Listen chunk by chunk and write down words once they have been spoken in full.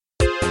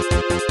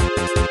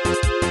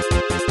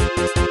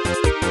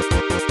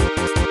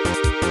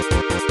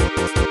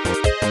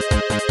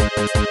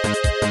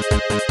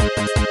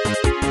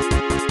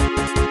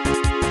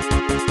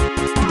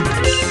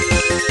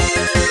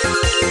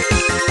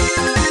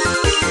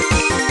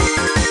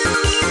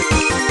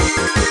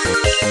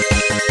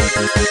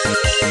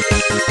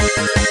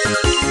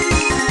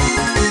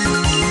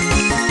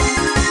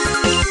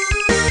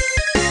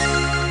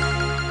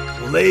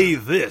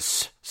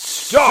this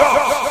start.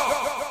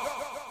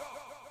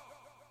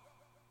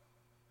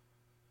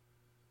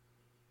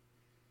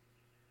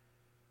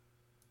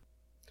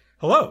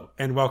 Hello,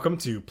 and welcome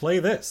to Play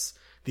This,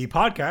 the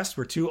podcast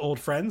where two old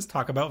friends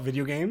talk about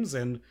video games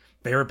and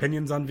their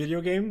opinions on video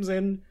games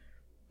and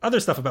other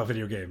stuff about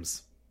video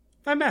games.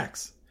 I'm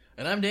Max.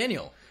 And I'm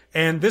Daniel.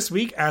 And this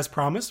week, as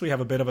promised, we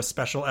have a bit of a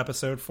special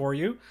episode for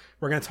you.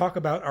 We're going to talk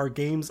about our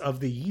games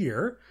of the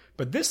year,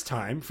 but this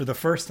time, for the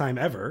first time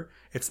ever,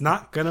 it's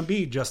not going to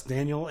be just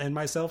Daniel and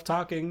myself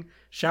talking,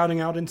 shouting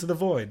out into the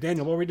void.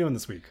 Daniel, what are we doing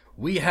this week?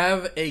 We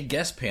have a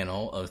guest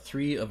panel of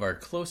three of our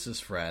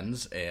closest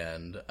friends,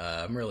 and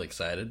I'm really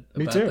excited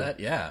about that.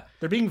 Yeah.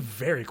 They're being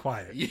very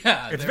quiet.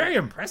 Yeah. It's very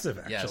impressive,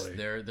 actually.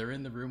 Yes, they're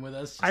in the room with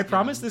us. I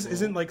promise this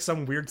isn't like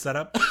some weird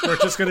setup where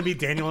it's just going to be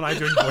Daniel and I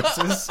doing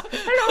voices.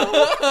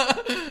 Hello,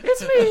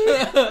 it's me.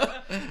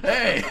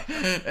 Hey,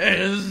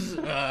 this is,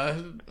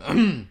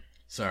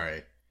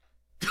 sorry.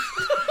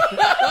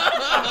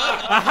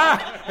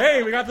 Aha!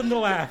 Hey, we got them to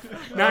laugh.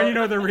 Now you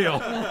know they're real.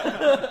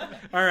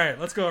 All right,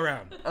 let's go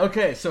around.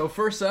 Okay, so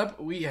first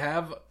up, we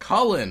have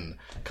Colin.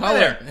 Hi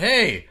there.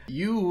 Hey,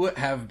 you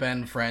have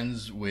been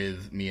friends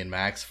with me and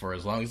Max for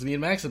as long as me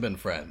and Max have been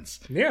friends.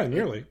 Yeah,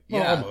 nearly.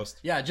 Well, Yeah. almost.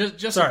 Yeah, just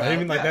Sorry, about. I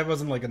mean, like, that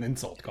wasn't like an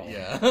insult call.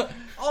 Yeah.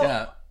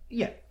 Yeah.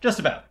 Yeah, just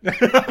about.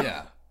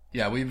 Yeah.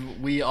 Yeah,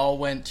 we all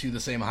went to the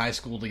same high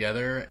school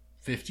together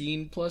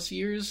 15 plus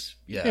years.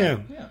 Yeah.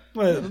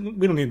 Well,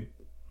 we don't need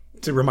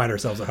to remind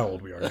ourselves of how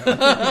old we are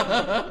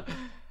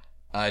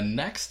now.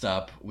 Next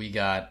up, we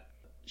got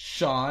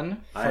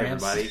Sean. Hi,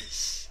 everybody.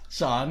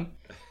 Sean.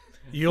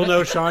 You'll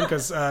know Sean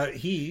because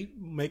he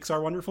makes our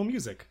wonderful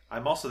music.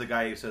 I'm also the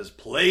guy who says,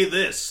 play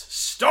this,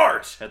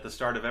 start, at the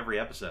start of every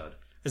episode.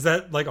 Is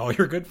that like all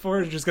you're good for? Or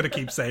are you just going to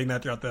keep saying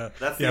that throughout the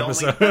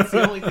episode? That's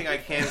the only thing I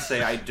can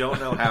say. I don't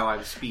know how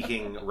I'm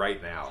speaking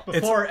right now.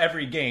 Before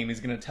every game,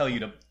 he's going to tell you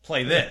to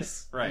play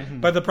this. Right.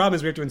 But the problem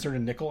is we have to insert a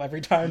nickel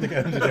every time to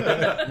get him to do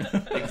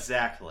it.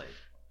 Exactly.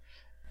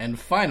 And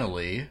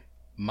finally,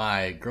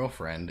 my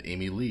girlfriend,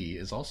 Amy Lee,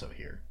 is also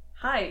here.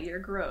 Hi, you're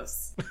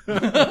gross. All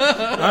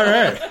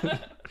right.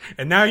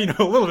 And now you know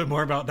a little bit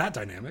more about that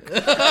dynamic.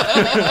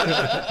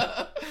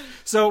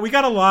 So we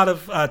got a lot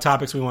of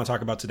topics we want to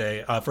talk about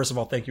today. First of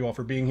all, thank you all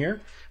for being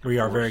here. We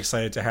are very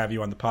excited to have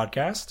you on the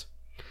podcast.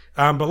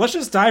 But let's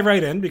just dive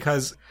right in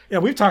because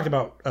we've talked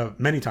about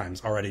many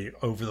times already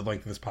over the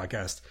length of this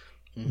podcast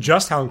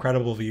just how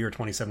incredible the year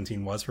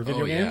 2017 was for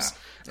video games.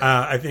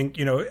 I think,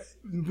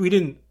 we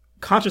didn't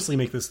consciously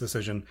make this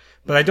decision,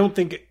 but I don't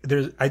think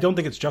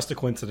it's just a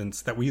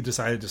coincidence that we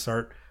decided to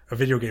start a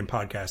video game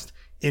podcast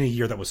in a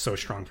year that was so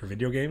strong for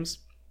video games.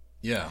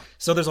 Yeah.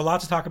 So there's a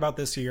lot to talk about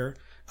this year.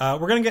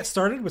 We're going to get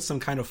started with some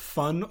kind of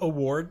fun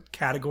award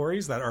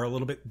categories that are a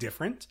little bit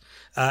different.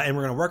 And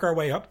we're going to work our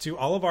way up to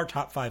all of our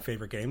top 5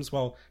 favorite games.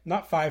 Well,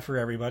 not 5 for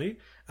everybody.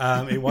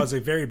 It was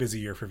a very busy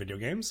year for video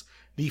games.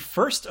 The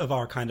first of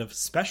our kind of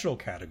special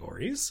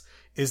categories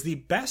is the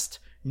best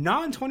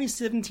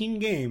non-2017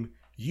 game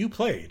you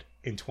played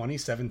in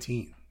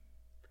 2017.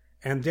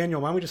 And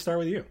Daniel, why don't we just start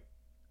with you?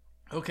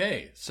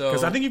 Okay, so...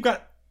 Because I think you've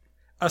got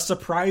a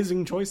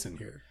surprising choice in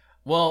here.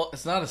 Well,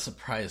 it's not a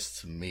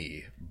surprise to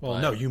me. Well,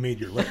 no, you made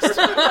your list. It's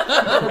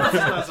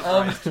not a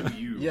surprise to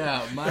you.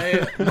 Yeah,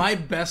 my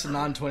best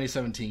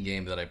non-2017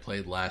 game that I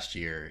played last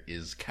year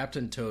is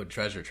Captain Toad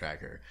Treasure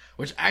Tracker,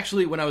 which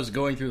actually, when I was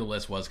going through the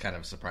list, was kind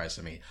of a surprise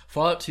to me.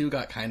 Fallout 2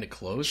 got kind of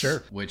close,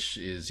 Sure. Which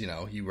is,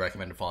 you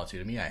recommended Fallout 2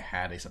 to me. I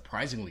had a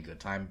surprisingly good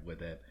time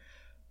with it.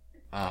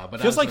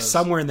 But Feels like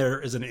somewhere in there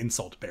is an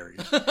insult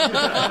buried.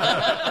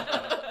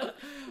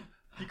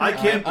 I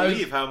can't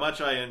believe how much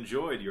I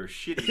enjoyed your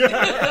shitty game.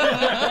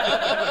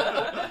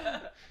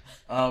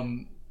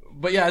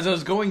 But yeah, as I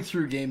was going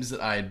through games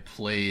that I'd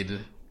played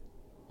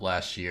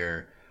last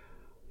year,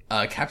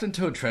 Captain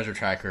Toad Treasure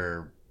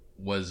Tracker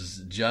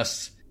was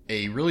just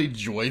a really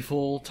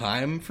joyful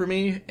time for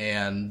me,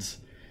 and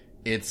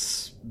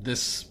it's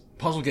this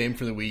puzzle game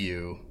for the Wii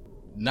U,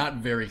 not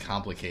very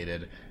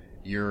complicated.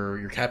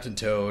 You're Captain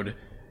Toad,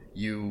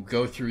 you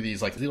go through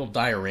these like little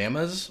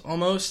dioramas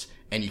almost,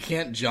 and you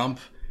can't jump,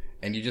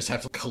 and you just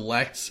have to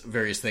collect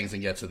various things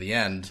and get to the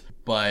end.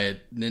 But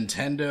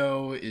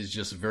Nintendo is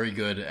just very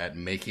good at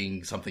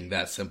making something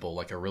that simple,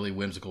 like a really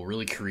whimsical,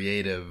 really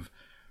creative,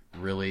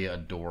 really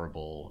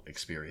adorable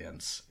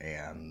experience.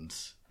 And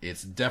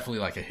it's definitely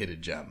like a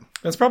hidden gem.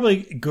 That's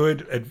probably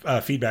good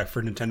feedback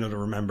for Nintendo to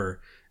remember.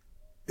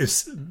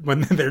 Is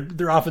when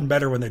they're often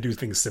better when they do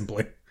things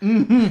simply.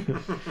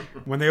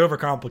 When they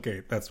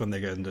overcomplicate, that's when they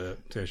get into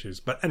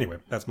issues. But anyway,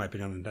 that's my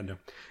opinion on Nintendo.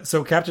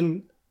 So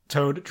Captain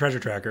Toad Treasure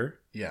Tracker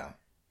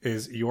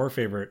is your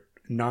favorite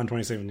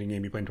non-2017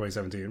 game you played in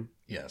 2017.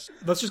 Yes.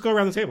 Let's just go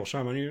around the table.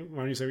 Sean, why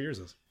don't you say what yours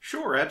is?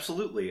 Sure,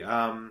 absolutely.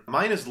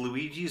 Mine is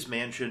Luigi's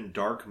Mansion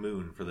Dark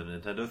Moon for the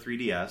Nintendo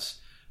 3DS.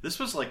 This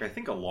was like, I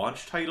think, a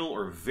launch title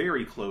or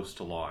very close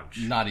to launch.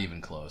 Not even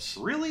close.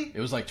 Really?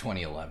 It was like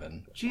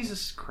 2011.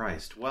 Jesus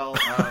Christ. Well,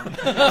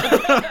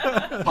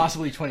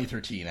 Possibly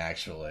 2013,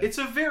 actually. it's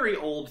a very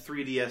old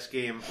 3DS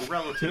game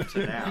relative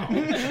to now.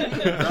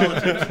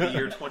 Relative to the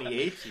year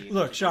 2018.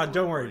 Look, Sean,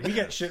 don't worry. We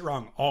get shit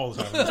wrong all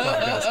the time on this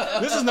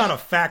podcast. This is not a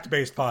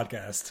fact-based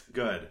podcast.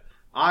 Good.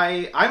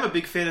 I'm a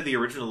big fan of the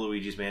original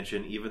Luigi's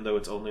Mansion, even though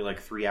it's only like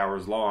 3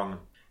 hours long.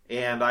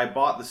 And I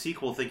bought the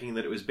sequel thinking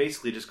that it was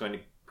basically just going to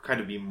kind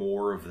of be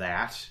more of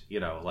that,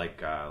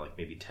 like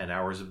maybe 10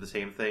 hours of the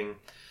same thing.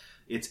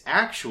 It's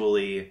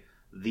actually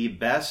the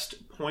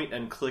best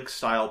point-and-click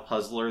style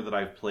puzzler that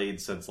I've played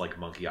since like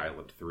Monkey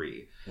Island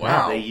 3.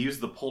 Wow. They use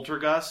the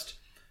poltergust.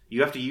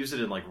 You have to use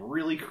it in like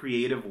really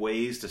creative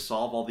ways to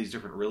solve all these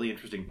different really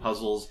interesting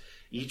puzzles.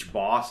 Each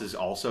boss is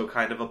also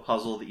kind of a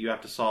puzzle that you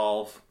have to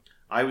solve.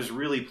 I was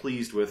really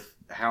pleased with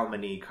how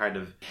many kind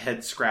of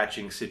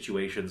head-scratching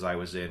situations I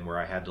was in where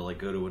I had to like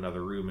go to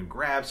another room and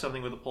grab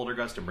something with a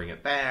poltergust and bring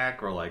it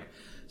back, or like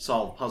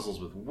solve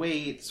puzzles with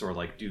weights, or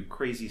like do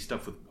crazy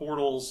stuff with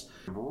portals.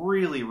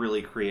 Really,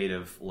 really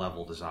creative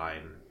level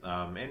design.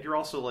 And you're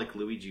also like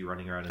Luigi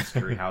running around in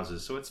scary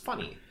houses, so it's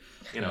funny.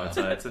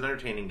 It's an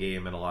entertaining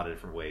game in a lot of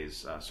different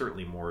ways.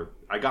 Certainly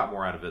I got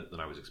more out of it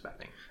than I was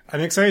expecting. I'm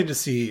excited to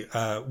see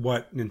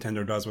what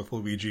Nintendo does with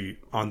Luigi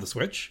on the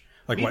Switch.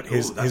 Like what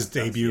his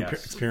debut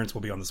experience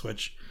will be on the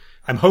Switch.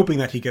 I'm hoping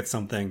that he gets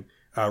something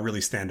really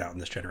stand out in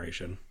this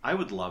generation. I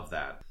would love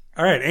that.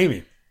 All right,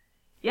 Amy.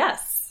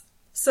 Yes.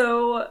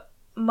 So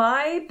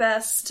my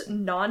best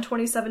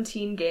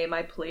non-2017 game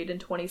I played in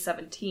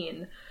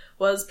 2017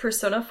 was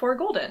Persona 4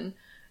 Golden.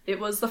 It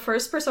was the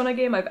first Persona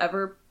game I've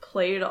ever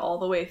played all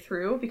the way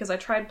through, because I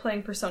tried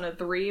playing Persona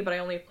 3, but I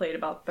only played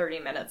about 30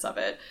 minutes of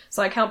it.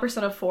 So I count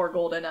Persona 4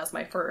 Golden as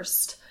my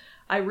first.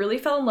 I really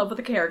fell in love with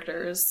the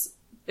characters.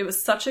 It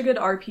was such a good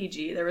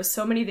RPG. There was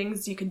so many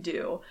things you could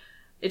do.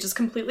 It just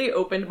completely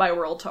opened my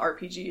world to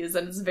RPGs,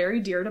 and it's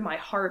very dear to my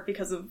heart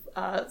because of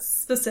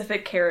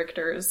specific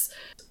characters.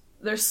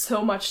 There's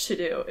so much to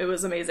do. It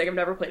was amazing. I've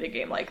never played a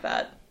game like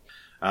that.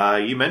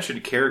 You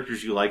mentioned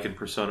characters you like in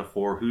Persona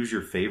 4. Who's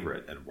your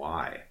favorite and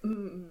why?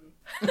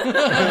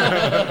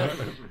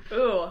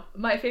 Ooh,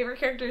 my favorite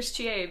character is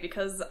Chie,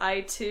 because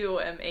I too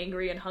am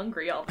angry and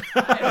hungry all the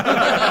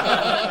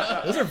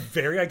time. Those are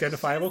very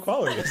identifiable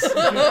qualities.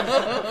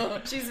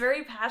 She's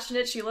very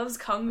passionate. She loves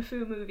kung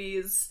fu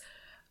movies.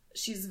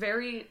 She's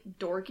very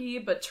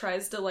dorky, but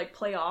tries to like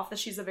play off that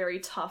she's a very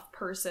tough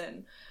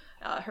person.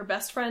 Her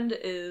best friend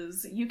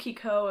is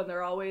Yukiko, and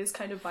they're always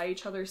kind of by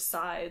each other's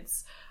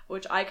sides,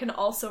 which I can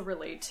also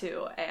relate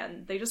to.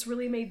 And they just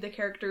really made the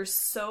characters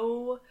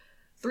so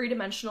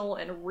three-dimensional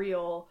and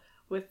real,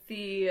 with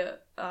the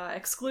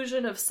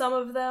exclusion of some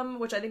of them,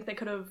 which I think they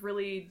could have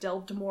really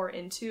delved more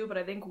into, but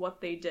I think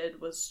what they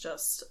did was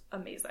just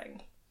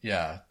amazing.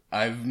 Yeah,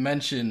 I've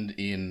mentioned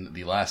in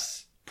the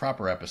last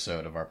proper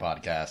episode of our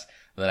podcast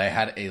that I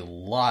had a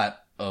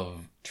lot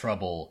of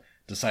trouble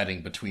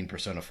deciding between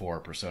Persona 4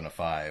 and Persona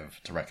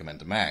 5 to recommend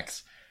to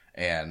Max,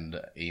 and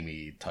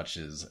Amy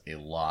touches a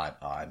lot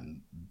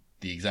on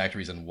the exact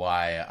reason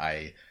why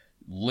I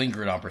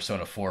lingered on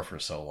Persona 4 for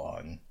so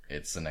long.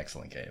 It's an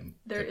excellent game.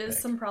 There is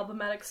some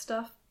problematic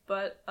stuff,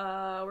 but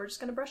we're just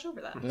going to brush over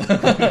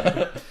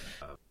that.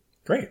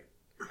 Great.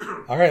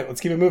 All right, let's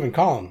keep it moving.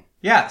 Colin.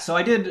 Yeah, so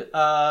I did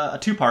a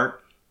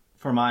two-part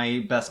for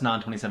my best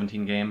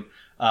non-2017 game.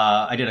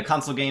 I did a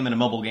console game and a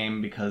mobile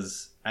game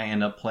because I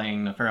end up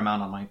playing a fair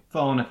amount on my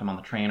phone if I'm on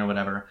the train or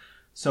whatever.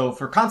 So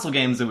for console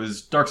games, it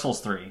was Dark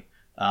Souls 3.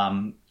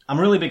 I'm a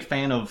really big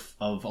fan of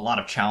a lot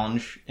of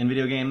challenge in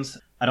video games.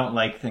 I don't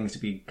like things to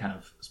be kind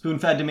of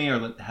spoon-fed to me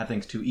or have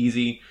things too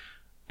easy.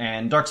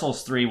 And Dark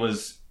Souls 3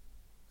 was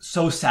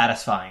so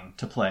satisfying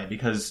to play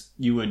because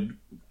you would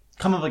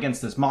come up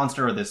against this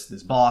monster or this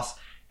boss,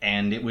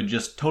 and it would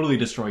just totally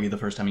destroy you the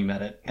first time you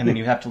met it. And then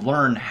you have to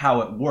learn how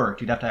it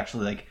worked. You'd have to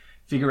actually like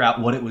figure out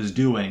what it was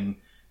doing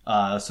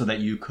so that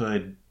you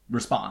could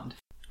respond,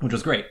 which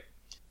was great.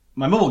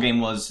 My mobile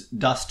game was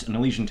Dust: An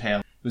Elysian Tale.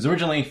 It was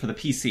originally for the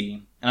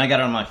PC, and I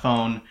got it on my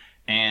phone,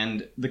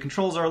 and the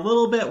controls are a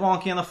little bit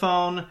wonky on the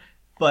phone,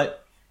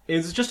 but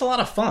it's just a lot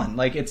of fun.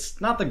 Like,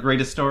 it's not the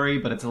greatest story,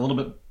 but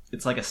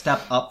it's like a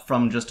step up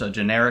from just a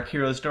generic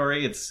hero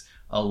story. It's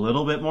a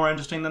little bit more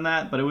interesting than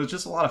that, but it was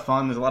just a lot of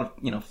fun. There's a lot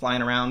of,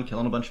 flying around,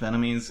 killing a bunch of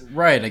enemies.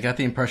 Right, I got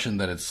the impression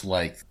that it's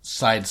like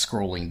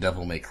side-scrolling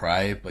Devil May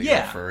Cry, but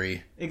you're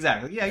furry.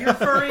 Exactly. Yeah, you're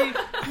furry,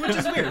 which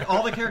is weird.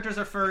 All the characters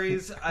are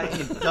furries.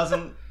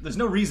 There's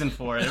no reason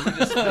for it. Everyone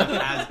just sort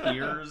of has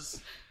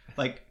ears,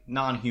 like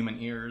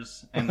non-human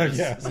ears, and there's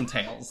some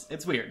tails.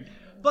 It's weird.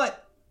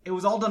 But it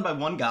was all done by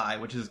one guy,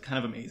 which is kind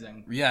of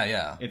amazing.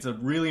 Yeah. It's a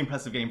really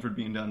impressive game for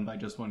being done by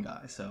just one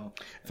guy. So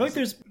I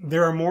feel like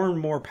there are more and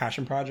more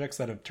passion projects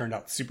that have turned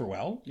out super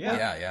well.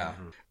 Yeah.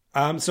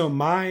 So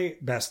my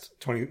best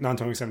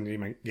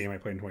non-2017 game I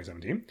played in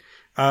 2017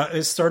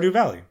 is Stardew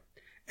Valley.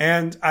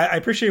 And I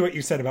appreciate what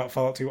you said about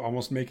Fallout 2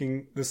 almost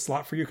making this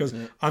slot for you, because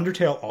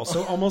Undertale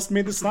also almost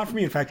made this slot for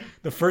me. In fact,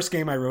 the first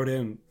game I wrote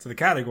in to the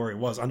category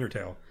was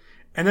Undertale.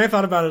 And then I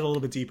thought about it a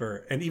little bit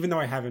deeper. And even though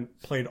I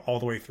haven't played all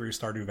the way through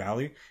Stardew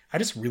Valley, I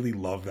just really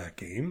love that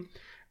game.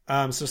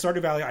 So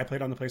Stardew Valley, I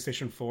played on the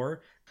PlayStation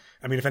 4.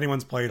 I mean, if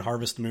anyone's played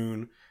Harvest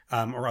Moon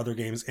or other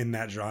games in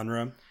that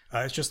genre,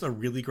 it's just a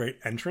really great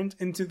entrant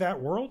into that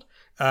world.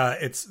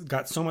 It's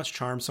got so much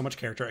charm, so much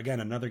character. Again,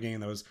 another game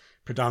that was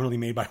predominantly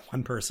made by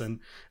one person.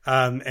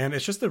 And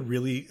it's just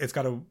it's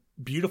got a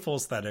beautiful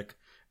aesthetic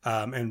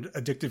and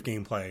addictive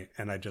gameplay.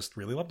 And I just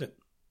really loved it.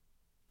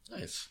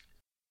 Nice.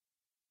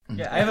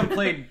 Yeah, I haven't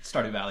played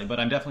Stardew Valley, but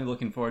I'm definitely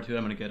looking forward to it.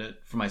 I'm going to get it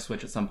for my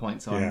Switch at some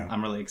point, so Yeah.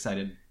 I'm really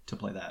excited to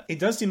play that. It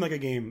does seem like a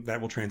game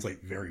that will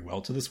translate very well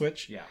to the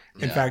Switch. Yeah.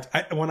 In fact,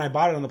 when I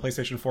bought it on the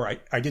PlayStation 4,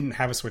 I didn't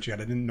have a Switch yet.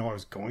 I didn't know I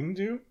was going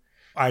to.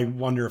 I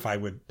wonder if I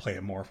would play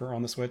it more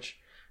on the Switch.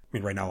 I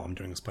mean, right now all I'm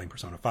doing is playing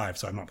Persona 5,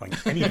 so I'm not playing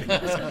anything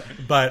else.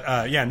 But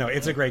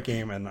it's a great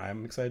game, and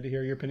I'm excited to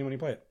hear your opinion when you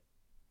play it.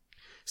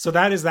 So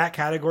that is that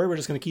category. We're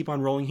just going to keep on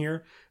rolling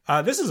here.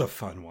 This is a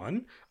fun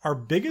one. Our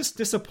biggest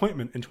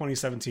disappointment in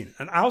 2017.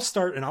 And I'll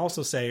start and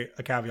also say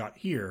a caveat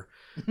here.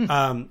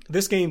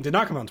 This game did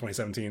not come out in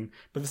 2017,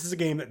 but this is a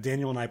game that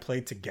Daniel and I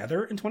played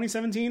together in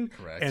 2017.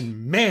 Correct.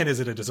 And man, is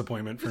it a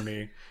disappointment for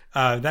me.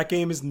 That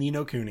game is Ni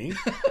no Kuni.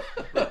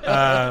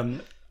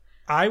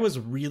 I was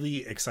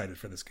really excited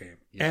for this game.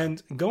 Yeah.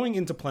 And going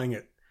into playing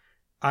it,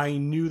 I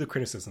knew the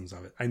criticisms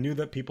of it. I knew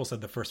that people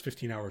said the first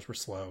 15 hours were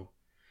slow.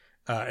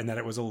 And that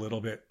it was a little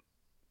bit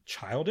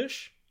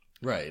childish.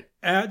 Right.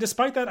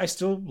 Despite that, I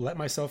still let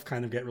myself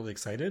kind of get really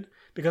excited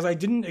because I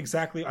didn't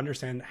exactly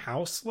understand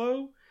how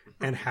slow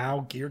and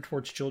how geared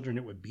towards children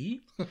it would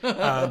be,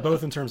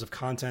 both in terms of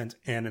content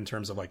and in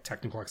terms of like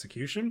technical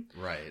execution.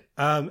 Right.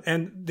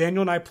 And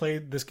Daniel and I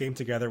played this game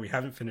together. We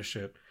haven't finished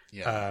it,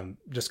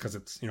 just because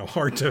it's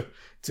hard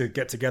to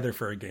get together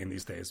for a game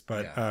these days.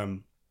 But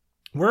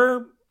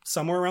we're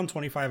somewhere around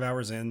 25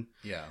 hours in.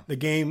 Yeah. The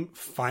game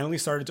finally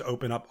started to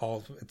open up all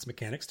of its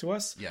mechanics to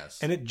us. Yes.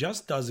 And it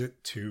just does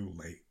it too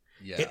late.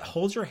 Yeah. It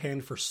holds your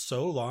hand for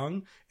so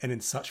long and in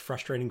such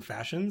frustrating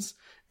fashions.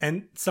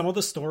 And some of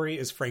the story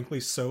is frankly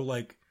so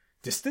like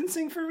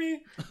distancing for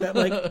me that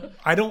like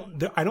I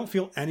don't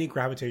feel any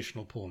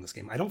gravitational pull in this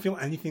game. I don't feel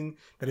anything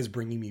that is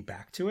bringing me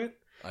back to it,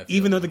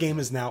 even though the game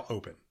is now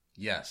open.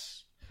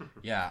 Yes.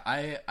 Yeah,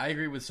 I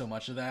agree with so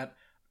much of that.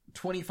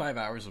 25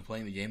 hours of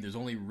playing the game, there's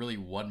only really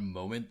one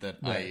moment that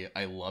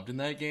I loved in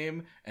that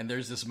game, and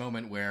there's this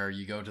moment where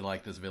you go to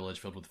like this village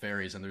filled with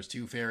fairies, and there's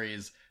two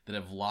fairies that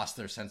have lost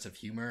their sense of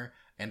humor,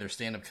 and they're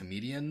stand-up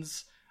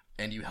comedians,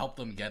 and you help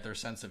them get their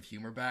sense of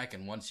humor back,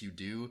 and once you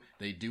do,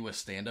 they do a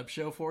stand-up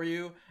show for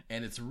you,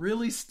 and it's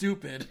really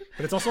stupid.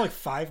 But it's also like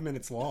 5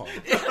 minutes long.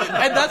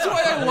 And that's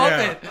why I love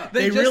it.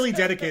 They really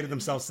dedicated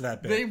themselves to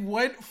that bit. They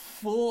went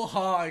full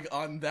hog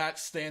on that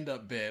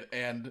stand-up bit,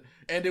 and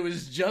it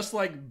was just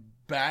like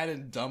bad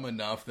and dumb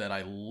enough that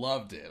I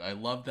loved it. I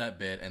loved that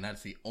bit, and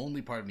that's the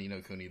only part of Ni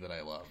no Kuni that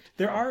I loved.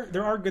 There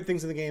are good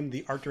things in the game.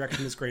 The art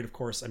direction is great, of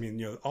course. I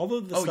mean, all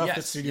of the stuff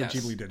that Studio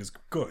Ghibli did is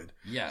good.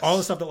 Yes. All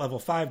the stuff that Level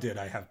 5 did,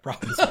 I have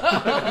problems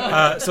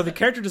with. So the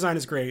character design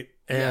is great,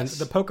 and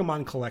the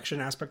Pokemon collection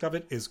aspect of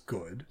it is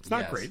good. It's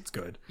not great, it's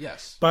good.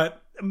 Yes.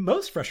 But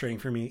most frustrating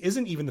for me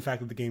isn't even the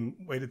fact that the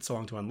game waited so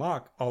long to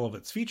unlock all of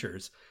its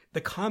features. The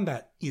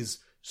combat is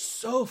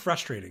so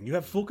frustrating. You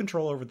have full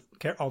control over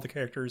all the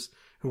characters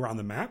who are on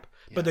the map,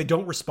 but they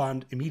don't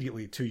respond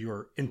immediately to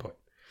your input.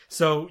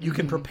 So you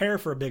can prepare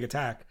for a big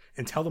attack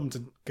and tell them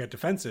to get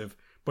defensive,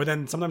 but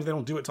then sometimes they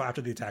don't do it till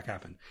after the attack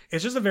happened.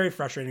 It's just a very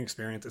frustrating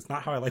experience. It's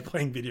not how I like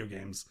playing video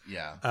games.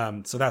 Yeah.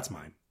 So that's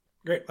mine.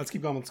 Great. Let's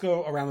keep going. Let's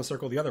go around the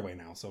circle the other way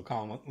now. So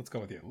Colin, let's go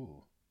with you.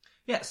 Ooh.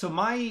 Yeah, so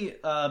my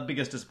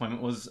biggest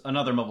disappointment was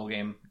another mobile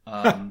game.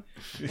 And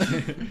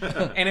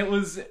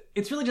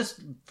it's really just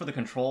for the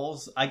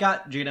controls. I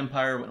got Jade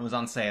Empire when it was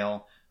on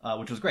sale,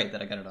 which was great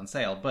that I got it on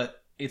sale, but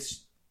I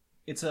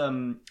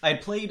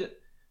had played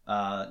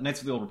Knights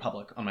of the Old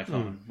Republic on my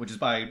phone, which is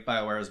by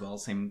BioWare as well,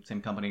 same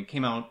company.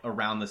 Came out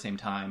around the same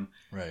time.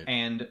 Right.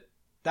 And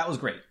that was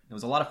great. It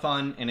was a lot of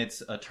fun, and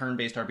it's a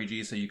turn-based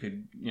RPG, so you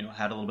could,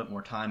 had a little bit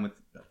more time with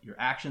your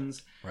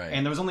actions. Right.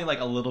 And there was only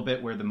like a little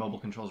bit where the mobile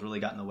controls really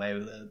got in the way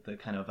with the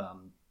kind of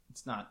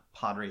it's not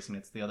pod racing,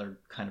 it's the other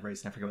kind of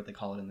racing. I forget what they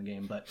call it in the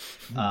game, but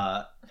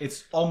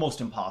it's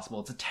almost impossible.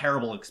 It's a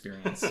terrible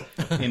experience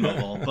in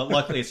mobile, but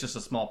luckily it's just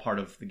a small part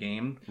of the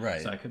game,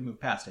 right? So I could move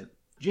past it.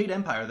 Jade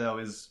Empire, though,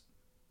 it's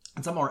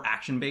a more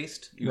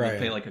action-based. You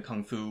play like a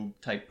kung fu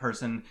type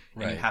person,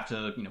 and you have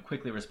to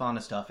quickly respond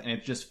to stuff, and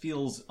it just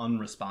feels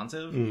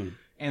unresponsive.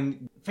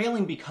 And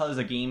failing because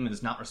a game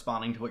is not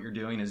responding to what you're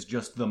doing is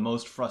just the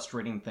most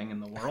frustrating thing in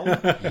the world.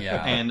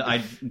 Yeah. And I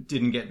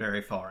didn't get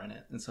very far in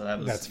it, and so that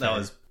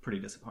was pretty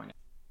disappointing.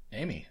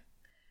 Amy.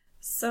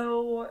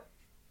 So,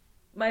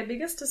 my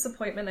biggest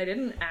disappointment, I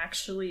didn't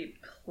actually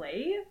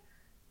play,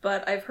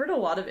 but I've heard a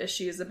lot of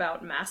issues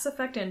about Mass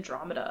Effect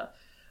Andromeda.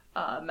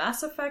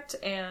 Mass Effect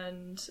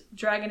and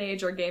Dragon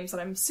Age are games that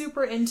I'm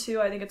super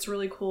into. I think it's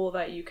really cool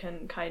that you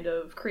can kind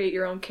of create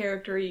your own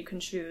character. You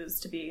can choose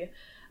to be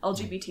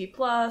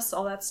LGBT+,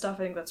 all that stuff.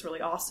 I think that's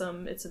really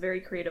awesome. It's a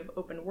very creative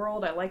open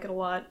world. I like it a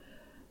lot.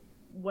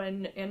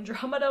 when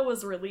Andromeda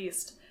was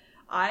released,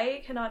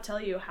 I cannot tell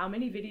you how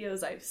many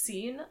videos I've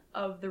seen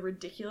of the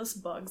ridiculous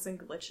bugs and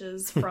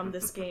glitches from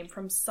this game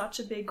from such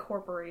a big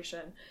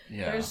corporation.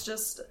 Yeah. There's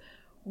just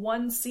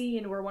one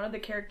scene where one of the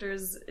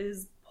characters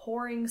is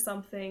pouring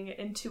something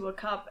into a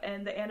cup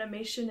and the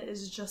animation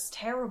is just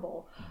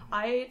terrible.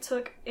 I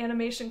took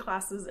animation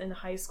classes in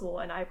high school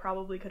and I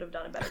probably could have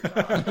done a better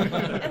job.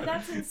 And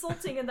that's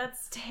insulting and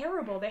that's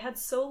terrible. They had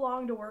so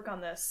long to work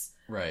on this.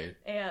 Right.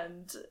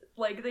 And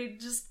like they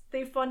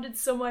funded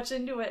so much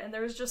into it and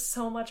there was just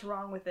so much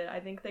wrong with it.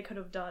 I think they could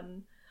have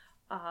done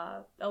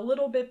a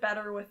little bit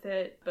better with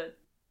it, but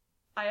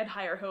I had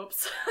higher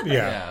hopes.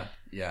 Yeah.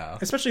 Yeah.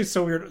 Especially it's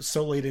so weird,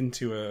 so late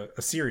into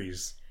a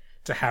series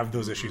to have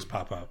those issues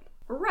pop up.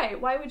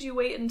 Right. Why would you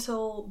wait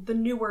until the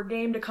newer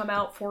game to come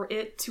out for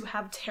it to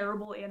have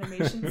terrible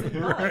animations and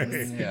bugs?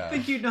 Right. Yeah. I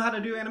think you'd know how to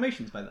do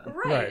animations by then.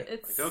 Right.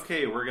 It's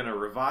Okay, we're gonna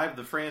revive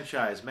the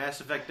franchise. Mass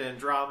Effect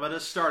Andromeda,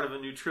 start of a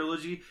new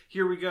trilogy.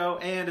 Here we go,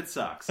 and it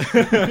sucks.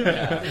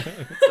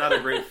 It's not a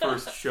great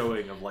first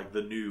showing of like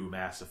the new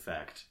Mass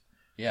Effect.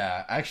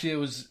 Yeah,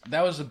 actually,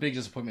 that was a big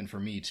disappointment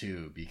for me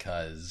too,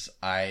 because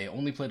I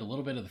only played a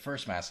little bit of the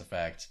first Mass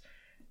Effect,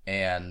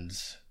 and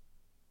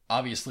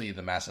obviously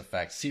the Mass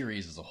Effect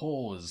series as a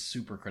whole is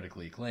super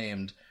critically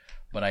acclaimed,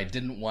 but I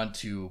didn't want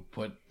to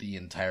put the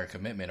entire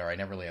commitment, or I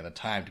never really had the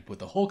time to put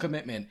the whole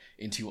commitment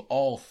into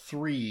all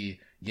 3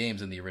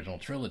 games in the original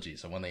trilogy.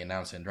 So when they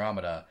announced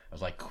Andromeda, I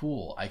was like,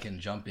 cool, I can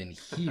jump in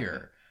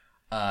here.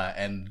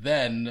 And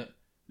then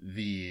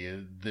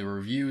the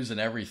reviews and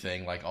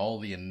everything, like all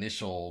the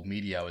initial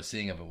media I was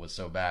seeing of it was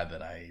so bad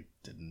that I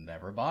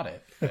never bought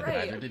it.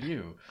 Right. Neither did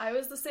you. I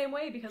was the same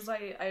way because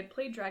I had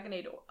played Dragon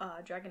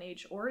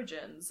Age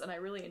Origins and I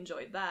really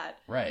enjoyed that.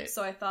 Right.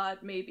 So I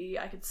thought maybe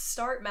I could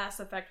start Mass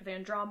Effect with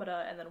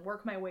Andromeda and then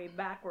work my way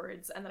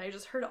backwards. And then I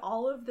just heard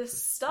all of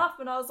this stuff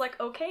and I was like,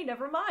 okay,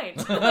 never mind.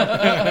 Maybe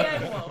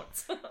I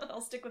won't.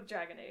 I'll stick with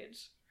Dragon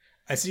Age.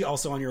 I see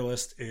also on your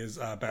list is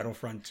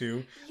Battlefront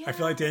 2. Yeah. I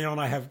feel like Daniel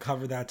and I have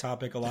covered that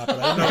topic a lot, but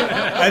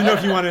I didn't know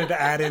if you wanted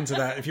to add into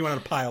that, if you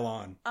wanted to pile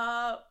on.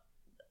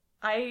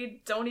 I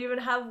don't even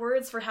have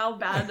words for how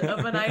bad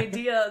of an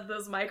idea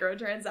those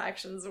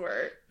microtransactions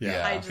were.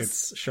 Yeah.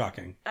 It's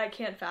shocking. I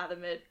can't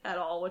fathom it at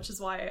all, which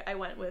is why I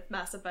went with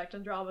Mass Effect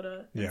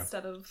Andromeda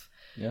instead of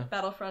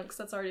Battlefront, because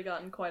that's already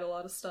gotten quite a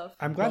lot of stuff.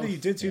 I'm glad that you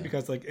did too,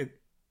 because like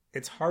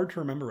it's hard to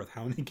remember with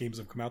how many games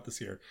have come out this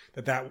year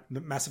that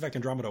the Mass Effect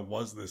Andromeda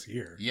was this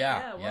year.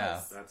 Yeah, it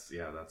was.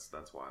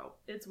 That's wild.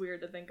 It's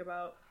weird to think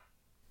about.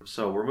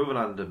 So we're moving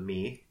on to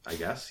me, I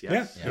guess.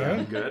 Yes.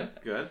 Yeah.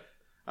 Good.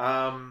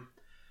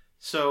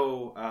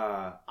 So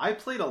I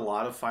played a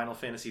lot of Final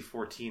Fantasy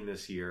XIV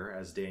this year,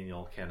 as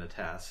Daniel can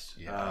attest.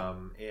 Yeah.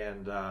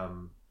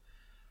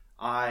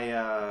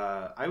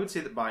 I would say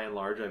that by and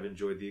large I've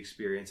enjoyed the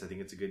experience. I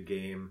think it's a good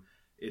game.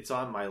 It's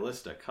on my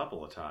list a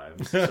couple of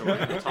times, so we're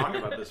going to talk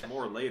about this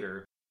more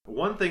later.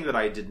 One thing that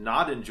I did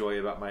not enjoy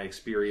about my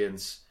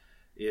experience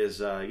is,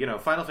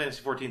 Final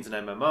Fantasy XIV is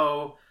an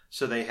MMO,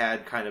 so they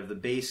had kind of the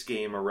base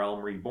game, A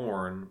Realm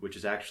Reborn, which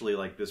is actually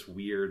like this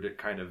weird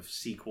kind of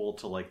sequel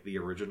to like the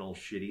original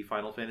shitty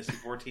Final Fantasy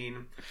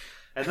XIV.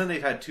 And then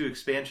they've had 2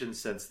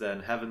 expansions since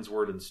then,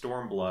 Heavensward and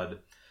Stormblood.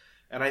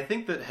 And I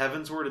think that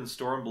Heavensward and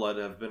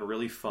Stormblood have been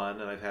really fun,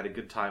 and I've had a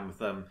good time with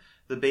them.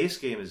 The base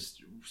game is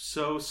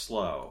so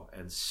slow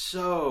and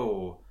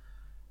so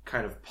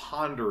kind of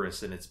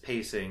ponderous in its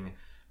pacing.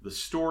 The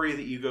story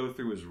that you go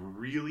through is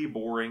really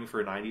boring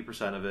for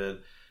 90% of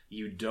it.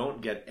 You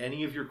don't get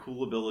any of your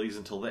cool abilities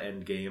until the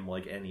end game,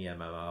 like any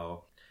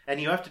MMO.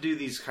 And you have to do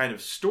these kind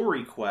of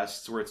story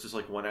quests where it's just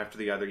like one after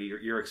the other.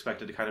 You're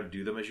expected to kind of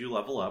do them as you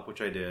level up,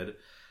 which I did.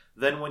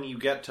 Then when you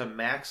get to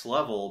max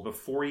level,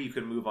 before you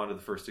can move on to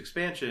the first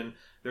expansion,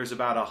 there's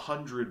about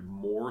 100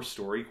 more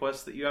story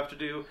quests that you have to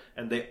do,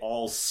 and they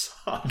all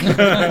suck.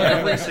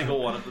 Every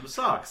single one of them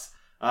sucks.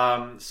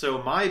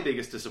 So my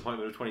biggest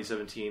disappointment of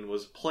 2017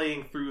 was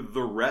playing through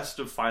the rest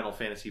of Final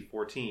Fantasy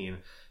XIV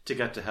to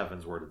get to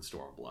Heavensward and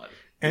Stormblood.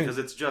 Because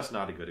it's just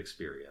not a good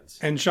experience.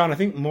 And Sean, I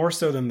think more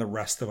so than the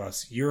rest of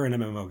us, you're an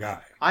MMO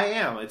guy. I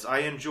am. I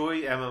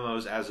enjoy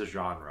MMOs as a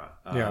genre.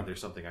 Yeah.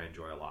 There's something I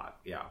enjoy a lot.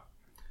 Yeah.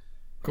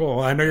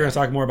 Cool. I know you're going to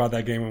talk more about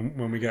that game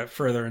when we get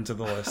further into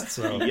the list.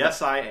 So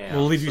Yes, I am.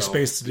 We'll leave you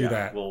space to do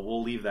that.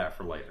 We'll leave that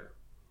for later.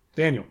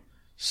 Daniel.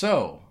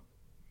 So,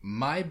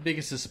 my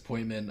biggest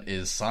disappointment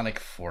is Sonic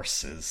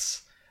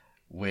Forces,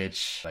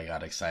 which I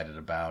got excited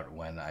about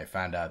when I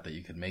found out that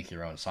you could make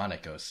your own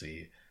Sonic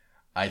OC.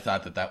 I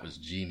thought that was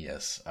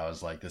genius. I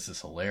was like, this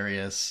is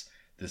hilarious.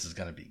 This is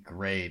going to be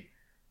great.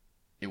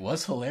 It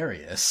was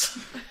hilarious.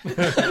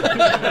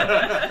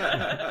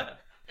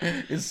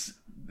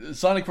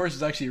 Sonic Forces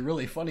is actually a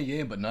really funny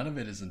game, but none of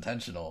it is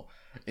intentional.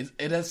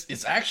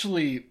 It's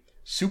actually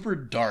super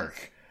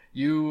dark.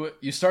 You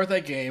start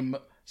that game,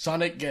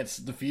 Sonic gets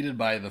defeated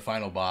by the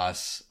final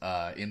boss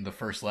in the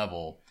first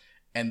level,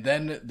 and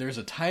then there's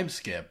a time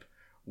skip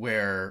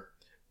where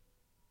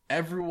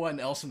everyone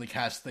else in the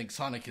cast thinks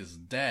Sonic is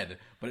dead,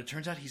 but it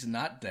turns out he's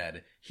not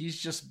dead. He's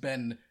just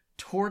been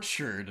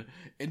tortured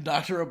in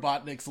Dr.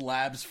 Robotnik's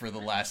labs for the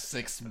last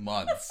 6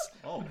 months.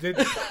 Did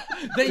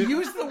They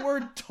used the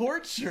word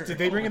torture.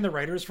 they bring in the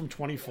writers from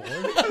 24?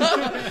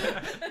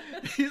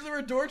 He's the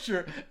word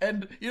torture,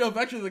 and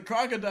eventually the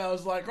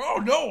crocodile's like,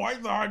 "Oh no, I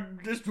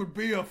thought this would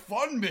be a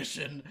fun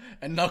mission,"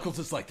 and Knuckles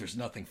is like, "There's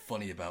nothing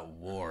funny about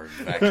war,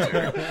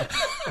 Vector."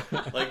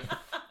 Like,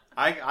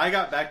 I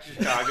got back to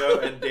Chicago,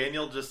 and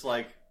Daniel just,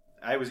 like,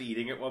 I was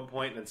eating at one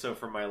point, and so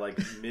for my, like,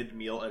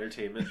 mid-meal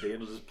entertainment,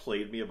 Daniel just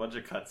played me a bunch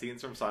of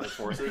cutscenes from Sonic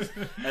Forces,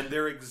 and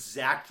they're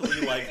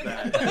exactly like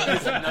that.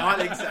 He's not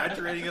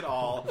exaggerating at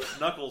all.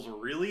 Knuckles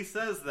really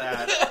says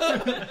that,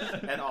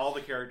 and all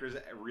the characters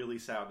really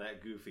sound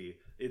that goofy.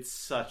 It's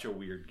such a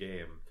weird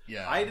game.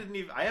 Yeah. I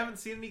haven't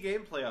seen any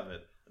gameplay of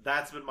it.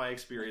 That's been my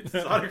experience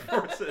in Sonic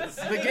Forces.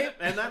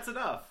 And that's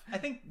enough. I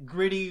think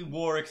gritty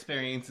war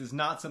experience is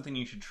not something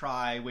you should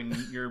try when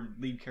your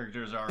lead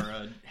characters are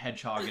a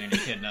hedgehog and an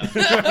echidna.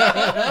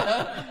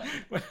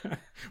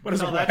 What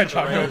does a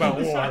hedgehog know about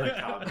war? Sonic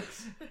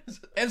comics.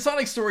 And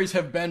Sonic stories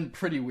have been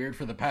pretty weird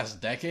for the past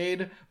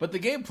decade, but the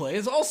gameplay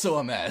is also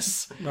a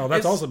mess. No,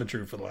 that's also been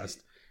true for the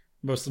last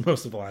most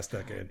of the last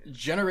decade.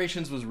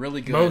 Generations was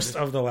really good. Most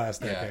of the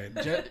last decade.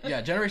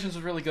 Generations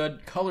was really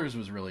good. Colors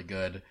was really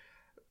good.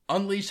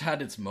 Unleashed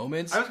had its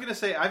moments. I was going to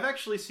say, I've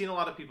actually seen a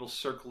lot of people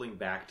circling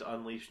back to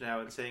Unleashed now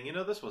and saying,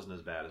 this wasn't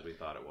as bad as we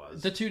thought it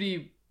was. The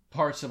 2D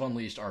parts of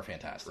Unleashed are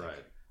fantastic.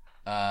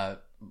 Right.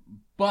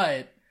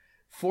 But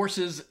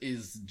Forces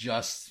is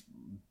just...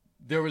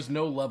 There was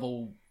no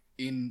level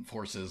in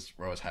Forces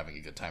where I was having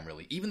a good time,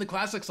 really. Even the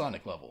classic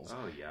Sonic levels.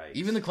 Oh, yikes.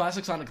 Even the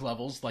classic Sonic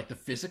levels, like, the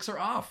physics are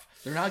off.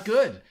 They're not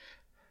good.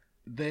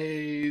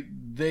 They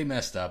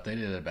messed up. They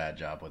did a bad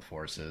job with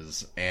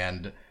Forces.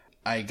 And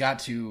I got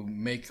to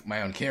make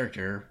my own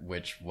character,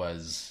 which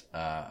was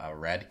a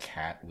red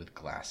cat with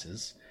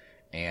glasses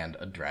and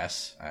a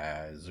dress.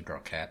 It's a girl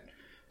cat.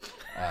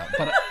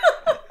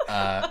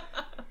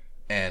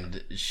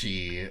 And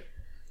she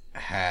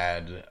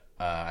had...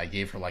 I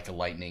gave her like a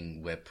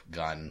lightning whip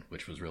gun,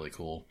 which was really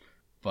cool,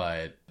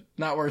 but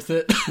not worth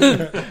it.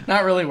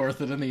 Not really worth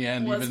it in the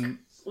end.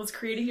 Was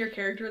creating your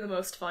character the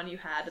most fun you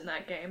had in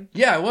that game?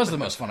 Yeah, it was the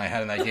most fun I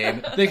had in that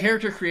game. The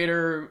character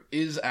creator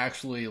is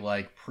actually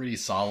like pretty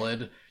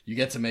solid. You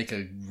get to make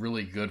a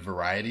really good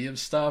variety of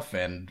stuff,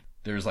 and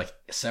there's like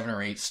 7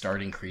 or 8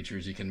 starting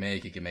creatures you can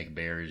make. You can make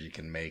bears, you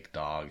can make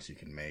dogs, you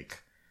can make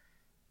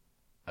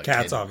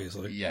cats,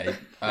 obviously.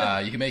 Yeah,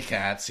 you can make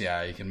cats.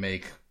 Yeah, you can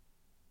make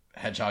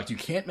hedgehogs. You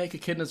can't make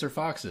echidnas or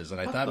foxes, and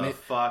I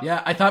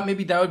thought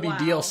maybe that would be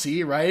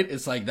DLC, right?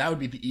 It's like that would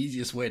be the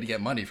easiest way to get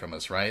money from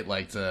us, right?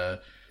 Like to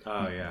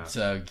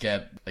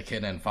get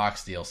echidna and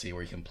fox DLC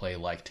where you can play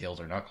like Tails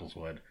or Knuckles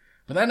would,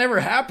 but that never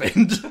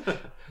happened.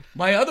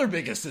 My other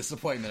biggest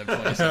disappointment of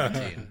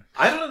 2017.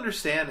 I don't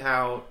understand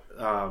how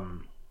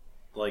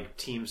like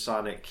Team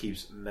Sonic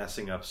keeps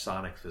messing up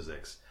Sonic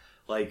physics.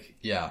 Like,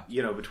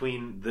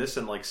 between this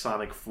and like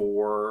Sonic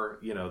 4,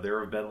 there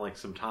have been like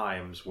some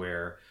times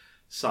where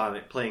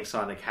playing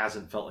Sonic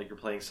hasn't felt like you're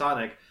playing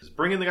Sonic. Just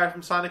bring in the guy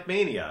from Sonic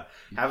Mania.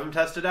 Have him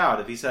test it out.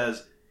 If he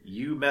says,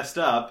 you messed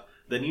up,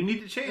 then you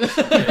need to change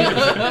something.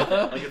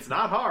 Like, it's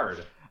not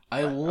hard.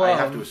 I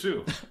have to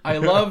assume. I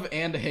love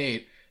and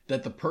hate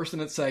that the person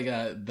at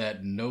Sega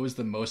that knows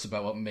the most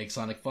about what makes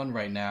Sonic fun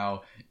right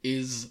now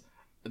is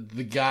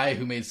the guy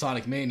who made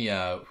Sonic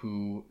Mania,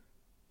 who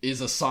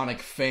is a Sonic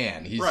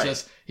fan. He's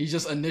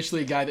just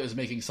initially a guy that was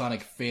making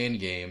Sonic fan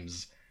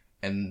games,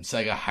 and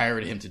Sega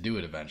hired him to do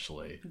it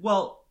eventually.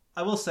 Well,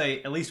 I will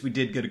say, at least we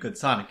did get a good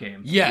Sonic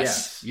game.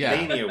 Yes. Yeah.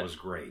 Mania was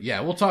great.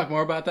 Yeah, we'll talk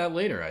more about that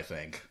later, I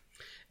think.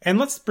 And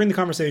let's bring the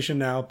conversation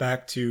now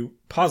back to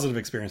positive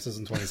experiences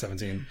in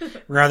 2017,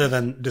 rather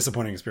than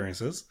disappointing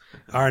experiences.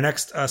 Our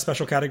next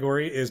special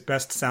category is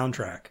Best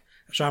Soundtrack.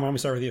 Sean, why don't we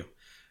start with you?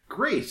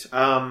 Great.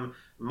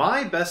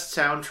 My Best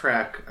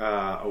Soundtrack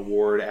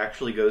award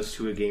actually goes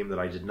to a game that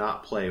I did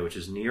not play, which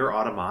is Nier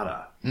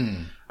Automata.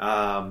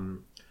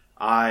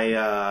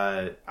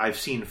 I've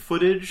seen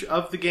footage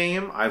of the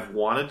game. I've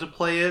wanted to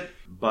play it,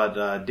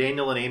 but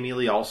Daniel and Amy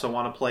Lee also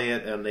want to play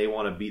it, and they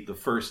want to beat the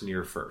first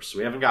Nier first. So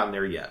we haven't gotten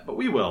there yet, but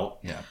we will.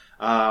 Yeah.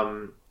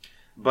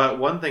 But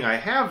one thing I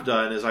have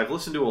done is I've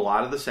listened to a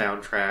lot of the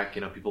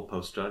soundtrack. People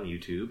post it on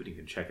YouTube, and you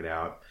can check it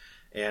out.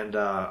 And,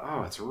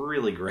 it's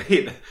really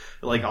great.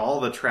 Like, all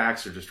the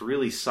tracks are just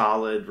really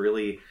solid,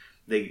 really...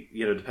 They,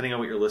 depending on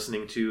what you're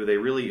listening to, they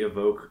really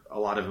evoke a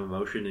lot of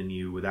emotion in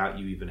you without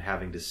you even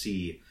having to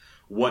see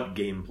what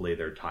gameplay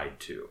they're tied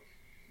to.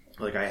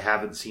 Like, I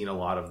haven't seen a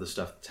lot of the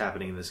stuff that's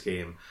happening in this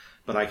game,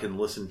 but I can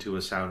listen to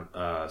a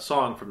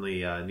song from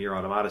the Nier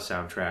Automata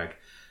soundtrack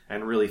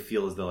and really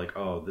feel as though, like,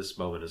 oh, this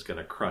moment is going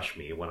to crush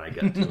me when I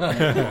get to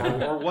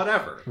it, or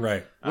whatever.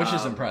 Right. Which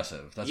is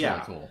impressive. That's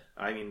really cool.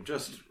 I mean,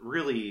 just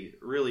really,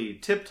 really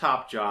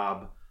tip-top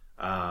job.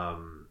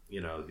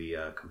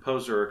 The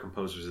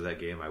composers of that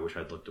game, I wish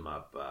I'd looked them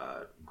up.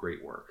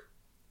 Great work.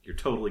 You're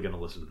totally going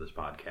to listen to this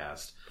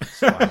podcast.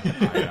 So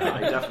I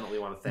definitely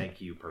want to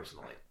thank you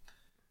personally.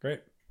 Great.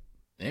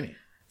 Amy.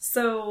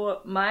 So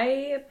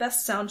my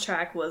best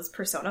soundtrack was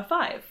Persona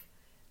 5.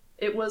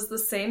 It was the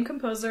same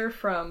composer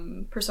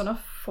from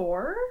Persona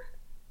 4?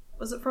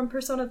 Was it from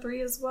Persona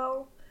 3 as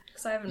well?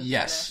 Because I haven't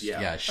Yes,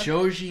 finished. yeah.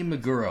 Shoji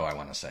Meguro, I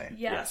want to say.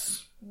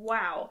 Yes.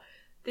 Wow.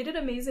 They did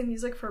amazing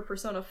music for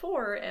Persona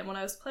 4, and when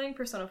I was playing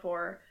Persona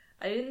 4,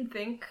 I didn't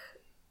think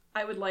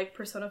I would like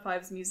Persona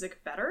 5's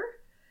music better.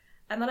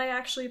 And then I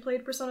actually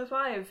played Persona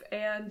 5,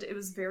 and it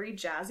was very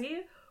jazzy,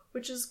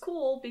 which is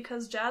cool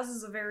because jazz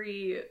is a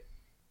very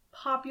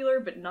popular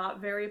but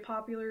not very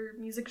popular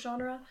music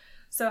genre.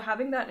 So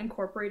having that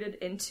incorporated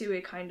into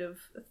a kind of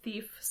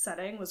thief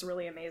setting was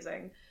really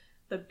amazing.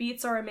 The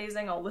beats are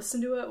amazing. I'll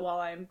listen to it while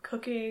I'm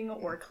cooking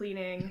or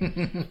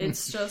cleaning.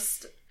 It's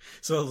just...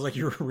 So it's like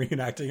you were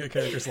reenacting a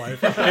character's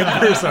life in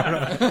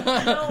Persona.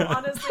 No,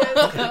 honestly,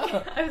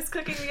 I was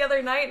cooking the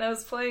other night and I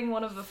was playing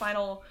one of the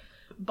final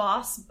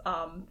boss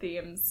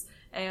themes,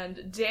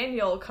 and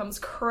Daniel comes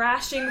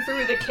crashing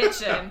through the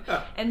kitchen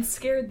and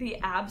scared the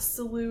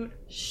absolute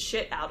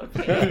shit out of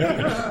me.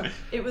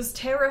 It was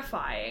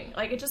terrifying.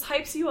 Like, it just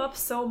hypes you up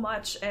so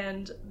much,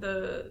 and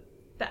the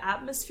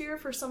atmosphere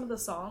for some of the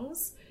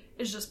songs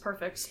is just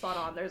perfect, spot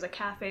on. There's a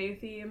cafe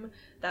theme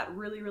that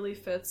really, really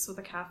fits with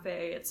a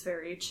cafe. It's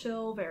very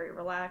chill, very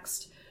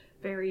relaxed,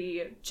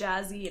 very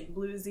jazzy and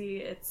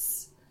bluesy.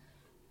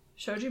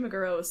 Shoji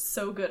Meguro is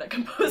so good at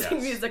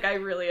composing music. I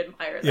really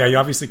admire that. Yeah, you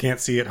obviously can't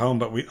see at home,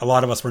 but a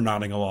lot of us were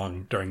nodding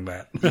along during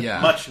that.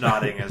 Yeah. Much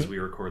nodding as we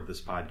record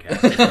this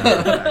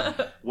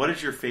podcast. What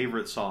is your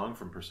favorite song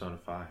from Persona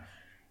 5?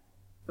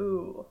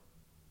 Ooh.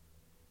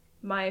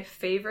 My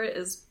favorite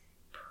is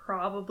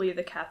probably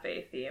the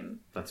cafe theme.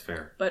 That's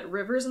fair. But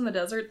Rivers in the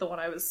Desert, the one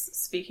I was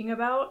speaking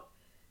about,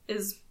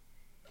 is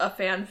a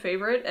fan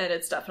favorite, and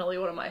it's definitely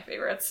one of my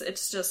favorites.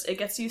 It's just, it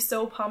gets you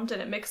so pumped, and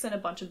it mixes in a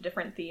bunch of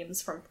different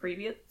themes from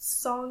previous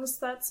songs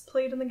that's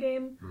played in the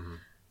game. Mm-hmm.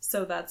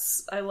 So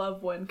I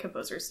love when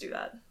composers do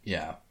that.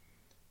 Yeah.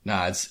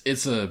 Nah,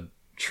 it's a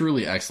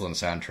truly excellent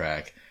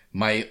soundtrack.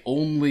 The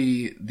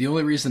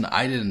only reason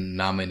I didn't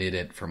nominate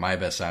it for my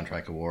Best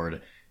Soundtrack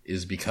Award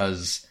is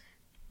because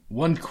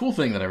one cool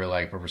thing that I really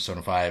like about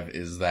Persona 5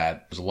 is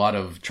that there's a lot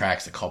of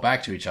tracks that call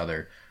back to each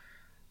other.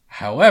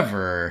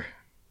 However,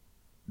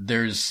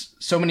 there's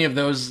so many of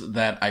those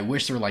that I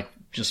wish there were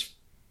just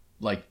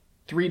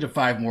 3 to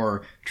 5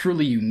 more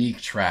truly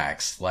unique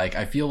tracks. Like,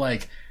 I feel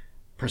like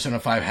Persona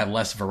 5 had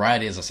less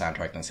variety as a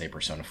soundtrack than, say,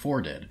 Persona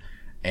 4 did.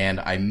 And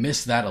I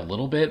miss that a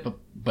little bit,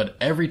 but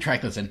every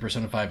track that's in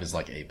Persona 5 is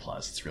like A+.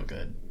 It's real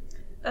good.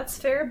 That's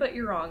fair, but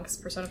you're wrong, because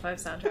Persona 5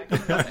 soundtrack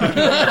is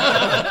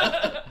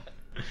amazing.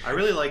 I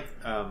really like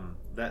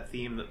that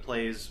theme that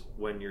plays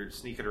when you're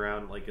sneaking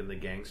around, like in the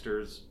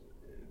gangster's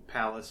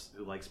palace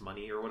who likes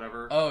money or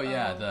whatever. Oh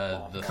yeah,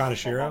 the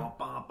Kaneshiro?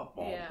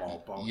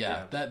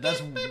 Yeah,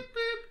 that's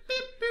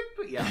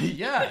yeah.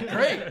 yeah,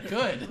 great,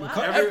 good.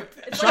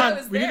 It's like I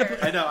was there.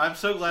 I know. I'm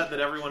so glad that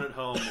everyone at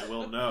home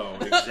will know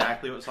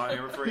exactly what song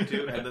I'm referring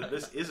to, and that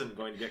this isn't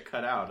going to get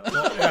cut out.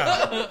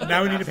 Yeah.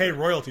 Now we need to pay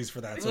royalties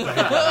for that. So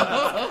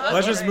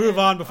let's just move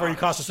on before you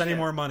cost us any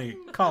more money.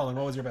 Colin,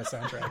 what was your best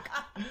soundtrack?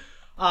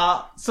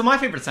 So my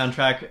favorite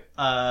soundtrack,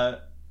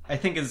 I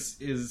think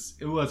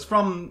it was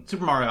from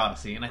Super Mario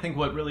Odyssey, and I think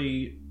what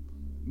really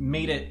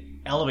made it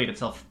elevate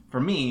itself for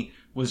me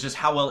was just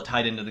how well it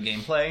tied into the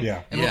gameplay.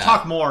 Yeah. And we'll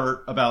talk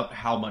more about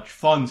how much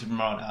fun Super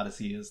Mario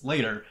Odyssey is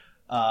later.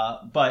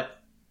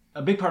 But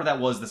a big part of that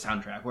was the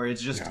soundtrack, where it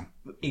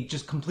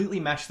just completely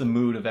matched the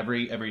mood of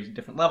every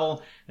different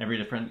level and every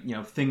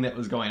different thing that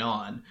was going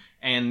on.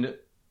 And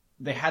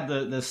they had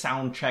the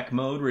sound check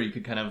mode where you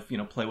could kind of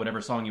play whatever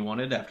song you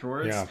wanted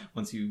afterwards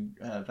once you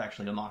have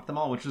actually unlocked them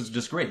all, which was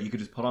just great. You could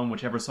just put on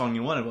whichever song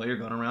you wanted while you're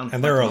going around.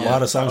 And there are a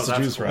lot of songs to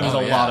choose from. There's a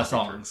lot of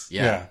songs.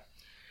 Yeah.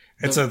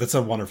 It's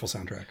a wonderful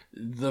soundtrack.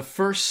 The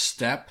first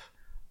step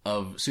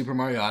of Super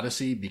Mario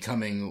Odyssey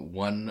becoming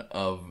one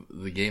of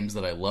the games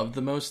that I loved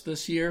the most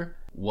this year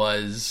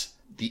was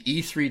the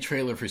E3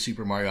 trailer for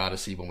Super Mario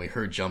Odyssey when we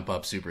heard Jump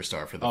Up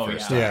Superstar for the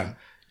first time. Yeah.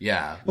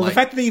 Yeah. Well, the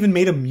fact that they even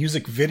made a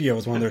music video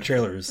as one of their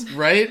trailers,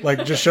 right?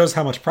 Just shows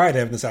how much pride they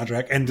have in the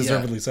soundtrack, and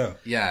deservedly so.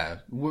 Yeah.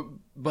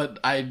 But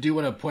I do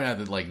want to point out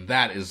that,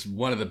 that is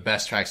one of the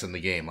best tracks in the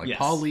game.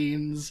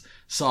 Pauline's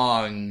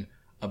song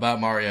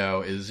about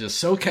Mario is just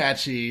so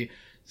catchy,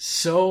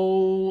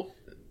 so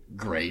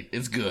great.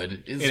 It's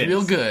good. It's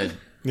real good.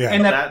 Yeah.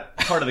 And that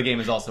part of the game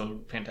is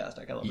also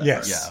fantastic. I love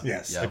that part.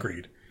 Yes,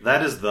 agreed.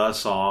 That is the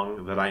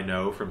song that I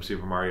know from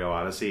Super Mario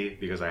Odyssey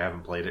because I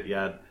haven't played it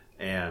yet.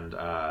 And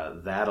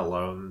that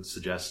alone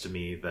suggests to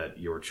me that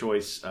your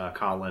choice,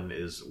 Colin,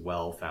 is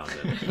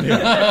well-founded.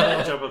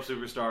 Jump Up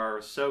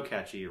Superstar, so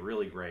catchy,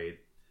 really great.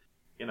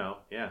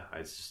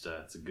 It's just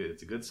it's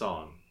a good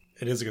song.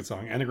 It is a good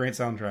song and a great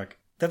soundtrack.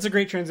 That's a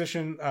great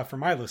transition for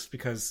my list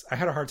because I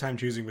had a hard time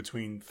choosing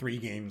between 3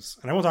 games.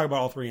 And I won't talk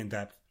about all 3 in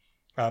depth,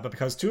 but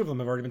because 2 of them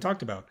have already been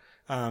talked about.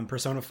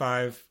 Persona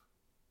 5,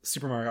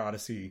 Super Mario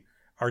Odyssey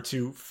are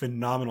 2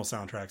 phenomenal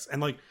soundtracks.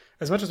 And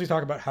as much as we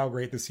talk about how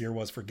great this year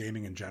was for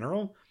gaming in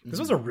general, this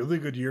was a really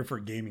good year for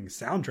gaming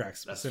soundtracks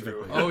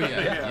specifically. Oh,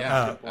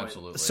 yeah,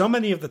 absolutely. So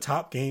many of the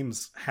top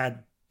games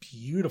had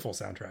beautiful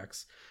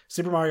soundtracks.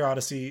 Super Mario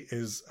Odyssey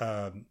is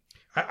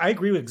I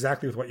agree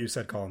exactly with what you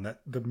said, Colin,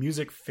 that the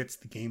music fits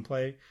the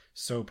gameplay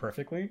so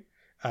perfectly.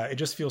 It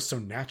just feels so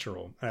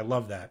natural, and I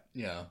love that.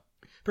 Yeah.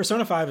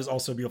 Persona 5 is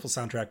also a beautiful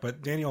soundtrack,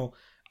 but Daniel,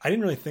 I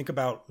didn't really think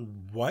about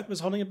what was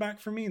holding it back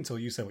for me until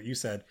you said what you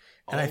said.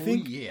 And I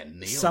think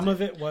some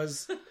of it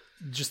was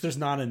just there's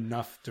not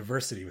enough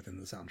diversity within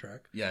the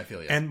soundtrack. Yeah, I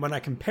feel you. And when I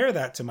compare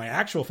that to my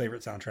actual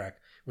favorite soundtrack,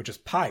 which is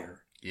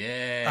Pyre,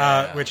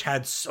 which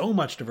had so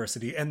much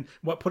diversity, and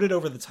what put it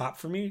over the top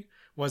for me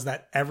was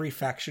that every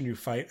faction you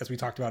fight, as we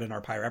talked about in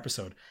our Pyre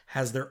episode,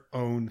 has their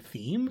own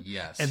theme.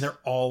 Yes. And they're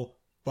all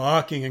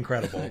fucking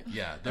incredible.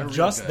 Yeah, they're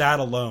just really good. that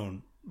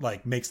alone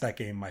like makes that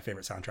game my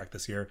favorite soundtrack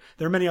this year.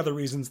 There are many other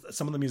reasons.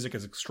 Some of the music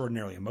is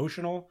extraordinarily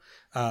emotional.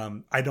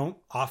 I don't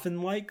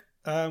often like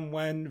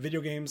when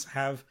video games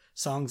have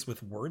songs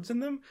with words in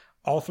them.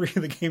 All three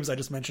of the games I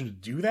just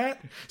mentioned do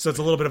that, so it's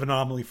a little bit of an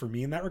anomaly for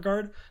me in that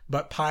regard.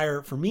 But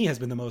Pyre, for me, has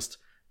been the most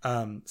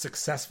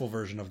successful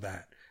version of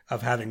that,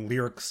 of having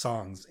lyric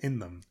songs in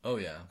them. Oh,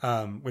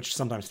 yeah. Which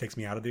sometimes takes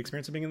me out of the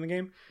experience of being in the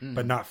game,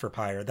 but not for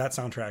Pyre. That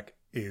soundtrack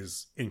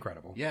is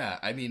incredible. Yeah,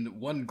 I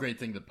mean, one great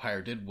thing that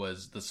Pyre did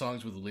was the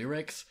songs with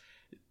lyrics,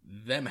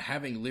 them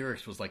having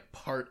lyrics was like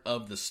part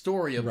of the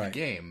story of the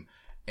game,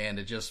 and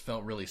it just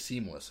felt really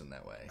seamless in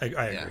that way.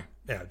 I agree.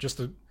 Yeah, just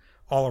an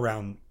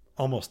all-around,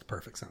 almost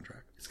perfect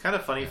soundtrack. It's kind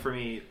of funny for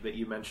me that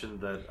you mentioned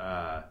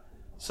that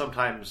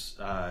sometimes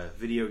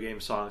video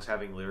game songs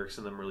having lyrics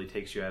in them really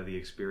takes you out of the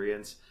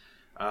experience.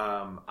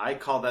 I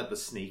call that the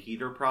Snake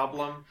Eater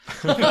problem.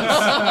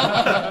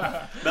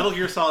 Metal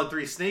Gear Solid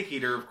 3 Snake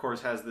Eater, of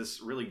course, has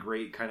this really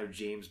great kind of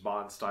James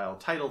Bond style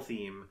title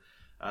theme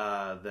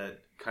that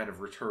kind of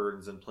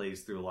returns and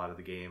plays through a lot of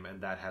the game,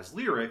 and that has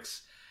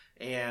lyrics.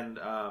 And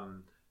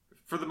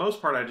for the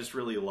most part, I just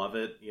really love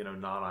it,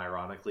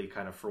 non-ironically,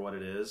 kind of for what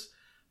it is.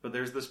 But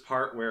there's this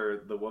part where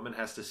the woman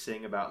has to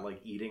sing about, like,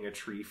 eating a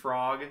tree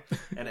frog,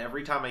 and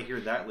every time I hear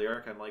that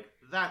lyric, I'm like,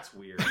 that's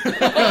weird.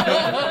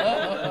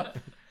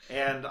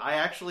 And I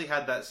actually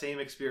had that same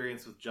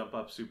experience with Jump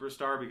Up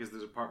Superstar, because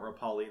there's a part where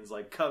Pauline's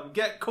like, come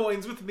get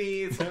coins with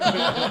me. It's like,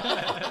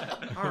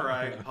 all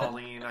right,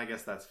 Pauline, I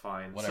guess that's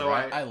fine. Whatever. So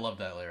I love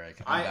that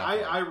lyric.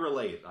 I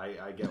relate.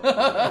 I get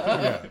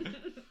what you mean.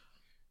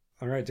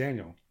 All right,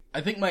 Daniel.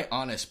 I think my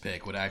honest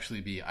pick would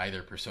actually be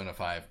either Persona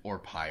 5 or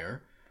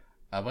Pyre.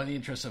 But in the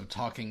interest of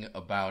talking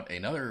about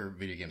another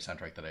video game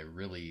soundtrack that I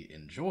really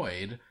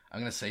enjoyed, I'm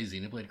going to say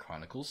Xenoblade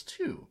Chronicles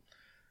 2.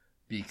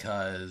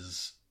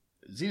 Because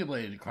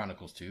Xenoblade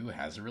Chronicles 2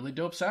 has a really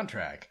dope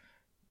soundtrack.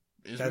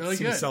 It's that really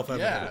seems good.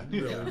 self-evident.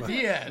 Yeah. Really,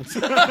 The end.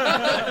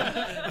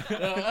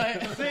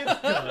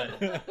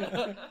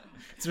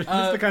 it's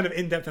the kind of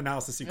in-depth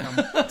analysis you come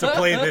to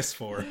play this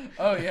for.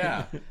 Oh,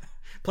 yeah.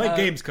 Play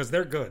games because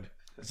they're good.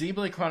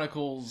 Xenoblade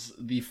Chronicles,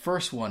 the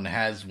first one,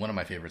 has one of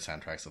my favorite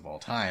soundtracks of all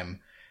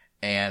time.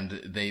 And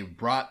they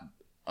brought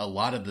a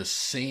lot of the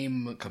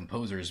same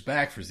composers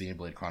back for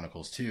Xenoblade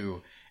Chronicles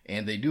 2,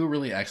 and they do a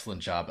really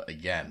excellent job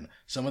again.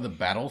 Some of the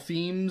battle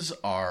themes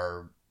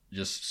are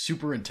just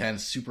super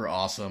intense, super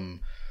awesome,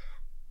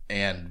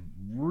 and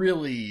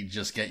really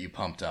just get you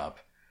pumped up.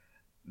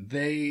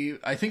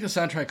 I think the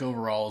soundtrack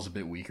overall is a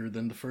bit weaker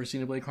than the first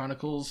Xenoblade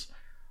Chronicles,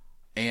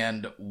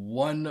 and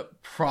one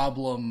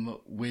problem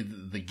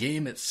with the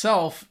game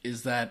itself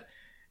is that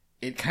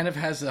it kind of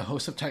has a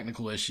host of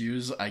technical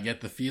issues. I get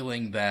the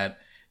feeling that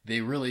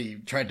they really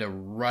tried to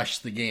rush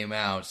the game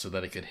out so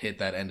that it could hit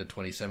that end of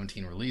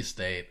 2017 release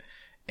date.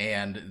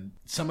 And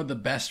some of the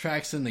best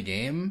tracks in the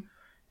game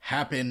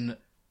happen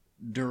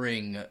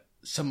during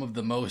some of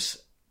the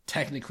most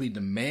technically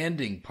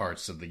demanding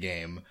parts of the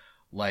game,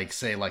 like,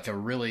 say, like a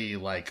really,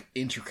 like,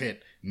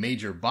 intricate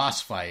major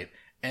boss fight.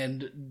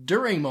 And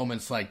during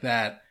moments like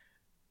that,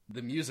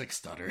 the music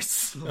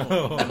stutters.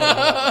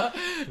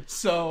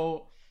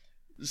 So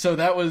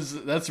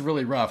that's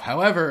really rough.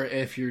 However,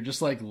 if you're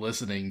just like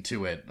listening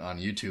to it on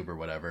YouTube or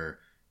whatever,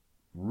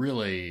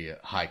 really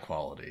high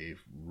quality,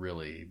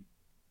 really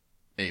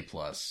A+,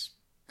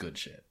 good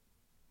shit.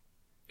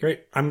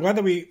 Great. I'm glad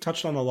that we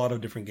touched on a lot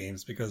of different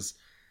games because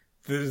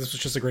this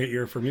was just a great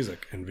year for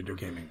music and video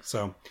gaming.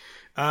 So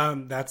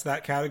that's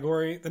that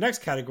category. The next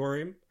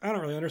category, I don't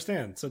really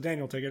understand. So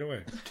Daniel, take it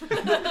away.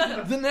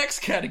 The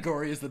next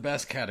category is the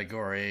best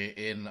category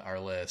in our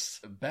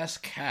list.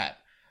 Best cat.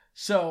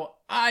 So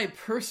I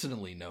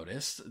personally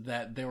noticed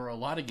that there were a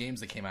lot of games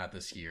that came out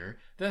this year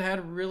that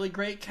had really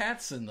great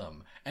cats in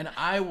them. And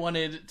I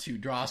wanted to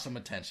draw some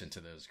attention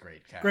to those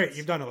great cats. Great,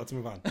 you've done it. Let's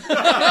move on.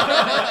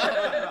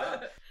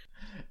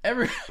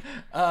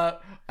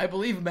 I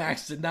believe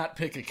Max did not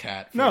pick a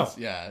cat. No.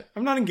 Yeah.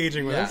 I'm not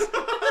engaging with this.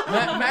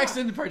 Max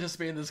didn't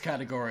participate in this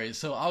category,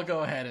 so I'll go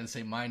ahead and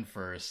say mine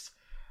first.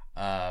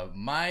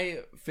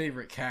 My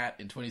favorite cat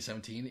in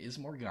 2017 is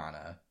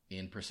Morgana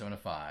in Persona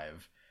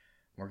 5.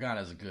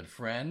 Morgana is a good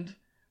friend.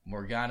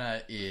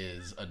 Morgana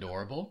is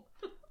adorable.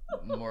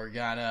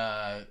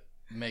 Morgana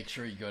make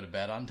sure you go to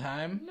bed on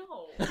time. No.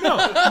 No,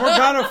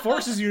 Morgana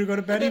forces you to go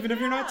to bed even if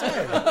you're not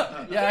tired.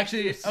 Yeah,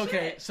 actually,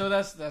 okay. So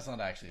that's not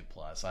actually a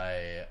plus.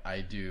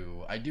 I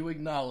do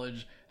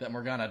acknowledge that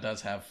Morgana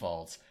does have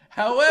faults.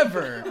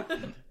 However,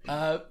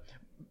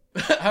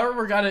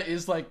 Morgana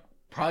is like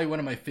probably one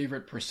of my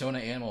favorite Persona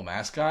animal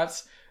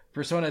mascots.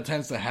 Persona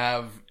tends to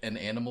have an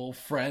animal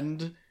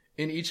friend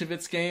in each of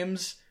its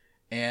games,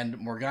 and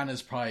Morgana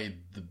is probably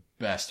the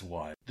best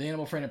one. The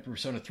animal friend in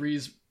Persona 3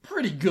 is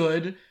pretty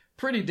good,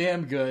 pretty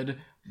damn good,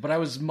 but I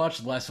was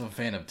much less of a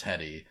fan of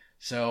Teddy.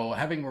 So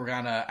having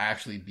Morgana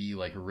actually be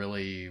like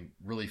really,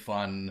 really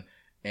fun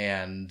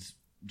and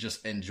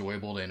just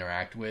enjoyable to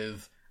interact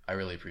with, I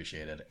really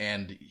appreciate it.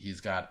 And he's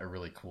got a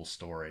really cool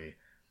story,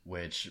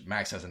 which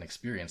Max hasn't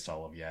experienced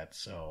all of yet,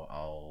 so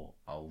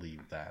I'll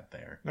leave that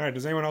there. All right,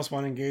 does anyone else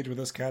want to engage with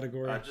this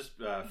category?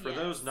 For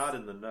those not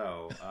in the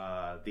know,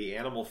 the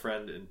animal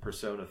friend in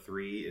Persona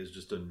 3 is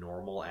just a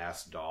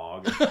normal-ass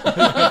dog.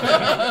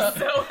 I'm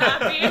so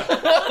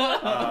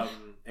happy.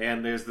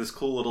 And there's this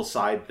cool little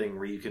side thing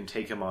where you can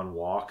take him on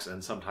walks,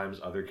 and sometimes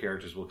other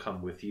characters will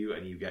come with you,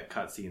 and you get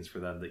cutscenes for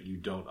them that you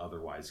don't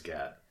otherwise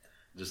get.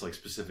 Just like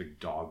specific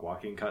dog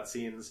walking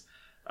cutscenes.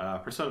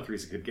 Persona 3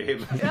 is a good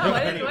game. Yeah,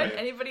 why didn't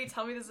anybody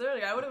tell me this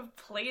earlier? I would have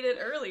played it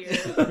earlier.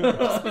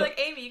 Just be like,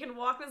 Amy, you can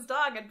walk this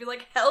dog. I'd be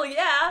like, hell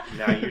yeah.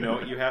 Now you know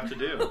what you have to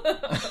do.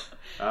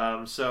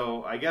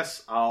 So I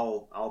guess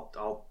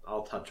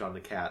I'll touch on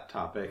the cat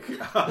topic.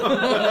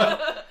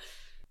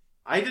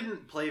 I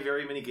didn't play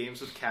very many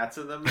games with cats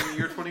in them in the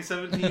year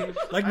 2017.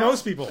 Like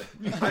most people.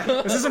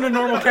 This isn't a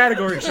normal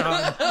category,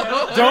 Sean.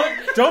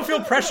 Don't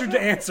feel pressured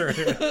to answer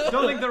it.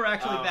 Don't think there were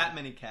actually that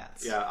many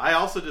cats. Yeah, I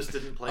also just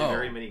didn't play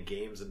very many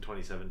games in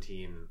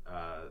 2017,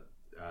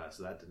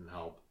 so that didn't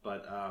help.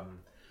 But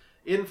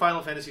in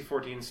Final Fantasy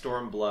XIV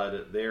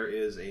Stormblood, there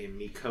is a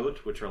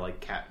Miqo'te, which are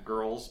like cat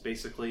girls,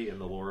 basically, in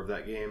the lore of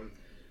that game,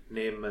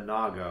 named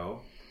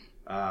Minago,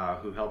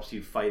 who helps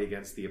you fight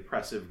against the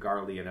oppressive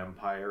Garlean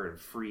Empire and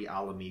free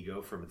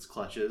Alamigo from its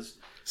clutches.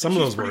 Some of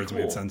those pretty words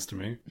made sense to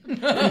me.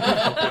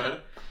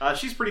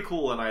 She's pretty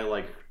cool, and I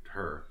like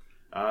her.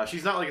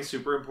 She's not like a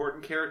super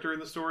important character in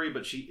the story,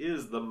 but she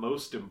is the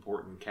most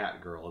important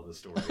cat girl in the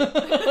story.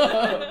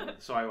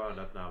 So I wound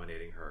up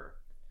nominating her.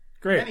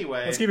 Great.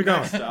 Anyway, let's keep it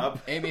going. Next up.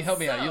 Amy, help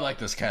me out. You like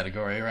this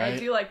category, right? I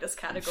do like this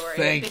category.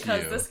 Thank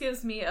because you. this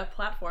gives me a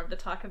platform to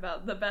talk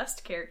about the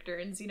best character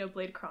in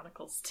Xenoblade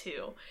Chronicles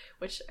 2,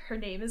 which her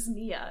name is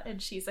Nia,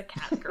 and she's a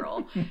cat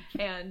girl.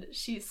 And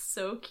she's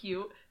so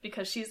cute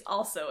because she's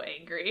also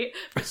angry,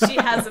 but she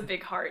has a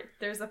big heart.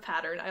 There's a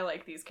pattern. I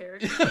like these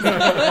characters.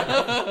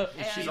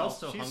 She's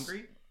also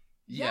hungry?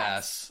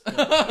 Yes.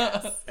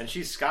 And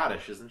she's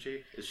Scottish, isn't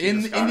she? Is she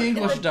in the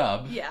English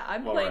dub. Yeah,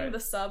 I'm Well, playing right. the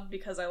sub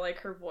because I like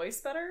her voice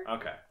better.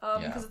 Okay.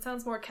 Because it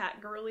sounds more cat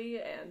girly,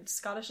 and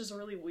Scottish is a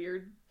really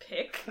weird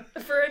pick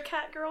for a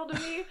cat girl to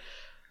me.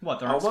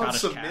 What, there aren't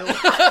Scottish cats? milk.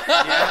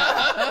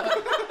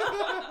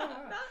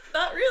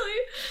 Not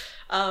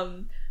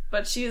really.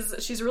 But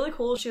she's really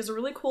cool. She has a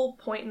really cool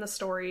point in the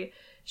story.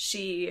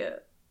 She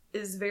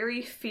is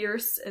very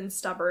fierce and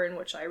stubborn,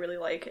 which I really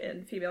like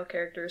in female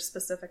characters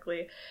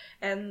specifically.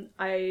 And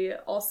I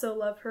also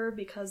love her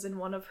because in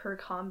one of her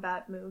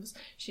combat moves,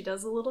 she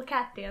does a little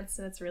cat dance,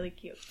 and it's really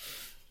cute.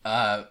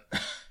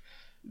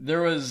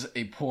 There was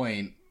a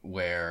point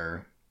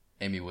where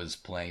Amy was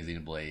playing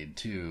Xenoblade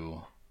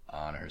 2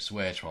 on her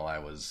Switch while I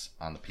was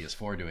on the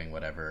PS4 doing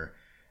whatever.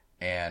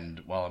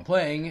 And while I'm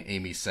playing,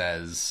 Amy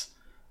says,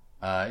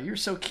 "You're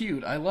so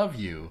cute, I love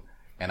you."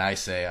 And I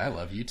say, "I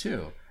love you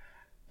too."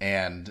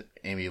 And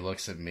Amy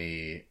looks at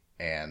me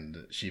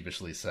and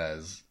sheepishly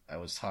says, "I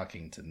was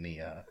talking to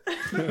Nia."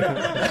 She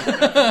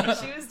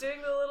was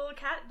doing the little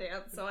cat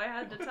dance, so I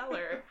had to tell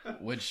her.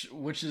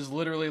 Which is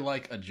literally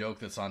like a joke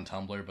that's on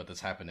Tumblr, but that's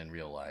happened in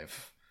real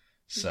life.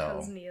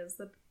 Because So Nia's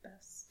the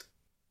best.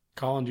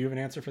 Colin, do you have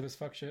an answer for this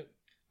fuck shit?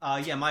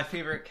 Yeah, my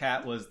favorite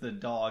cat was the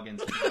dog in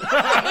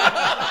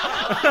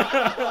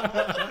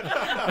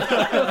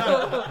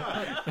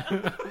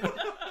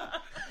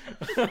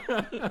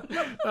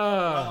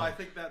Well, I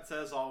think that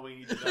says all we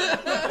need to know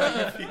about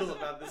how you feel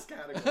about this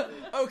category.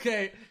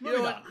 okay, you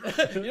know what?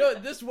 You know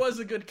what? This was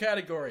a good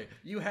category.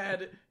 You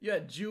had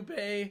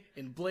Junpei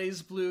in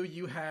Blaze Blue.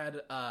 You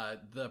had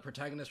the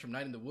protagonist from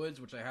Night in the Woods,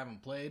 which I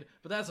haven't played,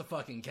 but that's a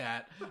fucking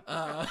cat.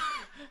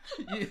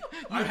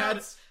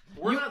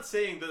 We're not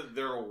saying that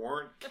there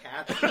weren't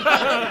cats.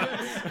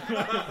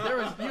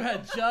 You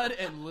had Judd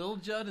and Lil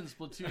Judd in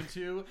Splatoon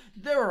 2.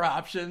 There were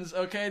options.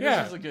 Okay,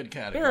 this is a good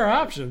category. There are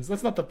options.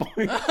 That's not the point.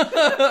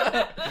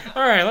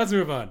 All right, let's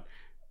move on.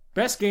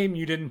 Best game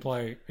you didn't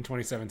play in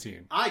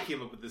 2017. I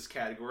came up with this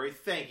category.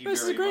 Thank you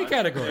This is very a great much.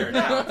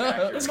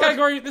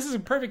 category. This is a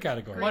perfect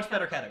category. Much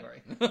better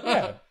category.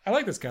 Yeah, I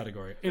like this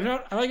category. You know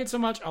what? I like it so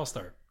much, I'll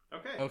start.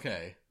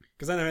 Okay.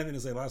 Because I didn't have anything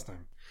to say last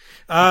time.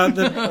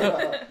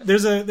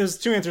 There's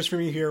two answers for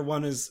me here.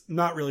 One is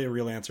not really a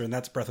real answer, and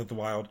that's Breath of the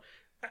Wild.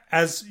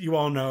 as you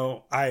all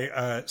know,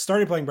 I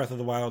started playing Breath of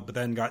the Wild, but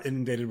then got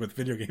inundated with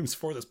video games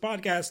for this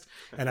podcast,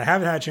 and I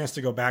haven't had a chance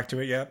to go back to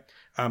it yet.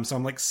 So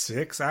I'm like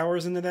 6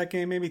 hours into that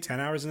game, maybe 10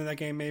 hours into that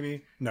game,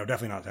 maybe. No,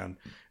 definitely not 10.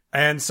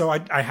 And so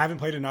I haven't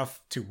played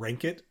enough to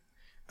rank it,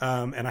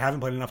 and I haven't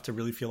played enough to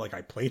really feel like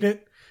I played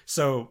it.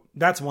 So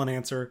that's one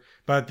answer.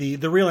 But the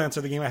real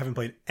answer, the game I haven't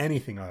played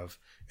anything of,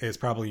 is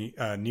probably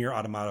Nier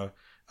Automata.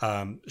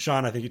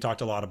 Sean, I think you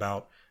talked a lot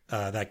about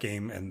that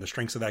game and the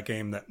strengths of that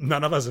game that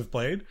none of us have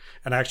played,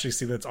 and I actually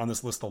see that it's on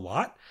this list a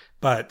lot.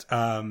 But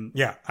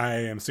yeah, I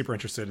am super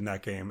interested in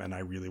that game, and I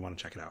really want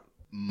to check it out.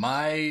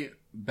 My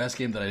best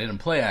game that I didn't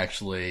play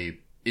actually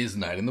is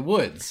Night in the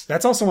Woods.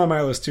 That's also on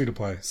my list too to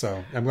play,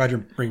 so I'm glad you're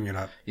bringing it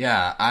up.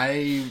 Yeah,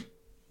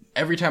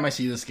 every time I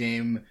see this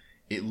game,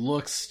 it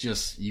looks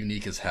just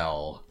unique as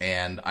hell,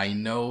 and I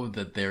know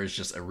that there's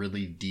just a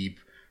really deep,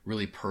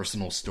 really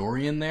personal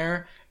story in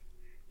there,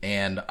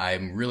 and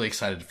I'm really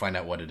excited to find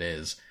out what it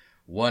is.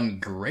 One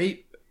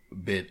great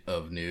bit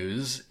of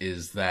news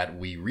is that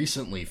we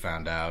recently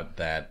found out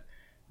that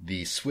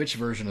the Switch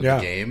version of the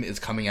game is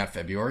coming out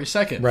February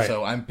 2nd. Right.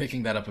 So I'm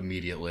picking that up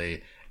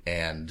immediately,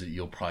 and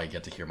you'll probably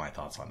get to hear my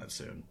thoughts on it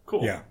soon.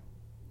 Cool. Yeah.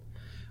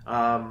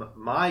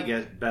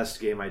 My best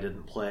game I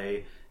didn't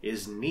play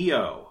is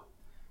Nioh.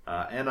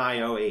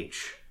 Nioh.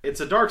 It's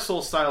a Dark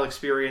Souls style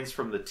experience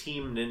from the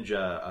Team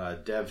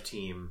Ninja dev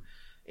team,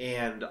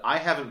 and I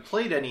haven't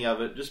played any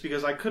of it just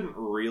because I couldn't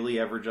really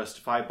ever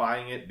justify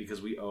buying it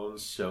because we own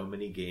so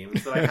many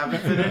games that I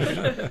haven't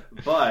finished.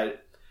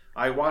 But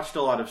I watched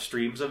a lot of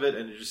streams of it,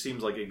 and it just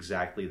seems like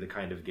exactly the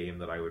kind of game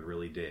that I would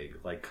really dig.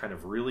 Like, kind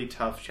of really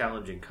tough,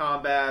 challenging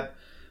combat,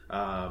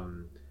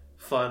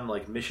 fun,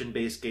 like,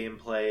 mission-based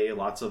gameplay,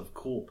 lots of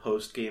cool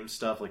post-game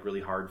stuff, like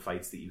really hard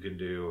fights that you can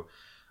do.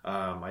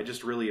 I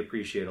just really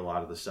appreciate a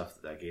lot of the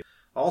stuff that game.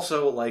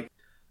 Also, like,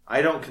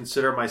 I don't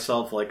consider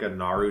myself like a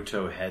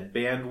Naruto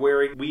headband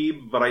wearing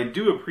weeb, but I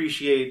do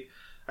appreciate,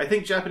 I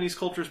think Japanese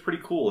culture is pretty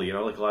cool, you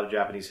know, like a lot of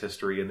Japanese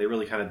history, and they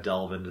really kind of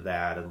delve into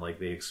that, and like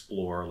they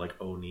explore like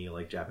Oni,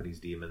 like Japanese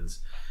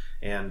demons.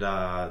 And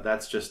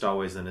that's just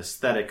always an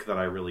aesthetic that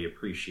I really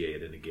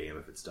appreciate in a game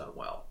if it's done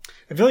well.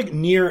 I feel like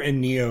Nier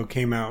and Nioh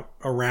came out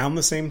around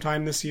the same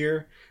time this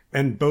year,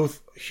 and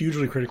both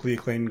hugely critically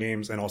acclaimed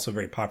games and also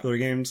very popular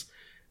games.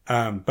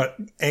 But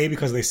A,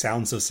 because they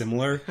sound so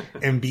similar,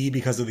 and B,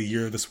 because of the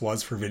year this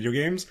was for video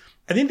games,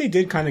 I think they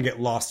did kind of get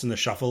lost in the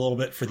shuffle a little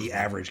bit for the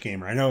average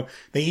gamer. I know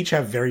they each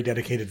have very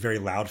dedicated, very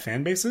loud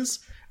fan bases,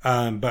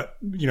 but,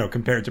 you know,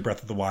 compared to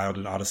Breath of the Wild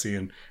and Odyssey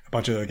and a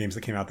bunch of other games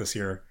that came out this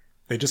year,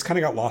 they just kind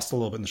of got lost a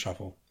little bit in the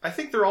shuffle. I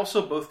think they're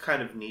also both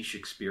kind of niche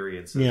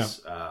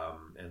experiences,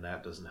 and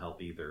that doesn't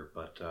help either.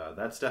 But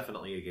that's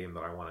definitely a game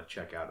that I want to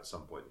check out at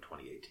some point in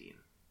 2018.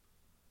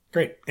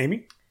 Great.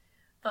 Amy?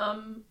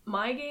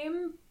 My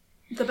game,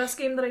 the best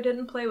game that I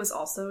didn't play was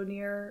also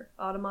Nier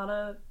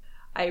Automata.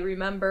 I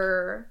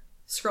remember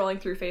scrolling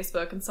through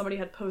Facebook and somebody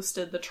had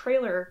posted the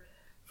trailer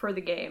for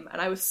the game,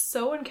 and I was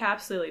so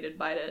encapsulated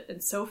by it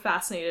and so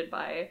fascinated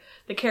by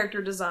the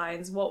character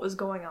designs, what was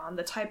going on,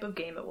 the type of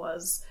game it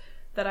was,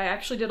 that I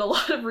actually did a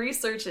lot of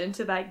research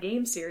into that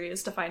game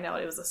series to find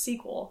out it was a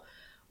sequel,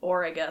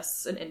 or I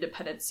guess an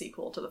independent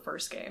sequel to the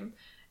first game.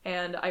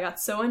 And I got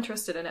so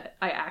interested in it,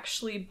 I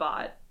actually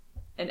bought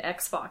an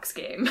Xbox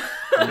game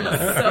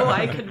so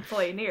I could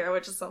play Nier,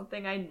 which is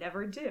something I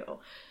never do.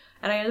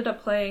 And I ended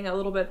up playing a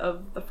little bit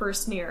of the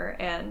first Nier,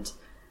 and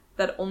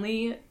that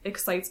only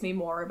excites me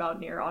more about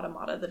Nier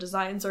Automata. The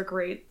designs are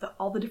great,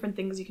 all the different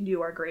things you can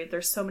do are great,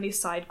 there's so many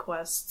side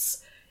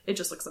quests, it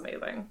just looks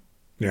amazing.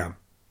 Yeah.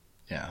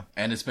 Yeah,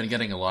 and it's been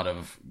getting a lot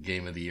of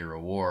Game of the Year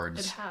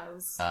awards. It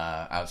has.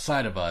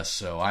 Outside of us,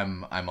 so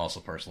I'm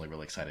also personally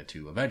really excited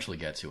to eventually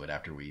get to it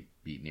after we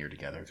beat Nier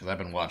together, because I've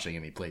been watching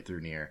Amy play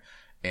through Nier,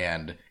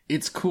 and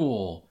it's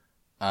cool,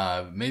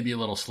 maybe a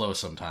little slow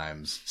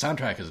sometimes.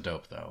 Soundtrack is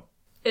dope, though.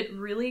 It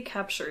really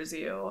captures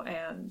you,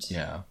 and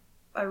yeah,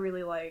 I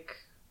really like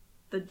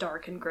the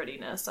dark and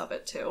grittiness of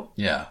it, too.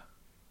 Yeah.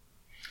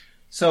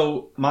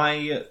 So,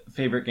 my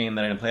favorite game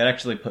that I didn't play, I'd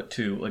actually put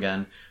two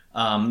again.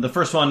 The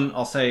first one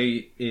I'll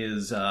say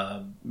is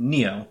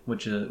Nioh,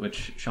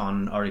 which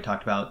Sean already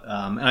talked about,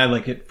 and I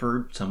like it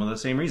for some of the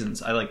same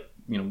reasons. I like,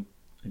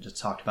 I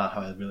just talked about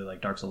how I really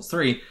like Dark Souls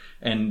 3,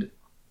 and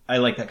I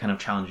like that kind of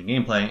challenging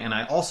gameplay, and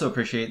I also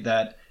appreciate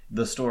that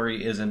the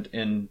story isn't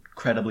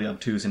incredibly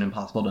obtuse and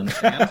impossible to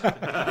understand,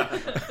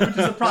 which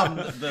is a problem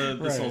that the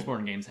Right.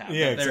 Soulsborne games have.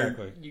 Yeah, They're-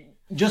 exactly.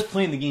 just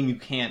playing the game, you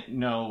can't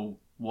know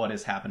what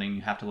is happening.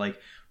 You have to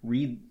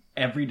read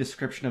every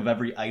description of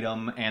every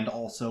item and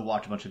also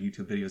watch a bunch of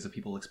YouTube videos of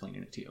people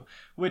explaining it to you,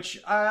 which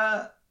It's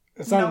not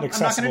an I'm not gonna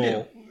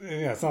accessible.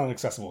 Yeah, it's not an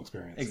accessible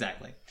experience.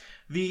 exactly.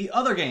 The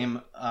other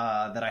game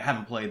that I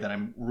haven't played that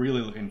I'm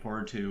really looking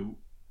forward to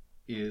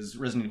is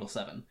Resident Evil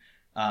 7.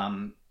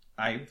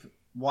 I've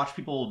watched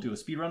people do a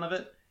speedrun of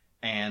it,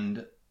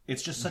 and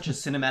it's just such a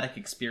cinematic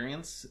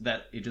experience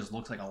that it just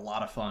looks like a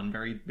lot of fun,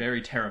 very,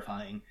 very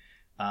terrifying,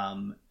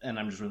 and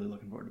I'm just really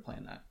looking forward to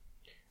playing that.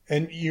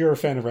 And you're a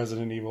fan of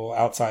Resident Evil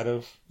outside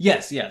of...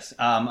 Yes.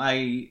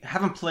 I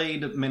haven't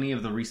played many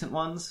of the recent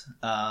ones.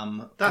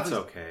 That's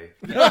okay.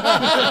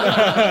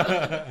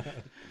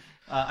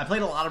 I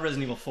played a lot of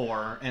Resident Evil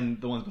 4 and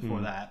the ones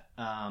before that.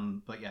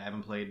 But yeah, I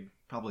haven't played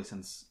probably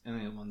since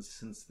any of the ones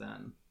since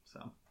then.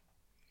 So,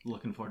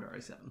 looking forward to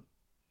RE7.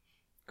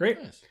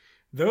 Great. Nice.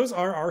 Those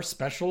are our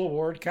special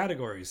award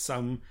categories.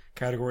 Some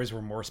categories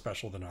were more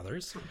special than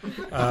others.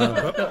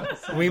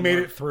 But we made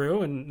it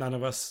through, and none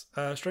of us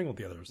strangled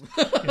the others.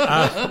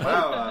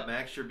 Wow,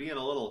 Max, you're being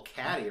a little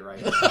catty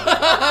right now.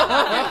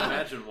 I can't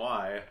imagine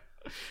why.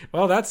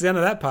 Well, that's the end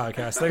of that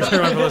podcast. Thanks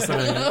everyone for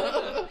listening.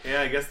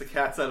 Yeah, I guess the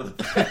cat's out of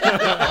the bag.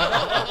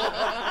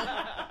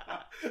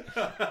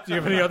 Do you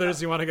have any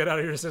others you want to get out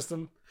of your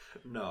system?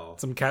 No.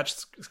 Some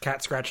cat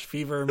scratched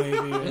fever, maybe?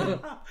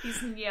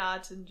 He's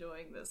not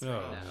enjoying this right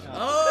now.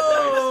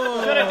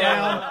 Oh! Shut it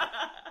down.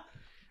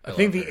 I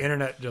think the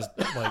internet just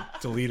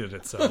deleted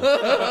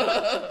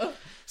itself.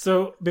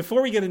 So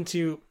before we get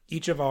into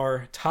each of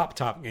our top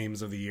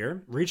games of the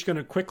year, we're each going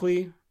to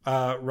quickly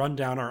run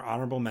down our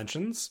honorable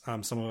mentions.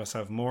 Some of us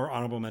have more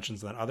honorable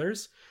mentions than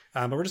others,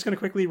 but we're just going to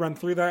quickly run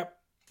through that.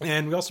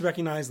 And we also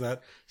recognize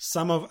that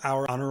some of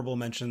our honorable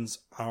mentions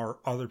are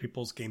other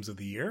people's games of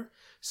the year,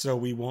 so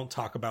we won't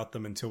talk about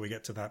them until we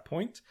get to that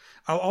point.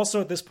 I'll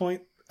also, at this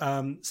point,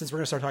 since we're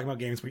going to start talking about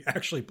games we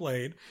actually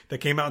played that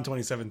came out in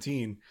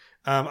 2017,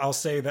 I'll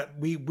say that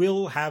we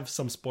will have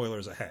some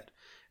spoilers ahead.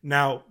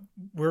 Now,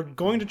 we're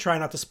going to try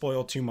not to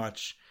spoil too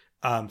much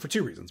for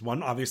two reasons.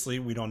 One, obviously,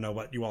 we don't know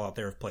what you all out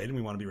there have played, and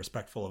we want to be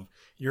respectful of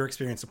your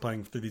experience of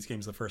playing through these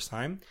games the first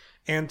time.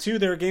 And two,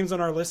 there are games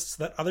on our lists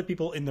that other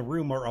people in the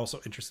room are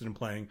also interested in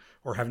playing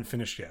or haven't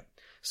finished yet.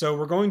 So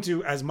we're going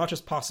to, as much as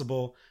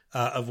possible,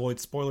 avoid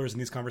spoilers in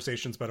these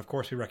conversations, but of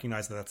course we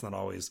recognize that that's not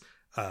always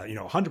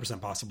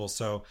 100% possible.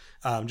 So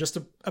just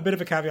a bit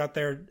of a caveat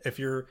there. If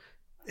you're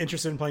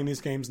interested in playing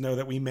these games, know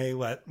that we may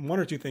let one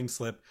or two things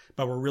slip,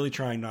 but we're really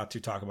trying not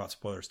to talk about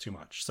spoilers too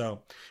much.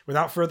 So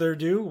without further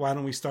ado, why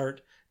don't we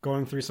start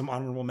going through some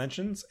honorable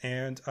mentions?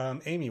 And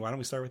Amy, why don't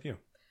we start with you?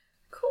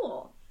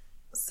 Cool.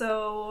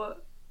 So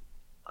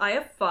I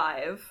have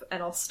 5,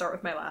 and I'll start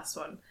with my last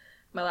one.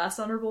 My last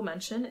honorable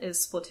mention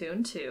is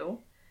Splatoon 2.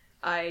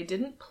 I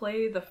didn't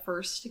play the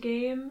first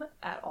game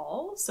at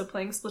all, so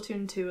playing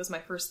Splatoon 2 was my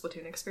first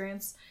Splatoon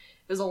experience.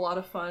 It was a lot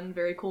of fun,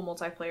 very cool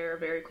multiplayer,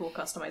 very cool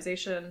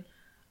customization.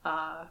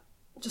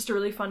 Just a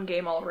really fun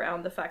game all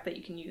around. The fact that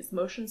you can use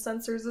motion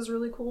sensors is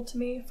really cool to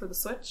me for the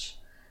Switch.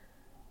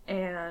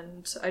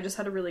 And I just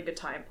had a really good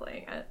time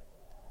playing it.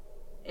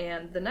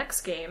 And the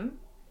next game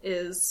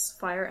is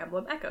Fire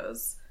Emblem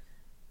Echoes.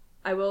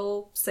 I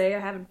will say I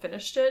haven't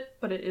finished it,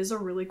 but it is a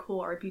really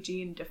cool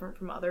RPG and different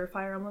from other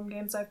Fire Emblem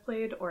games I've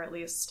played, or at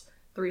least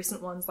the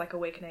recent ones like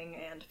Awakening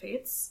and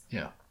Fates.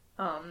 Yeah.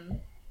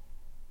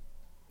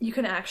 You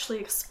can actually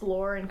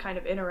explore and kind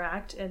of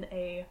interact in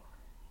a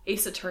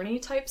Ace Attorney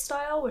type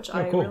style, which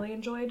I cool. really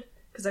enjoyed,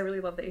 because I really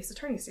love the Ace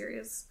Attorney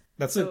series.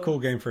 That's a cool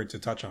game for it to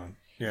touch on.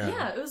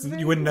 Yeah, it was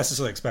very You wouldn't cool.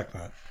 necessarily expect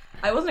that.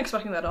 I wasn't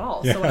expecting that at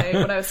all. So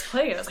when I was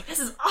playing it, I was like, this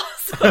is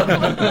awesome!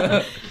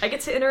 I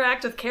get to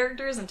interact with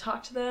characters and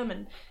talk to them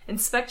and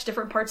inspect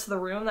different parts of the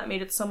room. That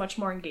made it so much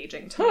more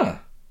engaging to me.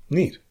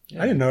 Neat.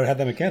 I didn't know it had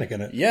that mechanic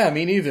in it. Yeah,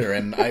 me neither,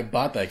 and I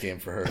bought that game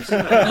for her.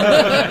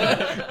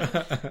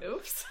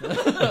 Oops.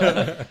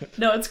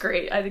 No, it's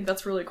great. I think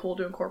that's really cool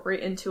to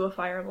incorporate into a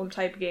Fire Emblem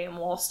type game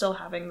while still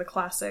having the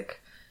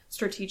classic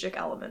strategic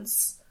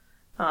elements.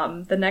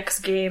 The next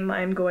game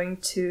I'm going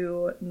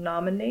to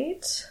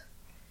nominate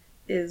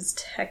is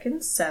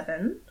Tekken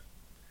 7.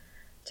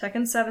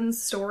 Tekken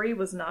 7's story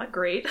was not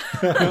great.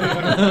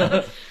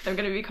 I'm going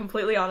to be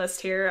completely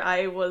honest here.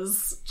 I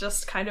was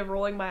just kind of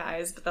rolling my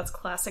eyes, but that's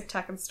classic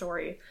Tekken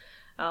story.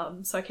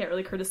 So I can't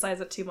really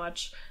criticize it too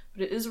much.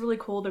 But it is really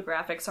cool. The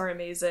graphics are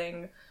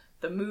amazing.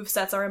 The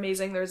movesets are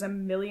amazing. There's a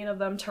million of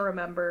them to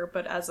remember,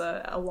 but as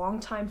a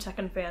longtime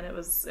Tekken fan, it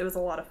was a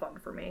lot of fun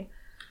for me.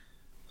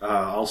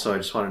 Also, I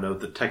just want to note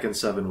that Tekken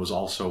 7 was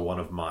also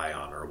one of my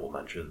honorable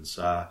mentions.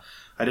 I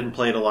didn't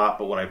play it a lot,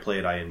 but what I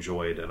played I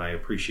enjoyed, and I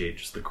appreciate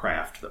just the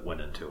craft that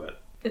went into it.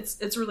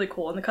 It's really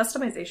cool, and the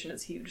customization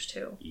is huge,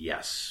 too.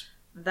 Yes.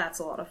 That's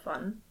a lot of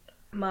fun.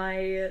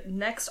 My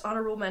next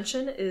honorable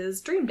mention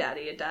is Dream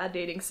Daddy, a dad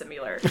dating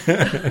simulator.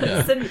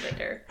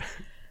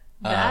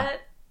 That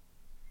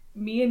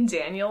me and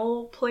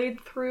Daniel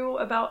played through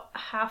about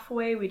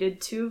halfway. We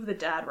did 2 of the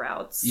dad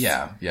routes.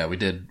 Yeah, we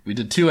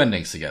did 2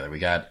 endings together. We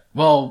did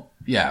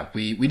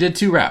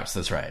 2 routes,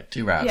 that's right.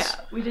 2 routes. Yeah,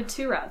 we did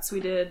 2 routes. We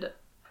did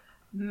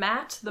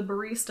Matt, the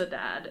barista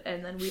dad,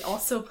 and then we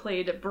also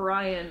played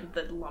Brian,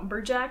 the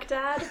lumberjack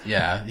dad.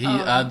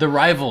 Yeah, the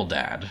rival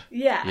dad.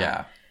 Yeah.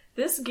 Yeah.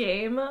 This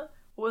game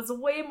was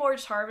way more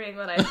charming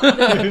than I thought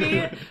it would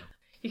be.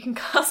 You can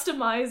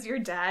customize your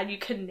dad, you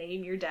can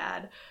name your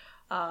dad.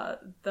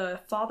 The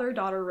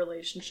father-daughter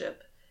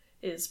relationship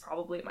is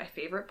probably my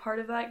favorite part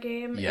of that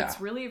game. Yeah. It's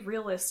really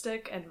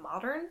realistic and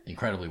modern.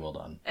 Incredibly well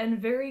done. And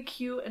very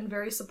cute and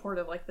very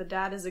supportive. Like, the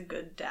dad is a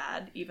good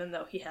dad, even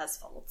though he has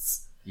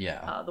faults.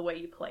 Yeah. The way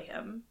you play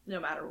him, no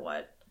matter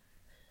what.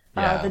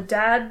 Yeah. The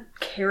dad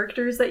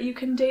characters that you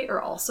can date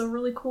are also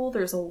really cool.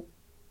 There's a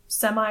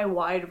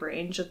semi-wide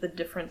range of the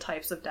different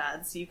types of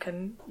dads you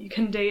can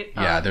date.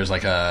 Yeah, there's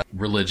like a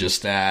religious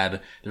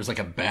dad. There's like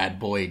a bad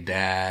boy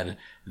dad.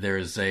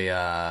 There's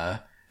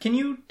a Can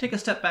you take a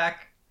step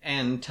back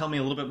and tell me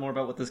a little bit more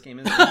about what this game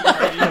is?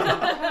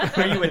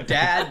 Are you a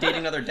dad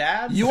dating other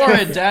dads? You are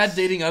a dad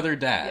dating other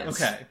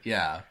dads. Okay.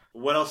 Yeah.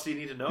 What else do you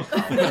need to know,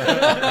 Colin?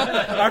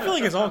 I feel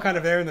like it's all kind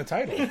of there in the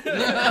title.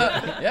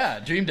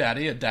 Yeah, Dream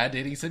Daddy, a dad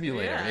dating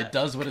simulator. Yeah. It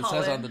does what it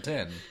says Colin. on the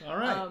tin. All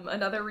right.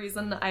 Another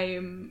reason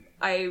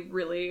I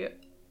really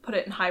put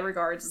it in high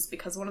regards is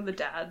because one of the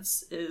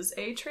dads is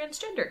a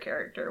transgender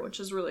character, which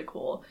is really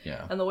cool.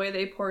 Yeah. And the way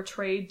they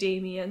portray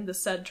Damien, the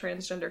said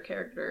transgender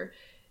character,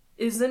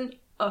 isn't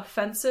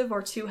offensive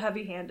or too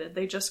heavy-handed.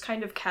 They just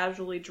kind of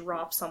casually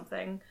drop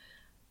something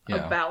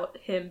about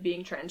him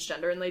being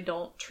transgender, and they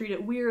don't treat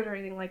it weird or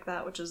anything like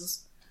that, which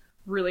is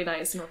really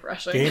nice and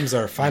refreshing. Games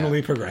are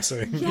finally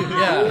progressing.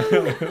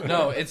 Yeah.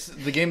 No,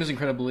 the game is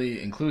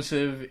incredibly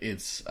inclusive.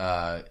 It's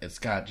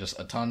got just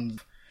a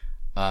ton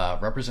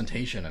of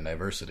representation and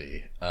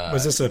diversity.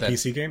 Was this a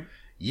PC game?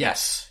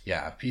 Yes.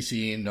 Yeah.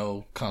 PC,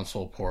 no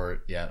console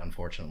port yet,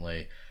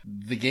 unfortunately.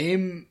 The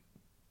game,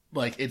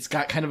 like, it's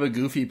got kind of a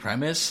goofy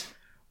premise,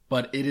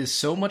 but it is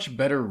so much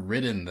better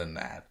written than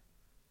that.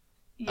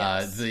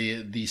 Yes.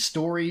 The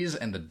stories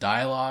and the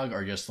dialogue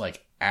are just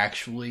like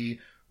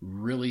actually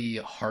really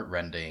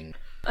heartrending.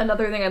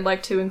 Another thing I'd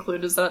like to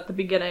include is that at the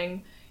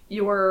beginning,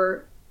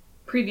 your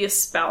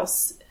previous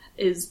spouse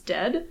is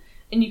dead,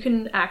 and you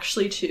can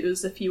actually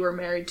choose if you were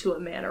married to a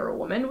man or a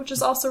woman, which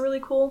is also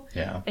really cool.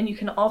 Yeah. And you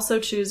can also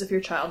choose if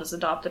your child is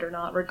adopted or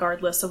not,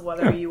 regardless of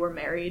whether you were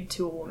married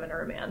to a woman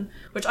or a man,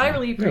 which I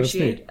really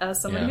appreciate neat.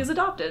 as someone Yeah. who's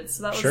adopted.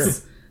 So that was Sure.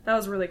 that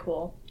was really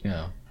cool.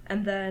 Yeah.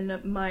 And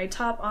then my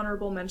top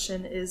honorable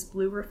mention is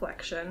Blue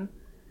Reflection.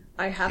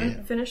 I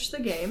haven't finished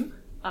the game.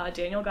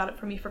 Daniel got it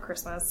for me for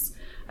Christmas.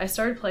 I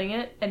started playing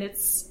it, and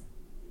it's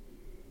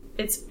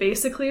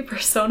basically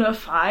Persona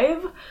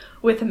 5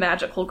 with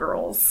magical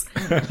girls.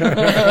 And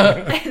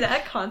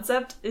that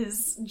concept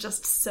is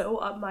just so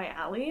up my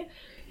alley.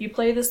 You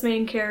play this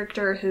main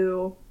character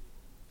who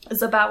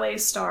is a ballet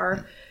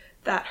star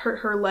that hurt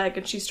her leg,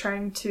 and she's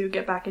trying to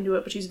get back into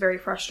it, but she's very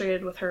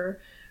frustrated with her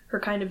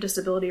kind of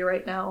disability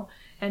right now.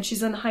 And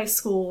she's in high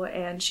school,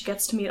 and she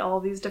gets to meet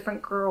all these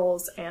different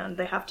girls, and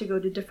they have to go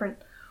to different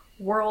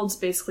worlds,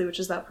 basically, which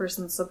is that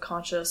person's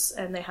subconscious,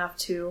 and they have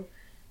to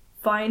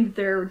find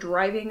their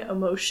driving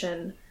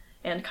emotion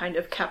and kind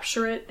of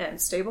capture it and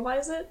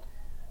stabilize it.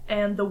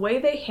 And the way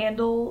they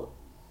handle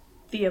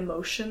the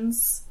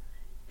emotions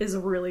is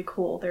really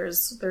cool.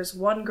 There's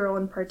one girl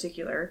in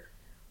particular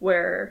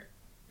where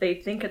they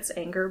think it's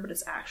anger, but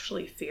it's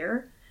actually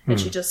fear, and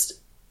she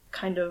just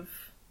kind of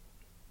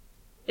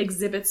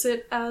exhibits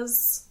it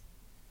as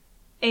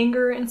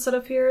anger instead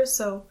of fear.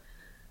 So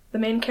the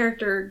main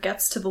character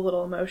gets to the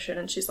little emotion,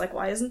 and she's like,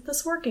 why isn't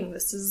this working?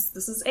 This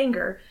is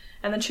anger.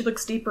 And then she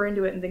looks deeper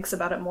into it and thinks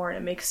about it more, and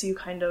it makes you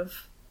kind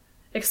of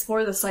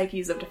explore the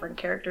psyches of different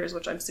characters,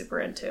 which I'm super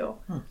into.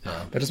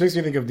 That just makes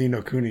me think of Ni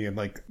no Kuni and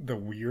like the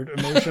weird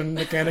emotion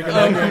mechanic of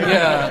that game.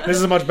 Yeah. This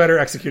is a much better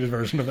executed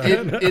version of that.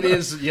 It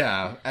is,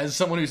 yeah. As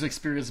someone who's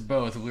experienced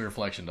both, Blue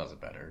Reflection does it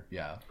better.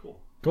 Yeah. Cool.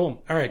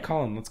 All right,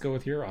 Colin, let's go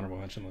with your honorable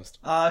mention list.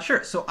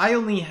 Sure. So I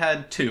only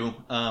had two.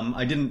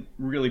 I didn't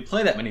really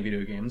play that many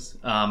video games.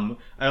 I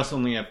also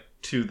only have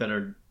two that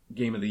are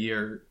Game of the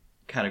Year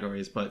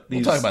categories, but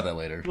these... We'll talk about that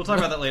later. We'll talk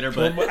about that later,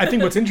 but... I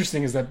think what's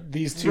interesting is that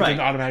these two Right.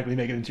 didn't automatically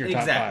make it into your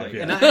top Exactly.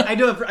 five. Yeah.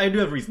 And I do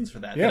have reasons for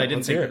that. Yeah, That I didn't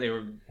let's think hear that they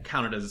were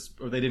counted as,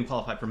 or they didn't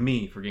qualify for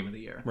me for Game of the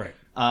Year. Right.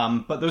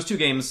 But those two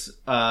games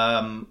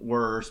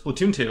were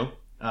Splatoon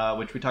 2,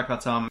 which we talked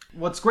about some.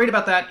 What's great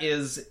about that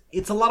is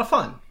it's a lot of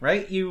fun,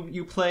 right?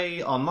 You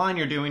play online,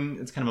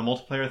 it's kind of a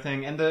multiplayer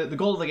thing, and the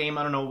goal of the game,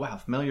 I don't know how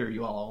familiar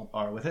you all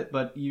are with it,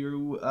 but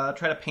you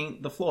try to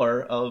paint the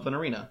floor of an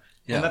arena.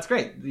 Yeah. And that's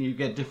great. You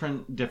get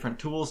different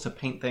tools to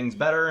paint things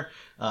better.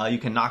 You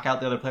can knock out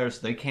the other players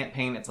so they can't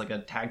paint. It's like a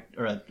tag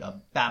or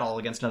a battle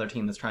against another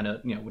team that's trying to,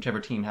 whichever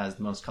team has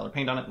the most color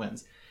paint on it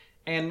wins.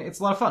 And it's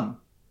a lot of fun.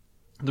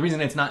 The reason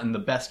it's not in the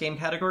best game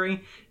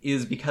category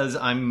is because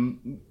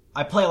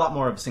I play a lot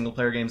more of single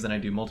player games than I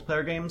do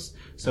multiplayer games.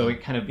 So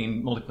it kind of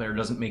being multiplayer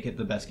doesn't make it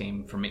the best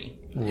game for me.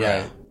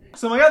 Yeah.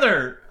 So my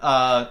other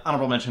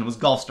honorable mention was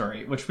Golf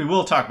Story, which we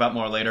will talk about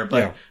more later.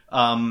 But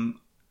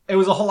it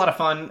was a whole lot of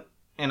fun.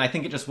 And I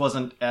think it just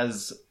wasn't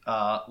as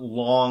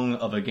long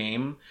of a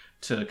game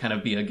to kind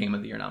of be a Game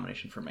of the Year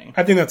nomination for me.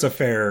 I think that's a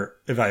fair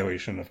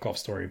evaluation of Golf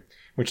Story,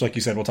 which, like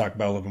you said, we'll talk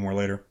about a little bit more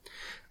later.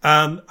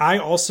 I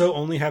also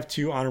only have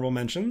two honorable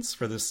mentions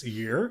for this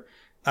year.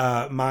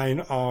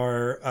 Mine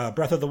are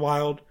Breath of the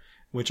Wild,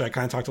 which I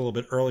kind of talked a little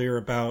bit earlier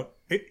about.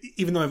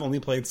 Even though I've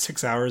only played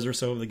 6 hours or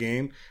so of the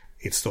game,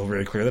 it's still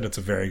very clear that it's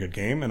a very good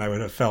game, and I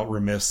would have felt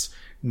remiss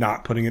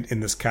not putting it in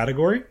this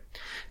category.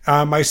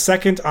 My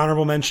second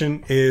honorable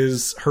mention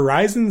is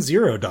Horizon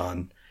Zero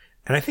Dawn.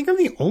 And I think I'm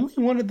the only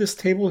one at this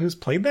table who's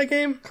played that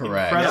game.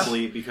 Correct.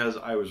 Incredibly, because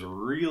I was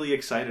really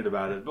excited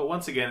about it. But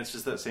once again, it's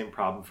just that same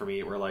problem for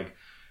me where, like,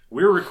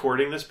 we're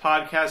recording this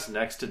podcast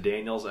next to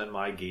Daniel's and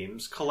my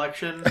games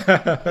collection.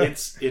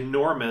 It's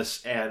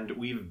enormous, and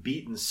we've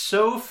beaten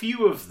so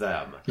few of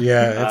them.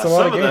 Yeah, it's a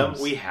lot of games. Some of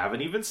them we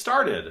haven't even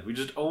started. We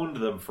just owned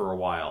them for a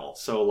while.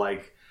 So,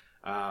 like...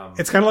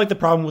 it's kind of like the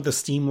problem with the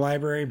Steam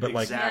library, but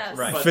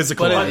exactly. Yes. But-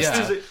 physical.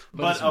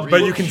 but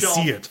But you can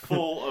see it.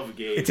 full of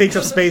games. It takes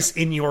up space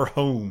in your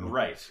home,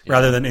 right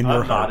rather than in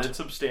your not heart. a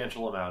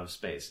substantial amount of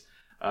space.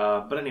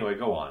 But anyway,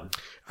 go on.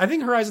 I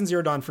think Horizon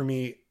Zero Dawn for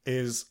me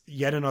is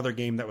yet another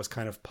game that was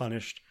kind of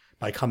punished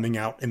by coming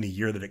out in the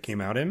year that it came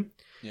out in.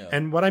 Yeah.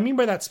 And what I mean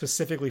by that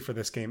specifically for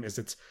this game is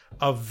it's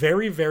a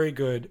very, very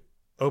good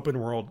open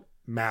world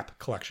map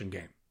collection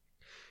game.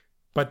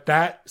 But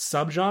that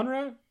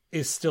subgenre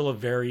is still a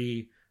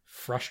very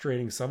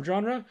frustrating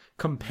subgenre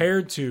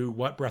compared to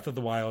what Breath of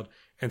the Wild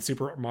and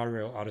Super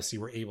Mario Odyssey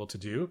were able to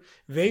do.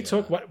 They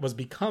took what was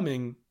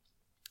becoming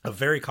a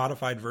very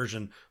codified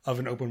version of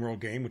an open world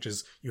game, which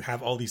is you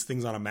have all these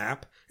things on a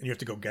map and you have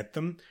to go get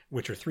them.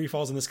 Witcher 3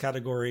 falls in this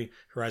category.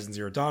 Horizon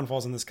Zero Dawn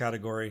falls in this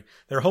category.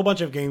 There are a whole bunch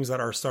of games that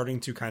are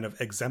starting to kind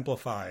of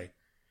exemplify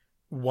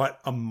what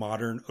a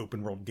modern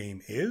open world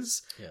game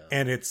is. Yeah.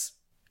 And it's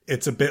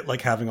a bit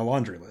like having a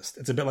laundry list.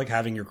 It's a bit like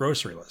having your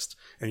grocery list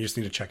and you just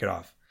need to check it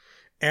off.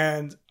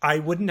 And I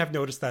wouldn't have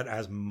noticed that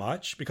as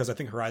much because I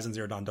think Horizon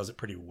Zero Dawn does it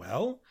pretty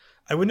well.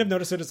 I wouldn't have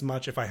noticed it as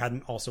much if I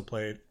hadn't also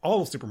played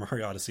all of Super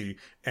Mario Odyssey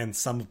and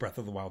some of Breath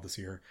of the Wild this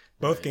year.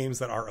 Both games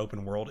that are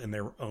open world in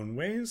their own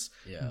ways,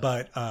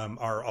 but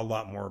are a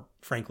lot more,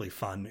 frankly,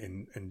 fun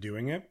in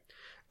doing it.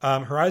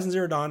 Horizon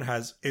Zero Dawn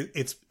has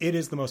it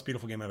is the most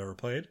beautiful game I've ever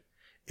played.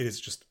 It is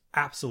just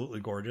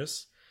absolutely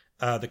gorgeous.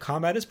 The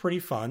combat is pretty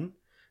fun.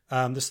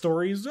 The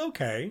story is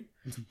okay.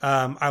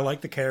 I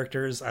like the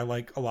characters. I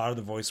like a lot of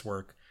the voice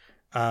work.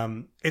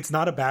 It's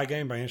not a bad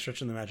game by any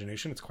stretch of the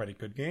imagination. It's quite a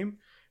good game,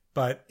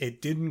 but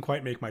it didn't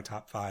quite make my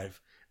top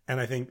 5. And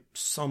I think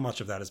so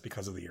much of that is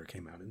because of the year it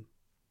came out in.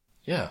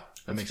 Yeah,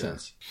 that makes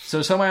sense.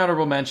 So some of my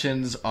honorable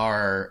mentions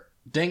are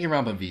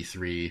Danganronpa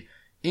V3,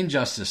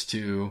 Injustice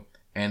 2,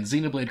 and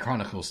Xenoblade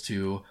Chronicles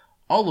 2,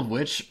 all of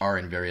which are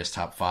in various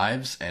top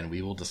 5s, and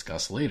we will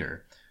discuss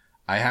later.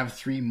 I have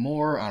 3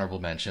 more honorable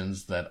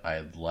mentions that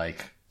I'd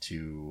like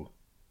to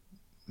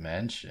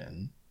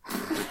mention.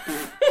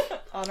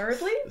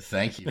 Honorably?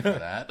 Thank you for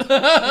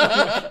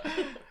that.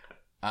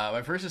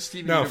 My first is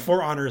Steven No, Universe.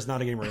 For Honor is not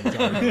a game we're going to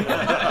talk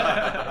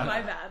about.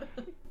 My bad.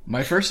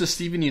 My first is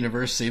Steven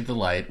Universe Save the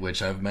Light,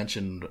 which I've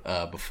mentioned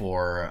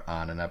before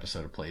on an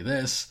episode of Play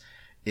This.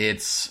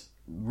 It's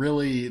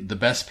really the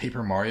best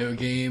Paper Mario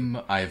game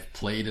I've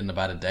played in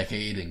about a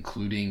decade,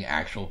 including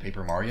actual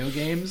Paper Mario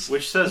games.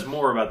 Which says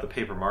more about the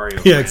Paper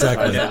Mario Yeah,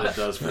 exactly. than it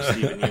does for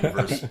Steven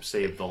Universe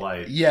Save the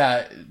Light.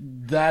 Yeah,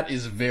 that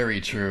is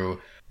very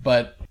true.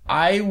 But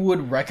I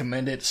would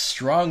recommend it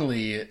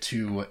strongly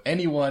to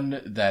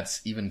anyone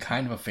that's even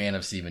kind of a fan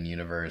of Steven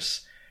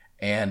Universe.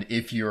 And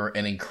if you're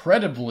an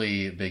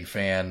incredibly big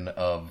fan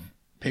of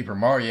Paper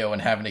Mario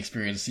and haven't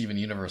experienced Steven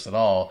Universe at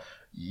all,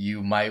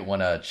 you might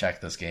want to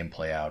check this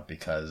gameplay out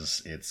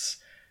because it's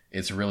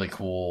really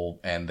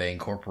cool and they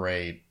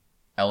incorporate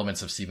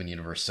elements of Steven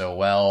Universe so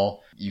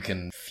well. You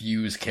can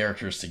fuse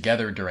characters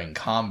together during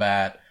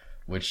combat,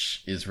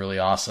 which is really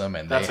awesome.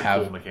 And That's they a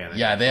have, cool mechanic.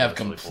 yeah, they have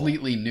That's really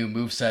completely new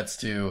movesets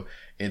too.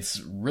 It's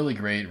really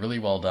great, really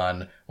well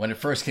done. When it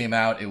first came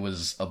out, it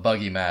was a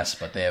buggy mess,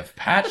 but they have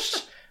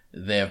patched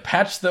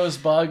those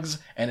bugs,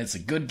 and it's a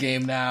good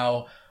game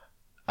now.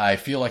 I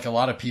feel like a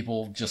lot of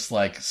people just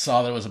like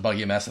saw that it was a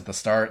buggy mess at the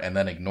start and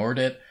then ignored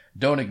it.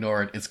 Don't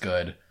ignore it. It's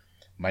good.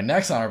 My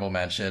next honorable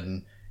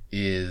mention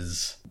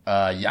is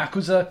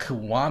Yakuza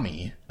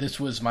Kiwami. This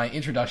was my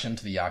introduction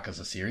to the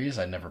Yakuza series.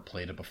 I'd never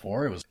played it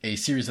before. It was a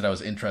series that I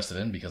was interested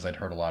in because I'd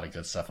heard a lot of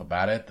good stuff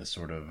about it. This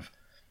sort of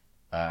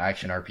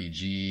action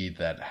RPG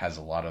that has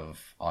a lot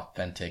of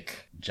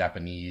authentic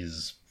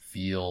Japanese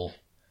feel.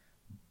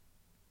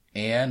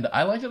 And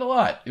I liked it a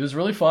lot. It was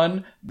really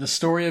fun. The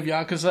story of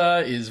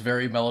Yakuza is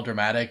very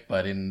melodramatic,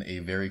 but in a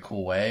very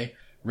cool way.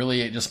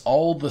 Really, just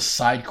all the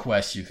side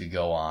quests you could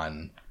go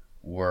on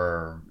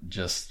were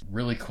just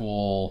really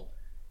cool.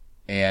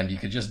 And you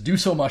could just do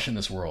so much in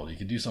this world.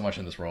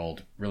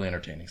 Really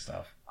entertaining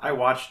stuff. I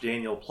watched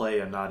Daniel play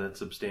a not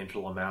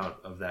insubstantial amount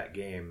of that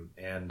game,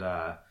 and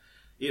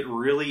it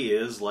really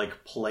is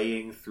like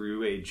playing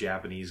through a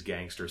Japanese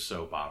gangster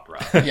soap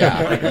opera.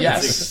 Yeah,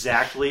 yes. It's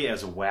exactly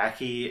as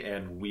wacky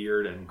and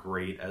weird and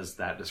great as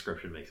that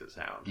description makes it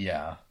sound.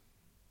 Yeah.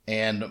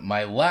 And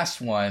my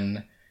last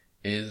one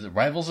is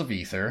Rivals of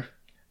Aether.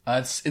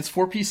 It's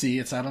for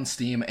PC. It's out on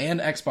Steam and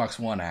Xbox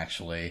One,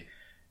 actually.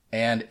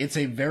 And it's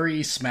a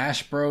very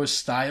Smash Bros.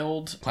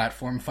 Styled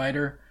platform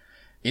fighter.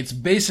 It's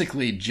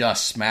basically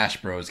just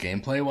Smash Bros.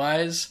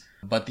 Gameplay-wise,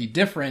 but the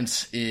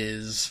difference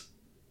is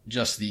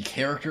just the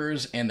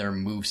characters and their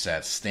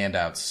movesets stand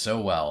out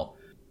so well.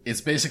 It's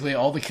basically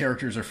all the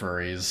characters are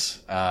furries,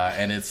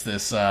 and it's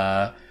this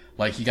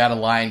Like, you got a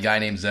lion guy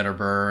named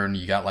Zetterburn,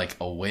 you got, like,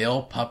 a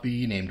whale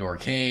puppy named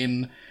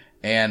Orcane,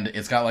 and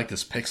it's got, like,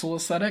 this pixel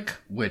aesthetic,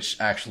 which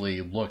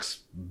actually looks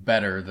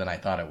better than I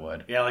thought it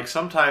would. Yeah, like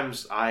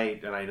sometimes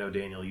and I know,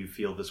 Daniel, you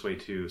feel this way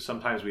too,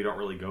 sometimes we don't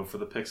really go for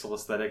the pixel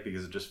aesthetic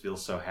because it just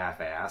feels so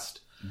half-assed.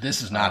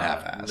 This is not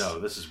half-assed. No,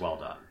 this is well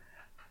done.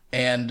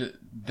 And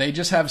they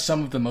just have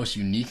some of the most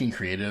unique and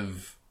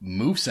creative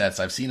movesets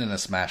I've seen in a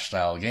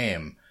Smash-style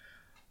game.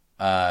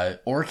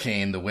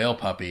 Orcane, the whale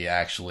puppy,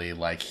 actually,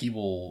 like, he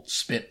will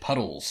spit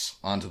puddles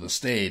onto the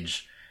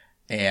stage,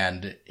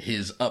 and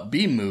his up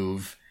B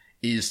move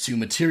is to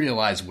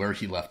materialize where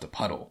he left a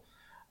puddle.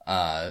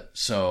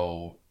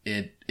 So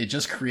it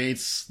just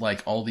creates,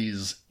 like, all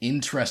these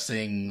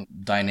interesting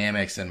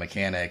dynamics and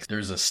mechanics.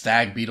 There's a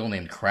stag beetle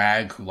named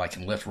Crag who, like,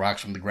 can lift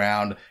rocks from the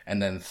ground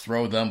and then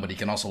throw them, but he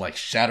can also, like,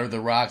 shatter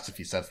the rocks if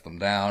he sets them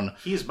down.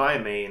 He's my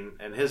main,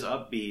 and his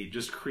up B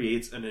just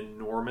creates an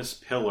enormous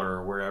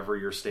pillar wherever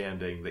you're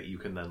standing that you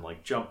can then,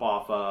 like, jump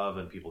off of,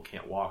 and people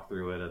can't walk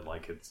through it, and,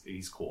 like,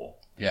 he's cool.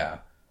 Yeah.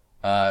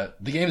 The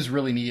game is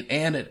really neat,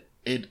 and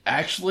it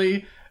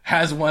actually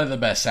has one of the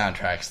best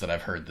soundtracks that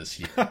I've heard this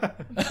year.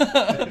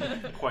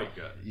 Quite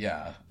good.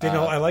 Yeah.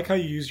 Daniel, I like how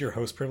you use your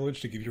host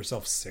privilege to give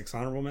yourself 6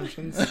 honorable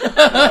mentions.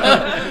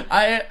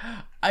 I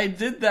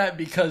did that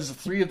because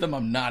 3 of them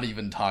I'm not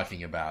even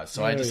talking about,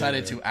 so I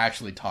decided to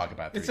actually talk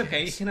about 3 It's okay.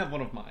 You games. can have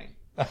one of mine.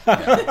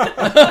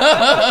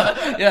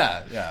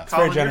 Yeah. Very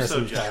Colin, generous.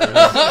 you're so of you.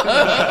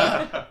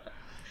 generous.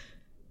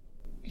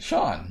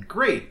 Sean.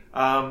 Great.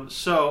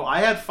 So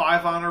I had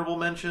 5 honorable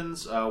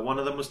mentions. One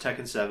of them was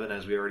Tekken 7,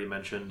 as we already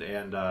mentioned,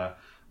 and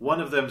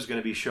one of them is going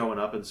to be showing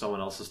up in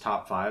someone else's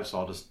top 5,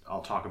 so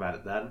I'll talk about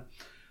it then.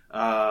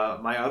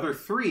 My other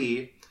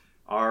 3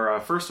 are,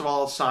 first of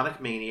all,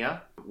 Sonic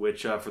Mania,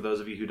 which, for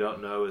those of you who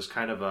don't know, is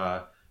kind of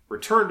a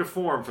return to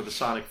form for the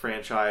Sonic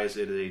franchise.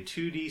 It is a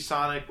 2D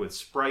Sonic with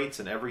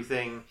sprites and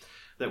everything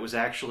that was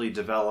actually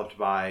developed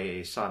by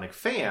a Sonic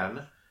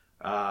fan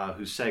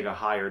who Sega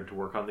hired to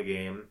work on the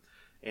game.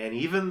 And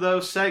even though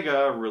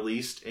Sega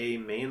released a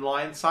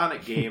mainline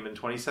Sonic game in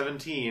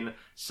 2017,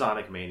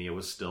 Sonic Mania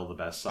was still the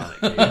best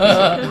Sonic game.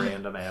 It's a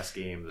random-ass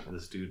game that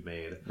this dude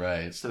made.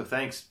 Right. So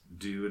thanks,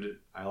 dude.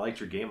 I liked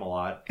your game a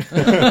lot.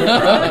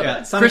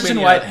 Yeah, Sonic Christian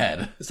Mania-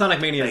 Whitehead. Sonic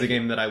Mania is Thank a you.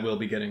 game that I will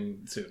be getting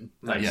soon.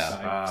 Nice.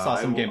 Yeah. I saw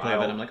some gameplay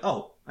of it. I'm like,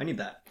 oh, I need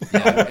that.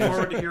 Look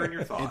forward to hearing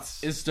your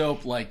thoughts. It's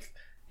dope. Like,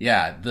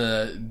 yeah,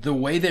 the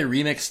way they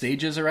remix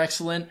stages are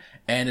excellent,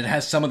 and it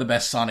has some of the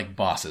best Sonic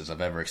bosses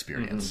I've ever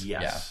experienced.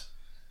 Yes.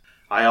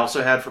 I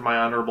also had for my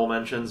honorable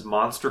mentions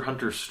Monster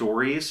Hunter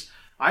Stories.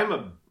 I'm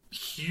a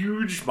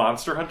huge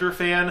Monster Hunter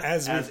fan,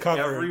 As we've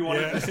covered, everyone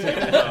yeah. at this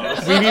table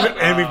knows.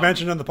 We've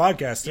mentioned on the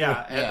podcast too.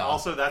 Yeah, and Yeah.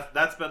 also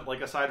that's been,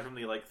 like, aside from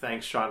the, like,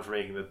 thanks Sean for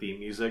making the theme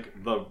music,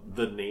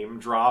 the name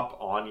drop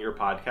on your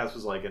podcast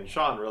was like, and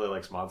Sean really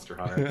likes Monster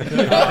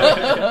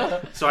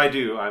Hunter. So I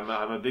do. I'm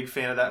a big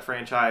fan of that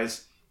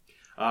franchise.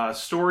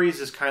 Stories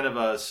is kind of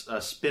a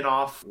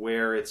spin-off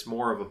where it's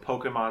more of a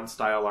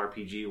Pokemon-style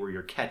RPG where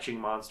you're catching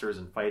monsters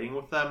and fighting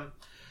with them.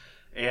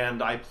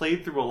 And I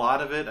played through a lot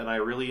of it, and I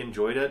really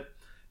enjoyed it.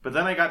 But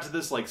then I got to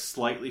this, like,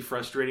 slightly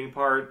frustrating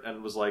part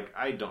and was like,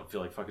 I don't feel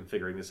like fucking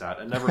figuring this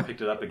out, and never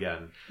picked it up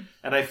again.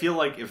 And I feel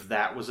like if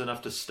that was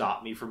enough to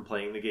stop me from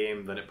playing the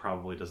game, then it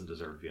probably doesn't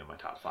deserve to be on my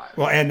top 5.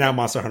 Well, and now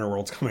Monster Hunter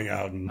World's coming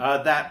out, and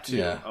That too.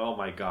 Yeah. Oh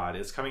my god.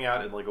 It's coming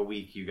out in like a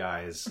week, you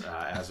guys,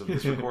 as of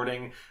this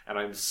recording. And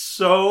I'm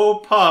so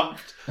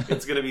pumped.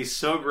 It's going to be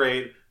so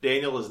great.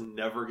 Daniel is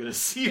never going to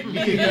see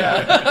me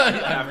again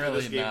after really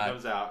this game not.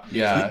 comes out.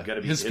 Yeah. I'm going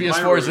to be His in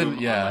PS4 my is in- room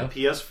yeah. on my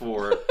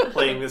PS4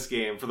 playing this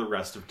game for the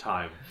rest of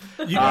time.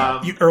 you,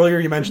 earlier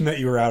you mentioned that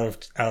you were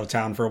out of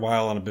town for a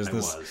while on a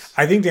business. I was.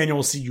 I think Daniel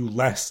will see you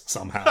less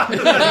somehow.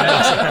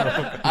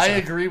 I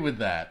agree with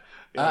that.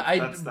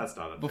 That's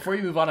not a Before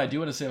you move on, I do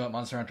want to say about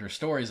Monster Hunter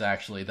Stories,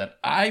 actually, that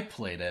I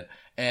played it,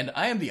 and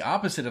I am the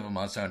opposite of a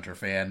Monster Hunter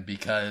fan,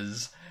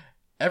 because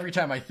every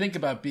time I think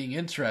about being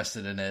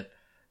interested in it,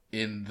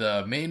 in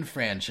the main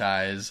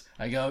franchise,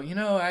 I go,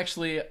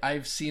 actually,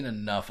 I've seen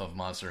enough of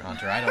Monster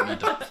Hunter. I don't need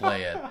to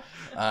play it.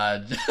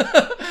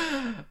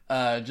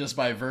 Just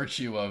by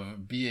virtue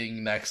of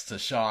being next to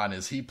Sean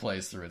as he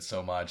plays through it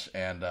so much,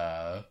 and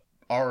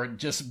or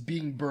just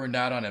being burned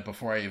out on it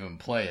before I even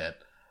play it.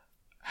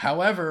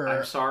 However,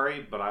 I'm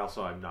sorry, but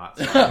I'm not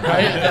sorry.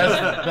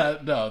 right?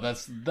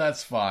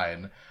 That's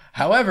fine.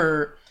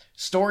 However,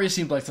 Story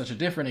seemed like such a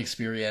different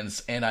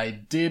experience, and I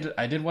did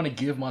want to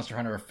give Monster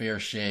Hunter a fair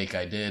shake.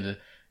 I did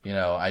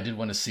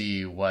want to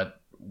see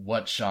what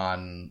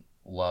Sean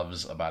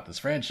loves about this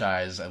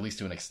franchise, at least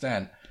to an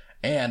extent.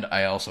 And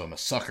I also am a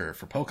sucker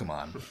for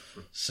Pokemon,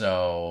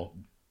 so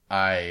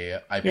I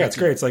Yeah, it's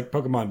great. It's like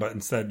Pokemon, but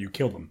instead you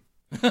kill them.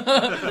 So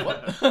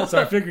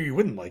I figure you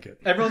wouldn't like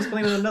it. Everyone's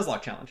playing the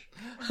Nuzlocke challenge.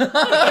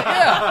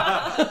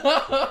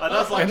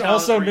 And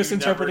also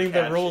misinterpreting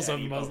the rules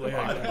of Muslim.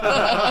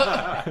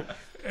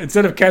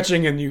 Instead of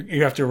catching and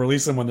you have to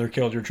release them when they're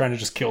killed, you're trying to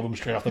just kill them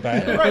straight off the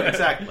bat. Right,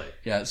 exactly.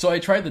 Yeah, so I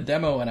tried the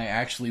demo and I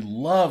actually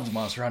loved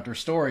Monster Hunter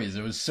Stories.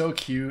 It was so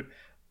cute.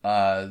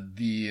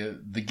 the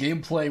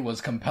gameplay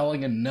was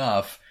compelling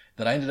enough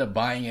that I ended up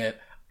buying it.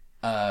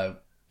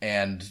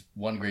 And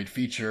one great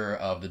feature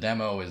of the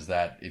demo is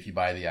that if you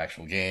buy the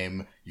actual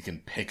game, you can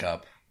pick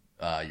up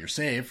your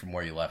save from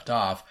where you left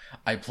off.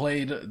 I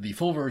played the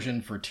full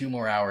version for 2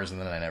 more hours, and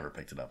then I never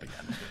picked it up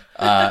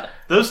again.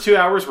 Those 2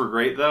 hours were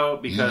great, though,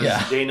 because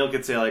Yeah. Daniel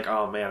could say, like,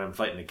 oh, man, I'm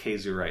fighting a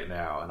Kaizu right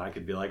now. And I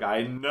could be like,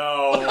 I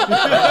know. I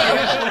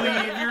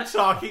can't believe you're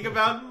talking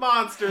about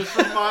monsters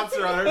from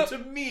Monster Hunter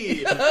to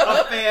me,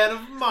 a fan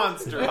of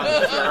Monster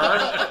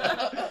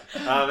Hunter.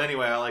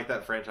 Anyway, I like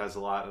that franchise a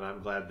lot, and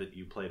I'm glad that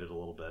you played it a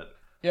little bit.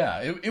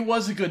 Yeah, it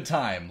was a good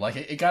time. Like,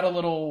 it got a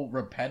little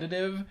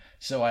repetitive,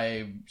 so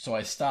I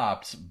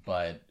stopped,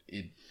 but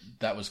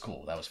that was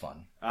cool. That was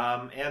fun.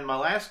 And my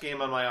last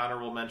game on my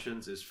honorable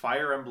mentions is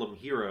Fire Emblem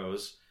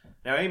Heroes.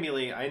 Now,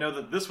 Amy, I know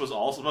that this was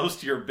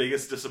almost your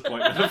biggest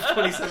disappointment of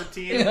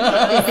 2017,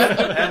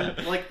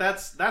 and like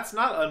that's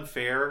not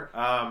unfair,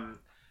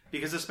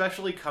 because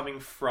especially coming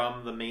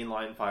from the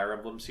mainline Fire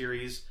Emblem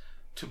series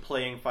to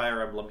playing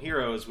Fire Emblem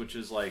Heroes, which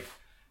is like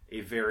a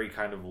very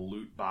kind of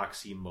loot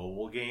boxy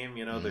mobile game,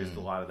 there's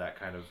a lot of that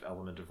kind of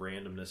element of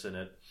randomness in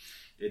it,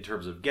 in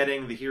terms of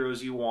getting the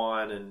heroes you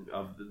want and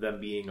of them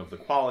being of the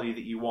quality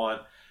that you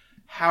want.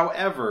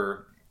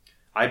 However,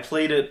 I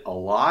played it a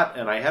lot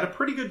and I had a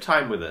pretty good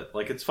time with it.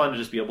 Like, it's fun to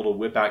just be able to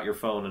whip out your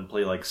phone and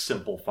play like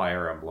simple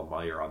Fire Emblem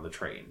while you're on the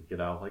train,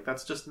 like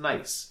that's just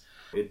nice.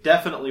 It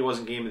definitely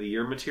wasn't Game of the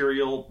Year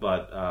material,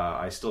 but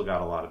I still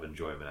got a lot of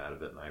enjoyment out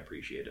of it and I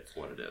appreciate it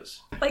for what it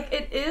is. Like,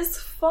 it is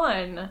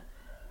fun.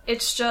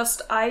 It's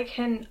just,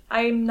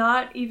 I'm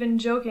not even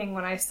joking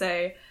when I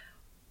say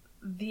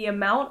the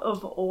amount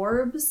of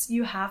orbs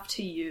you have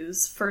to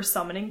use for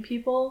summoning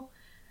people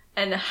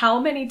and how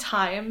many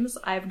times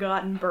I've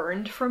gotten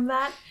burned from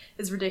that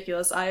is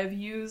ridiculous. I have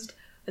used,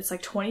 it's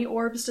like 20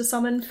 orbs to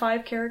summon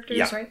 5 characters,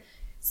 Yeah. right?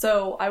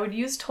 So I would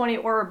use 20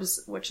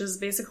 orbs, which is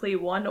basically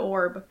 1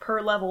 orb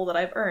per level that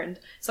I've earned.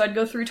 So I'd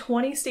go through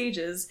 20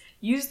 stages,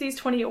 use these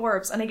 20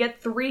 orbs, and I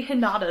get 3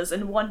 Hinatas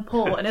in 1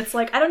 pull. And it's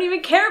like, I don't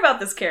even care about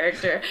this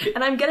character.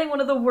 And I'm getting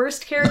one of the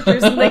worst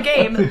characters in the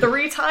game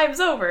 3 times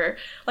over.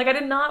 Like, I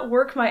did not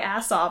work my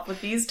ass off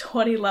with these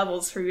 20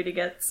 levels for you to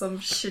get some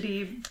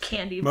shitty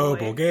candy boy.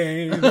 Mobile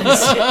games.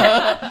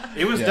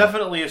 It was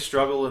definitely a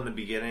struggle in the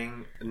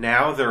beginning.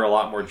 Now they're a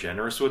lot more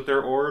generous with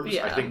their orbs.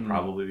 Yeah. I think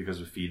probably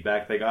because of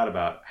feedback they got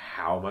about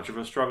how much of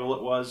a struggle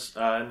it was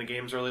in the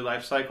game's early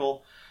life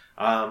cycle.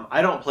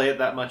 I don't play it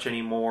that much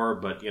anymore,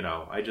 but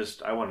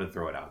I wanted to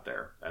throw it out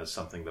there as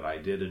something that I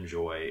did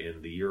enjoy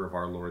in the year of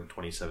our Lord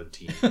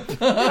 2017.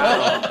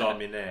 Parole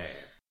Domine.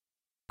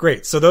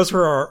 Great. So those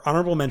were our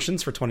honorable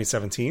mentions for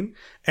 2017.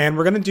 And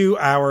we're going to do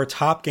our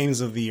top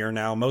games of the year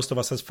now. Most of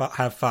us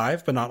have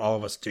 5, but not all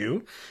of us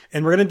do.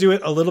 And we're going to do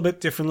it a little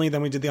bit differently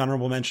than we did the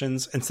honorable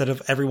mentions. Instead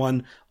of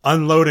everyone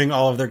unloading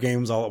all of their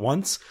games all at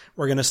once,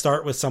 we're going to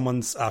start with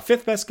someone's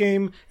 5th best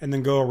game and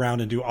then go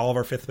around and do all of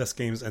our 5th best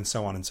games and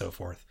so on and so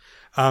forth.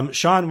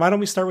 Sean, why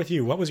don't we start with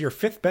you? What was your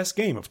 5th best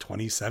game of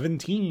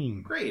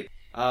 2017? Great.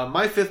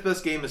 My 5th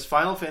best game is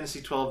Final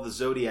Fantasy XII: The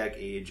Zodiac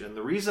Age. And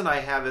the reason I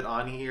have it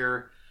on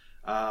here,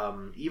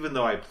 even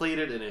though I played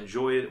it and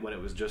enjoyed it when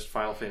it was just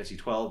Final Fantasy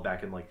XII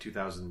back in like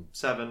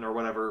 2007 or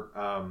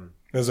whatever,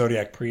 The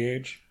Zodiac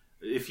Pre-Age?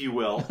 if you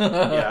will,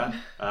 the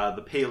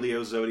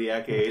Paleo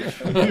Zodiac Age,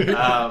 is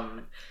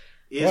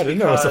I didn't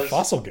know it was a because-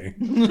 fossil game.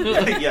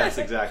 Yes,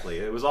 exactly.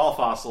 It was all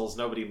fossils,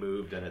 nobody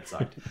moved, and it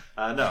sucked.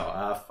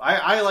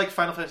 I liked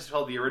Final Fantasy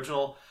XII, the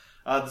original.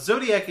 The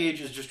Zodiac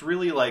Age is just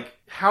really like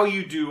how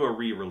you do a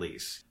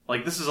re-release.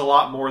 Like, this is a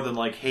lot more than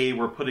like, hey,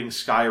 we're putting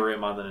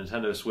Skyrim on the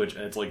Nintendo Switch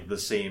and it's like the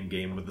same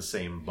game with the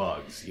same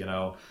bugs,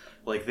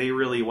 Like, they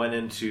really went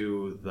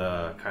into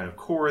the kind of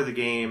core of the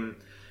game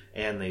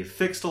and they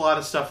fixed a lot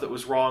of stuff that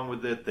was wrong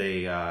with it.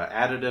 They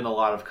added in a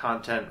lot of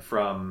content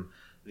from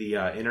the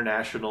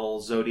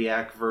international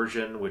Zodiac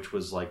version, which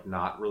was like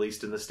not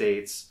released in the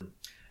States.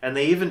 And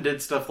they even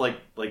did stuff like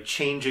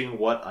changing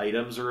what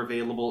items are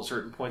available at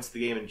certain points of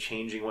the game and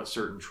changing what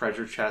certain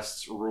treasure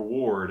chests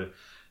reward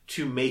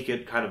to make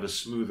it kind of a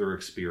smoother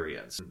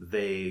experience.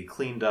 They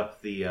cleaned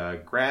up the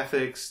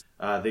graphics.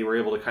 They were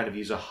able to kind of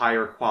use a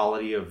higher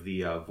quality of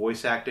the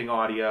voice acting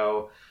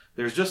audio.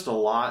 There's just a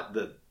lot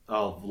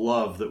of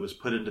love that was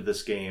put into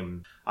this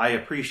game. I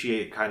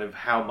appreciate kind of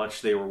how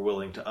much they were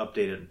willing to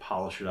update it and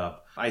polish it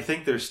up. I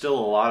think there's still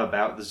a lot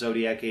about the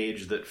Zodiac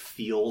Age that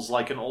feels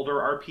like an older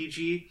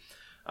RPG.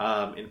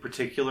 In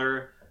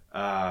particular,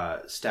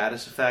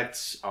 status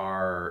effects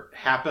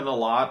happen a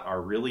lot,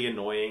 are really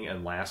annoying,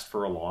 and last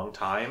for a long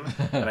time.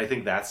 And I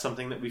think that's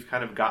something that we've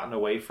kind of gotten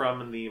away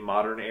from in the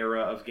modern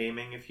era of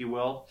gaming, if you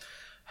will.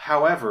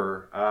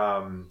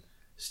 However,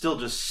 still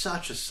just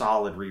such a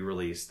solid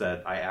re-release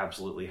that I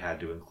absolutely had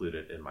to include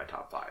it in my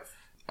top 5.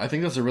 I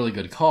think that's a really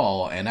good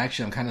call, and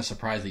actually I'm kind of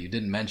surprised that you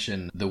didn't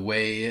mention the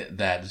way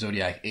that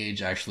Zodiac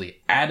Age actually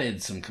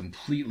added some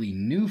completely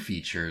new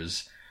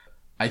features.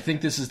 I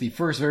think this is the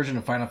first version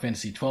of Final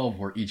Fantasy XII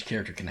where each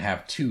character can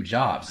have 2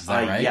 jobs. Is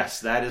that right? Yes,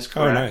 that is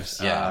correct. Oh,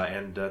 nice. Yeah.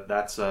 And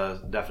that's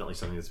definitely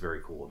something that's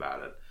very cool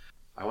about it.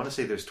 I want to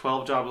say there's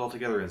 12 jobs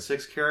altogether in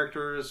 6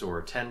 characters,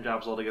 or 10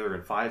 jobs altogether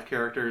in 5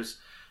 characters,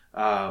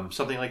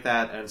 something like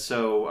that. And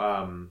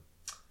so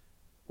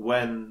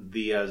when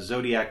the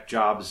Zodiac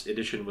Jobs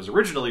edition was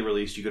originally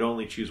released, you could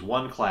only choose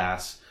one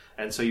class,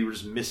 and so you were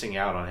just missing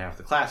out on half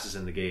the classes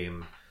in the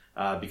game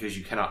because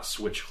you cannot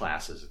switch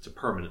classes. It's a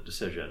permanent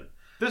decision.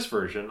 This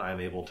version, I'm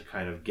able to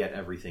kind of get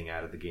everything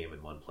out of the game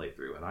in one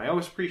playthrough, and I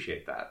always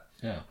appreciate that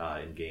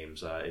in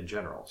games in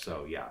general.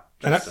 So yeah,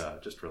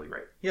 just really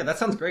great. Yeah, that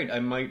sounds great. I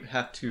might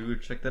have to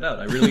check that out.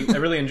 I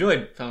really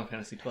enjoyed Final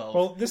Fantasy XII.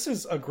 Well, this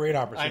is a great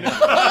opportunity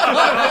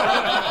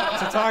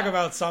to talk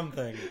about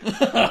something.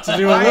 To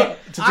do a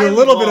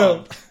little bit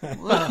of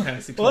Final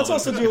Fantasy XII. Well,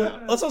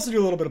 let's also do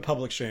a little bit of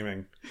public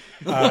shaming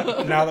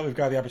now that we've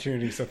got the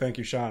opportunity. So thank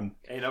you, Sean.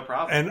 Hey, no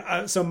problem.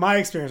 And so my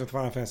experience with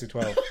Final Fantasy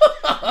XII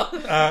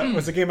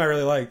was a game I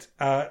really liked.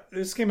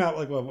 This came out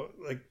like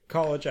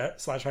college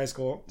 / high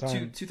school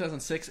time.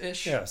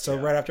 2006-ish? Yeah, so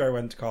right after I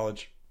went to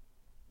college.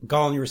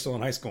 Colin, you were still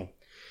in high school.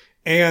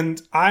 And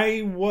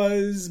I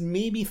was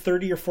maybe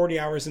 30 or 40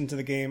 hours into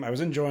the game. I was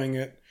enjoying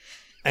it.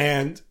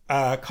 And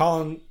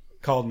Colin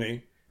called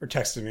me, or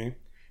texted me,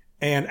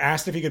 and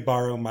asked if he could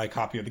borrow my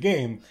copy of the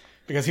game,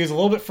 because he was a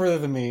little bit further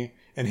than me,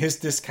 and his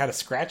disc had a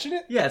scratch in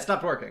it. Yeah, it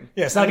stopped working.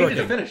 Yeah, it stopped working.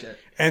 I needed to finish it.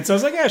 And so I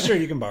was like, yeah, sure,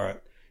 you can borrow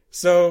it.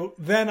 So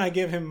then I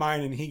give him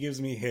mine, and he gives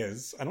me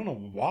his. I don't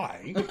know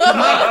why.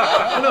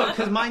 No,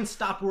 because mine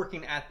stopped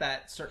working at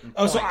that certain point.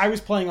 Oh, so I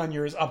was playing on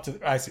yours up to...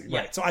 I see. Yeah.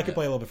 Right. So I could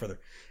play a little bit further.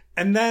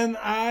 And then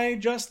I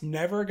just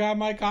never got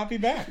my copy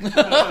back.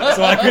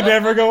 So I could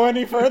never go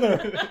any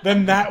further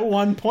than that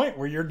one point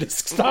where your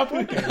disc stopped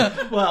working.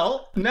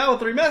 Well, now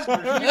with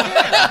remastered, you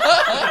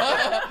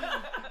can.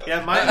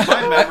 Yeah, my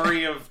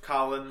memory of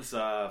Colin's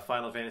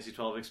Final Fantasy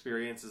XII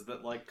experience is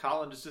that, like,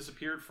 Colin just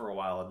disappeared for a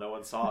while and no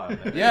one saw him.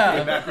 And Yeah. he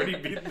came back when he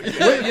beat the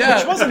game.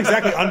 Which wasn't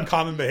exactly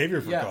uncommon behavior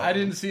for Colin. I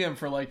didn't see him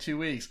for like 2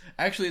 weeks.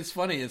 Actually, it's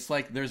funny. It's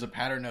like there's a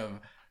pattern of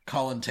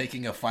Colin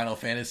taking a Final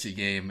Fantasy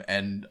game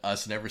and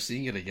us never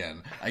seeing it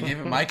again. I gave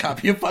him my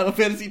copy of Final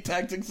Fantasy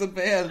Tactics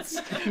Advance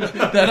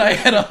that I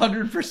had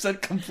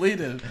 100%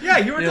 completed. Yeah,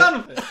 you were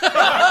done with it.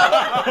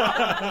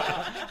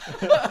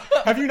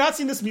 Have you not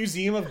seen this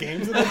museum of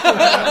games?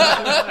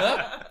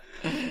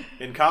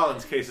 In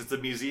Colin's case, it's a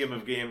museum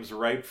of games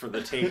ripe for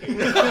the taking.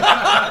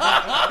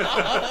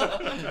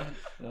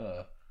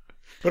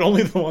 But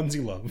only the ones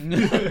you love.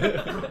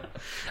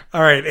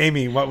 All right,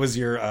 Amy, what was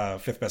your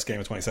fifth best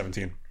game of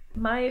 2017?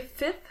 My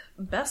fifth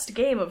best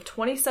game of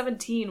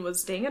 2017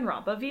 was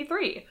Danganronpa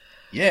V3.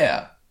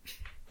 Yeah.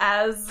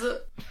 As...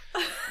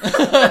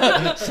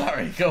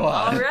 Sorry, go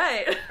on.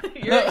 Alright,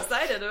 you're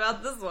excited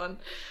about this one.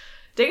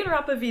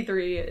 Danganronpa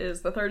V3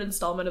 is the third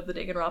installment of the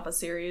Danganronpa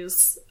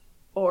series,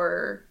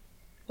 or...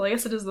 Well, I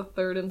guess it is the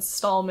third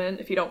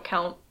installment if you don't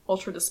count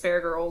Ultra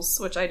Despair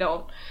Girls, which I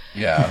don't.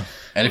 Yeah,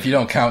 and if you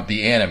don't count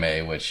the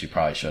anime, which you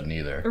probably shouldn't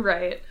either.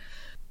 Right.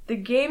 The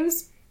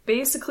games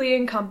basically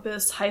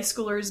encompass high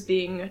schoolers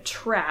being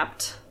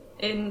trapped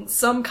in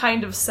some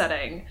kind of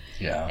setting.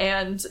 Yeah.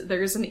 And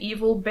there's an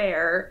evil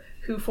bear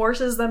who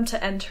forces them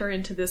to enter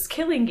into this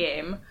killing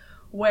game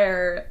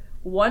where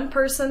one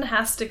person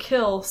has to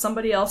kill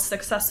somebody else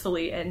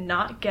successfully and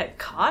not get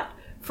caught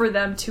for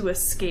them to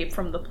escape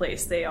from the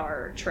place they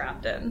are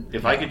trapped in.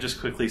 If I could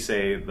just quickly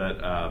say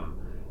that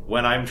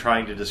when I'm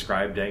trying to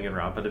describe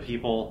Danganronpa to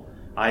people,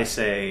 I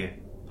say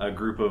a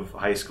group of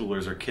high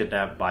schoolers are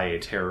kidnapped by a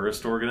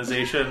terrorist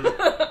organization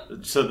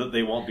so that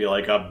they won't be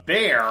like, a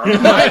bear?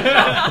 I'm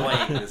not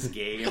playing this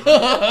game.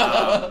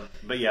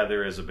 But yeah,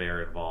 there is a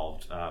bear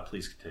involved.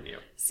 Please continue.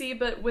 See,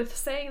 but with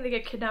saying they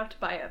get kidnapped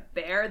by a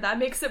bear, that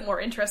makes it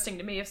more interesting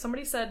to me. If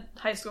somebody said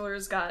high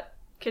schoolers got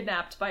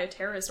kidnapped by a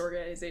terrorist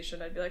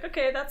organization, I'd be like,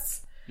 okay,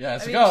 that's... Yeah,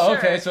 it's I like, mean, oh, sure.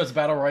 okay, so it's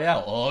Battle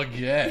Royale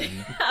again.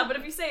 Yeah, but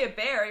if you say a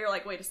bear, you're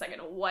like, wait a second,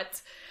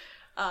 what?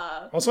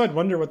 Also, I'd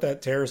wonder what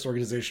that terrorist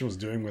organization was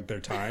doing with their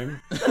time.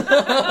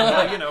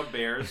 Well, you know,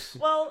 bears.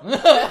 Well,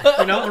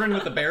 You're not wondering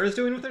what the bear is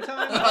doing with their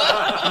time?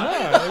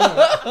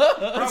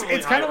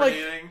 It's kind of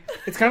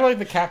like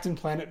the Captain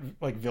Planet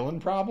like villain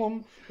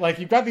problem. Like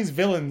you've got these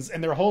villains,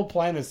 and their whole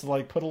plan is to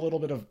like put a little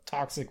bit of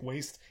toxic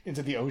waste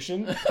into the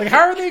ocean. Like, how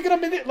are they going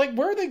to like?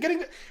 Where are they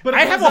getting? But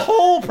I have a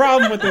whole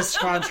problem with this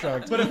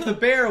construct. But if the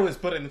bear was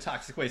putting the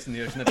toxic waste in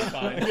the ocean, that'd be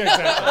fine. Yeah,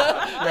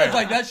 exactly. It's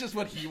like, that's just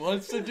what he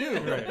wants to do.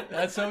 Right.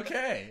 That's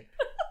okay.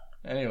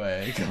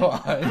 Anyway, go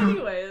on.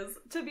 anyways,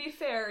 to be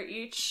fair,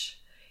 each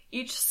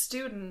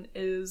student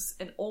is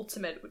an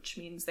ultimate, which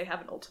means they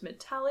have an ultimate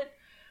talent,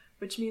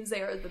 which means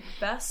they are the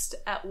best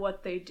at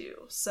what they do.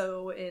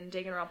 So in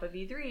Danganronpa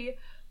V3,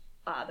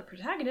 the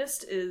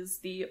protagonist is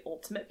the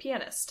ultimate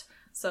pianist.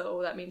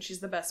 So that means she's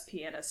the best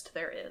pianist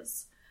there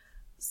is.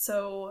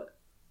 So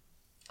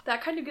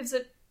that kind of gives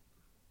it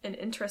an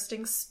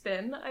interesting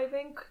spin, I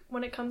think,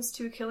 when it comes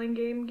to killing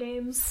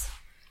games.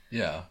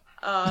 Yeah.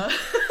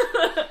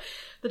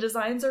 The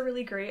designs are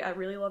really great. I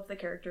really love the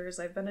characters.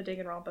 I've been a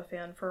Danganronpa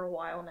fan for a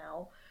while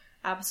now.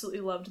 Absolutely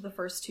loved the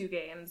first two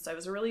games. I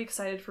was really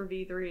excited for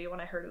V3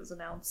 when I heard it was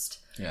announced.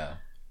 Yeah.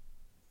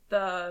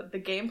 The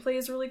gameplay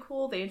is really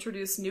cool. They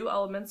introduce new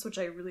elements, which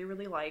I really,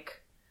 really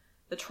like.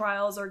 The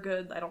trials are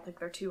good. I don't think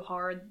they're too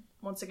hard.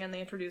 Once again, they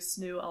introduce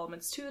new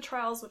elements to the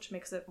trials, which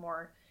makes it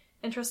more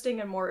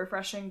interesting and more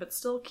refreshing, but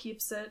still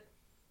keeps it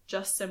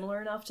just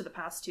similar enough to the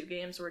past 2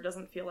 games where it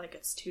doesn't feel like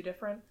it's too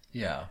different.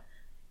 Yeah.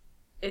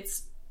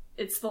 It's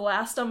the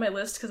last on my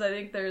list because I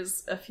think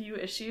there's a few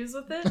issues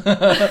with it.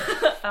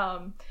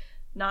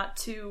 Not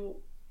to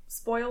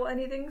spoil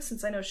anything,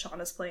 since I know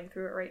Sean is playing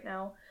through it right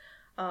now.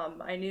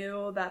 I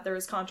knew that there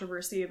was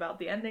controversy about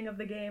the ending of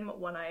the game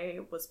when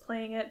I was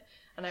playing it,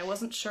 and I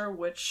wasn't sure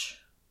which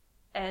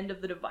end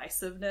of the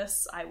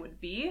divisiveness I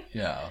would be.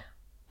 Yeah.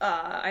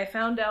 I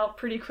found out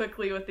pretty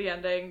quickly with the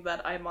ending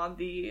that I'm on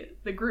the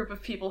group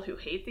of people who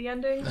hate the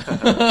ending.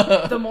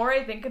 The more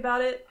I think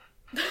about it,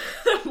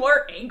 the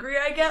more angry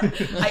I get.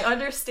 I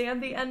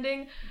understand the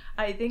ending.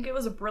 I think it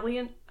was a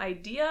brilliant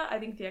idea. I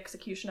think the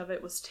execution of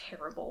it was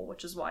terrible,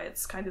 which is why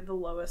it's kind of the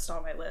lowest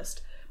on my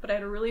list. But I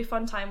had a really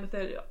fun time with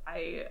it.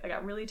 I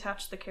got really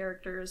attached to the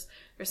characters.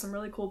 There's some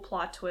really cool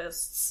plot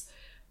twists.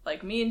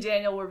 Like, me and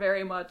Daniel were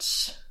very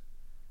much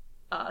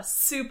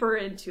super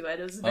into it.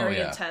 It was very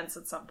intense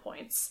at some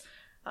points.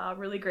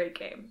 Really great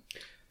game.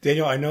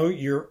 Daniel, I know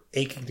you're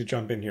aching to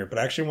jump in here, but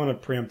I actually want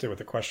to preempt it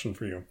with a question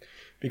for you.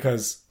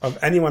 Because of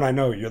anyone I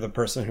know, you're the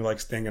person who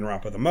likes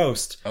Danganronpa the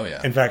most. Oh,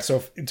 yeah. In fact,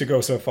 so to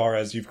go so far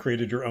as you've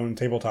created your own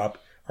tabletop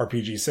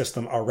RPG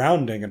system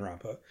around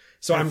Danganronpa.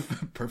 So I'm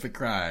Perfect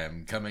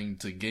Crime coming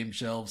to game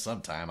shelves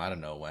sometime. I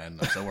don't know when.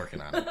 I'm still working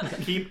on it.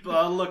 Keep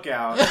a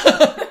lookout.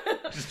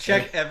 Just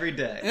check every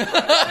day.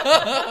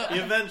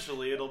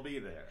 Eventually, it'll be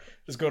there.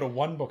 just go to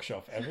one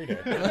bookshelf every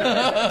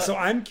day. So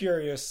I'm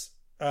curious.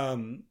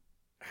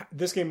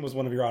 This game was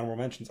one of your honorable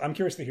mentions. I'm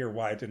curious to hear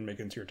why it didn't make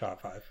it into your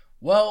top 5.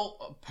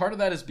 Well, part of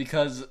that is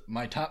because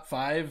my top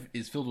 5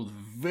 is filled with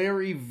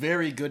very,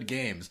 very good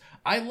games.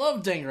 I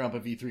love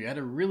Danganronpa V3. I had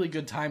a really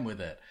good time with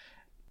it.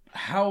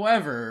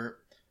 However,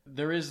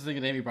 there is the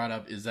name you brought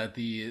up, is that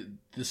the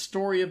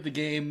story of the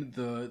game,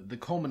 the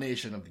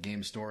culmination of the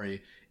game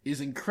story, is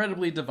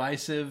incredibly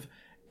divisive,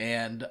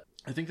 and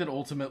I think that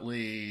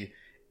ultimately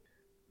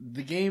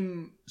the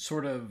game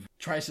sort of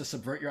tries to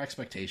subvert your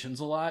expectations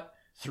a lot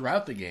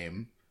throughout the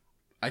game.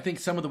 I think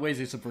some of the ways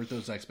they subvert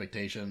those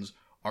expectations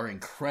are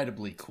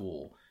incredibly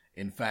cool.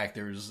 In fact,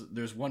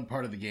 there's one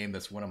part of the game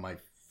that's one of my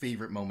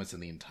favorite moments in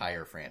the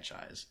entire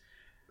franchise.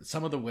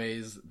 Some of the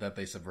ways that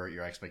they subvert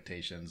your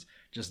expectations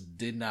just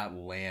did not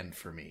land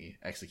for me,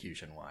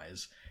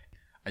 execution-wise.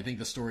 I think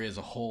the story as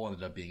a whole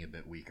ended up being a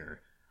bit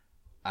weaker.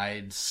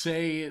 I'd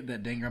say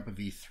that Danganronpa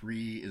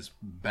V3 is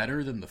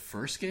better than the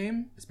first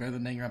game. It's better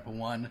than Danganronpa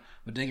 1,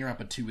 but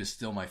Danganronpa 2 is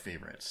still my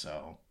favorite,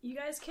 so... You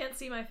guys can't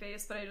see my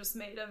face, but I just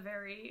made a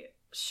very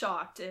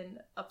shocked and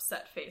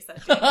upset face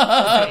at Daniel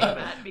for saying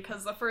that,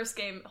 because the first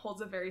game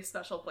holds a very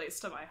special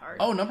place to my heart.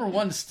 Oh, number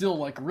 1's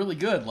still, really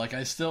good.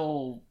 I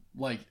still,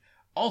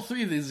 all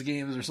 3 of these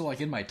games are still,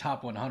 in my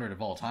top 100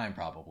 of all time,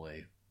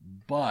 probably.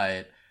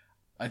 But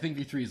I think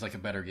V3 is, a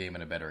better game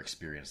and a better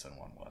experience than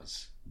 1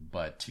 was.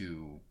 But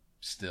 2...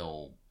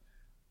 still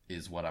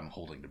is what I'm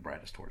holding the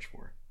brightest torch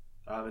for.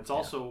 It's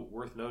also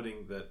worth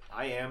noting that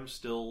I am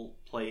still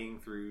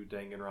playing through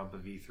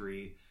Danganronpa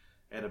V3,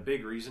 and a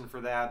big reason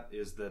for that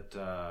is that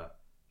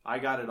I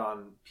got it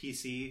on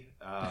PC,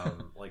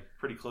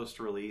 pretty close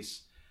to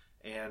release,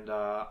 and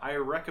I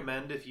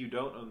recommend, if you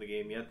don't own the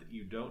game yet, that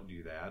you don't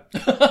do that.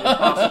 If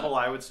possible,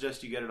 I would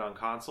suggest you get it on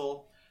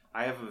console.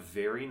 I have a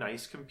very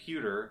nice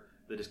computer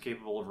that is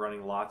capable of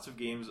running lots of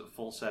games at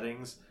full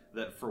settings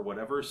that, for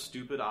whatever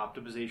stupid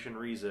optimization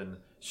reason,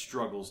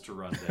 struggles to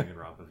run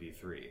Danganronpa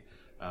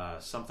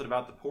V3. Something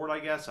about the port, I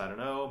guess. I don't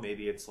know.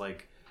 Maybe it's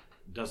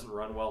doesn't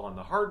run well on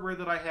the hardware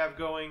that I have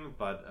going,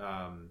 but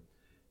I'm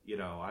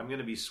going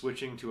to be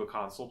switching to a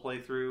console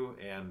playthrough,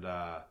 and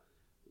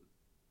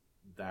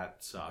that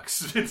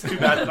sucks. It's too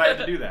bad that I had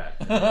to do that.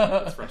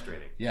 It's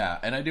frustrating. Yeah,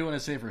 and I do want to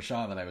say for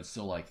Sean that I would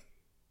still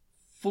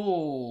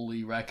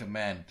fully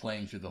recommend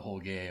playing through the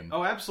whole game.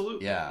 Oh,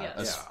 absolutely. Yeah,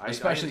 yes.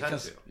 Especially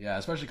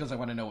because I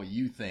want to know what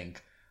you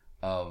think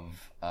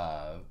of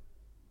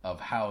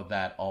how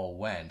that all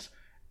went,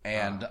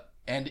 and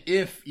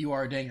if you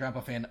are a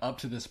Danganronpa fan up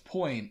to this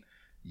point,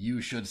 you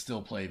should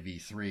still play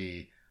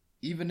V3,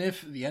 even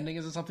if the ending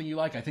isn't something you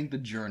like. I think the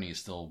journey is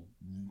still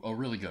a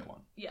really good one.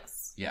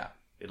 Yes. Yeah.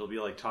 It'll be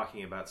like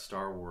talking about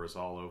Star Wars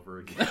all over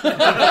again.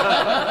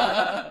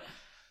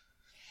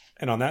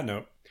 And on that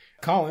note,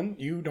 Colin,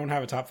 you don't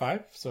have a top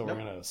 5, so we're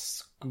going to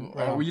scoot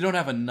around. Oh, you don't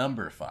have a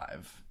number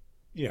 5.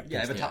 Yeah. Yeah,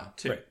 I have a top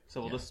 2. Right.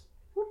 So we'll just...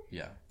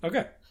 Yeah.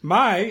 Okay.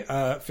 My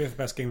 5th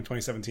best game of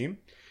 2017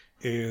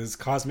 is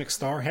Cosmic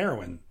Star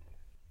Heroine.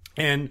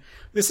 And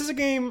this is a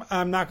game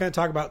I'm not going to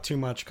talk about too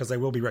much because I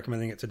will be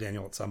recommending it to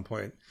Daniel at some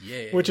point.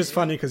 Yeah. Which is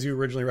funny because you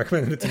originally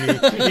recommended it to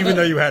me, even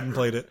though you hadn't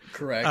played it.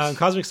 Correct.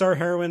 Cosmic Star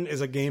Heroine is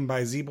a game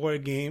by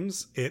Zeboyd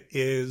Games. It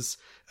is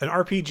an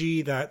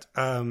RPG that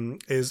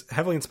is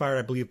heavily inspired,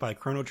 I believe, by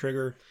Chrono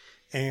Trigger.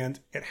 And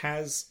it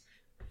has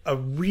a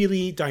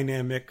really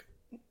dynamic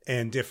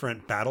and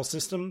different battle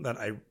system that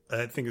I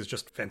think is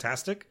just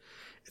fantastic.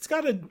 It's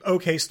got an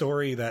okay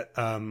story that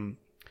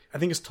I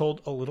think is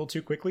told a little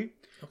too quickly.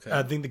 Okay.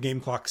 I think the game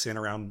clocks in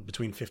around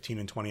between 15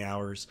 and 20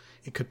 hours.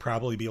 It could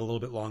probably be a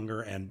little bit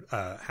longer and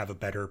have a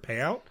better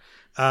payout.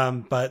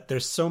 But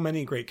there's so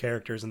many great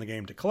characters in the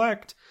game to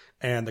collect,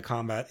 and the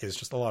combat is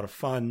just a lot of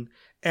fun.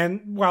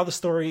 And while the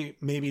story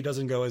maybe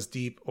doesn't go as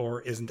deep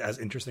or isn't as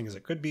interesting as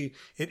it could be,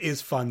 it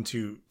is fun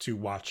to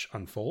watch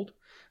unfold.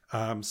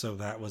 So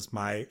that was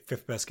my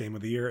 5th best game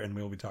of the year, and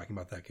we'll be talking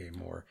about that game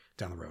more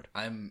down the road.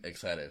 I'm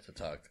excited to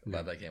talk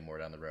about that game more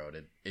down the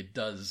road. It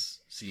does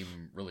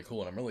seem really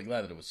cool, and I'm really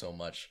glad that it was so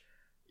much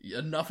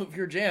enough of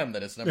your jam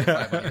that it's number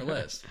 5 on your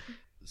list.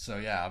 So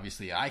yeah,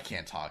 obviously I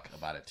can't talk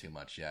about it too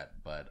much yet,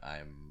 but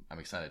I'm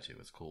excited to.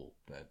 It's cool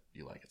that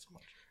you like it so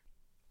much.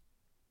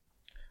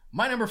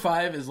 My number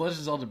 5 is Legend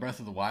of Zelda Breath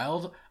of the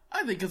Wild.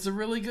 I think it's a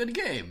really good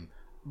game,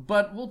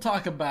 but we'll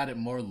talk about it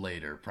more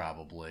later,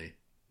 probably.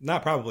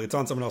 Not probably. It's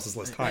on someone else's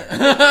list higher.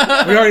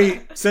 We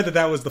already said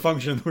that was the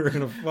function we were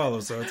going to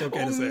follow, so it's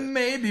okay to say.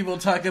 Maybe we'll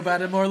talk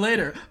about it more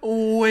later.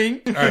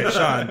 Wink. All right,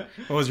 Sean,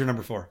 what was your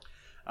number 4?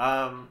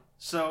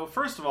 So,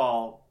 first of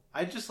all,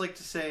 I'd just like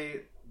to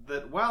say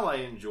that while I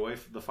enjoy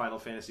the Final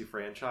Fantasy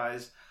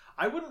franchise,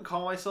 I wouldn't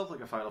call myself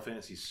like a Final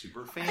Fantasy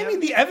super fan. I mean,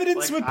 the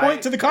evidence would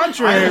point to the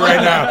contrary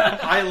right now.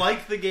 I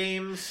like the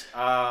games,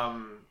 but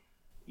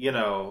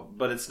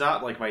it's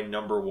not like my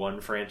number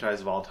 1 franchise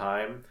of all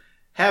time.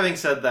 Having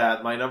said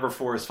that, my number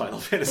 4 is Final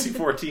Fantasy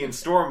XIV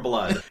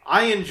Stormblood.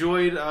 I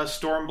enjoyed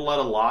Stormblood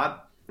a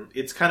lot.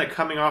 It's kind of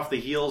coming off the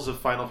heels of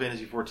Final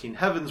Fantasy XIV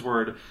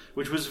Heavensward,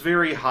 which was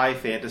very high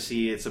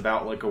fantasy. It's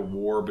about like a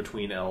war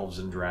between elves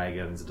and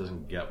dragons. It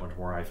doesn't get much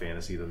more high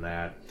fantasy than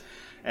that.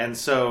 And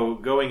so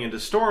going into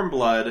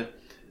Stormblood,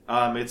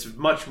 it's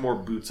much more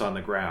boots on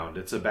the ground.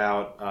 It's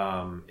about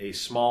a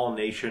small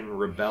nation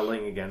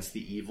rebelling against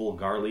the evil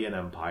Garlean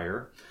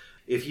Empire.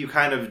 If you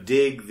kind of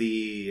dig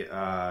the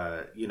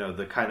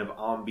kind of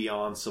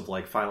ambiance of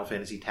like Final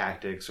Fantasy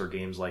Tactics or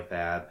games like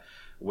that,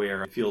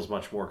 where it feels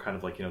much more kind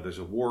of like, there's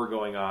a war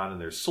going on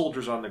and there's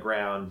soldiers on the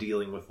ground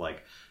dealing with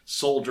like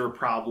soldier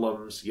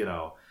problems,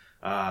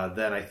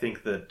 then I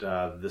think that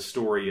the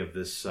story of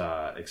this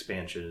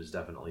expansion is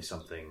definitely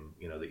something,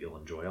 that you'll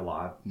enjoy a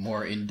lot.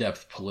 More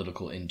in-depth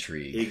political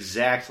intrigue.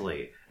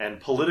 Exactly. And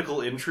political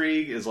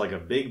intrigue is like a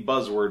big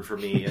buzzword for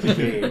me in a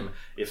game.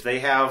 If they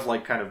have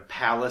like kind of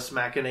palace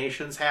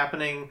machinations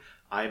happening,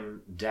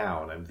 I'm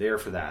down. I'm there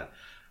for that.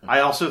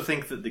 I also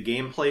think that the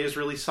gameplay is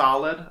really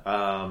solid.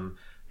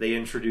 They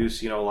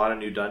introduce, a lot of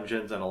new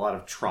dungeons and a lot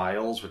of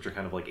trials, which are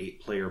kind of like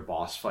 8-player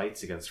boss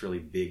fights against really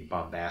big,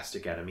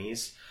 bombastic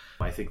enemies.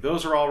 I think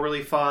those are all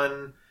really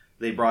fun.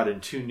 They brought in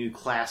 2 new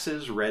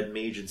classes, Red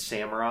Mage and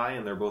Samurai,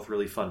 and they're both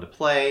really fun to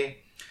play.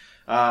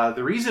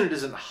 The reason it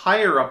isn't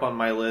higher up on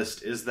my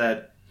list is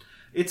that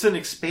it's an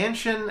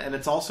expansion, and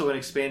it's also an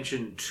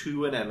expansion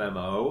to an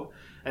MMO.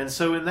 And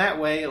so in that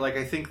way, like,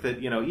 I think that,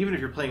 even if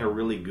you're playing a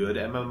really good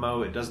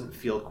MMO, it doesn't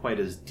feel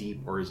quite as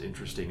deep or as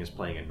interesting as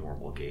playing a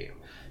normal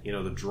game.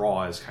 The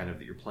draw is kind of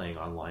that you're playing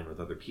online with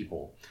other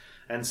people.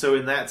 And so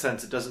in that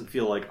sense, it doesn't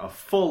feel like a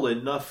full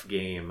enough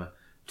game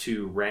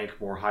to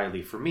rank more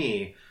highly for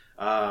me.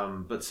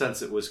 But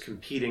since it was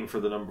competing for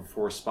the number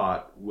 4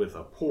 spot with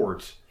a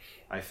port,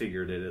 I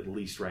figured it at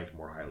least ranked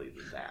more highly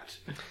than that.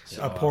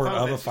 So, a port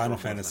of a Final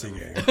Fantasy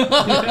game.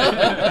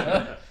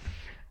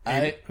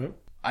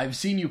 I've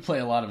seen you play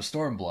a lot of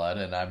Stormblood,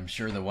 and I'm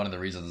sure that one of the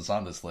reasons it's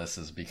on this list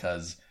is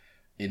because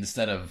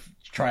instead of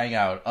trying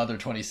out other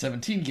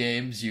 2017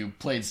 games, you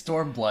played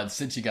Stormblood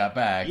since you got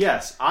back.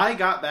 Yes, I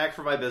got back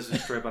from my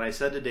business trip, and I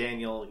said to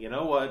Daniel, you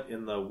know what,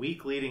 in the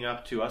week leading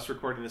up to us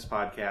recording this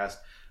podcast,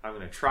 I'm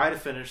going to try to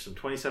finish some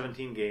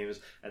 2017 games,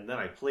 and then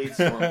I played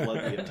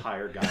Stormblood the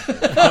entire goddamn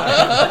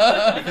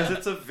time. Because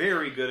it's a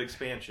very good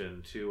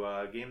expansion to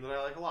a game that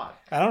I like a lot.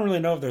 I don't really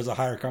know if there's a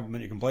higher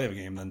compliment you can play of a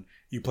game than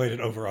you played it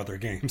over other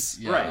games.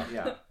 Yeah. Right,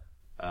 yeah.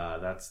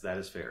 That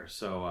is fair.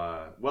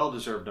 So,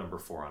 well-deserved number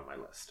 4 on my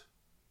list.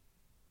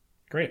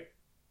 Great.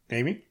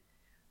 Amy?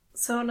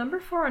 So number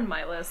 4 on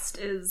my list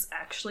is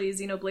actually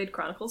Xenoblade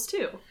Chronicles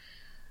 2,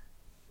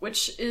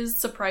 which is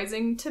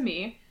surprising to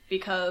me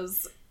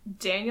because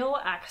Daniel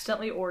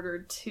accidentally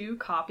ordered 2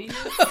 copies.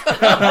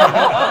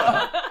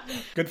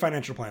 Good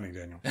financial planning,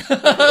 Daniel.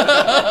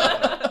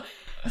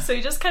 So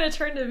he just kind of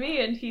turned to me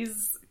and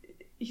he's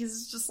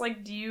just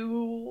like, do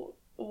you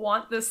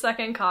want this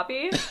second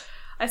copy?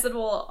 I said,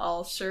 well,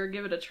 I'll sure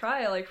give it a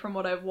try. Like, from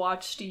what I've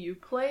watched you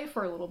play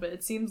for a little bit,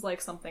 it seems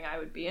like something I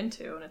would be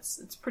into, and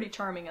it's pretty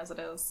charming as it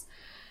is.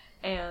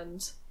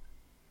 And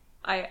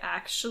I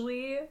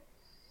actually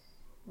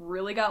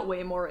really got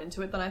way more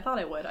into it than I thought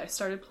I would. I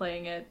started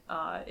playing it.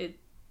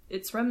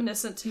 It's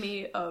reminiscent to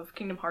me of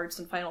Kingdom Hearts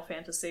and Final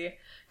Fantasy,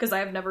 because I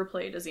have never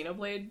played a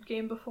Xenoblade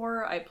game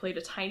before. I played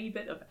a tiny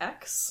bit of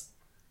X,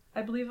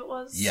 I believe it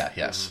was. Yeah,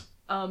 yes.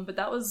 But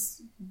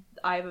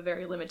I have a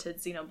very limited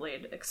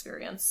Xenoblade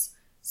experience.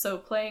 So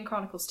playing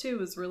Chronicles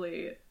 2 is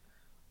really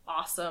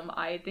awesome.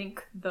 I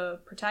think the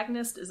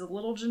protagonist is a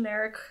little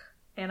generic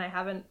and I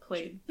haven't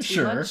played too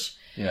Sure. much.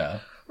 Yeah.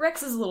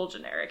 Rex is a little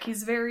generic.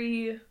 He's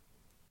very,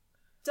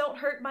 don't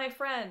hurt my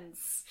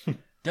friends.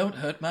 Don't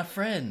hurt my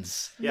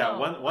friends. Yeah,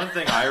 No. one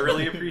thing I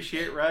really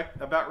appreciate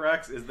about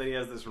Rex is that he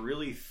has this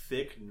really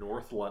thick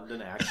North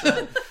London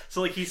accent.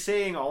 So, like, he's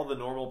saying all the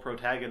normal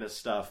protagonist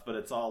stuff, but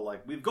it's all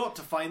like, we've got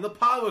to find the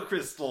power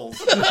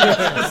crystals.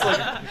 It's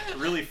like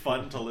really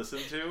fun to listen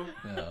to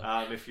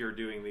if you're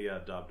doing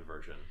the dubbed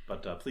version.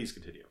 But please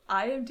continue.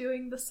 I am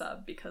doing the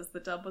sub because the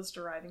dub was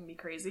driving me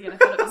crazy, and I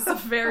thought it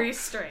was very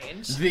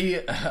strange.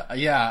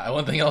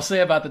 One thing I'll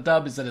say about the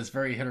dub is that it's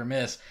very hit or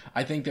miss.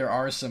 I think there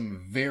are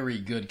some very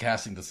good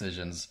casting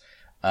decisions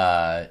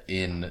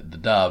in the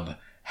dub.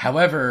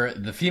 However,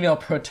 the female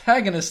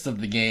protagonist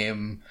of the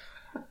game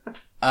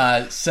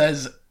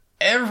says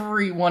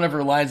every one of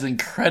her lines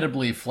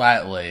incredibly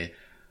flatly.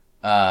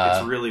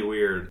 It's really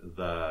weird.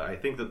 I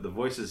think that the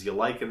voices you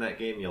like in that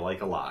game, you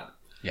like a lot.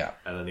 Yeah.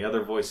 And then the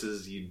other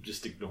voices, you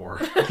just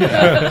ignore.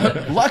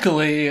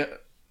 Luckily,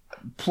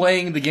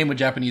 playing the game with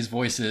Japanese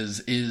voices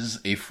is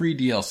a free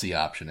DLC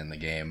option in the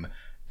game,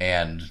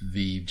 and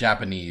the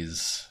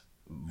Japanese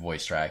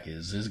voice track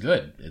is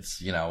good. It's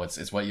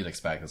it's what you'd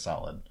expect. It's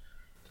solid.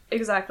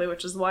 Exactly,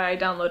 which is why I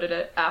downloaded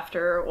it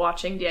after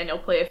watching Daniel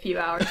play a few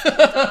hours of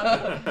the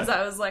dub, because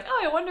I was like,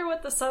 oh, I wonder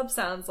what the sub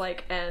sounds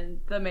like, and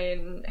the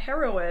main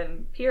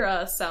heroine,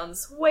 Pyrrha,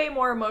 sounds way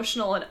more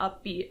emotional and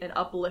upbeat and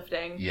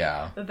uplifting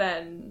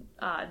than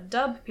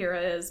dub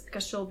Pyrrha is,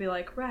 because she'll be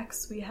like,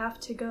 Rex, we have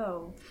to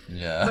go.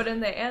 Yeah. But in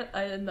the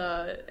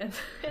anime,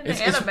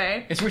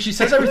 it's where she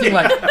says everything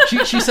like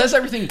she says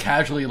everything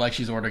casually, like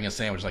she's ordering a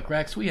sandwich, like,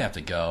 Rex, we have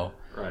to go.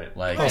 Right.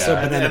 Like, Also,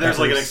 And there's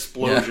like an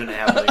explosion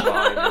happening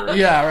behind her.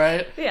 Yeah,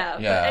 right? Yeah,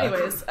 Yeah. but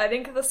anyways, I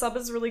think the sub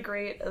is really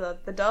great.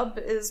 The dub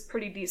is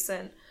pretty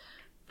decent.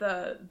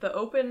 The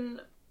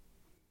open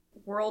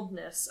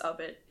worldness of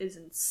it is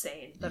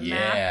insane. The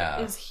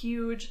map is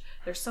huge.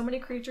 There's so many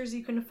creatures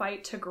you can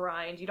fight to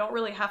grind. You don't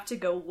really have to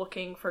go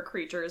looking for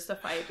creatures to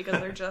fight because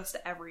they're just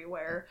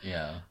everywhere.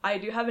 Yeah. I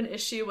do have an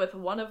issue with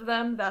one of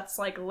them that's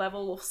like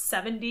level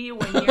 70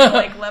 when you're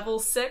like level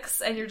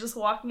 6 and you're just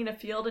walking in a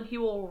field and he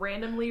will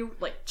randomly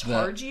like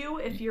charge you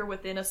if you're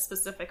within a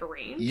specific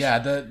range. Yeah,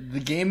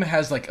 the game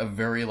has like a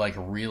very like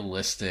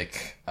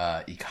realistic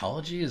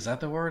ecology, is that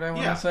the word I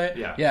want to say?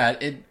 Yeah.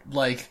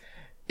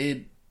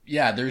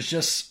 Yeah, there's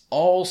just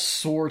all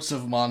sorts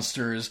of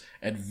monsters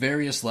at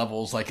various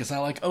levels. Like, it's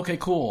not like, okay,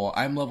 cool,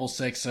 I'm level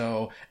 6,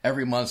 so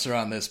every monster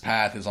on this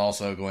path is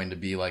also going to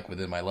be, like,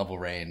 within my level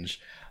range.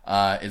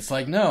 It's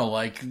like, no,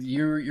 like,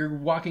 you're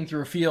walking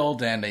through a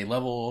field and a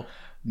level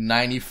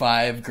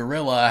 95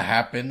 gorilla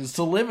happens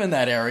to live in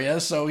that area,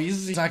 so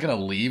he's not going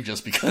to leave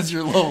just because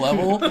you're low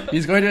level.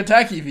 He's going to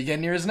attack you if you get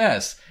near his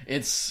nest.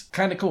 It's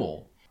kind of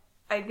cool.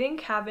 I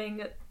think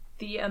having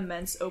the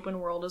immense open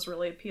world is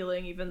really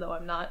appealing, even though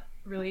I'm not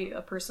really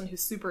a person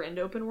who's super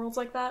into open worlds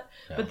like that.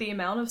 Yeah. But the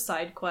amount of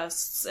side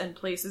quests and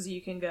places you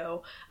can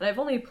go, and I've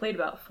only played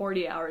about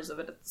 40 hours of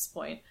it at this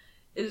point,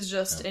 is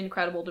just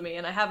incredible to me,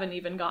 and I haven't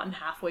even gotten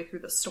halfway through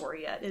the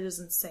story yet. It is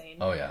insane.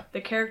 Oh, yeah.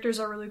 The characters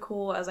are really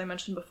cool. As I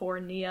mentioned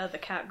before, Nia, the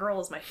cat girl,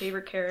 is my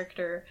favorite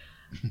character.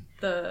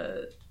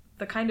 The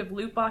kind of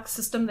loot box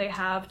system they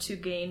have to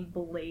gain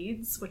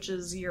blades, which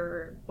is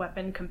your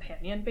weapon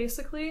companion,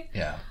 basically.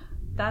 Yeah.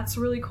 That's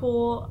really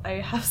cool. I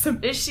have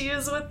some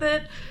issues with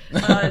it,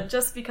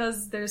 just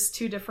because there's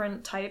two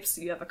different types.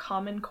 You have a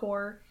common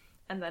core,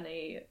 and then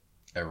a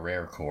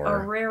rare core.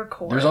 A rare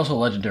core. There's also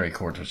legendary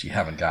cores, which you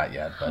haven't got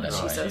yet, but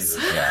anyway. Jesus.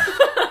 Yeah.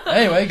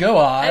 Anyway, go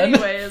on.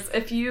 Anyways,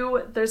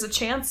 there's a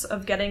chance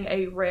of getting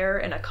a rare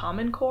and a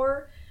common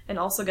core, and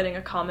also getting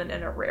a common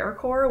and a rare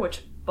core,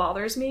 which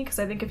bothers me, because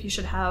I think if you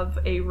should have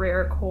a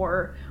rare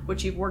core,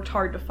 which you've worked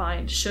hard to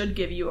find, should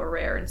give you a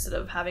rare instead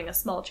of having a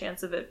small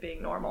chance of it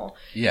being normal.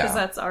 Yeah. Because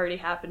that's already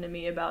happened to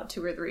me about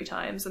 2 or 3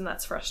 times, and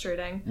that's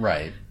frustrating.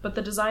 Right. But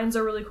the designs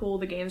are really cool,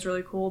 the game's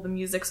really cool, the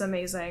music's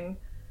amazing.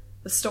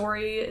 The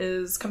story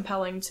is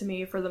compelling to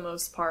me for the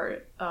most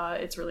part.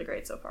 It's really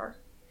great so far.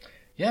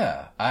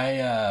 Yeah,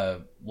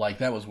 that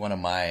was one of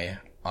my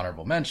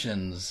honorable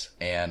mentions,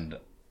 and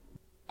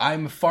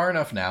I'm far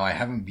enough now, I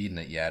haven't beaten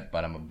it yet,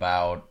 but I'm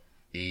about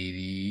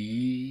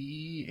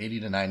 80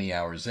 to 90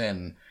 hours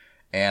in,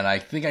 and I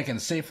think I can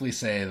safely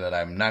say that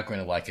I'm not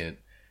going to like it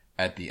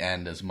at the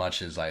end as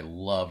much as I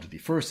loved the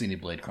first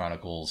Xenoblade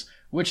Chronicles,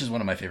 which is one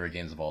of my favorite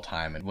games of all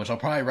time, and which I'll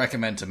probably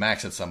recommend to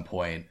Max at some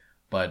point,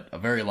 but a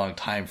very long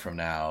time from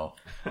now,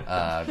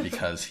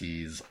 because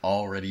he's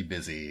already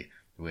busy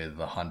with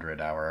the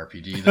 100-hour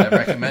RPG that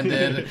I've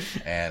recommended,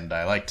 and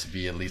I like to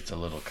be at least a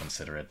little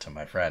considerate to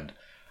my friend.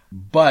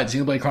 But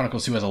Xenoblade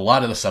Chronicles 2 has a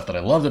lot of the stuff that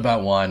I loved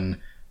about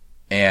 1,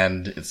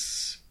 and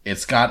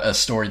it's got a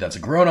story that's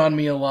grown on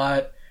me a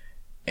lot,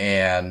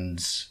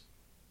 and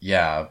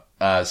yeah,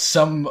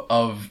 some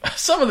of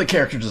the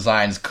character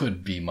designs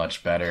could be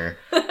much better,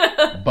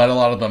 but a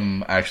lot of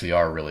them actually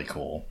are really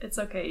cool. It's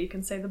okay, you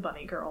can say the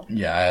bunny girl.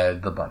 Yeah,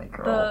 the bunny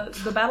girl.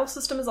 The battle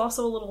system is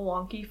also a little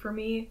wonky for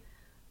me,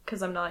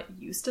 because I'm not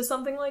used to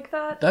something like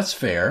that. That's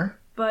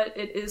fair. but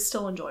it is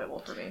still enjoyable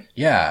for me.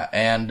 Yeah,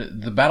 and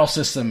the battle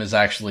system is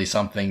actually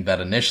something that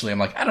initially I'm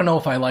like, I don't know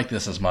if I like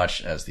this as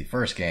much as the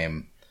first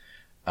game,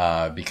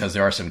 because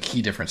there are some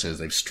key differences.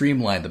 They've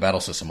streamlined the battle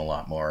system a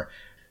lot more.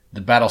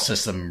 The battle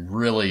system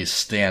really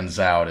stands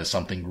out as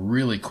something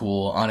really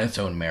cool on its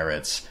own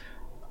merits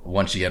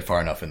once you get far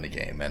enough in the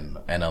game and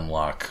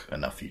unlock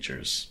enough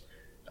features.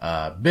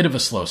 Bit of a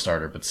slow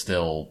starter, but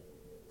still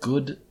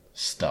good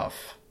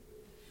stuff.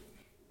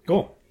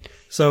 Cool.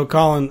 So,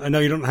 Colin, I know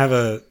you don't have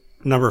a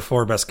number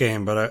 4 best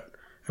game, but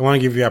I want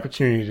to give you the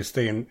opportunity to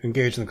stay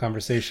engaged in the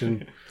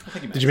conversation.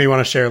 Did you maybe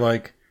want to share,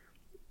 like,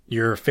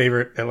 your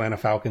favorite Atlanta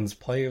Falcons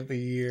play of the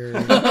year?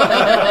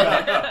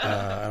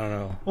 I don't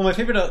know. Well, my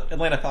favorite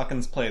Atlanta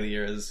Falcons play of the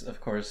year is,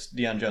 of course,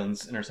 Deion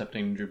Jones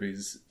intercepting Drew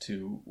Brees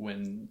to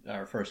win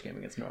our first game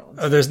against New Orleans.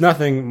 There's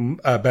nothing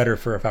better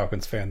for a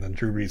Falcons fan than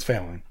Drew Brees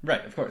failing.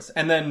 Right, of course.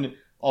 And then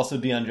also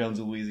Deion Jones,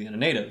 a Louisiana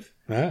native,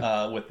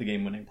 with the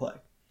game-winning play.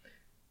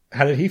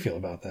 How did he feel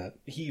about that?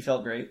 He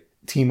felt great.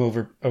 Team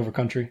over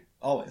country?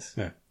 Always.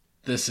 Yeah.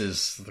 This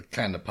is the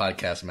kind of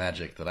podcast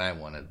magic that I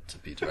wanted to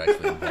be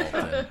directly involved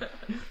in.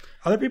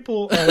 Other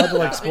people are allowed to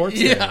like sports.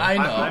 Yeah, I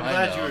know. I'm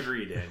glad know. you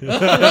agreed,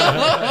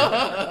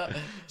 Dan.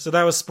 So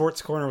that was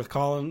Sports Corner with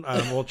Colin.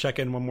 We'll check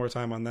in one more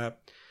time on that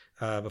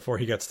before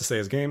he gets to say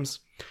his games.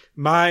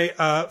 My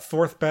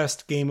 4th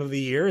best game of the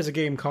year is a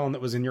game, Colin,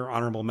 that was in your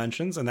honorable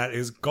mentions, and that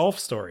is Golf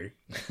Story.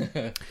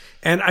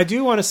 And I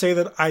do want to say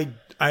that I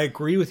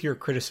agree with your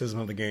criticism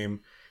of the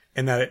game,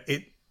 and that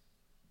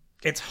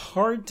it's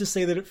hard to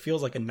say that it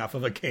feels like enough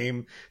of a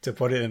game to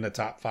put it in a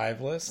top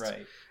 5 list.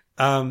 Right.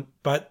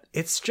 But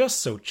it's just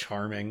so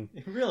charming.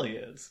 It really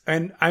is.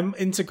 And I'm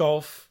into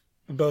golf,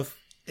 both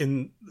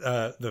in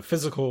the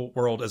physical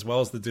world as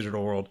well as the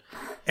digital world.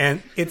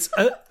 And it's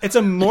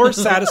a more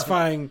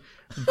satisfying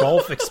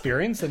golf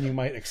experience than you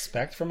might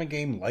expect from a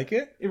game like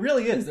it. It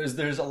really is.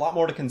 There's a lot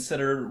more to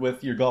consider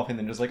with your golfing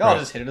than just like, Right.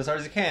 just hit it as hard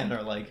as you can,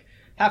 or like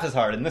half as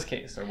hard in this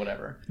case, or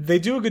whatever. They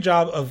do a good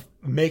job of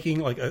making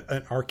like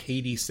an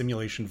arcadey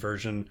simulation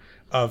version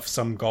of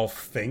some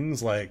golf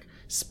things, like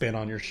spin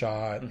on your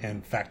shot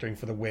and factoring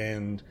for the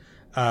wind,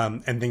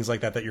 and things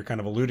like that you're kind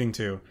of alluding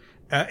to.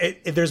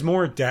 There's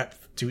more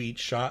depth to each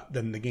shot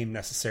than the game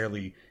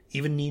necessarily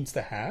even needs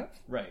to have.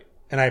 Right.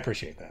 And I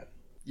appreciate that.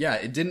 Yeah,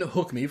 it didn't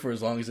hook me for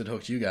as long as it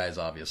hooked you guys,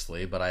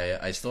 obviously, but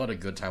I still had a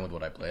good time with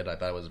what I played. I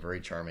thought it was very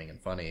charming and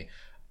funny.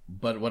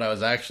 But what I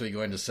was actually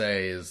going to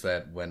say is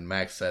that when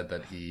Max said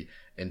that he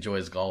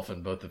enjoys golf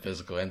in both the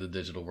physical and the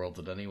digital world,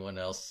 did anyone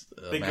else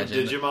Think imagine...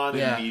 of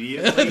Digimon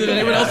immediately. Did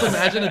anyone else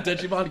imagine a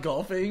Digimon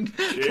golfing?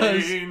 'Cause-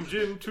 Change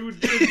into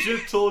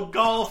digital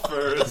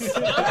golfers.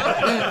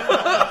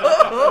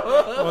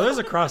 Well, there's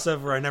a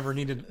crossover I never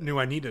knew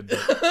I needed.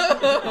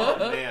 Oh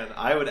man,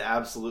 I would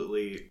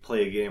absolutely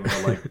play a game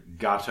where like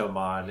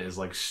Gatomon is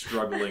like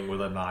struggling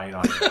with a 9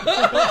 on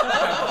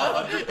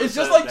it. It's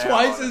just like down.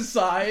 twice his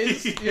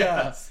size.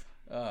 Yes.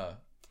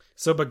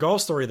 So, but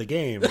Golf Story, the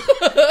game,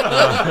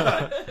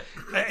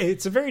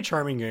 it's a very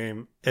charming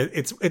game.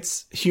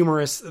 It's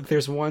humorous.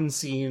 There's one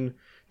scene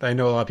that I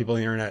know a lot of people on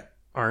the internet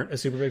aren't a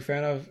super big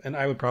fan of, and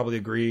I would probably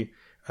agree.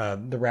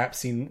 The rap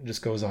scene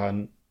just goes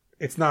on.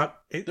 It's not.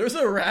 There's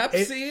a rap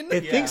scene?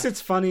 It thinks it's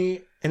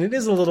funny, and it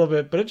is a little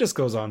bit, but it just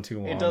goes on too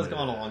long. It does go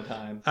on a long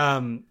time.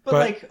 But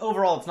like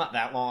overall, it's not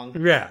that long.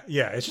 Yeah,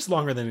 it's just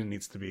longer than it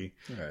needs to be,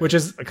 Right. which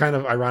is kind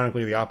of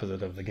ironically the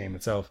opposite of the game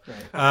itself.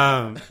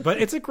 Right. But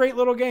it's a great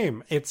little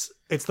game. It's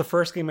the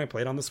first game I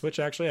played on the Switch.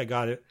 Actually, I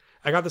got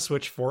the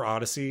Switch for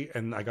Odyssey,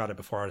 and I got it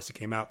before Odyssey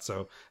came out.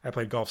 So I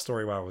played Golf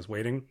Story while I was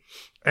waiting,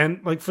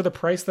 and like for the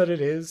price that it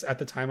is at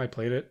the time I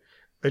played it,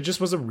 it just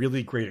was a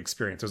really great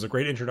experience. It was a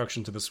great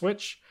introduction to the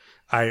Switch.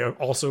 I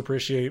also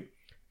appreciate,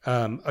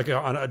 on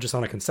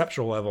a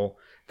conceptual level,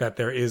 that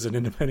there is an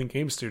independent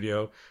game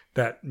studio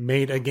that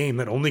made a game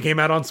that only came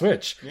out on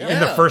Switch in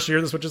the first year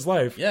of the Switch's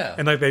life. Yeah.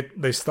 And like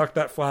they stuck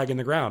that flag in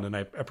the ground, and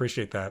I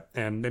appreciate that.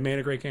 And they made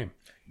a great game.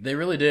 They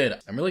really did.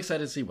 I'm really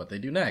excited to see what they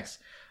do next.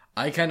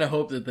 I kind of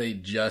hope that they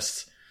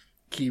just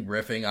keep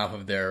riffing off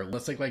of their,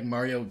 let's take like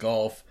Mario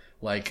Golf,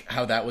 like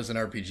how that was an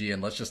RPG,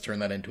 and let's just turn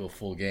that into a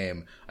full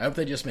game. I hope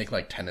they just make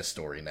like Tennis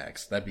Story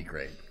next. That'd be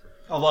great.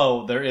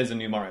 Although there is a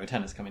new Mario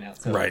Tennis coming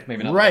out, so Right.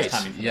 maybe not the Right. best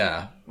timing for Yeah.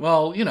 that.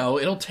 Well,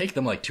 it'll take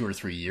them like 2 or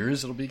 3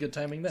 years. It'll be good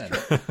timing then.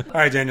 All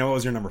right, Daniel, what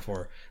was your number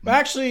 4? But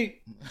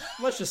actually,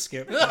 let's just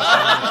skip.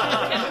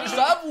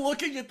 Stop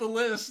looking at the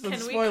list. Can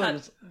Of we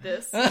spoilers. cut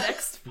this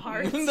next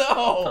part?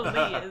 No.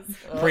 Please.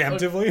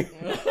 Preemptively.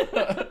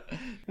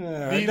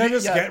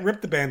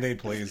 Rip the Band-Aid,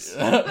 please.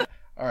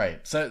 All right.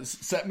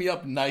 Set me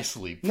up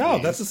nicely, please. No,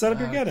 that's the setup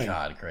you're getting.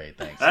 God, great.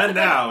 Thanks. And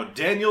now,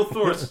 Daniel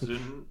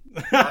Thorson.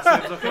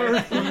 Last name's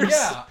okay?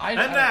 Yeah.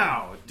 And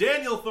now,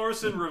 Daniel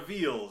Thorson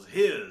reveals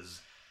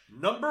his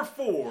number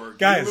 4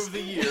 Guys. Game of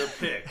the Year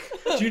pick.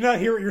 Do you not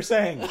hear what you're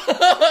saying?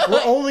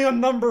 We're only on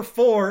number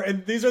 4,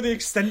 and these are the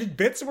extended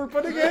bits we're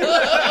putting in?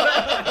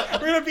 We're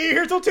going to be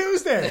here till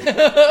Tuesday.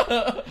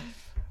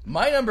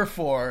 My number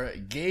 4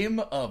 game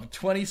of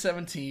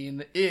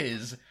 2017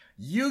 is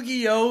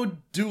Yu-Gi-Oh!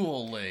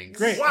 Duel Links.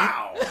 Great.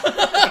 Wow!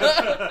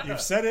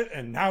 You've said it,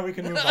 and now we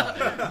can move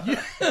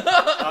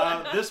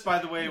on. This, by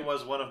the way,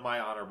 was one of my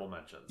honorable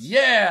mentions.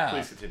 Yeah!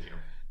 Please continue.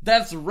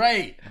 That's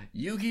right.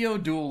 Yu-Gi-Oh!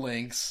 Duel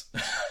Links.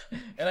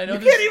 And I know You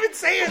can't even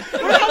say it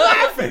without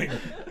laughing.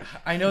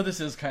 I know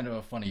this is kind of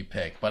a funny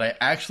pick, but I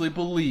actually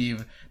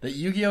believe that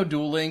Yu-Gi-Oh!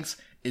 Duel Links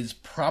is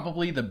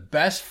probably the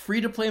best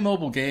free-to-play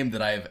mobile game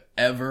that I've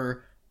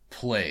ever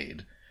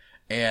played.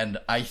 And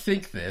I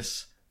think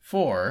this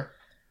for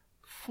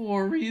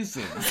 4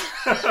 reasons.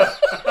 This is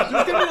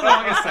gonna be the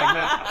longest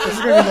segment. This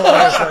is going to be the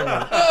last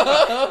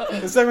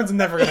segment. This segment's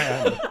never going to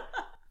end.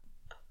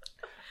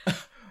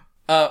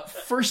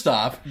 First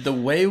off, the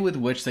way with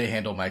which they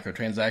handle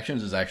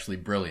microtransactions is actually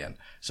brilliant.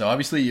 So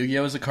obviously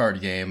Yu-Gi-Oh! Is a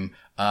card game,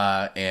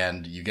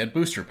 and you get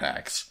booster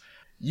packs.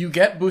 You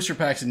get booster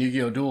packs in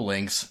Yu-Gi-Oh! Duel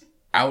Links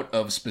out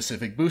of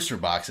specific booster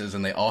boxes,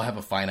 and they all have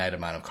a finite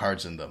amount of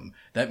cards in them.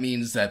 That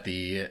means that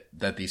the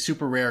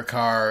super rare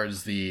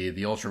cards,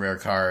 the ultra rare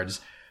cards,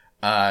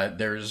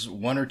 there's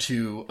 1 or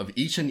 2 of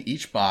each in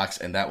each box,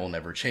 and that will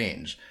never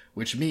change.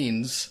 Which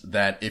means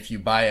that if you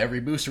buy every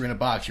booster in a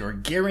box, you're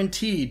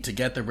guaranteed to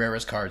get the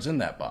rarest cards in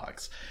that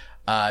box.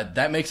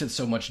 That makes it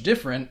so much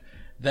different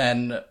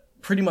than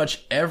pretty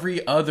much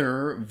every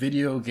other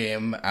video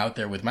game out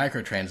there with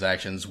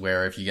microtransactions,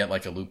 where if you get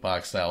like a loot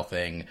box style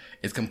thing,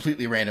 it's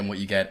completely random what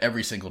you get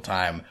every single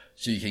time,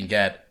 so you can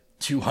get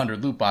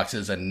 200 loot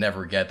boxes and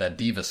never get that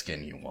diva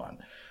skin you want.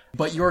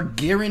 But you're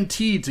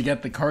guaranteed to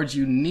get the cards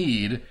you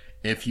need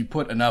if you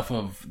put enough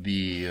of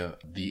the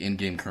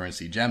in-game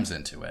currency gems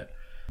into it.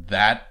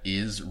 That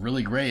is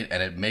really great,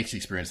 and it makes the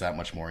experience that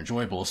much more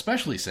enjoyable,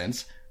 especially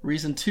since,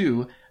 reason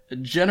 2,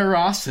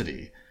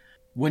 generosity.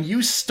 When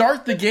you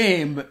start the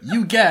game,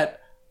 you get,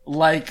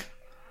 like,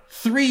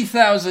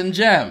 3,000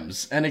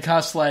 gems, and it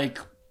costs, like,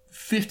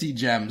 50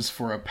 gems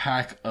for a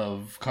pack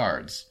of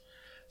cards.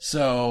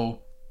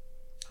 So,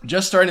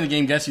 just starting the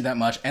game gets you that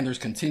much, and there's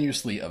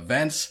continuously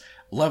events.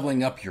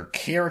 Leveling up your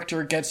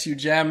character gets you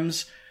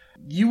gems.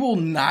 You will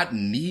not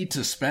need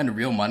to spend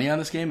real money on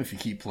this game if you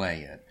keep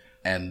playing it.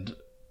 And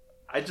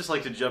I'd just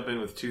like to jump in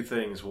with 2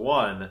 things.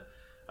 One,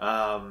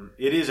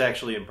 it is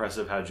actually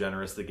impressive how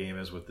generous the game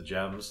is with the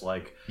gems.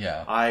 Like,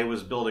 yeah. I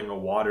was building a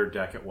water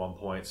deck at one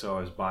point, so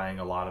I was buying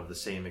a lot of the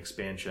same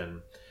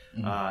expansion.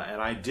 And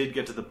I did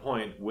get to the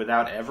point,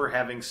 without ever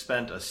having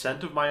spent a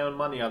cent of my own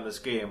money on this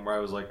game, where I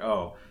was like,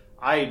 oh,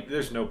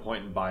 there's no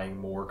point in buying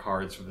more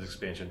cards for this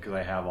expansion because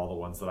I have all the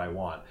ones that I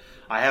want.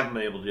 I haven't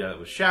been able to do that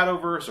with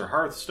Shadowverse or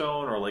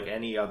Hearthstone or like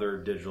any other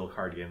digital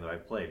card game that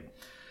I've played.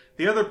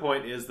 The other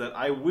point is that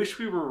I wish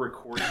we were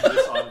recording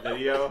this on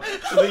video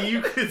so that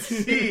you could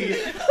see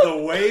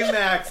the way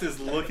Max is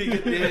looking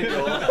at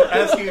Daniel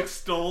as he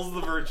extols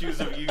the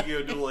virtues of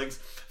Yu-Gi-Oh! Duel Links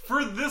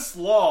for this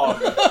long.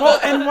 Well,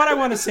 and what I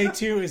want to say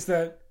too is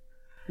that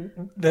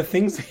the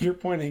things that you're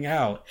pointing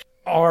out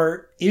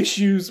are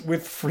issues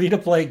with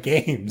free-to-play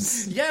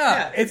games.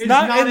 Yeah. It's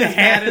not as inherent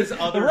bad as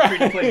other Right.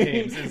 free-to-play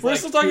games. It's We're like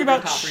still talking 2 of the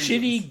about top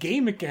shitty reasons.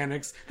 game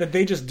mechanics that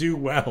they just do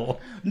well.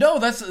 No,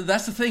 that's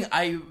the thing.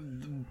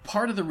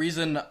 Part of the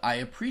reason I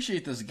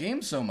appreciate this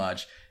game so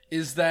much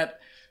is that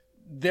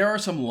there are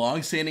some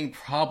long-standing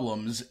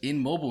problems in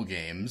mobile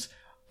games,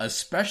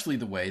 especially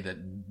the way that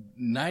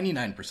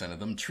 99% of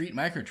them treat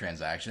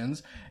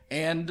microtransactions,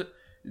 and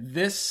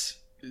this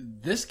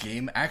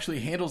game actually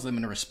handles them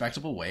in a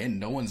respectable way, and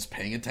no one's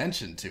paying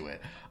attention to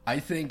it. I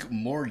think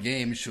more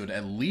games should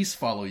at least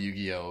follow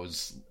Yu-Gi-Oh!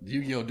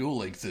 Duel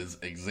Links'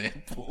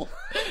 example.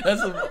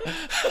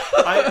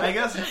 I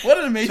guess What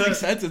an amazing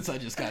sentence I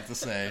just got to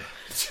say.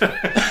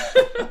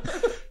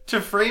 to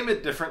frame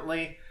it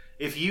differently,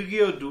 if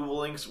Yu-Gi-Oh! Duel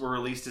Links were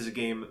released as a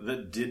game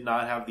that did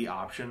not have the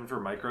option for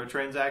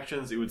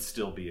microtransactions, it would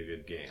still be a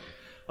good game.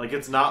 Like,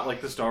 it's not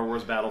like the Star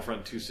Wars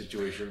Battlefront 2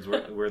 situations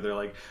where they're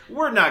like,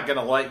 we're not going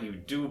to let you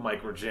do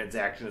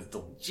microtransactions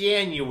until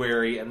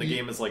January, and the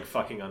game is, like,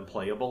 fucking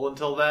unplayable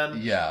until then.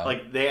 Yeah.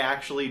 Like, they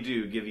actually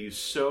do give you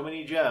so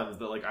many gems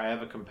that, like, I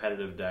have a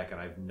competitive deck, and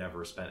I've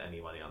never spent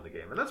any money on the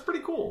game. And that's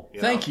pretty cool.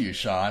 Thank you,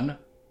 Sean.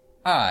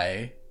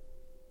 I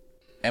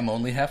am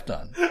only half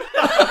done.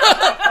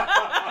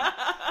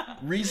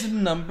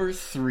 Reason number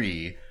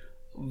 3,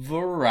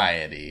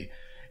 variety.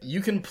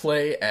 You can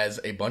play as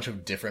a bunch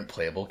of different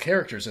playable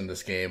characters in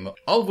this game,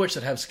 all of which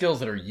that have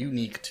skills that are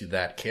unique to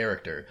that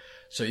character.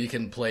 So you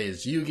can play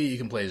as Yugi, you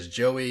can play as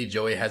Joey.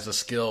 Joey has a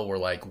skill where,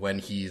 like, when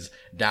he's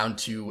down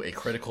to a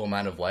critical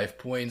amount of life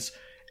points,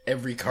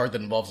 every card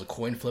that involves a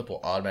coin flip will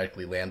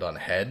automatically land on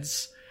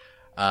heads.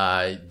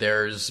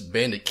 There's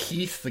Bandit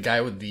Keith, the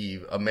guy with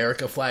the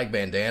America flag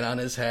bandana on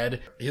his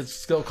head. His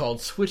skill called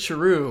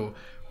Switcheroo,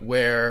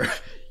 where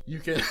you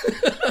can...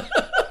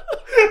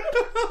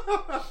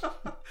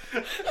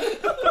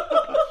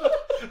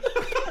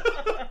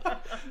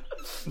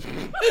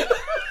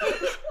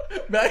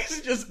 Max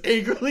is just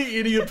angrily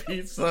eating a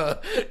pizza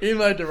in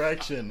my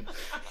direction.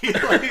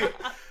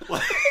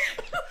 like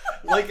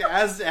Like,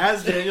 as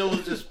Daniel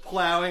was just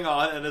plowing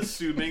on and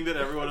assuming that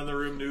everyone in the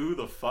room knew who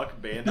the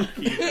fuck Bandit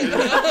Keith is.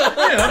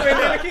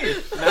 Bandit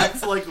Keith.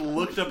 Max, like,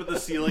 looked up at the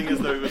ceiling as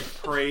though he was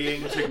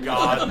praying to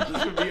God that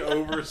this would be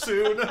over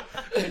soon.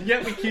 And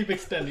yet we keep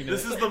extending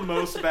This it. is the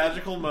most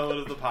magical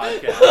moment of the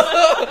podcast.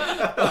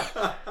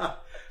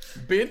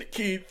 Bandit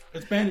Keith.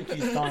 It's Bandit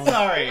Keith, Colin.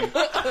 Sorry.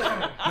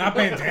 Not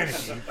Bandana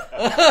Keith.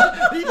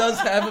 He does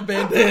have a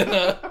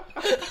bandana.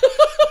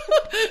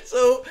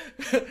 So,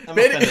 I'm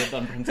Bandit, offended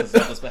on Princess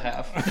Zelda's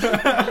behalf.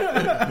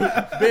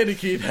 Bandit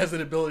Keith has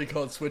an ability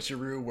called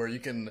Switcheroo where you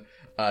can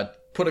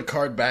put a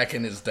card back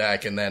in his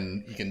deck and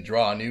then he can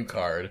draw a new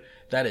card.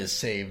 That has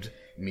saved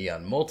me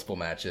on multiple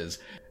matches.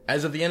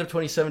 As of the end of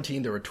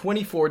 2017, there were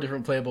 24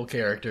 different playable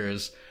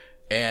characters,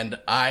 and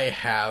I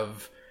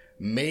have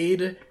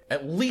made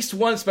at least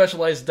one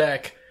specialized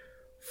deck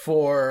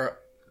for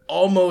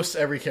almost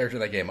every character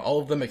in that game. All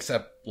of them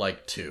except,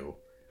 like, 2.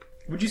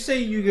 Would you say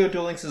Yu-Gi-Oh!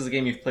 Duel Links is the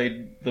game you've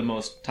played the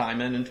most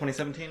time in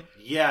 2017?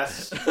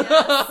 Yes.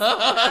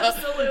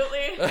 Absolutely.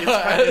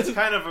 It's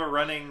kind of a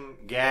running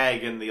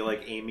gag in the,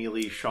 like, Amy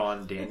Lee,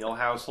 Sean, Daniel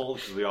household,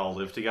 because we all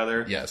live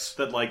together. Yes.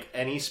 That, like,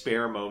 any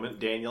spare moment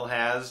Daniel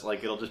has,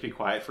 like, it'll just be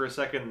quiet for a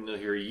second, and you'll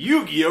hear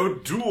Yu-Gi-Oh!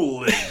 Duel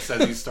Links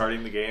as he's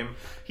starting the game.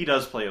 He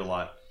does play it a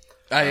lot.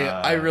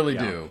 I really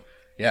yeah. do.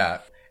 Yeah.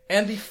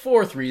 And the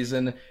fourth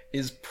reason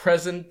is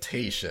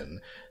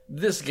presentation.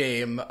 This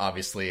game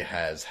obviously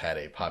has had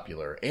a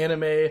popular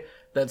anime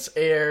that's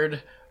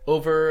aired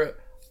over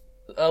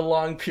a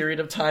long period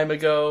of time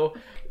ago.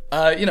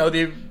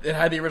 It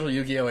had the original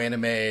Yu-Gi-Oh!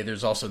 Anime.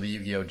 There's also the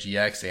Yu-Gi-Oh!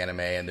 GX anime,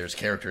 and there's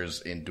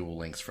characters in Duel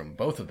Links from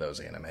both of those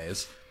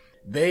animes.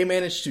 They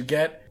managed to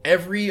get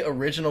every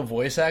original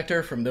voice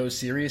actor from those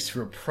series to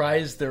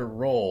reprise their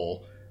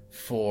role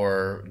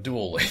for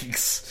Duel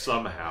Links.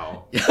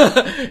 Somehow.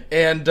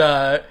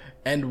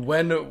 And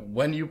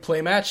when you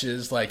play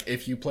matches, like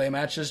if you play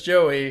matches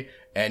Joey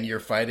and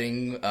you're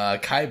fighting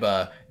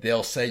Kaiba,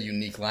 they'll say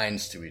unique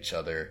lines to each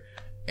other.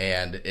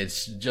 And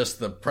it's just,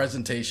 the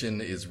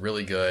presentation is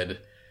really good.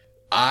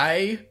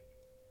 I,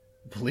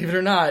 believe it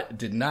or not,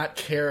 did not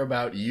care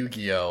about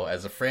Yu-Gi-Oh!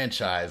 As a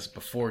franchise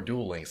before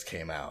Duel Links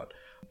came out.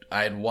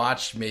 I had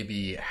watched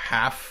maybe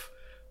half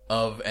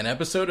of an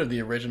episode of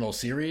the original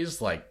series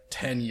like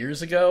 10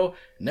 years ago.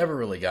 Never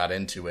really got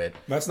into it.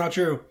 That's not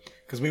true,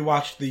 because we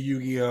watched the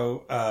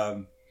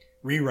Yu-Gi-Oh!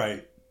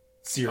 Rewrite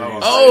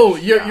series. Oh,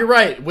 Yeah. you're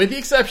right. With the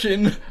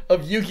exception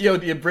of Yu-Gi-Oh!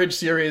 The Abridged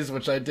series,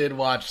 which I did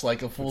watch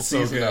like a full so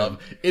season good. of.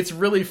 It's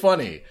really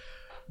funny.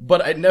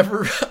 But I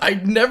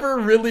never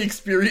really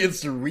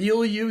experienced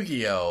real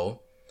Yu-Gi-Oh!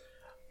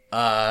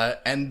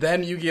 And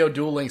then Yu-Gi-Oh!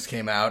 Duel Links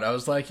came out. I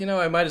was like,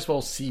 I might as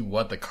well see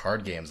what the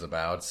card game's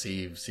about,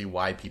 see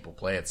why people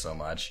play it so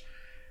much.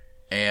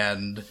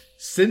 And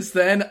since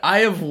then, I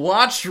have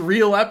watched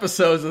real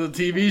episodes of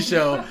the TV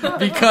show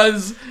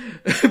because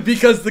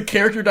the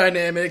character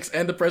dynamics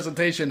and the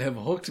presentation have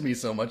hooked me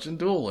so much in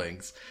Duel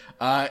Links.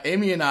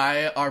 Amy and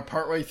I are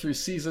partway through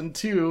season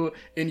 2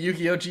 in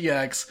Yu-Gi-Oh!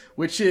 GX,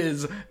 which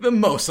is the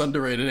most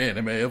underrated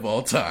anime of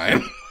all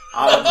time.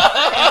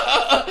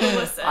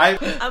 Listen, I-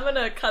 I'm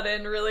gonna cut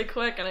in really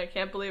quick, and I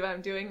can't believe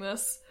I'm doing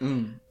this.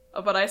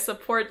 But I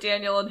support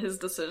Daniel in his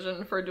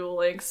decision for Duel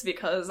Links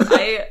because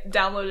I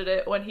downloaded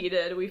it when he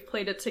did. We've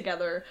played it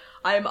together.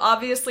 I'm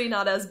obviously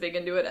not as big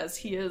into it as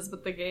he is,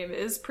 but the game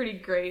is pretty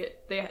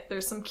great.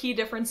 There's some key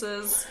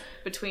differences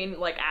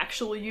between like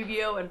actual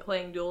Yu-Gi-Oh! And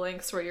playing Duel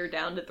Links where you're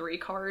down to 3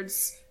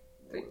 cards.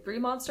 Three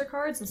monster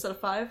cards instead of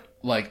 5.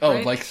 Like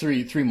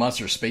three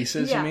monster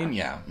spaces, Yeah. you mean?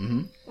 Yeah.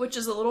 Mm-hmm. Which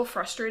is a little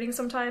frustrating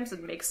sometimes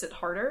and makes it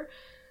harder.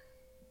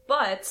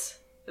 But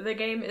the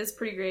game is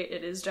pretty great.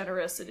 It is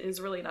generous. It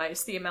is really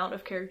nice. The amount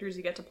of characters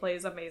you get to play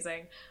is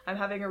amazing. I'm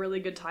having a really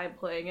good time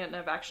playing it, and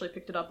I've actually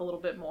picked it up a little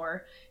bit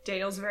more.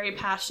 Daniel's very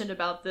passionate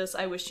about this.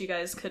 I wish you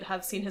guys could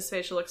have seen his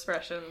facial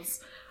expressions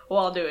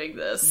while doing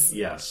this.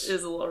 Yes. It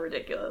is a little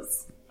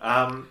ridiculous.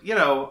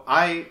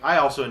 I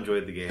also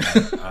enjoyed the game,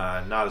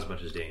 not as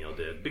much as Daniel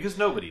did, because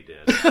nobody did.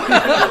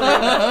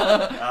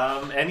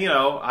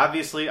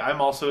 Obviously,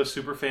 I'm also a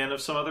super fan of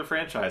some other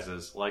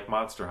franchises, like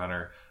Monster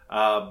Hunter.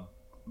 I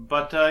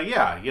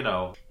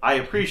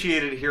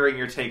appreciated hearing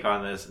your take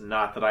on this,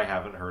 not that I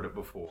haven't heard it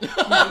before.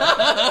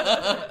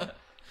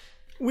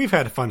 We've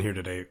had fun here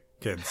today,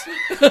 kids.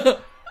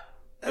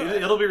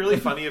 It'll be really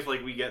funny if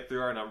we get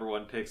through our number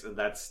 1 picks and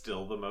that's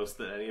still the most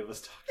that any of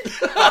us talk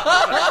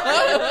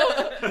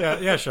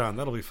about. Yeah, Sean,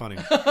 that'll be funny.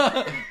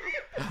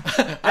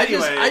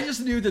 Anyway. I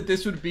just knew that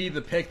this would be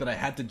the pick that I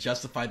had to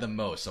justify the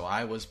most, so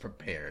I was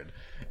prepared.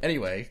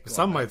 Anyway.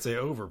 Some might say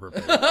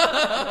over-prepared.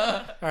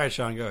 All right,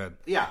 Sean, go ahead.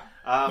 Yeah.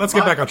 Let's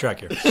get back on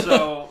track here.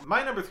 So,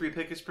 my number 3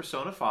 pick is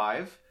Persona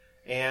 5.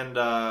 And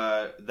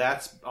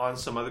that's on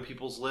some other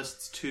people's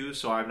lists too,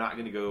 so I'm not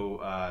going to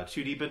go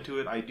too deep into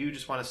it. I do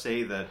just want to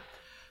say that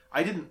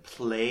I didn't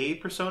play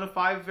Persona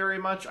 5 very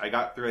much. I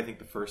got through, I think,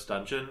 the first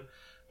dungeon.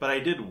 But I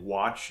did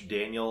watch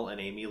Daniel and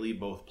Amy Lee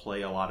both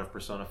play a lot of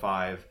Persona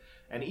 5.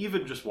 And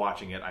even just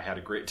watching it, I had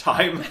a great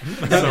time.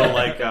 So,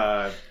 like,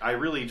 I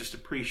really just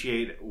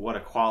appreciate what a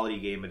quality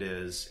game it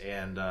is.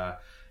 And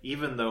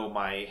even though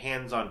my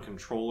hands-on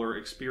controller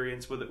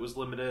experience with it was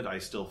limited, I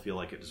still feel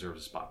like it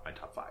deserves a spot in my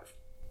top 5.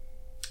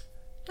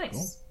 Nice.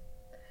 Cool.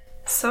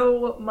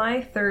 So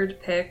my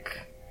third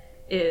pick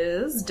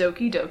is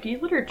Doki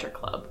Doki Literature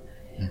Club.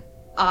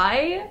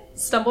 I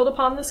stumbled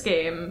upon this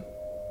game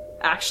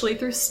actually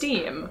through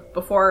Steam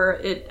before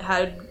it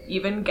had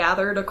even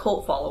gathered a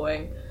cult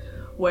following,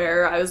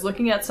 where I was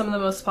looking at some of the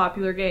most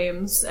popular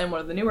games and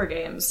one of the newer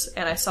games,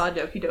 and I saw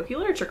Doki Doki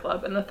Literature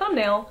Club, and the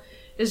thumbnail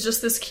is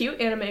just this cute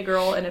anime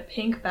girl in a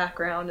pink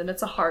background, and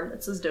it's a heart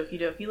that says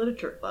Doki Doki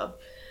Literature Club.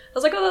 I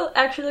was like, oh,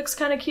 that actually looks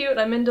kind of cute.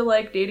 I'm into,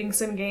 like, dating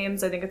sim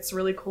games. I think it's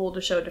really cool to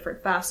show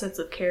different facets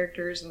of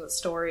characters in the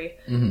story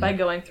by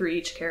going through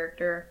each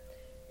character.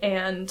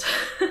 And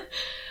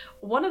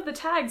one of the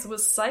tags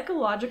was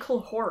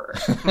psychological horror.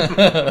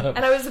 And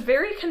I was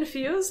very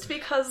confused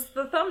because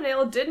the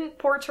thumbnail didn't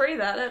portray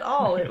that at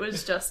all. It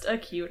was just a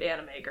cute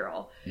anime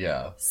girl.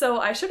 Yeah.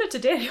 So I showed it to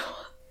Daniel,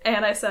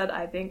 and I said,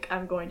 I think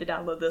I'm going to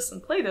download this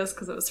and play this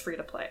because it was free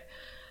to play.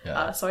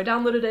 Yeah. So I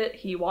downloaded it.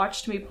 He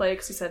watched me play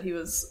because he said he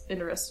was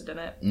interested in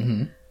it.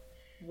 Mm-hmm.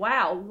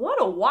 Wow,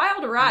 what a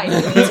wild ride.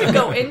 You need to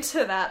go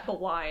into that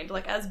blind,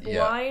 like as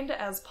blind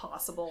as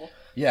possible.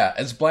 Yeah,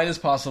 as blind as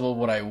possible.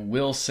 What I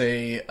will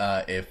say,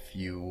 if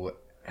you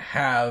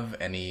have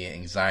any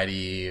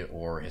anxiety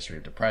or history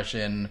of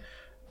depression,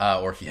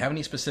 or if you have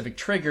any specific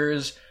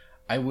triggers,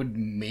 I would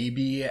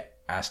maybe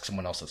ask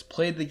someone else that's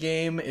played the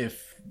game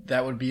if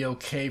that would be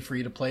okay for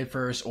you to play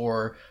first,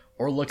 or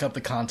look up the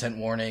content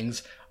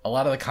warnings. A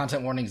lot of the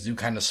content warnings do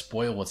kind of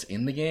spoil what's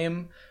in the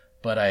game,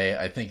 but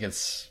I think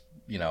it's,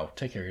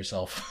 take care of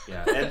yourself.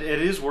 Yeah, and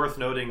it is worth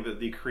noting that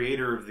the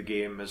creator of the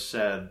game has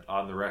said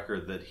on the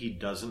record that he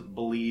doesn't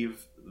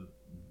believe,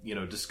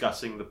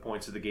 discussing the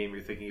points of the game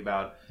you're thinking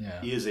about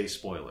is a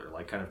spoiler,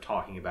 like kind of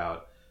talking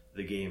about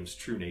the game's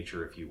true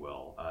nature, if you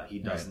will. He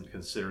doesn't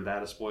consider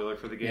that a spoiler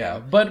for the game. Yeah,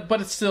 but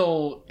it's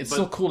still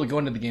cool to go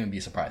into the game and be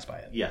surprised by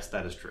it. Yes,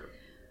 that is true.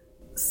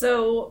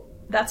 So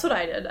that's what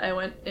I did. I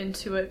went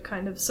into it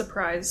kind of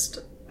surprised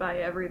by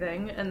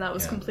everything, and that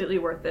was completely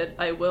worth it.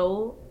 I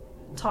will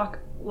talk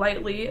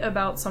lightly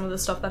about some of the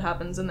stuff that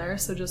happens in there,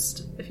 so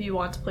just if you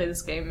want to play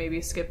this game, maybe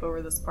skip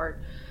over this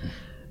part.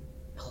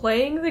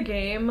 Playing the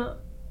game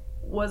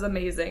was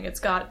amazing.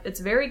 It's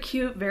very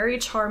cute, very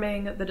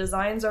charming. The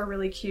designs are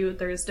really cute.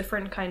 There's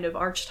different kind of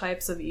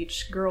archetypes of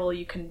each girl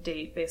you can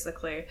date,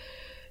 basically.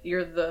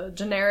 You're the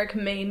generic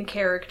main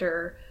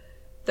character.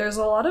 There's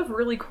a lot of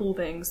really cool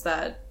things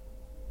that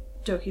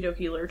Doki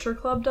Doki Literature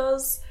Club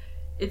does.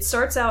 It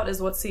starts out as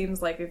what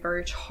seems like a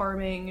very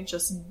charming,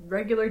 just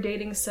regular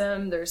dating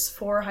sim. There's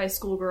 4 high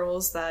school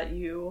girls that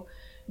you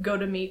go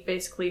to meet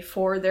basically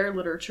for their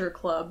literature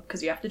club,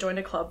 because you have to join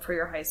a club for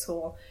your high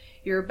school.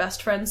 Your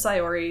best friend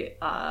Sayori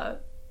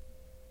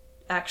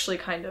actually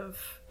kind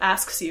of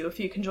asks you if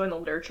you can join the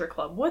literature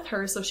club with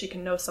her so she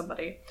can know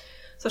somebody.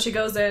 So she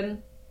goes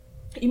in,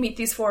 you meet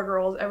these 4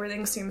 girls,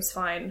 everything seems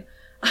fine,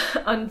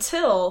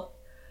 until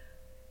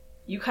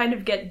you kind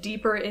of get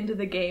deeper into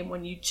the game.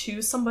 When you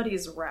choose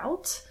somebody's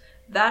route,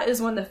 that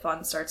is when the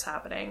fun starts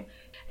happening.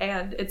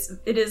 And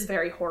it is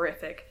very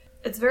horrific.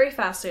 It's very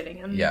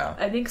fascinating. And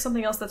I think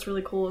something else that's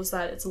really cool is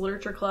that it's a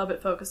literature club.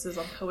 It focuses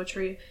on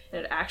poetry,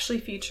 and it actually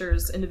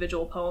features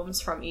individual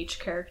poems from each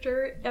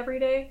character every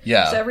day.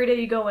 Yeah. So every day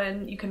you go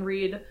in, you can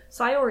read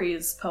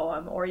Sayori's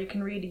poem, or you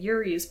can read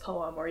Yuri's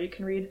poem, or you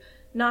can read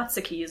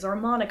Natsuki's or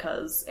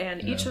Monika's,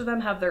 and each of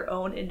them have their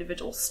own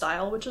individual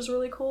style, which is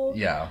really cool.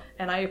 Yeah.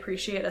 And I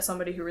appreciate as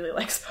somebody who really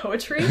likes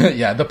poetry.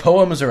 Yeah, the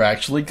poems are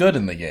actually good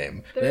in the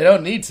game. They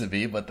don't need to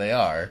be, but they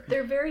are.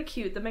 They're very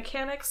cute. The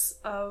mechanics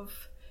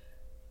of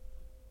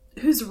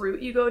whose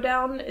route you go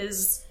down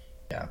is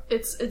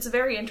it's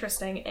very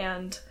interesting,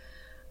 and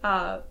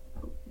I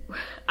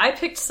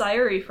picked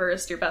Sayori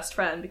first, your best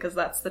friend, because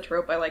that's the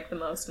trope I like the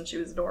most, and she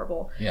was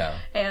adorable. Yeah.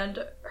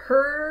 And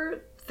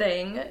her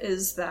thing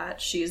is that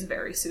she's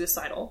very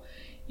suicidal.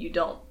 You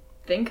don't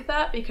think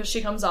that because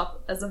she comes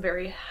up as a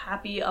very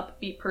happy,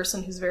 upbeat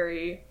person who's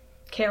very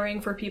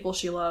caring for people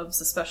she loves,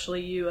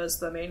 especially you as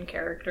the main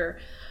character.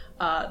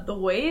 The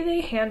way they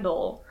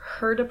handle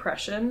her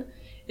depression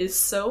is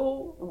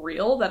so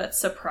real that it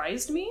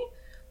surprised me,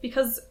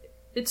 because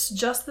it's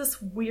just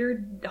this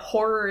weird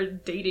horror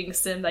dating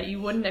sim that you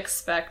wouldn't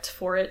expect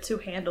for it to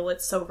handle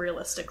it so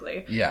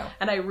realistically. Yeah.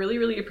 And I really,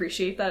 really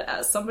appreciate that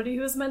as somebody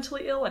who is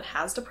mentally ill and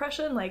has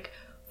depression. Like,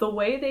 the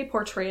way they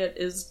portray it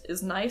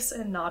is nice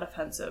and not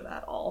offensive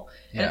at all.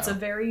 And it's a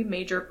very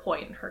major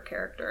point in her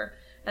character.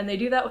 And they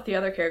do that with the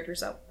other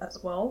characters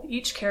as well.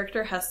 Each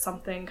character has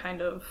something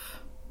kind of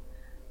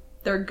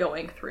they're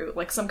going through,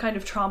 like some kind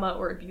of trauma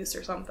or abuse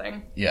or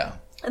something. Yeah.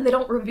 And they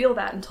don't reveal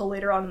that until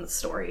later on in the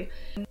story.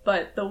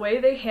 But the way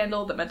they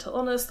handle the mental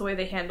illness, the way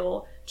they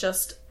handle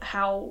just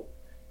how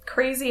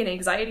crazy and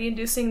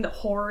anxiety-inducing the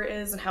horror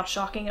is and how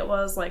shocking it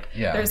was. Like,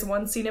 there's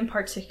one scene in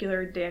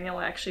particular Daniel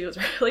actually was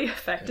really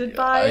affected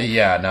by.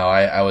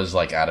 I was,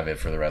 like, out of it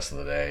for the rest of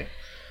the day.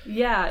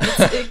 Yeah,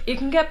 it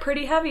can get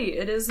pretty heavy.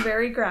 It is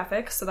very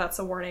graphic, so that's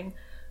a warning.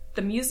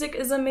 The music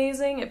is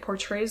amazing. It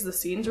portrays the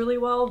scenes really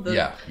well.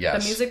 The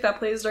music that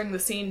plays during the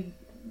scene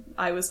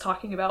I was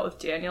talking about with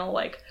Daniel,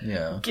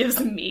 gives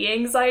me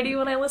anxiety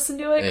when I listen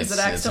to it, because it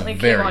accidentally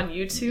came on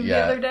YouTube the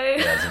other day.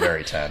 Yeah, it's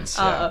very tense.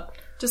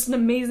 Just an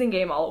amazing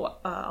game all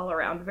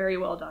around. Very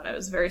well done. I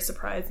was very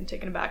surprised and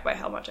taken aback by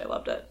how much I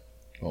loved it.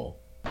 Cool.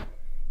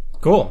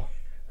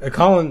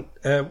 Colin,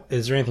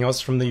 is there anything else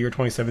from the year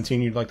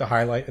 2017 you'd like to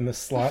highlight in this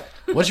slot?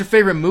 What's your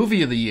favorite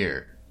movie of the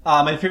year?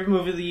 My favorite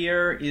movie of the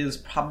year is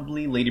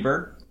probably Lady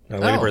Bird.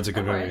 Lady Bird's a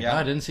good movie. Yeah,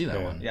 I didn't see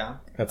that one. Yeah.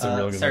 That's a real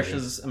good movie.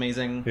 Saoirse's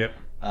amazing. Yep.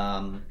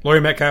 Um,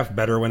 Laurie Metcalf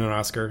better win an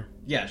Oscar.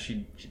 yeah,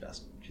 she's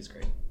best. She's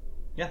great.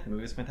 Yeah, the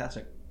movie was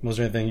fantastic. Was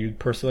there anything you'd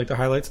personally like to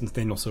highlight since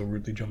Daniel so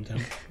rudely jumped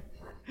in?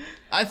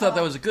 I thought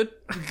that was a good.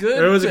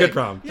 It was a good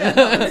problem. Yeah,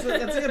 no,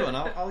 that's a good one.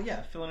 I'll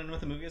filling in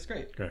with the movie is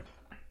great. Great.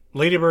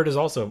 Lady Bird is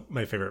also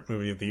my favorite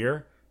movie of the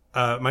year.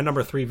 My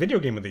number 3 video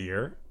game of the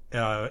year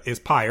is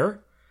Pyre.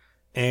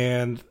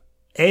 And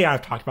A,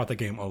 I've talked about the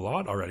game a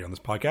lot already on this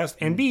podcast.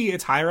 And B,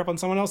 it's higher up on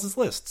someone else's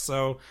list.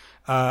 So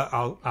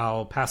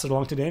I'll pass it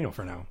along to Daniel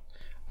for now.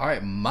 All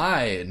right,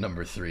 my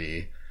number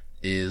 3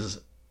 is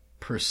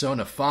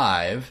Persona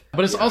 5.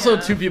 But it's also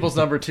 2 people's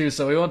number 2,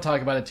 so we won't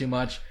talk about it too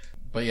much.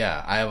 But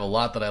yeah, I have a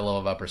lot that I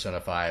love about Persona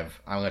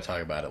 5. I'm going to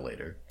talk about it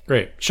later.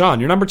 Great. Sean,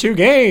 your number 2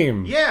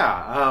 game.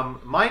 Yeah,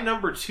 my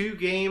number 2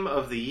 game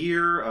of the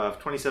year of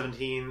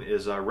 2017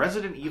 is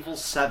Resident Evil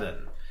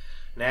 7.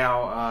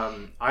 Now,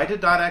 I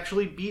did not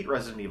actually beat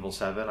Resident Evil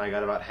 7. I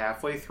got about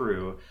halfway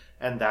through,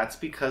 and that's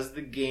because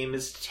the game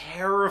is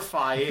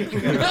terrifying.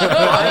 I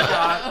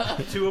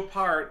got to a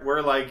part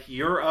where,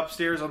 you're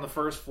upstairs on the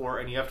first floor,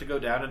 and you have to go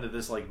down into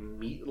this,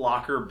 meat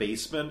locker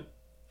basement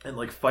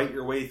and, fight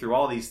your way through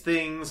all these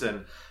things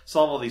and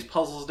solve all these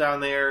puzzles down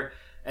there.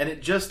 And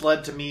it just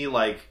led to me,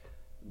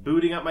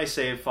 booting up my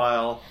save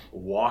file,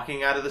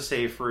 walking out of the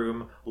safe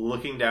room,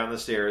 looking down the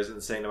stairs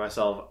and saying to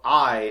myself,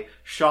 I,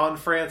 Sean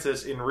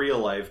Francis in real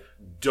life,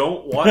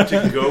 don't want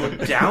to go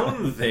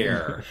down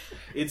there.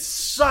 It's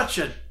such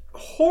a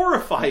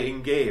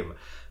horrifying game.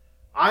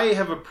 I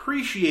have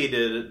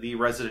appreciated the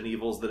Resident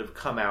Evils that have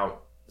come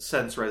out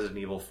since Resident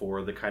Evil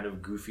 4, the kind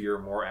of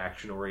goofier, more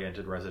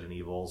action-oriented Resident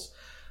Evils.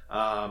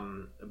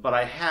 But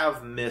I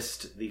have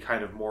missed the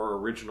kind of more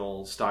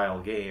original style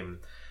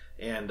game.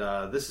 And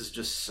this is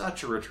just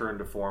such a return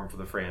to form for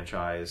the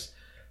franchise.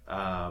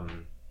 I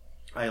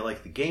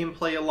like the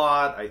gameplay a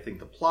lot. I think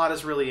the plot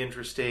is really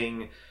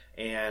interesting.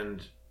 And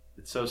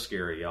it's so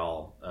scary,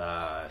 y'all.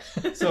 For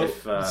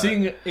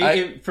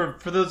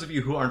those of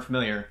you who aren't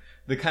familiar,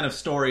 the kind of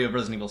story of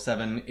Resident Evil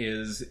 7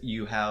 is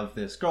you have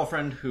this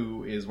girlfriend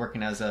who is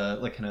working as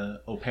an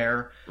au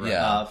pair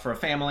for a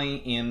family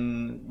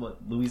in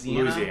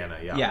Louisiana? Louisiana,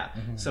 yeah. Yeah.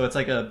 Mm-hmm. So it's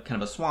a kind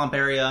of a swamp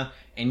area,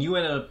 and you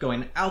end up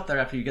going out there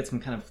after you get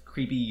some kind of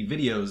creepy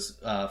videos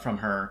from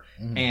her,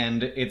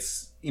 and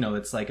it's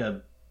it's like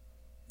a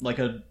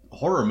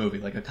horror movie,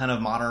 like a kind of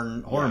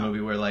modern horror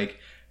movie where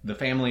the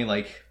family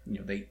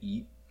they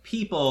eat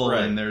people,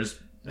 and there's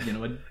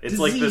it's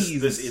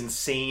disease. this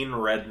insane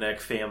redneck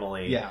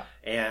family,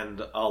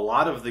 and a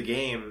lot of the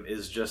game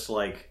is just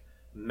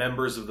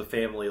members of the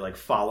family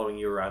following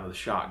you around with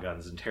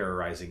shotguns and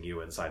terrorizing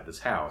you inside this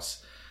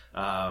house.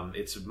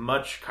 It's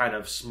much kind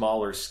of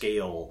smaller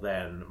scale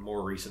than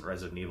more recent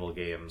Resident Evil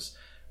games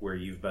where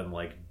you've been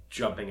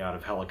jumping out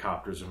of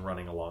helicopters and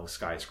running along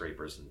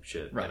skyscrapers and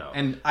shit. Right.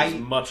 And it's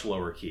much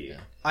lower key.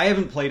 I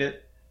haven't played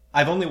it.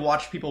 I've only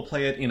watched people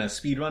play it in a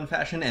speedrun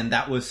fashion, and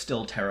that was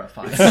still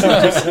terrifying.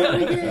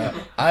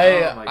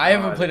 I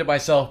haven't played it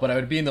myself, but I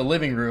would be in the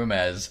living room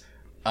as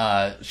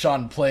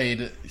Sean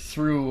played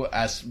through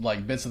as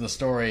bits of the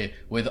story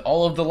with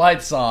all of the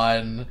lights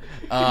on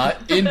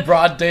in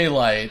broad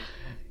daylight,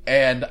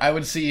 and I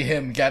would see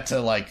him get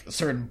to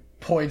certain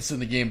points in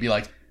the game, be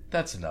like,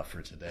 "That's enough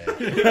for today."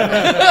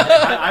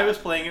 I was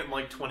playing it in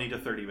 20 to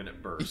 30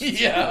 minute bursts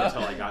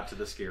until I got to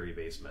the scary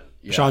basement.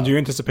 Yeah. Sean, do you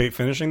anticipate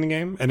finishing the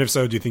game? And if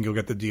so, do you think you'll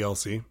get the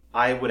DLC?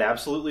 I would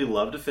absolutely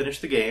love to finish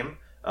the game,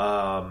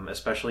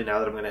 especially now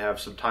that I'm going to have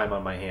some time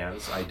on my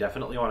hands. I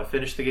definitely want to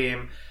finish the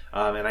game,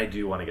 and I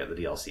do want to get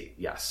the DLC.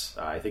 Yes,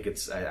 I think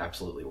it's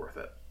absolutely worth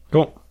it.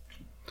 Cool.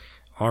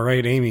 All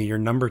right, Amy, your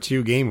number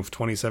 2 game of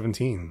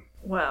 2017.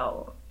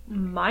 Well,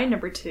 my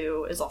number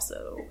 2 is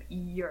also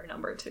your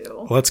number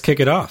 2. Let's kick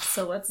it off.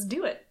 So let's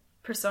do it.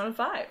 Persona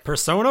 5.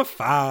 Persona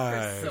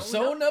 5.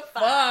 Persona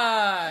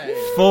 5.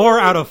 4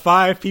 out of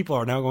 5 people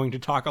are now going to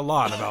talk a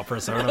lot about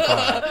Persona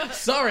 5.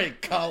 Sorry,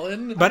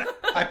 Colin. But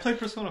I played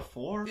Persona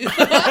 4. You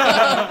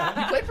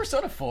played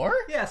Persona 4?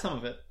 Yeah, some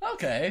of it.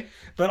 Okay.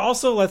 But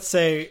also, let's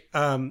say,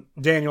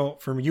 Daniel,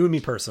 from you and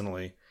me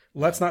personally,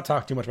 let's not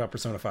talk too much about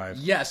Persona 5.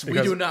 Yes,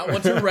 we do not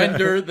want to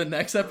render the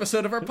next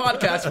episode of our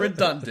podcast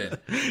redundant.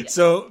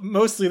 So,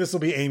 mostly this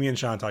will be Amy and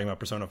Sean talking about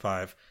Persona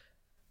 5.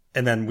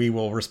 And then we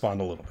will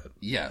respond a little bit.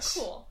 Yes.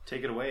 Cool.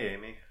 Take it away,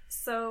 Amy.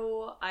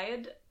 So, I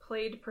had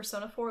played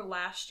Persona 4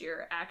 last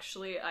year.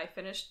 Actually, I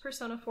finished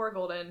Persona 4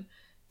 Golden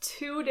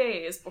 2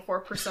 days before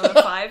Persona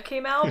 5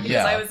 came out because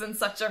Yeah. I was in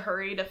such a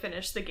hurry to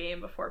finish the game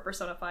before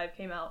Persona 5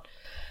 came out.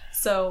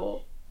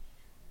 So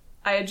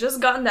I had just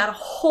gotten that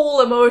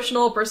whole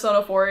emotional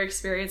Persona 4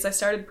 experience. I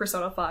started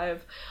Persona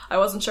 5. I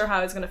wasn't sure how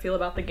I was going to feel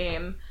about the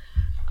game.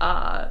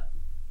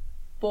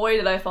 Boy,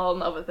 did I fall in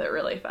love with it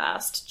really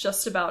fast.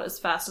 Just about as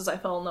fast as I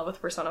fell in love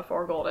with Persona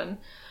 4 Golden.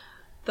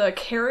 The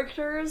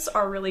characters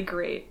are really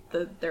great.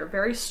 They're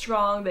very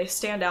strong. They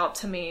stand out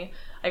to me.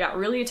 I got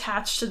really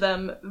attached to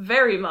them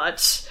very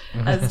much,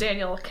 as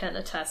Daniel can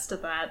attest to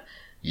that.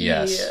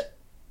 Yes.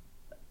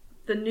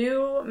 The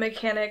new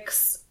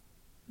mechanics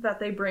that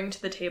they bring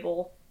to the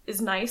table is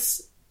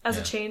nice as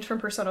a change from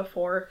Persona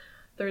 4.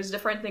 There's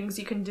different things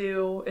you can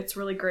do. It's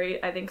really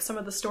great. I think some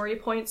of the story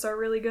points are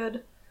really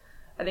good.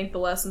 I think the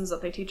lessons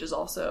that they teach is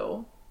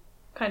also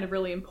kind of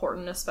really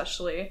important,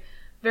 especially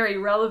very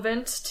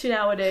relevant to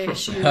nowadays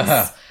issues.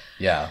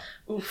 Yeah.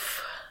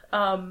 Oof.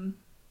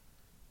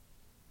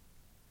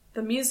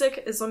 The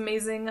music is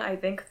amazing. I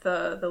think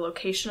the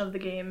location of the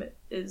game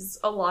is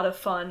a lot of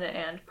fun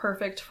and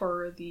perfect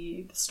for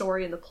the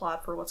story and the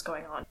plot for what's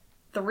going on.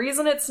 The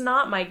reason it's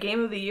not my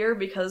game of the year,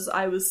 because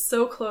I was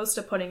so close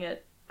to putting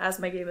it as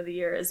my game of the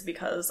year, is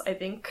because I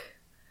think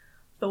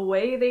the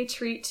way they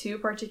treat two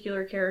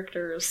particular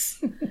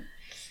characters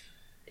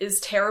is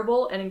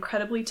terrible and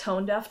incredibly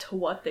tone deaf to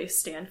what they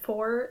stand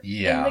for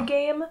in the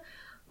game.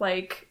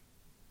 Like,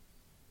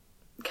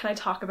 can I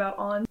talk about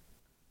On?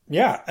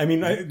 Yeah, I mean,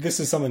 this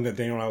is something that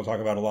Daniel and I will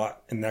talk about a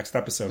lot in the next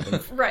episode.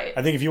 But Right.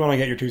 I think if you want to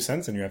get your 2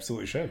 cents in, you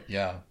absolutely should.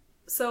 Yeah.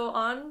 So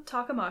On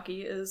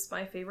Takamaki is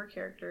my favorite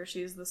character.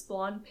 She's this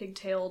blonde,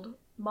 pigtailed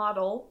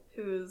model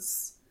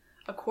who's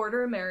a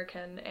quarter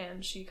American,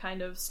 and she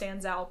kind of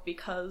stands out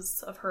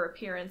because of her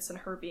appearance and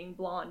her being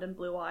blonde and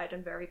blue-eyed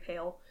and very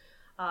pale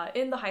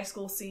in the high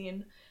school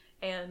scene.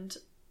 And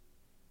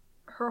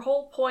her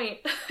whole point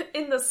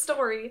in the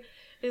story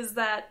is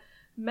that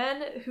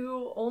men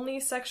who only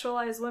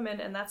sexualize women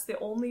and that's the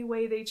only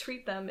way they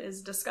treat them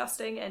is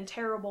disgusting and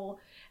terrible,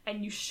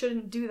 and you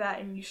shouldn't do that,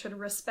 and you should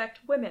respect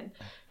women.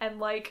 And,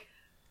 like,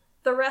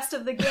 the rest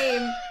of the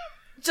game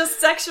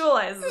just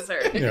sexualizes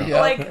her. Yeah.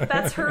 Like,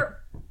 that's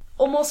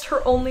almost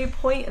her only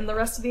point in the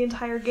rest of the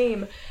entire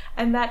game.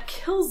 And that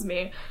kills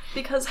me,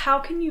 because how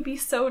can you be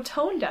so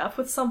tone deaf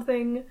with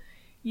something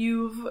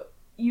you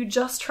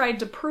just tried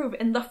to prove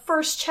in the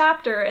first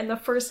chapter in the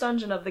first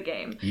dungeon of the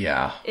game?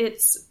 Yeah.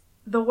 It's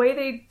the way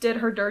they did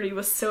her dirty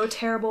was so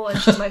terrible, and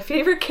she's my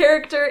favorite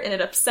character, and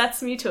it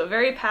upsets me to a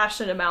very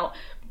passionate amount.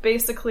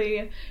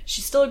 Basically,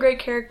 she's still a great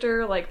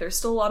character, like, there's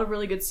still a lot of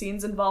really good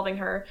scenes involving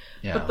her,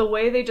 but the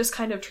way they just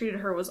kind of treated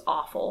her was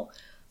awful.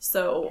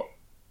 So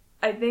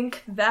I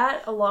think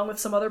that, along with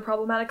some other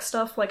problematic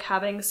stuff, like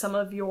having some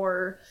of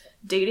your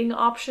dating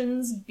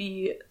options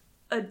be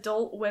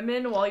adult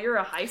women while you're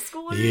a high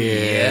schooler.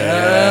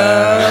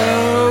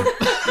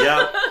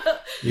 Yeah.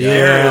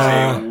 There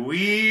is a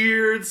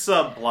weird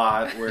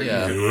subplot where you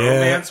can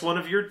romance one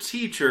of your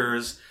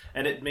teachers,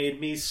 and it made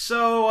me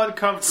so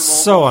uncomfortable.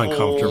 So the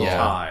uncomfortable. whole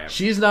time.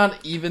 She's not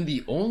even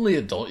the only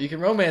adult you can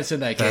romance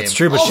in that game. That's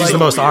true, but she's the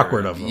most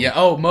awkward of them. Yeah.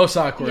 Oh, most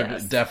awkward.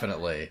 Yes.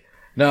 Definitely.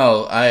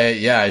 No,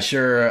 I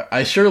sure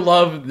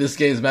love this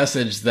game's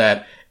message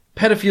that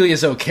pedophilia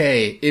is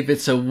okay if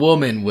it's a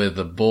woman with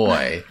a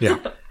boy. Yeah.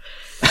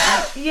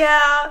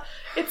 Yeah,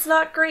 it's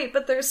not great,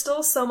 but there's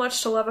still so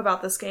much to love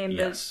about this game.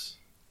 Yes.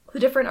 The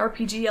different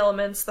RPG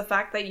elements, the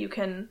fact that you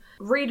can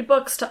read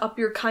books to up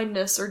your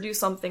kindness or do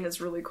something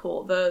is really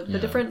cool. The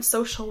different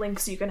social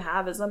links you can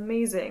have is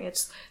amazing.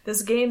 It's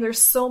this game,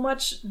 there's so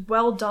much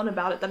well done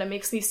about it that it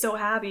makes me so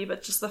happy,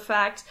 but just the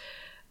fact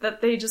that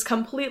they just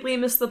completely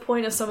miss the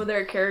point of some of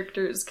their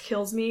characters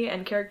kills me,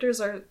 and characters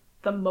are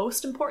the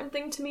most important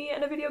thing to me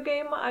in a video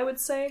game, I would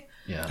say.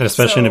 Yeah. And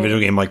especially in a So- video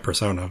game like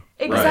Persona.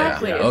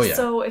 Exactly. Right, yeah. Oh, yeah.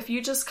 So if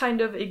you just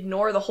kind of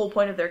ignore the whole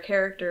point of their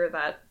character,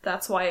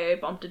 that's why I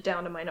bumped it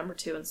down to my number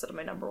 2 instead of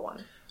my number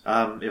 1.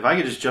 If I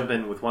could just jump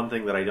in with one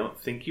thing that I don't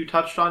think you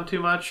touched on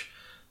too much.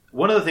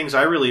 One of the things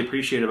I really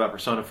appreciate about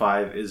Persona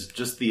 5 is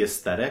just the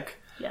aesthetic.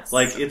 Yes.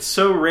 Like, it's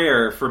so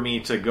rare for me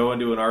to go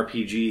into an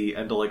RPG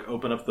and to, like,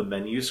 open up the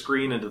menu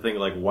screen and to think,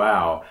 like,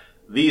 wow,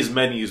 these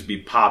menus be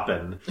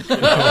poppin'.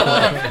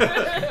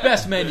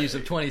 Best menus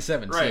of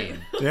 2017. Right.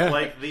 Yeah.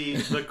 Like,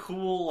 the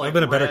cool, like, I've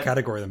been a better red-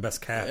 category than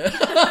Best Cat.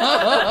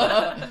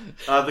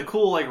 the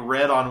cool, like,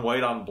 red on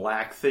white on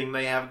black thing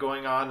they have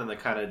going on, and the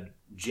kind of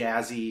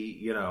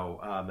jazzy,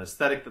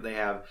 aesthetic that they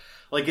have.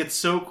 Like, it's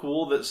so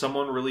cool that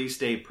someone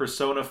released a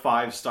Persona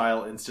 5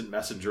 style instant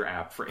messenger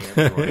app for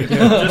Android,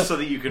 just so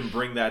that you can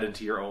bring that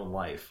into your own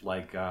life.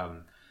 Like,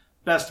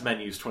 best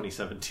menus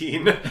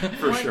 2017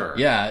 for sure.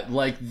 Yeah,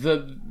 like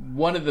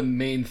one of the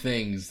main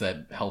things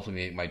that helped me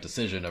make my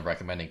decision of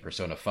recommending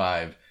Persona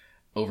 5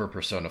 over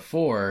Persona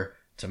 4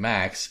 to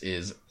Max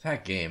is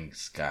that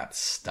game's got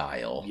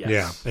style. Yes.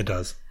 Yeah, it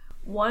does.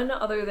 One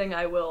other thing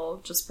I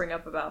will just bring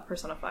up about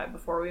Persona 5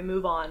 before we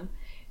move on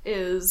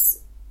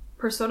is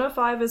Persona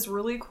 5 is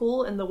really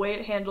cool in the way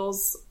it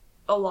handles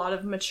a lot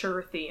of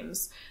mature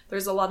themes.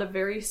 There's a lot of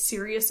very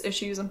serious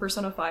issues in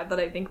Persona 5 that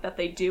I think that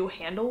they do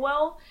handle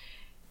well.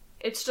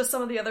 It's just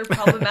some of the other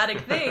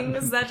problematic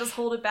things that just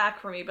hold it back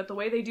for me. But the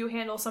way they do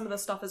handle some of the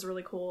stuff is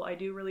really cool. I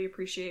do really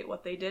appreciate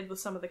what they did with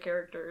some of the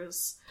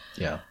characters.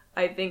 Yeah.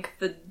 I think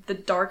the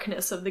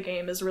darkness of the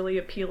game is really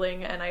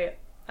appealing, and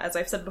as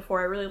I've said before,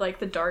 I really like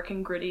the dark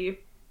and gritty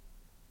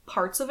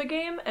parts of a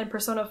game, and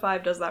Persona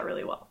 5 does that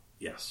really well.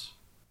 Yes.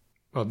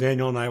 Well,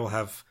 Daniel and I will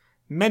have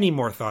many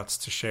more thoughts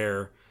to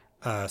share.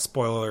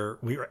 Spoiler,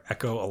 we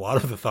echo a lot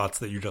of the thoughts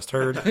that you just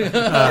heard. But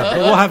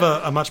we'll have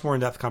a much more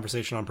in-depth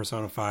conversation on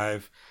Persona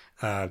 5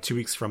 2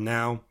 weeks from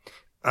now.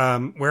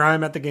 Where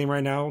I'm at the game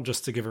right now,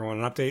 just to give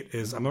everyone an update,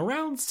 is I'm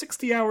around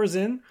 60 hours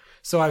in.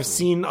 So I've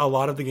seen a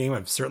lot of the game.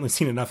 I've certainly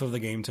seen enough of the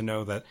game to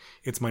know that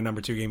it's my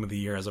number 2 game of the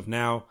year as of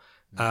now.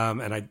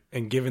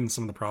 And given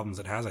some of the problems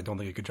it has, I don't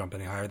think it could jump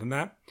any higher than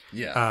that.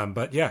 Yeah.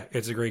 But yeah,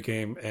 it's a great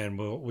game, and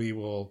we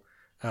will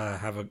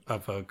have a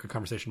good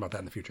conversation about that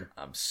in the future.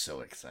 I'm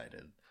so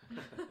excited.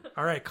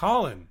 All right,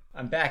 Colin.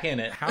 I'm back in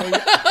it. How are you?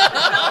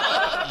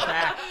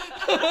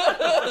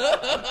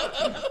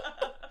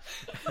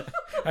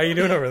 How you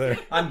doing over there?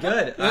 I'm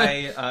good.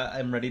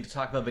 I'm ready to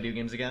talk about video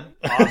games again.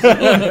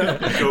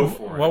 Go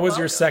for it. What was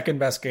your second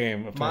best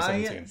game of My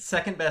 2017?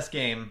 second best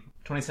game,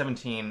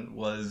 2017,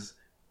 was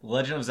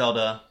Legend of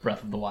Zelda: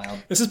 Breath of the Wild.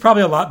 This is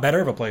probably a lot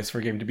better of a place for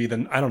a game to be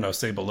than, I don't know,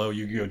 say below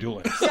Yu-Gi-Oh! Duel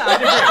Links. Yeah,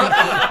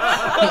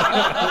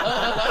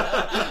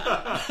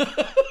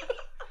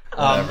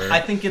 I agree.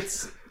 I think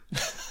it's...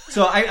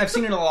 So I've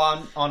seen it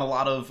on a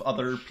lot of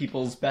other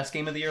people's best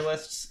game of the year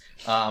lists,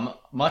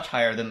 much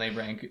higher than they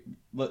rank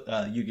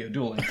Yu-Gi-Oh!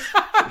 Duel Links.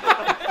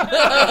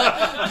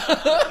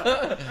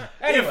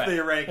 If they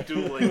rank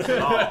Duel Links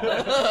at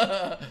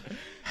all.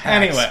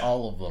 Anyway,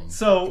 all of them.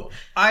 So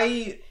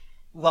I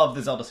love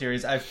the Zelda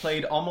series. I've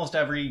played almost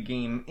every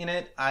game in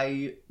it.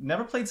 I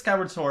never played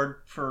Skyward Sword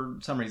for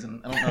some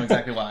reason. I don't know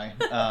exactly why,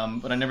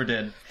 but I never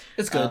did.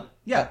 It's good.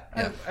 Yeah.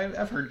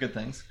 I've heard good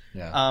things.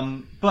 Yeah.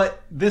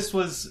 But this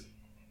was...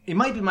 It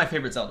might be my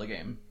favorite Zelda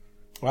game.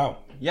 Wow.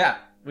 Yeah,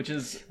 which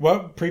is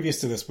What, previous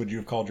to this, would you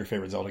have called your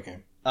favorite Zelda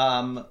game?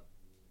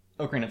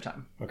 Ocarina of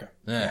Time. Okay.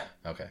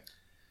 Okay.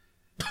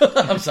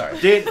 I'm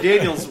sorry.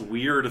 Daniel's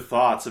weird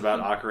thoughts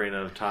about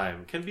Ocarina of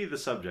Time can be the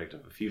subject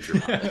of a future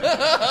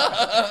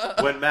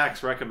podcast when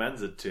Max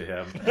recommends it to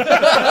him.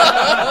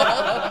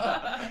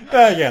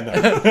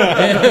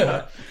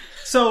 No.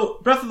 So,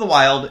 Breath of the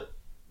Wild,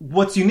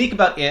 what's unique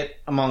about it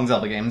among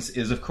Zelda games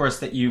is, of course,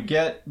 that you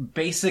get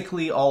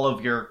basically all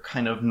of your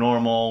kind of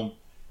normal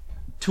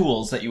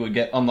tools that you would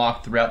get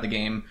unlocked throughout the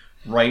game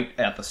right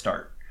at the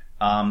start.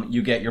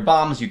 You get your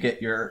bombs, you get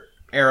your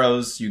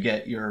arrows, you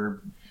get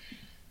your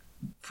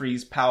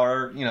freeze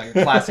power, your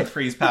classic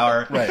freeze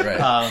power.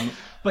 Right.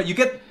 But you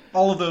get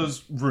all of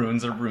those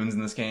runes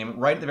in this game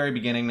right at the very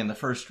beginning in the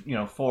first,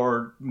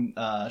 4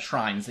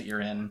 shrines that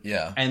you're in.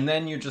 Yeah. And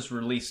then you're just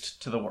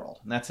released to the world.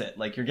 And that's it.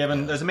 Like, you're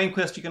given, there's a main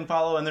quest you can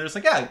follow, and they're just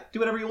like, yeah, do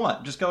whatever you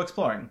want. Just go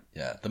exploring.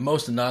 Yeah. The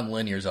most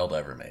non-linear Zelda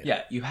ever made.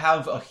 Yeah. You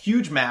have a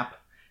huge map,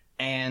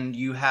 and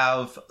you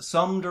have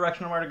some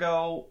direction where to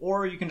go,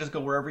 or you can just go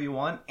wherever you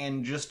want,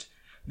 and just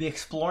the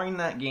exploring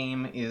that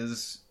game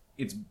it's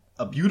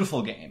a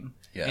beautiful game.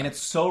 Yeah. And it's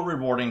so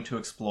rewarding to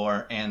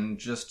explore and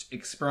just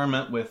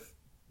experiment with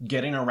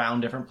getting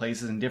around different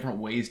places and different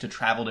ways to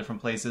travel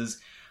different places.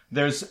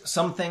 There's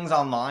some things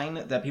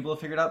online that people have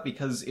figured out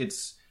because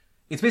it's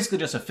basically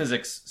just a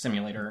physics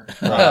simulator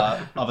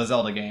of a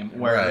Zelda game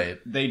where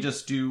they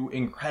just do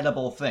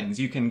incredible things.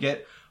 You can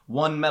get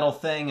one metal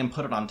thing and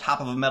put it on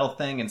top of a metal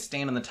thing and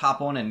stand on the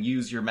top one and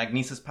use your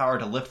magnesis power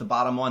to lift the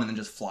bottom one and then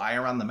just fly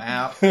around the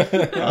map.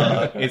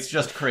 It's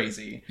just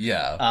crazy.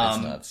 Yeah,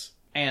 it's nuts.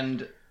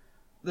 And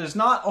there's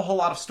not a whole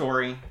lot of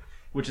story,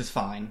 which is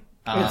fine.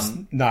 It's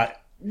not...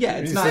 Yeah,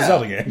 it's not a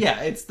Zelda game.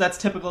 Yeah, that's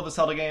typical of a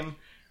Zelda game.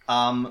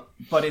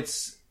 But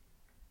it's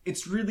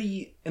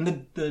really, and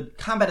the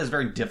combat is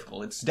very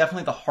difficult. It's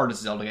definitely the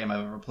hardest Zelda game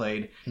I've ever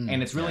played,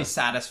 and it's really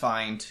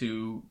satisfying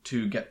to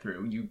get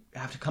through. You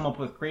have to come up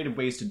with creative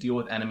ways to deal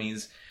with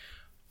enemies.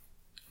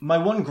 My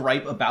one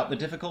gripe about the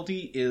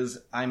difficulty is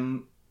I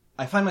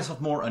find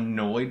myself more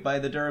annoyed by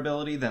the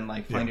durability than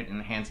find it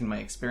enhancing my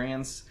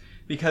experience,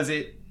 because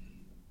it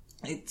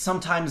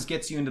sometimes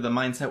gets you into the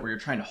mindset where you're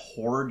trying to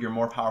hoard your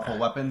more powerful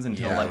weapons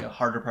until a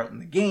harder part in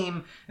the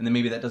game, and then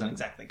maybe that doesn't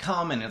exactly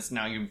come, and it's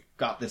now you've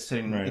got this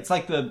sitting. Right. It's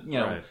like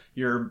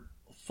your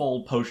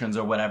full potions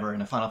or whatever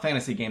in a Final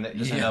Fantasy game that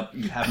just end up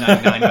you have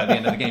 99 by the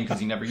end of the game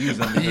because you never use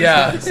them. Right.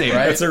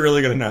 That's a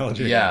really good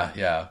analogy.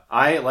 Yeah.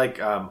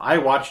 I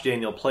watched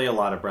Daniel play a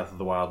lot of Breath of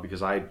the Wild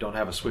because I don't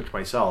have a Switch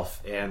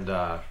myself, and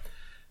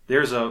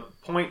there's a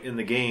point in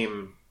the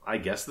game, I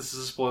guess this is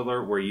a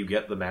spoiler, where you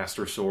get the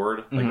Master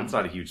Sword. It's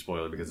not a huge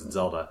spoiler because it's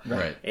Zelda.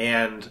 Right.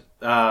 And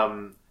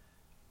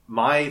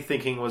my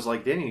thinking was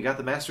Danny, you got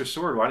the Master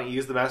Sword. Why don't you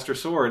use the Master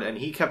Sword? And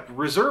he kept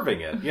reserving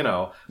it,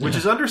 which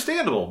is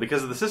understandable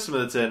because of the system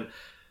that it's in.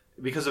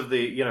 because of the,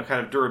 you know,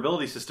 kind of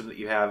durability system that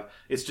you have,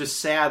 it's just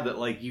sad that,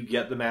 like, you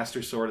get the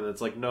Master Sword and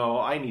it's like, no,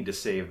 I need to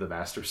save the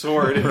Master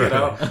Sword, you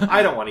know?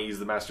 I don't want to use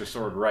the Master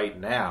Sword right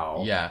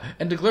now. Yeah,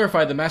 and to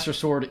clarify, the Master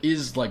Sword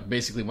is, like,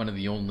 basically one of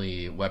the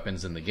only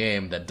weapons in the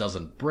game that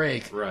doesn't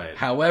break. Right.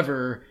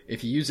 However,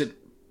 if you use it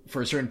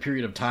for a certain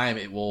period of time,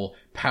 it will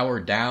power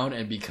down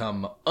and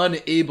become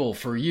unable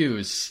for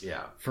use.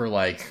 Yeah. For,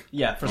 like...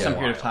 Yeah, for some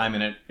period of time,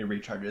 and it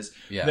recharges.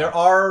 Yeah. There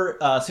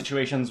are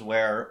situations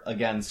where,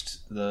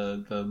 against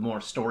the more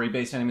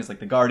story-based enemies, like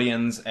the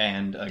Guardians,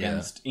 and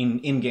against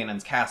in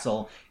Ganon's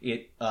castle,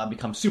 it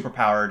becomes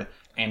super-powered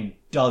and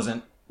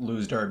doesn't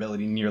lose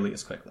durability nearly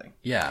as quickly.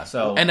 Yeah.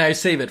 So, and I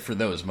save it for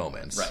those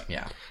moments. Right.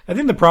 Yeah. I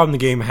think the problem the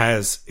game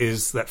has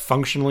is that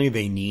functionally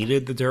they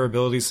needed the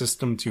durability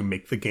system to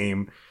make the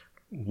game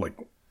like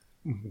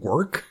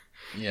work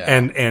Yeah.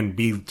 and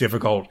be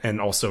difficult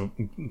and also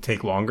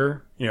take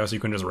longer, you know, so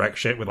you can just wreck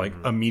shit with like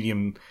a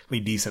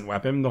mediumly decent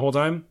weapon the whole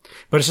time.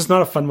 But it's just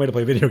not a fun way to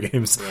play video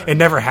games. Right. It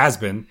never has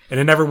been, and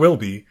it never will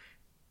be.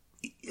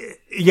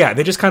 Yeah,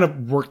 they just kind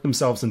of worked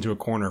themselves into a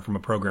corner from a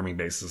programming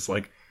basis.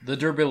 Like, the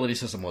durability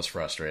system was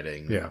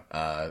frustrating.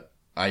 Yeah.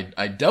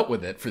 I dealt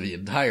with it for the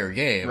entire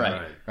game.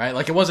 Right.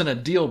 Like, it wasn't a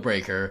deal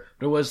breaker,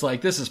 but it was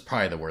like, this is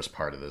probably the worst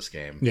part of this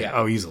game. yeah,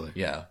 oh, easily.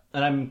 Yeah.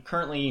 and I'm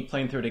currently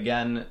playing through it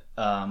again.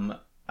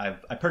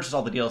 I purchased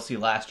all the DLC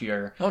last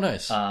year. Oh,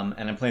 nice. And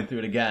I'm playing through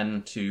it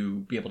again to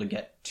be able to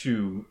get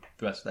to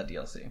the rest of that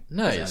DLC. 'cause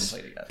I haven't Nice.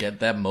 played it yet. Get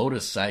that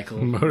motorcycle.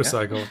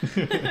 Motorcycle.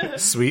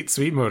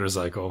 sweet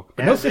motorcycle.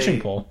 But no As fishing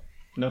a- pole.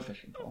 No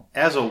fishing pole.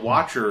 As a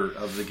watcher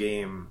of the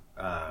game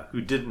who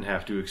didn't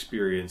have to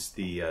experience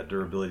the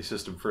durability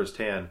system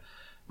firsthand,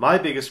 my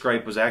biggest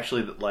gripe was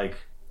actually that, like,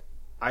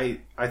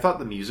 I thought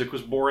the music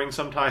was boring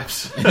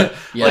sometimes.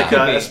 Yeah.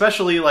 Like,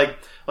 especially like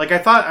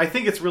I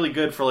think it's really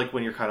good for like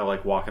when you're kind of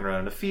like walking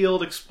around in a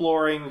field,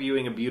 exploring,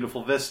 viewing a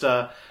beautiful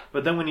vista.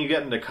 But then when you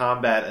get into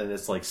combat and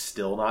it's like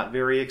still not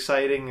very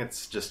exciting,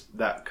 it's just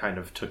that kind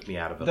of took me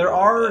out of it. There a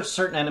little are bit.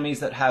 certain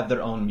enemies that have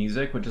their own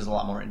music, which is a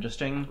lot more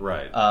interesting.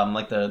 Right.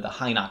 Like the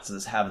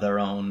Hinoxes have their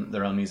own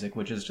music,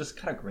 which is just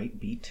got a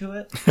great beat to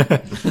it.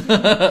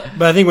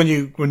 But I think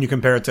when you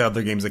compare it to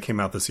other games that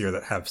came out this year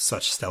that have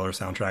such stellar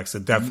soundtracks,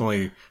 it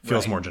definitely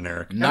feels more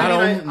generic.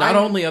 Not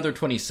only other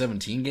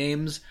 2017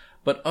 games,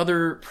 but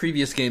other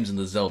previous games in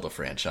the Zelda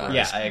franchise.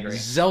 Yeah, I agree.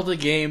 Zelda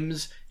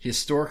games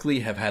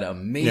historically have had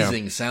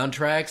amazing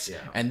soundtracks,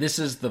 and this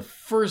is the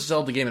first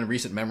Zelda game in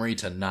recent memory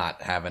to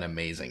not have an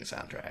amazing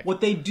soundtrack.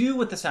 What they do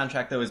with the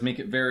soundtrack, though, is make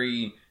it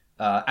very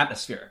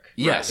atmospheric.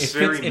 Yes. It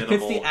Very fits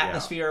minimal, the yeah.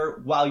 atmosphere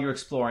while you're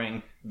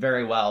exploring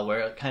very well,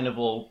 where it kind of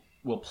will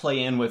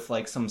play in with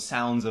like some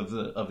sounds of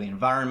the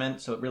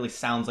environment, so it really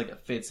sounds like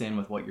it fits in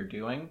with what you're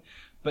doing.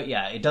 But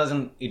yeah, it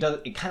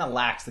kind of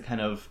lacks the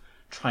kind of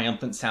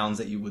triumphant sounds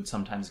that you would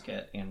sometimes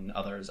get in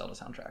other Zelda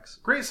soundtracks.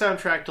 Great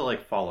soundtrack to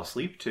like fall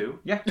asleep to.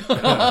 Yeah. There's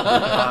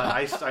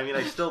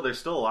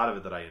still a lot of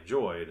it that I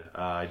enjoyed.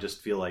 I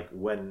just feel like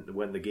when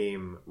the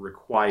game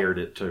required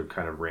it to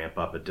kind of ramp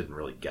up, it didn't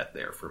really get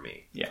there for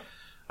me. Yeah.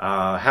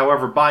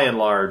 However, by and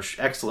large,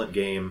 excellent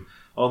game.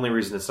 Only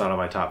reason it's not on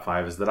my top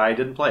 5 is that I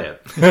didn't play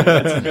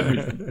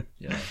it.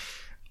 Yeah.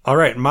 All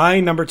right,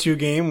 my number 2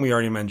 game we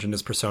already mentioned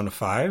is Persona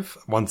 5.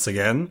 Once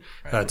again,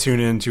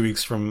 tune in 2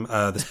 weeks from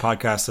this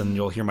podcast, and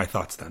you'll hear my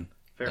thoughts then.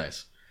 Fair.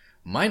 Nice.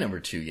 My number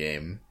 2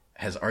 game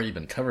has already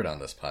been covered on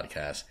this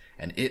podcast,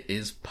 and it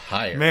is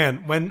Pyre.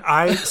 Man, when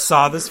I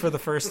saw this for the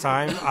first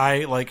time,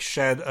 I like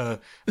shed a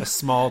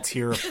small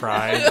tear of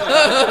pride.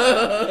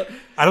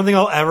 I don't think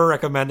I'll ever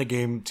recommend a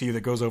game to you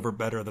that goes over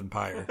better than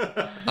Pyre.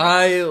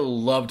 I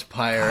loved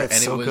Pyre, it's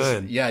and so it was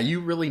good. Yeah,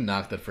 you really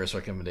knocked that first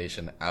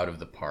recommendation out of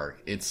the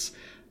park. It's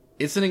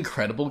an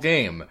incredible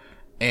game,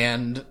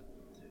 and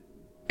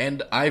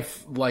I've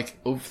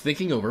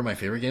thinking over my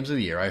favorite games of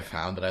the year, I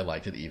found that I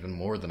liked it even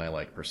more than I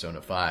liked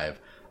Persona 5,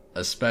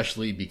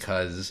 especially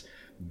because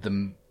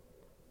the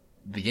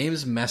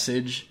game's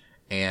message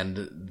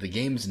and the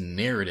game's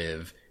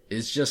narrative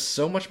is just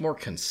so much more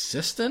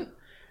consistent,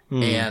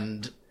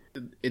 and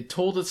it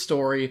told its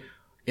story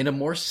in a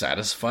more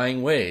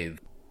satisfying way.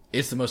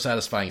 It's the most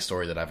satisfying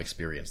story that I've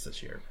experienced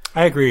this year.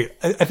 I agree.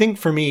 I think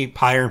for me,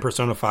 Pyre and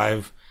Persona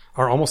 5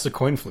 are almost a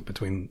coin flip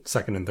between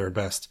second and third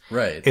best.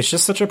 Right. It's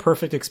just such a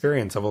perfect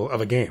experience of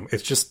a game.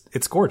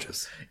 It's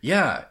gorgeous.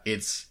 Yeah,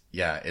 it's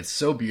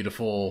so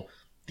beautiful.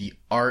 The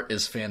art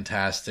is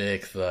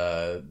fantastic.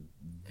 The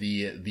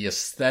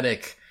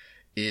aesthetic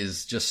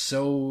is just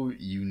so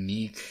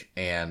unique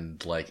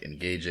and like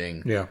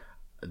engaging. Yeah.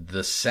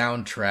 The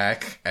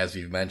soundtrack, as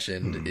we've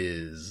mentioned,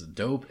 is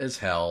dope as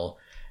hell.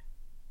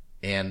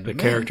 And The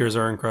characters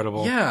are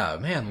incredible. Yeah,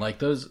 man, like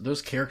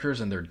those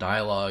characters and their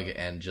dialogue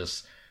and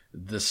just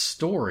the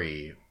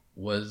story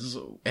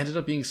ended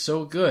up being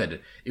so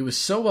good. It was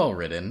so well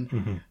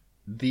written.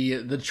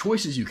 The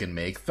choices you can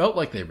make felt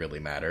like they really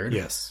mattered.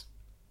 Yes.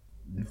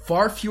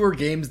 Far fewer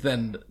games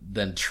than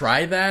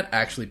try that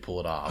actually pull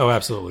it off. Oh,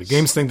 absolutely.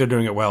 Games think they're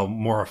doing it well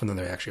more often than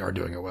they actually are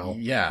doing it well.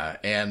 Yeah,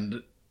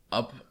 and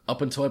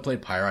up until I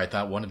played Pyre, I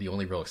thought one of the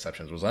only real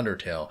exceptions was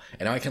Undertale,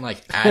 and now I can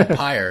like add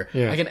Pyre.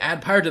 Yeah. I can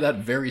add Pyre to that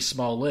very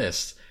small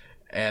list,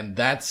 and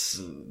that's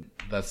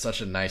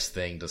such a nice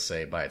thing to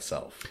say by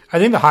itself. I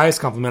think the highest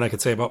compliment I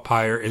could say about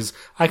Pyre is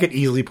I could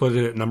easily put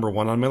it at number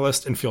 1 on my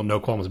list and feel no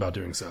qualms about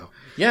doing so.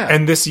 Yeah,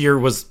 And this year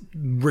was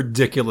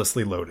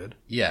ridiculously loaded.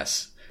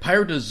 yes,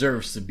 Pyre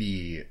deserves to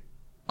be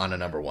on a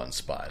number 1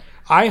 spot.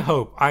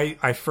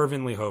 I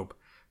fervently hope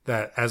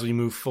that as we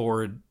move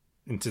forward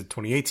into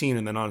 2018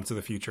 and then on into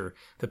the future,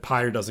 that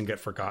Pyre doesn't get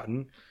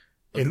forgotten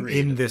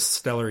in this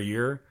stellar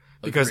year.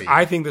 Because Agreed.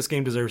 I think this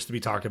game deserves to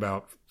be talked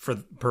about for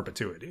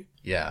perpetuity.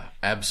 Yeah,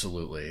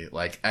 absolutely.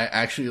 Like, I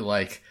actually,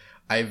 like,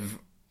 I've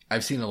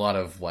seen a lot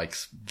of, like,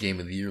 Game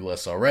of the Year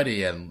lists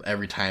already, and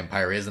every time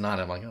Pyre isn't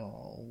on, I'm like,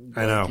 oh.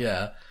 I know.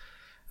 Yeah.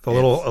 A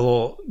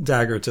little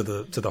dagger to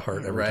the heart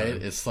every Right?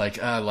 time. It's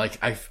like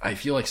I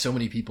feel like so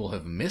many people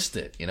have missed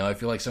it. You know, I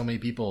feel like so many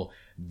people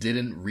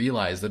didn't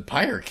realize that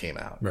Pyre came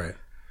out. Right.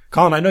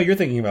 Colin, I know you're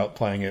thinking about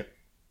playing it.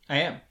 I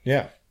am.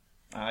 Yeah.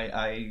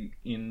 I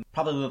in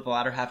probably the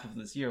latter half of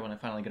this year when I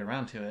finally get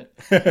around to it,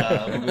 we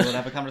will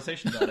have a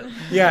conversation about it.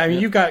 Yeah, I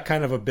mean, you've got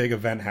kind of a big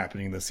event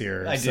happening this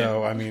year. I do.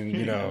 So, I mean,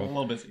 you A know,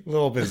 little busy. a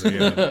little busy.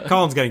 Yeah.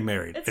 Colin's getting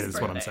married, It's is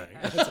his what I'm birthday.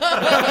 saying.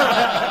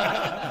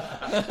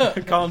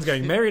 Colin's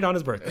getting married on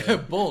his birthday.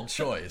 Bold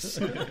choice.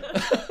 And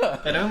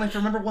I only have to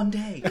remember one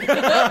day.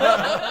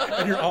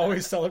 And you're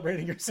always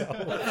celebrating yourself.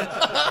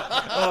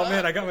 Oh,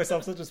 man, I got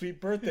myself such a sweet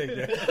birthday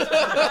gift.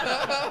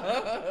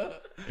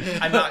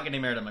 I'm not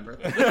getting married on my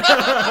birthday.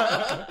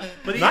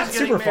 But he Not is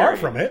getting super far married.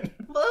 from it.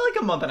 Well,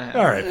 like a month and a half.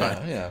 All right,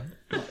 fine. Yeah.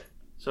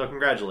 So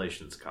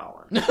congratulations,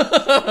 Colin.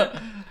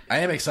 I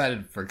am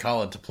excited for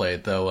Colin to play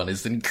it, though, on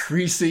his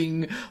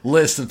increasing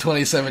list of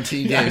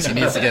 2017 games he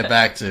needs to get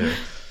back to.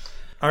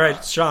 All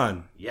right,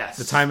 Sean. Yes.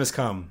 The time has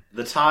come.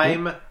 The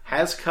time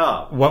has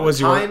come. What was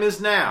the your- time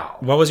is now.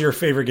 What was your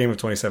favorite game of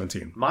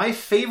 2017? My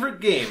favorite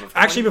game of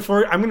Actually,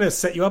 before I'm going to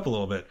set you up a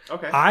little bit.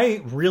 Okay.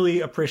 I really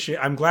appreciate.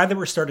 I'm glad that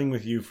we're starting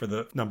with you for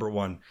the number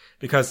 1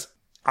 because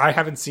I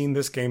haven't seen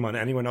this game on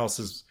anyone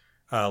else's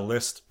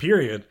list.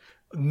 Period.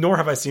 Nor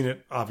have I seen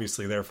it,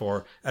 obviously,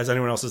 therefore, as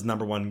anyone else's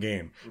number 1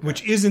 game.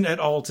 Which isn't at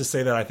all to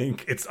say that I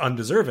think it's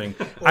undeserving.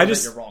 Or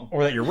that you're wrong.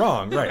 Or that you're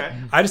wrong, right. Okay.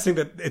 I just think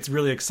that it's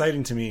really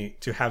exciting to me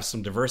to have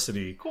some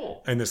diversity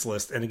Cool. in this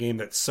list and a game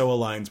that so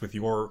aligns with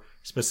your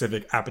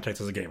specific appetites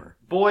as a gamer.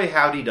 Boy,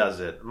 howdy does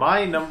it.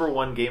 My number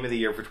 1 game of the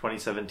year for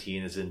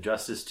 2017 is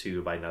Injustice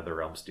 2 by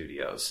NetherRealm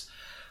Studios.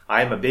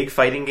 I am a big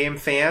fighting game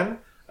fan.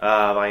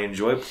 I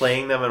enjoy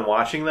playing them and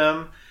watching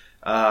them.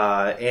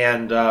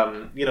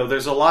 You know,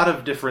 there's a lot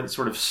of different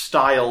sort of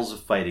styles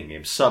of fighting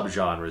games,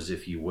 subgenres,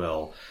 if you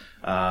will.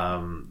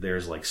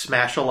 There's like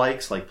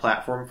Smash-alikes, like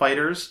platform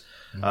fighters.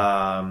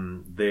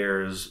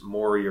 There's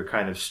more your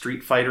kind of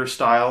Street Fighter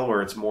style,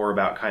 where it's more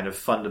about kind of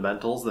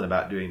fundamentals than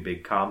about doing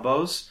big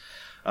combos.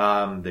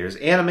 There's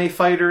anime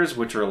fighters,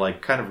 which are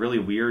like kind of really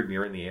weird and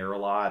you're in the air a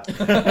lot.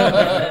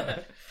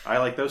 I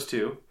like those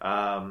too.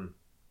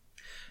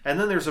 And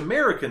then there's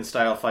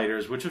American-style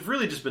fighters, which have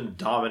really just been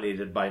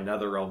dominated by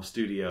NetherRealm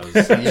Studios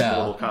since Yeah.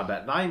 Mortal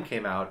Kombat 9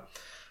 came out.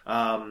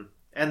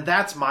 And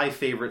that's my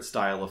favorite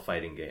style of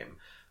fighting game.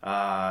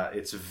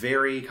 It's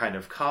very kind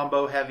of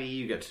combo-heavy.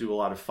 You get to do a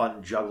lot of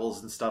fun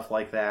juggles and stuff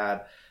like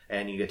that.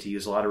 And you get to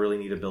use a lot of really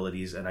neat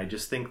abilities. And I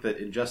just think that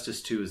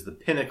Injustice 2 is the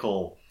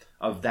pinnacle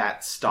of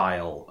that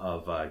style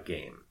of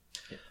game.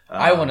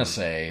 I want to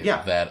say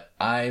yeah. that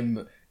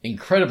I'm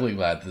incredibly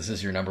glad this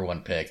is your number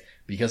 1 pick,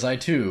 because I,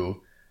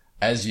 too,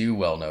 as you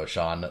well know,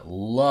 Sean,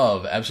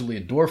 absolutely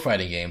adore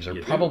fighting games. Are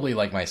You do. probably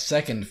like my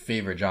second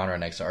favorite genre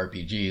next to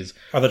RPGs.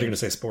 I thought you were going to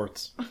say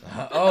sports.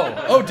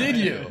 Oh, did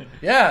you?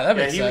 Yeah, that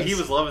Yeah, makes sense. he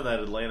was loving that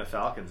Atlanta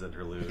Falcons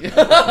interlude.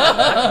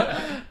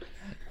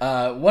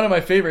 One of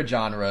my favorite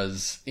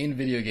genres in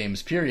video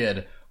games,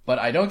 period. But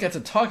I don't get to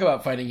talk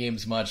about fighting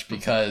games much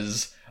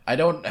because I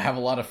don't have a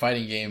lot of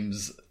fighting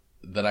games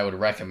that I would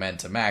recommend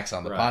to Max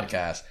on the Right.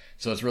 podcast.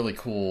 So it's really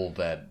cool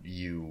that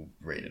you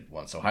rated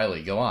one so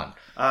highly. Go on.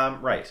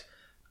 Right.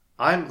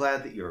 I'm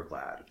glad that you're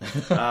glad.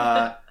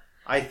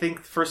 I think,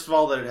 first of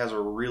all, that it has a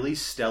really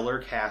stellar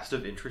cast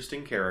of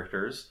interesting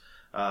characters.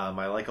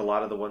 I like a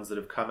lot of the ones that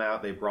have come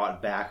out. They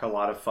brought back a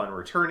lot of fun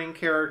returning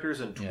characters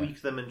and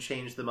tweaked them and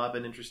changed them up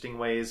in interesting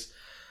ways.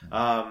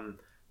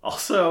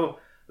 Also,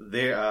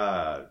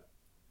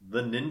 the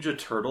Ninja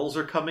Turtles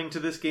are coming to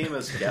this game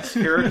as guest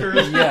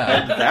characters.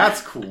 Yeah. And that's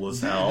cool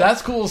as hell.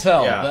 That's cool as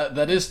hell. Yeah.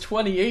 That is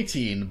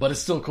 2018, but it's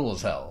still cool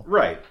as hell.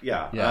 right,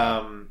 yeah.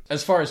 Yeah.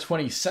 As far as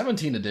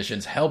 2017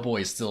 editions,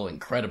 Hellboy is still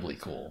incredibly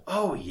cool.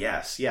 Oh,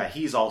 yes. Yeah,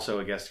 he's also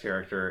a guest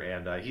character,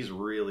 and he's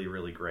really,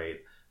 really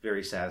great.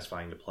 Very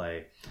satisfying to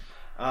play.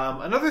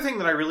 Another thing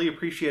that I really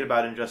appreciate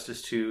about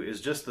Injustice 2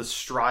 is just the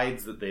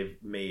strides that they've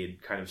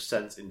made kind of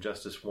since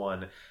Injustice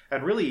 1,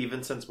 and really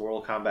even since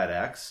Mortal Kombat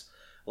X.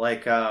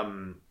 Like,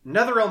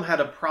 NetherRealm had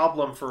a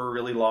problem for a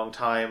really long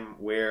time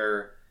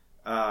where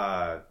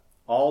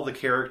all the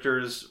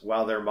characters,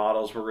 while their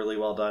models were really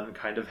well done,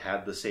 kind of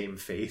had the same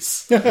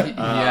face.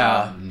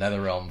 Yeah,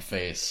 NetherRealm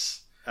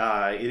face.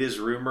 It is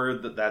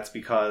rumored that that's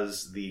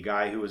because the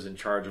guy who was in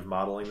charge of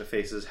modeling the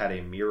faces had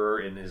a mirror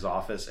in his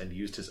office and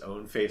used his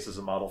own face as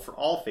a model for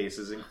all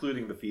faces,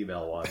 including the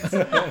female ones. He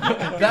should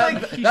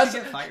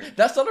get fired.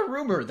 That's not a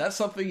rumor. That's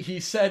something he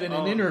said in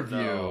an interview.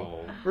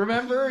 No.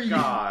 Remember?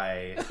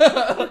 Guy.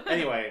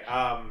 Anyway,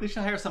 They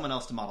should hire someone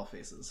else to model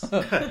faces.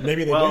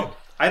 Maybe they well, did.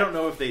 I don't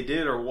know if they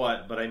did or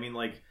what, but I mean,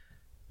 like,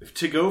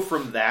 to go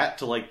from that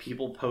to, like,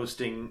 people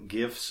posting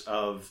GIFs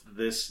of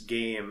this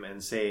game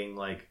and saying,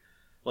 like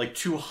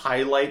to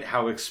highlight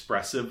how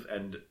expressive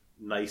and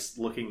nice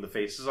looking the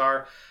faces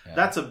are,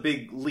 that's a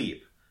big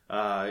leap.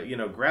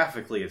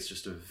 Graphically, it's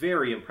just a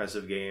very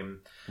impressive game.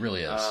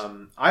 Really is.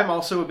 I'm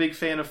also a big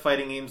fan of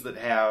fighting games that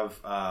have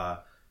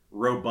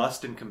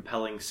robust and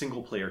compelling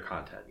single player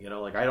content.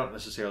 I don't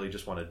necessarily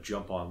just want to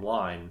jump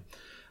online.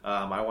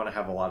 I want to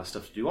have a lot of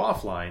stuff to do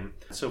offline.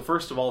 So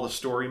first of all, the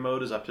story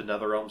mode is up to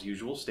NetherRealm's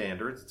usual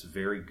standards. It's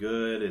very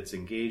good. It's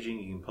engaging.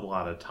 You can put a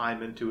lot of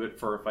time into it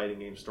for a fighting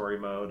game story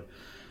mode.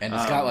 And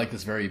it's got like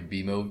this very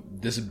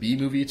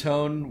B-movie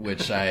tone,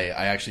 which I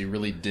actually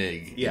really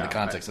dig in the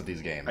context of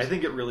these games. I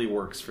think it really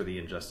works for the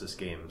Injustice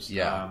games.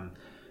 Yeah.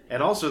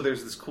 And also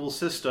there's this cool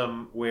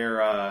system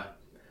where,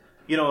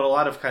 in a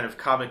lot of kind of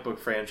comic book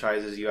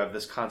franchises, you have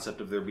this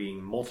concept of there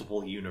being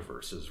multiple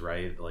universes,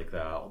 right? Like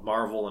the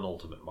Marvel and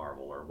Ultimate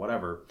Marvel or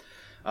whatever.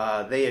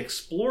 They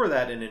explore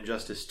that in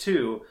Injustice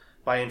 2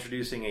 by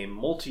introducing a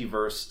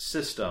multiverse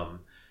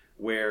system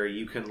where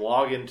you can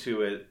log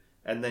into it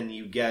and then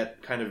you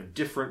get kind of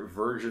different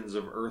versions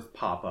of Earth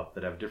pop up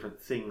that have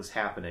different things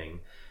happening.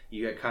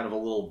 You get kind of a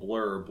little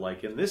blurb,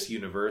 like in this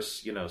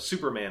universe,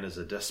 Superman is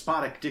a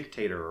despotic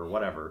dictator or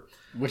whatever.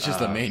 Which is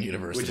the main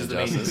universe. Which is the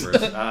main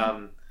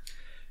universe.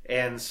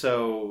 And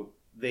so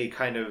they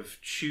kind of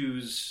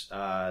choose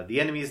the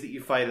enemies that you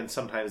fight, and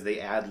sometimes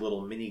they add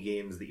little mini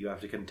games that you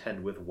have to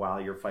contend with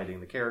while you're fighting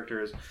the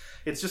characters.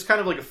 It's just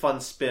kind of like a fun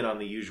spin on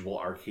the usual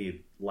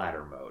arcade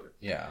ladder mode.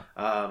 Yeah.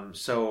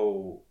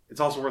 So it's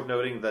also worth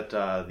noting that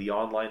the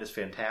online is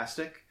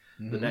fantastic.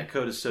 The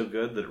netcode is so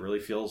good that it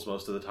really feels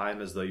most of the time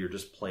as though you're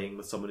just playing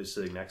with someone who's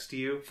sitting next to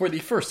you. For the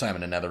first time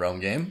in a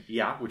NetherRealm game.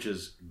 Yeah, which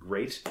is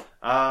great.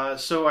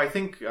 So I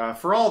think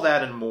for all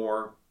that and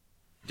more,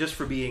 just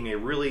for being a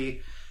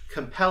really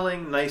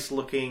compelling,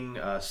 nice-looking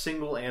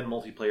single and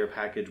multiplayer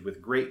package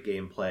with great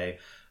gameplay,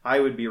 I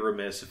would be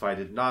remiss if I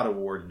did not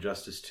award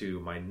Injustice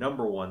 2 my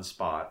number one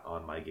spot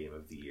on my Game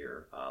of the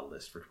Year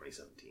list for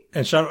 2017.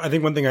 And Shadow, I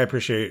think one thing I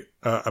appreciate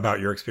about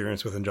your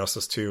experience with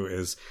Injustice 2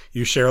 is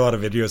you share a lot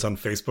of videos on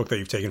Facebook that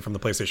you've taken from the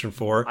PlayStation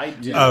 4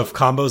 of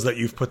combos that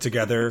you've put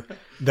together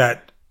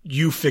that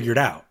you figured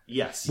out.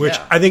 Yes. Which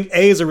I think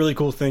is a really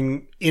cool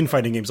thing in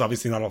fighting games.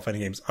 Obviously, not all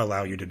fighting games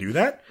allow you to do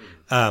that.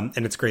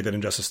 And it's great that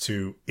Injustice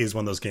 2 is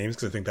one of those games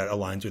because I think that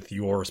aligns with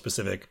your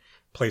specific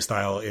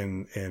playstyle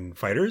in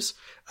fighters.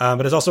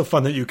 But it's also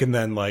fun that you can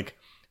then like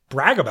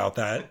brag about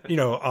that,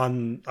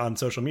 on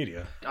social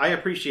media. I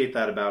appreciate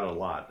that about it a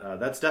lot.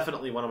 That's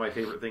definitely one of my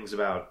favorite things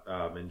about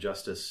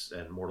Injustice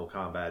and Mortal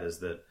Kombat is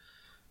that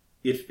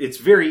it's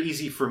very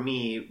easy for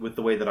me with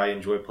the way that I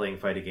enjoy playing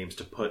fighting games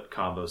to put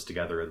combos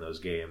together in those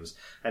games.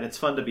 And it's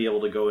fun to be able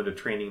to go into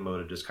training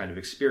mode and just kind of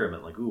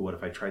experiment. Like, ooh, what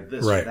if I tried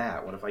this or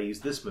that? What if I use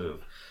this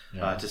move?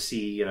 To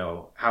see,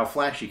 how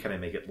flashy can I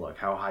make it look?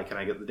 How high can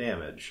I get the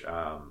damage?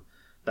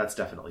 That's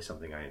definitely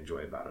something I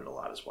enjoy about it a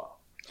lot as well.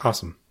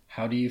 Awesome.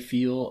 How do you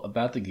feel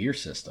about the gear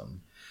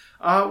system?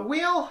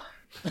 Well...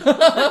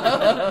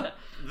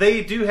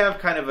 They do have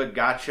kind of a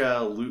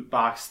gacha loot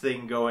box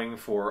thing going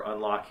for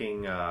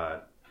unlocking...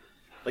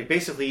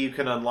 basically you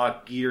can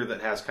unlock gear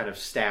that has kind of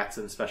stats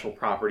and special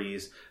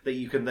properties that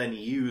you can then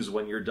use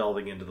when you're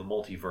delving into the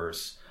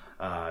multiverse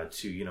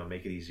to,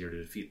 make it easier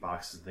to defeat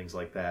bosses and things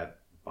like that.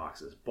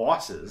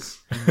 Bosses,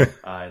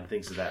 and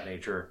things of that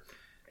nature.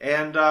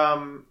 And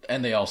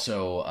they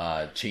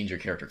also change your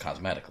character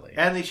cosmetically.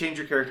 And they change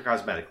your character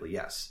cosmetically,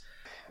 yes.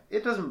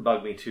 It doesn't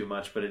bug me too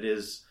much, but it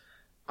is...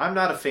 I'm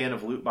not a fan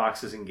of loot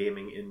boxes in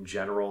gaming in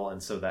general,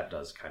 and so that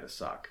does kind of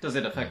suck. Does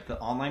it affect the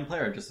online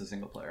player or just the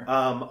single player?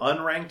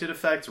 Unranked it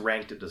affects,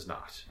 ranked it does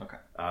not. Okay.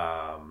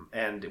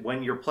 And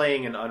when you're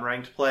playing an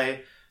unranked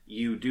play,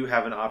 you do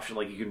have an option,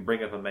 like you can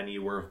bring up a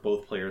menu where if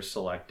both players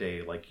select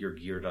a, like, your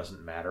gear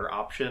doesn't matter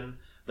option,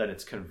 then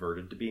it's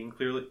converted to being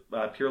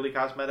purely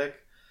cosmetic.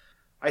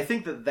 I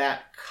think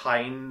that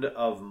kind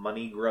of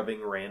money-grubbing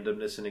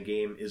randomness in a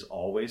game is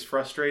always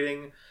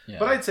frustrating,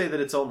 but I'd say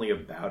that it's only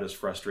about as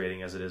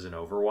frustrating as it is in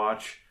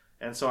Overwatch,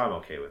 and so I'm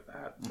okay with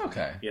that.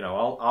 Okay.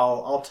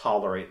 I'll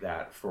tolerate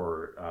that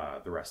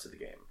for the rest of the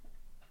game.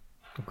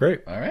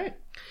 Great. All right.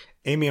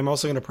 Amy, I'm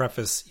also going to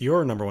preface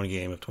your number one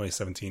game of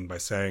 2017 by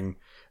saying,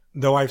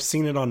 though I've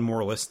seen it on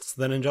more lists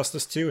than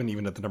Injustice 2, and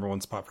even at the number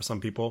one spot for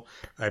some people,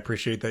 I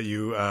appreciate that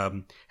you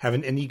have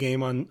an indie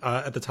game on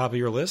at the top of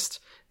your list,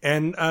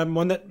 and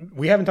one that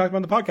we haven't talked about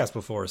on the podcast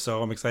before,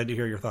 so I'm excited to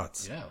hear your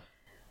thoughts. Yeah.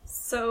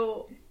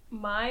 So,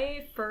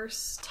 my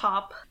first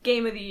top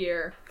game of the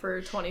year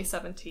for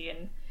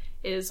 2017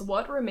 is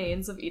What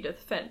Remains of Edith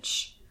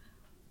Finch.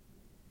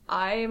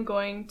 I am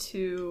going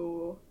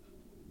to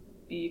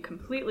be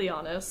completely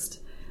honest.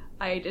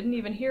 I didn't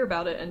even hear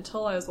about it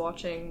until I was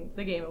watching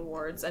the Game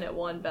Awards, and it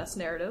won Best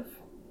Narrative.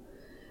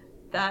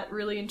 That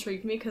really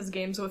intrigued me because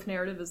games with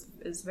narrative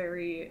is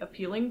very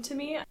appealing to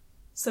me.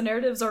 So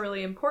narratives are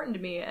really important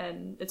to me,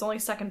 and it's only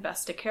second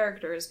best to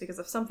characters, because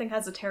if something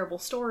has a terrible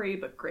story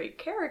but great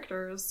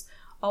characters,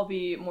 I'll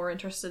be more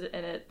interested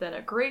in it than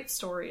a great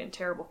story and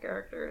terrible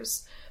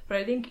characters. But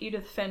I think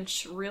Edith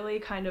Finch really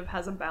kind of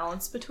has a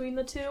balance between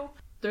the two.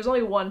 There's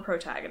only one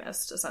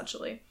protagonist,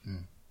 essentially.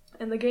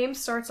 And the game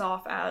starts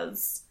off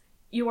as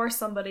you are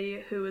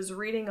somebody who is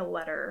reading a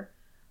letter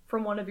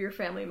from one of your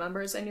family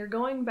members, and you're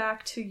going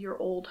back to your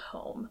old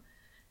home.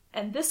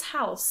 And this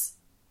house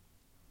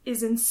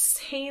is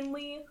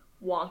insanely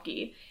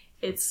wonky.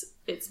 It's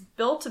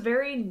built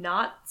very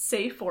not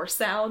safe or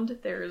sound.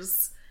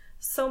 There's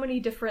so many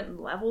different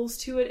levels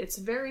to it. It's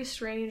very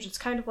strange. It's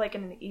kind of like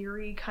in an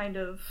eerie kind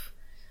of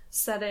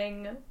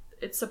setting.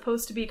 It's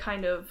supposed to be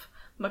kind of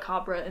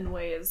macabre in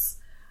ways.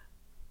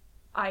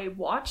 I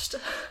watched a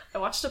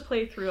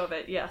playthrough of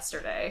it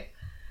yesterday,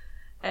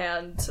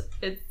 and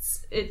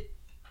it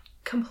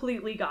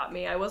completely got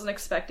me. I wasn't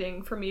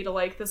expecting for me to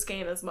like this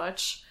game as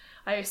much.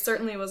 I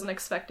certainly wasn't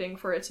expecting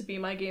for it to be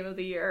my game of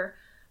the year,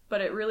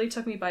 but it really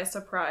took me by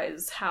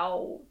surprise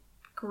how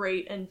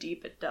great and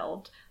deep it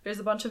delved. There's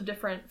a bunch of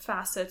different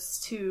facets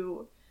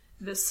to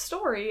this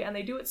story, and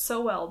they do it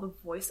so well. The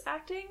voice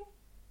acting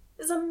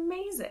is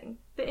amazing.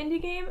 The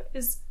indie game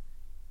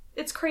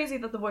it's crazy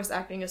that the voice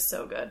acting is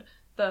so good.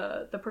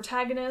 The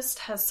protagonist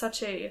has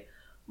such a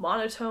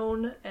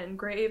monotone and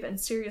grave and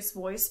serious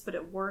voice, but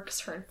it works.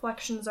 Her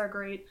inflections are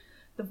great.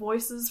 The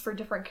voices for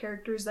different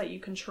characters that you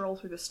control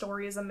through the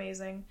story is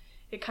amazing.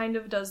 It kind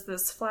of does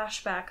this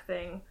flashback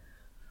thing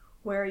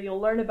where you'll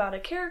learn about a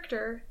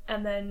character,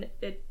 and then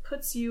it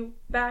puts you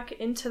back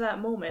into that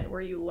moment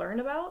where you learn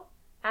about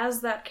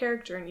as that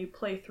character, and you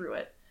play through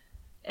it.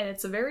 And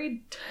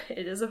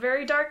it is a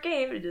very dark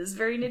game. It is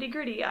very nitty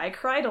gritty. I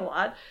cried a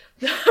lot.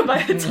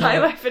 By the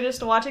time I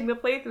finished watching the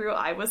playthrough,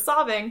 I was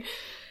sobbing.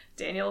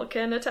 Daniel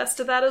can attest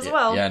to that as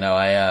well. Yeah,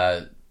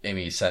 no,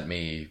 Amy sent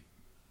me,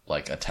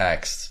 like, a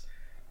text.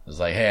 It was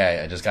like, hey,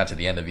 I just got to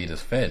the end of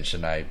Edith Finch,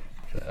 and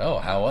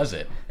how was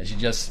it? And she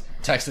just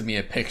texted me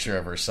a picture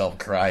of herself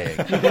crying.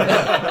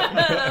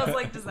 I was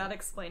like, does that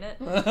explain it?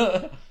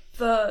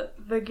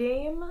 The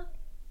game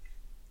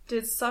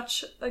did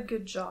such a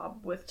good job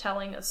with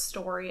telling a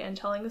story, and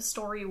telling a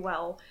story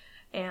well,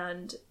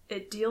 and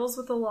it deals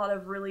with a lot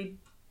of really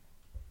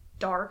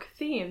dark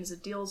themes.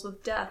 It deals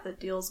with death, it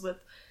deals with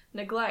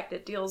neglect,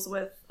 it deals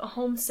with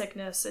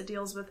homesickness, it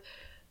deals with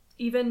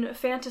even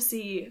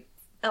fantasy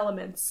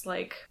elements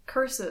like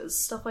curses,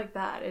 stuff like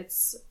that.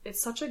 It's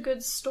such a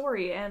good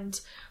story,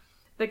 and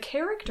the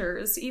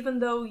characters, even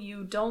though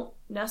you don't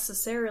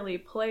necessarily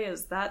play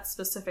as that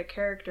specific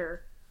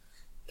character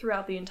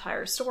throughout the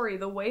entire story,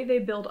 the way they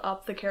build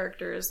up the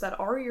characters that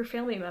are your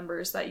family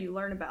members that you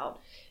learn about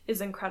is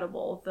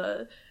incredible.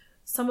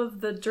 Some of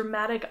the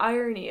dramatic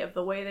irony of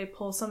the way they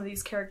pull some of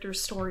these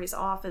characters' stories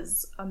off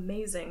is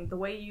amazing. The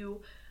way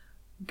you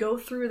go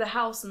through the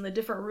house and the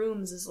different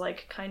rooms is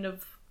like kind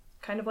of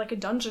like a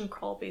dungeon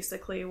crawl,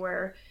 basically,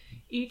 where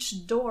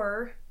each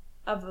door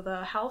of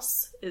the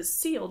house is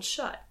sealed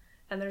shut,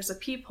 and there's a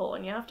peephole,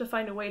 and you have to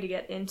find a way to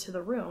get into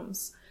the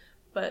rooms.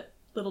 But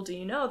little do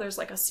you know, there's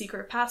like a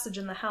secret passage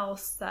in the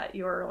house that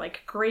your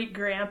like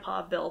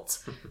great-grandpa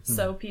built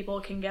so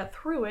people can get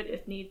through it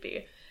if need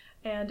be.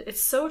 And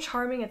it's so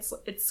charming.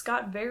 It's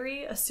got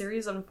a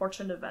series of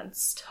unfortunate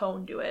events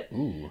tone to it.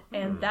 Ooh.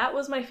 And that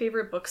was my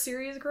favorite book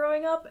series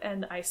growing up,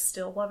 and I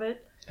still love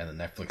it. And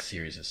the Netflix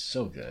series is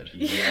so good.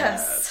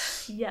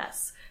 Yes.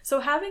 So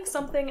having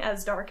something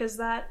as dark as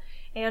that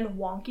and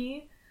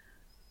wonky,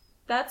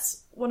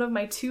 that's one of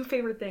my two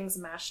favorite things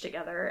mashed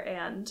together.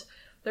 And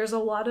there's a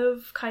lot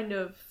of kind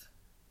of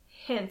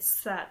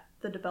hints that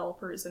the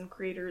developers and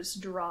creators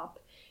drop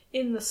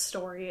in the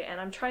story,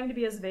 and I'm trying to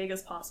be as vague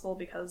as possible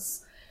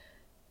because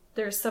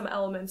there's some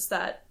elements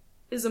that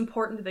is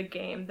important to the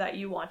game that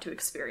you want to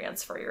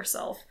experience for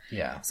yourself.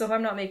 Yeah. So if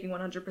I'm not making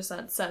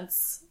 100%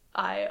 sense,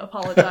 I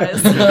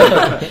apologize.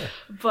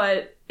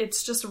 But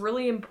it's just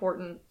really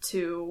important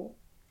to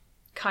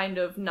kind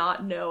of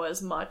not know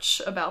as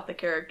much about the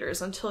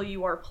characters until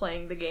you are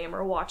playing the game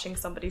or watching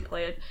somebody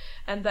play it.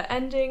 And the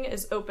ending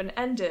is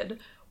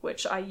open-ended,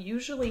 which I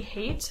usually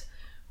hate,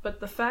 but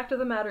the fact of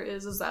the matter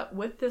is that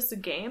with this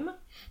game,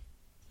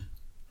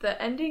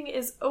 the ending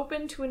is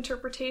open to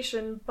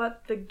interpretation,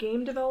 but the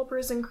game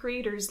developers and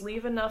creators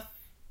leave enough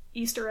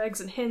Easter eggs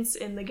and hints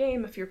in the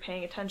game if you're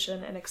paying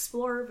attention and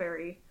explore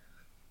very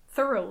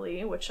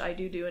thoroughly, which I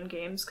do in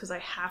games because I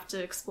have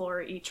to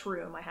explore each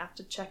room. I have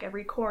to check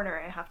every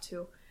corner.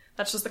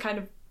 That's just the kind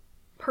of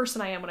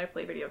person I am when I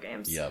play video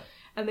games. Yep.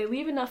 And they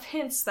leave enough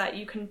hints that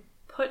you can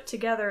put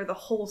together the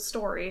whole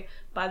story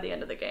by the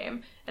end of the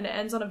game. And it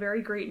ends on a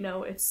very great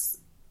note. It's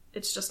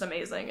just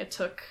amazing.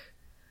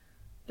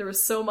 There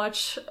was so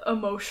much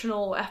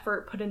emotional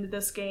effort put into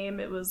this game.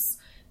 It was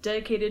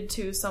dedicated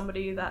to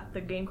somebody that the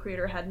game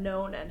creator had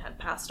known and had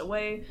passed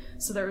away.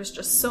 So there was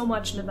just so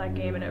much into that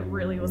game, and it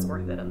really was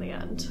worth it in the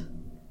end.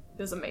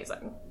 It was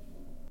amazing.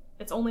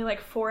 It's only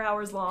like 4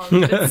 hours long.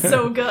 It's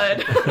so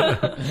good.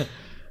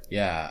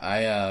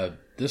 Yeah,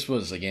 this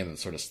was a game that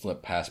sort of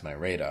slipped past my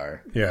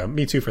radar. Yeah,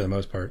 me too for the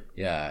most part.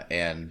 Yeah,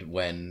 and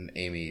when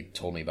Amy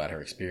told me about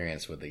her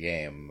experience with the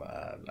game,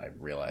 I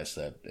realized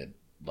that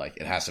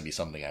it has to be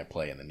something I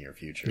play in the near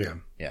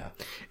future. Yeah.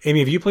 Amy,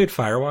 have you played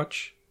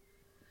Firewatch?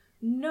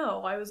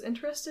 No, I was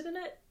interested in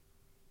it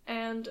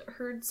and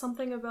heard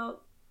something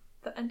about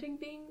the ending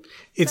being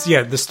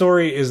bad. The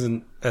story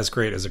isn't as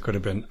great as it could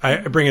have been. I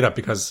bring it up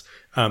because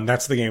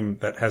that's the game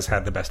that has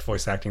had the best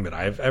voice acting that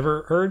I've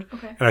ever heard.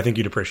 Okay. And I think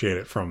you'd appreciate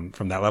it from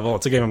that level.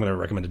 It's a game I'm going to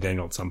recommend to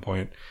Daniel at some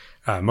point.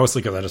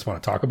 Mostly because I just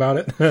want to talk about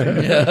it.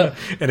 Yeah.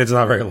 And it's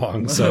not very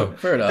long, so.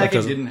 Fair enough. That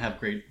game didn't have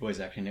great voice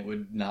acting. It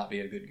would not be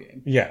a good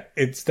game. Yeah,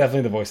 it's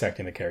definitely the voice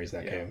acting that carries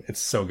that game. It's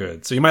so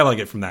good. So you might like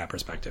it from that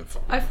perspective.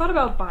 I thought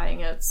about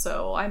buying it,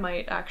 so I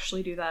might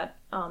actually do that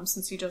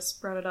since you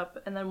just brought it up.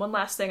 And then one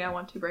last thing I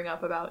want to bring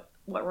up about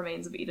What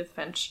Remains of Edith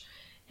Finch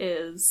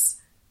is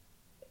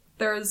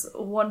there's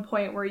one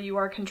point where you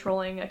are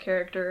controlling a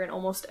character, and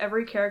almost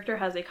every character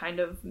has a kind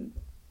of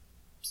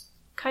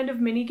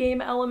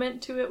mini-game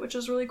element to it, which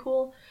is really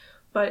cool.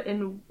 But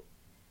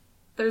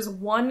there's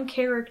one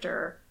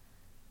character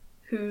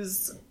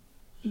whose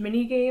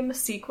mini-game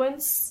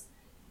sequence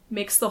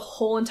makes the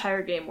whole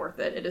entire game worth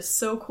it. It is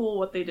so cool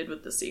what they did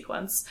with the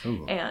sequence.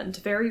 Ooh. And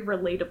very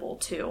relatable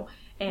too.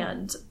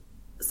 And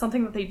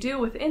something that they do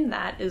within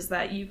that is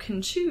that you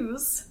can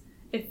choose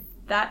if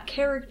that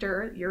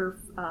character, your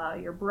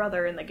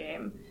brother in the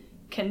game,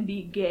 can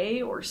be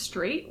gay or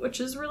straight, which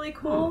is really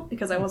cool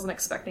because I wasn't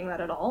expecting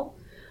that at all.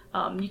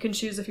 You can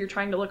choose if you're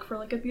trying to look for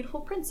like a beautiful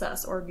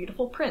princess or a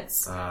beautiful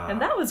prince.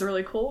 And that was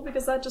really cool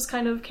because that just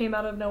kind of came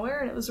out of nowhere,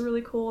 and it was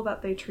really cool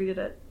that they treated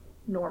it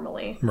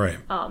normally. Right.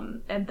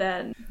 And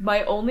then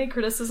my only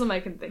criticism I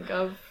can think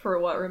of for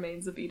What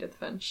Remains of Edith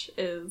Finch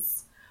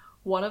is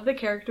one of the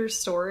characters'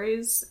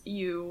 stories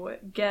you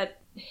get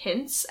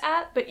hints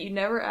at, but you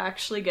never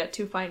actually get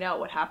to find out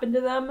what happened to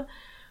them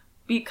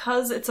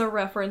because it's a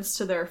reference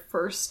to their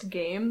first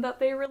game that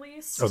they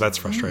released. Oh, that's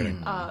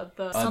frustrating.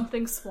 The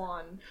Something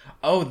Swan.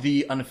 Oh,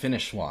 the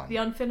Unfinished Swan. The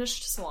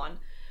Unfinished Swan.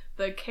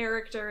 The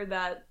character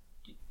that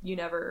you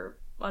never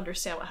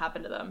understand what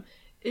happened to them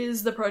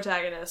is the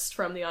protagonist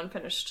from The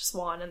Unfinished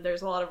Swan, and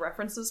there's a lot of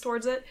references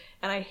towards it,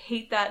 and I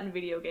hate that in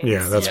video games.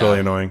 Yeah, that's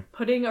really annoying.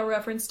 Putting a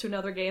reference to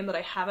another game that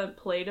I haven't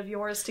played of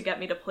yours to get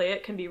me to play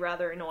it can be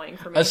rather annoying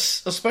for me.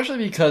 Especially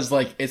because,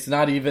 like, it's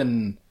not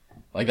even,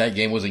 like, that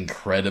game was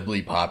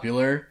incredibly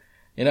popular.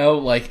 You know,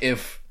 like,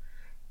 if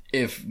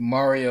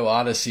Mario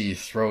Odyssey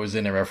throws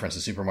in a reference to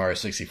Super Mario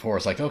 64,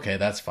 it's like, okay,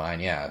 that's fine,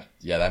 yeah,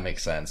 that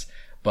makes sense.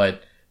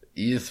 But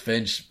Edith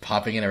Finch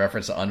popping in a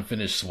reference to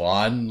Unfinished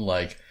Swan,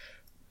 like,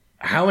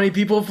 how many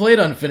people have played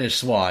Unfinished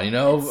Swan, you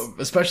know?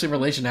 Especially in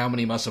relation to how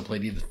many must have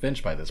played Edith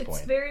Finch by this point.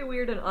 It's very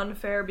weird and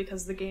unfair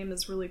because the game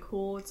is really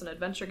cool. It's an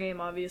adventure game,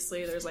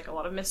 obviously. There's like a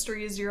lot of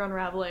mysteries you're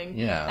unraveling.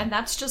 Yeah. And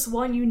that's just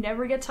one you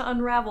never get to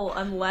unravel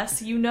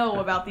unless you know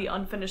about the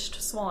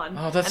Unfinished Swan.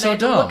 Oh, that's and so I had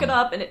dumb. to look it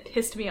up and it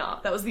pissed me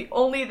off. That was the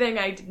only thing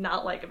I did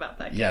not like about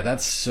that game. Yeah,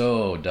 that's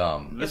so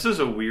dumb. This is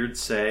a weird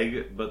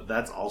seg, but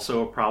that's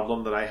also a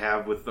problem that I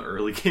have with the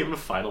early game of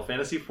Final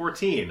Fantasy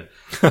XIV.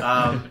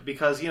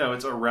 Because, you know,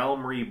 it's a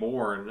Realm Reborn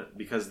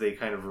because they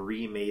kind of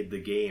remade the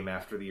game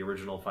after the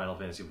original Final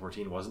Fantasy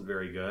XIV wasn't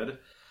very good.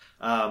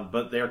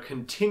 But they're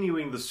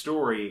continuing the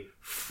story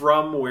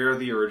from where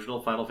the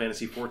original Final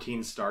Fantasy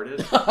XIV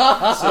started. So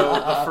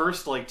the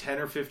first, 10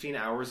 or 15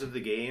 hours of the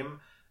game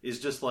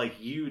is just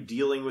you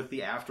dealing with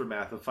the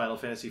aftermath of Final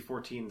Fantasy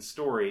XIV's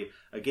story,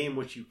 a game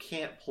which you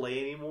can't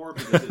play anymore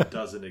because it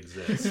doesn't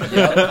exist.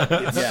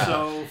 It's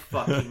so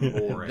fucking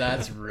boring.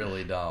 That's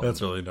really dumb.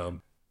 That's really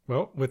dumb.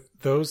 Well, with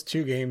those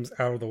two games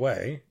out of the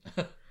way,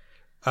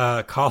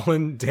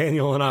 Colin,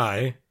 Daniel, and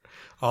I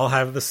all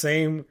have the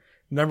same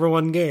number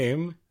one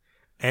game.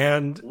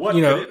 And, what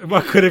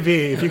could it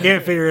be? If you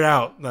can't figure it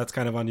out, that's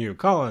kind of on you.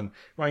 Colin,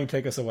 why don't you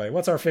take us away?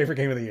 What's our favorite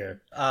game of the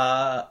year?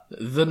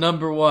 The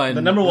number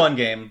one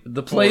game.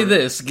 The Play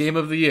This Game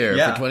of the Year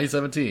for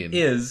 2017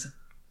 is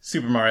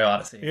Super Mario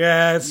Odyssey.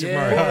 Yeah, it's Super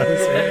Mario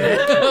Odyssey.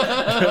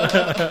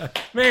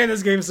 Man,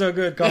 this game's so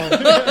good, Colin.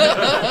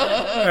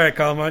 All right,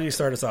 Colin, why don't you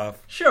start us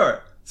off?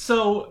 Sure.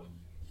 So,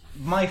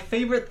 my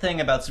favorite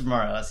thing about Super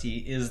Mario Odyssey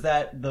is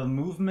that the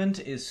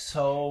movement is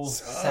so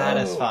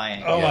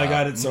satisfying. Oh my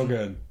god, it's so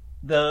good.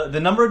 The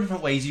number of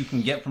different ways you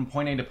can get from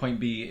point A to point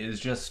B is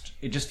just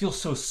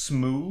feels so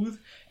smooth,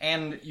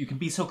 and you can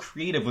be so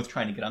creative with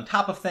trying to get on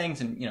top of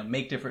things and,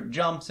 make different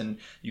jumps, and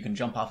you can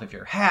jump off of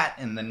your hat,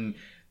 and then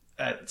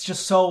it's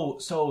just so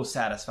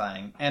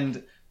satisfying.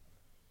 And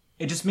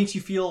it just makes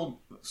you feel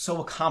so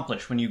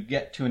accomplished when you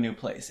get to a new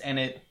place.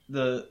 And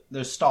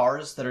there's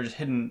stars that are just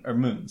hidden, or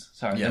moons.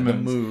 Sorry, the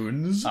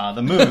moons.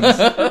 The moons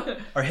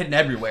are hidden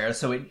everywhere,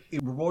 so it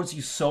rewards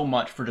you so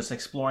much for just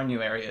exploring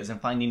new areas and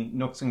finding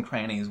nooks and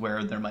crannies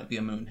where there might be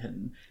a moon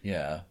hidden.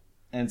 Yeah.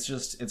 And it's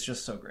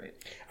just so great.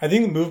 I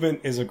think the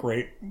movement is a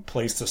great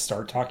place to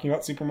start talking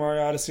about Super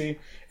Mario Odyssey,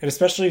 and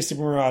especially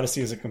Super Mario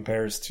Odyssey as it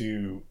compares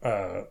to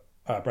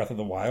Breath of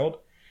the Wild.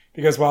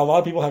 Because while a lot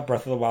of people have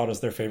Breath of the Wild as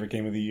their favorite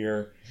game of the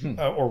year,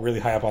 or really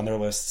high up on their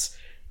lists,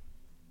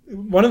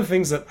 one of the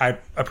things that I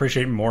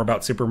appreciate more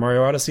about Super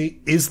Mario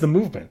Odyssey is the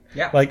movement.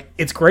 Yeah. Like,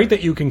 it's great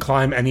that you can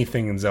climb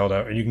anything in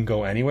Zelda and you can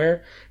go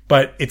anywhere,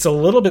 but it's a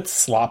little bit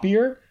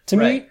sloppier to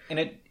me. And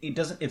it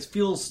doesn't. It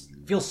feels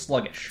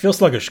sluggish. Feels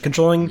sluggish.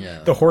 Controlling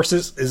the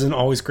horses isn't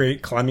always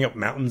great. Climbing up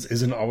mountains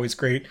isn't always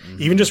great.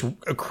 Even just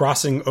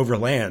crossing over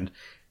land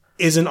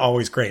isn't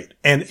always great.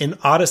 And in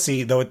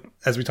Odyssey, though,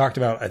 as we talked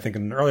about, I think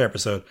in an earlier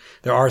episode,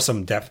 there are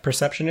some depth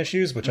perception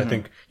issues, which I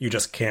think you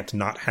just can't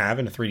not have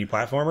in a 3D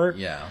platformer.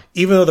 Yeah.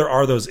 Even though there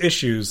are those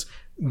issues,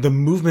 the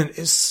movement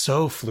is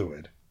so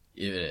fluid.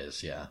 It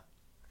is, yeah.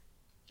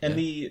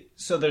 And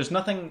so there's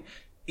nothing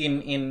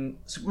in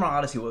Super Mario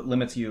Odyssey. What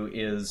limits you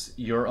is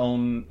your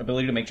own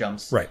ability to make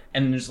jumps, Right.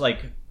 And there's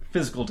like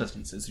physical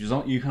distances.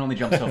 You can only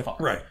jump so far,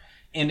 Right.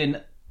 And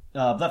in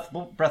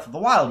Breath of the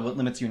Wild, what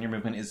limits you in your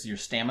movement is your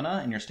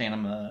stamina and your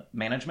stamina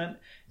management.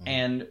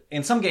 And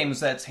in some games,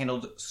 that's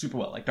handled super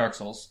well. Like Dark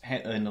Souls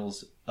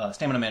handles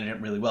stamina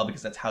management really well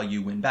because that's how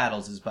you win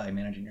battles is by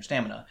managing your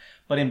stamina.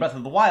 But in Breath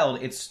of the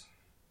Wild, its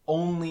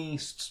only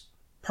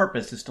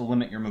purpose is to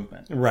limit your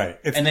movement. Right.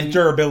 It's And the then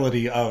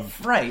durability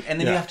of... Right, and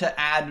then you Yeah. have to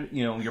add,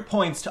 your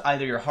points to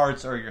either your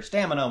hearts or your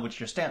stamina, which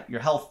your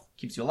health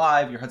keeps you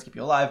alive, your hearts keep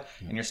you alive,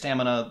 and your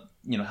stamina,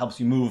 helps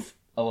you move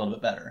a little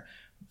bit better.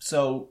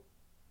 So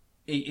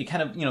it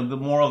kind of, the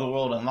more of the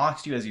world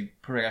unlocks you as you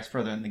progress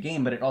further in the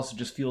game, but it also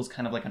just feels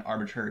kind of like an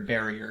arbitrary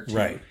barrier to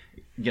Right.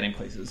 getting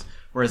places.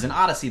 Whereas in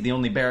Odyssey, the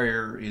only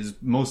barrier is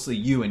mostly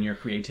you and your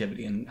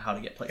creativity and how to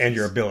get places. And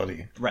your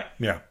ability. Right.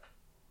 Yeah.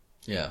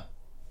 Yeah.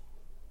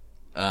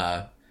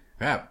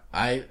 Crap.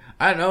 I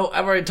don't know.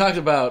 I've already talked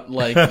about,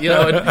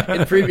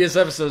 in previous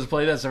episodes of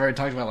Play This, I've already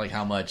talked about,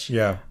 how much,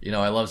 Yeah.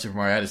 I love Super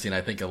Mario Odyssey, and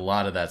I think a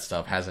lot of that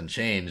stuff hasn't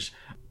changed.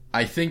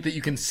 I think that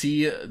you can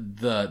see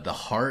the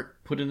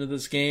heart put into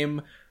this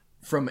game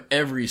from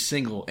every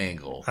single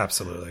angle.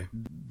 Absolutely.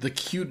 The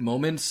cute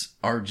moments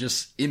are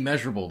just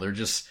immeasurable.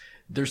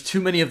 There's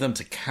too many of them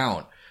to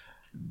count.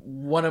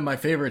 One of my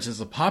favorites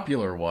is a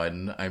popular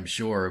one, I'm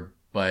sure,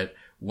 but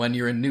when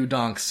you're in New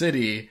Donk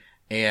City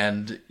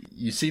and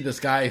you see this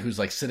guy who's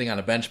sitting on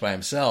a bench by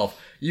himself,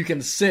 you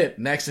can sit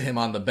next to him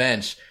on the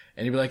bench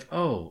and you'd be like,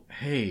 "Oh,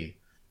 hey,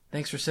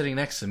 thanks for sitting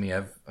next to me.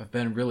 I've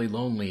been really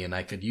lonely and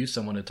I could use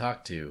someone to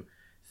talk to.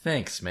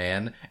 Thanks,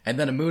 man." And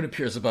then a moon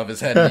appears above his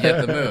head and you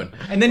get the moon.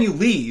 And then you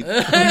leave. You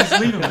just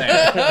leave him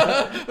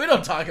there. We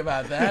don't talk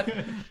about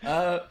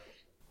that.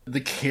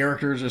 The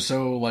characters are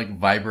so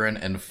vibrant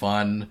and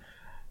fun.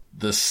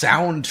 The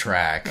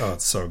soundtrack. Oh,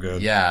 it's so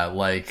good. Yeah,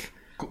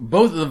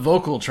 both of the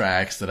vocal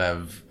tracks that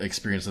I've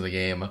experienced in the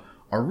game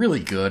are really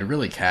good,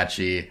 really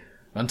catchy.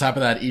 On top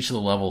of that, each of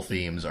the level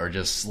themes are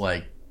just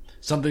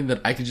something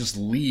that I could just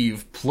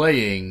leave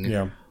playing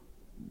Yeah.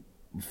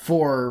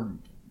 for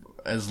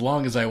as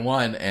long as I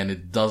want, and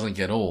it doesn't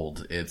get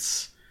old.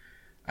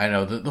 I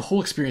know, the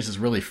whole experience is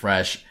really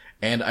fresh,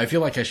 and I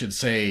feel like I should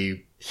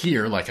say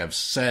here, like I've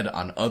said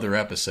on other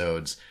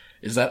episodes,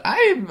 is that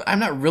I'm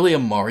not really a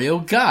Mario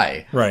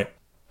guy. Right.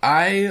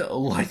 I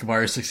like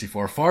Mario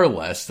 64 far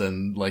less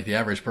than the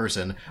average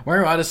person.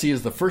 Mario Odyssey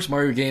is the first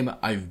Mario game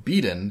I've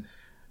beaten.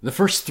 The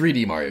first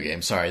 3D Mario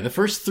game, sorry. The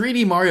first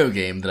 3D Mario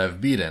game that I've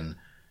beaten,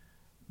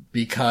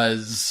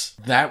 because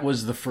that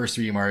was the first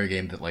 3D Mario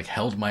game that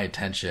held my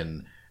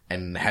attention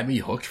and had me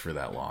hooked for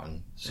that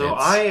long. So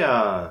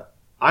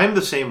I'm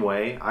the same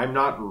way. I'm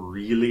not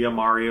really a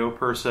Mario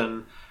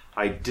person.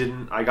 I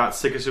got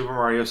sick of Super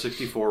Mario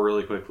 64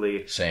 really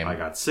quickly. Same. I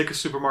got sick of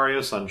Super Mario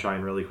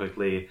Sunshine really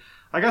quickly.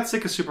 I got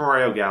sick of Super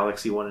Mario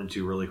Galaxy 1 and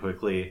 2 really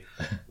quickly.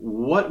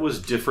 What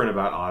was different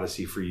about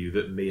Odyssey for you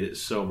that made it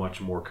so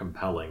much more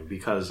compelling?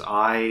 Because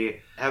I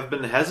have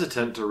been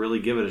hesitant to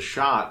really give it a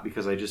shot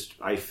because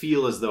I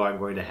feel as though I'm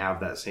going to have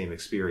that same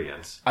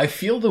experience. I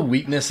feel the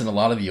weakness in a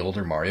lot of the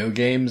older Mario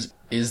games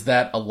is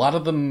that a lot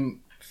of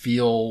them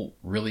feel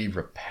really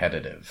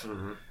repetitive.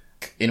 Mm-hmm.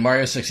 In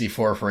Mario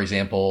 64, for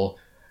example,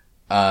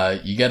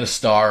 you get a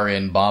star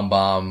in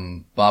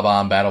Bob-omb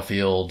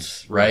Battlefield,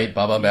 right?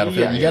 Bob-omb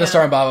Battlefield. Yeah, you get a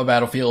star in Bob-omb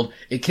Battlefield.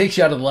 It kicks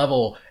you out of the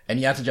level, and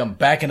you have to jump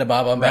back into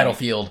Bob-omb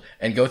Battlefield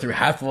and go through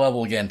half the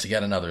level again to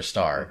get another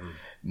star. Mm-hmm.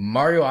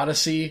 Mario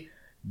Odyssey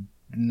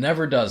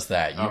never does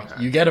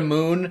that. You get a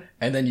moon,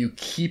 and then you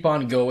keep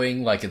on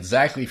going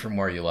exactly from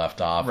where you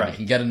left off, and you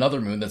can get another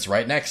moon that's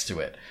right next to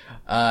it.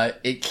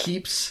 It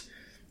keeps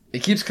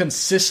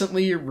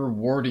consistently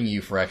rewarding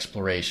you for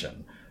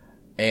exploration.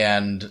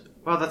 And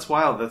wow, that's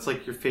wild. That's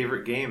your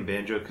favorite game,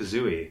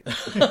 Banjo-Kazooie.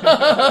 That's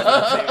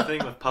the same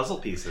thing with puzzle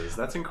pieces.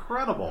 That's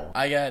incredible.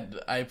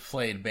 I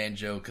played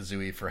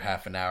Banjo-Kazooie for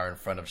half an hour in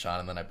front of Sean,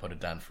 and then I put it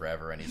down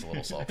forever, and he's a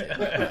little salty.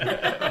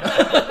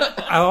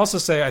 I'll also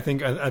say, I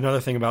think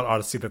another thing about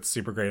Odyssey that's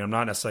super great, I'm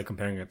not necessarily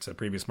comparing it to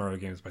previous Mario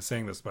games by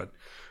saying this, but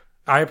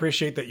I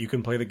appreciate that you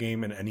can play the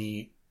game in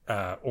any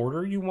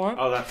order you want.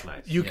 Oh, that's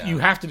nice. You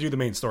have to do the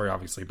main story,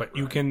 obviously, but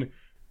you can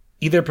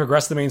either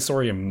progress the main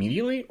story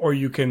immediately, or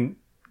you can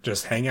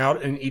just hang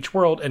out in each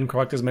world and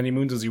collect as many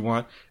moons as you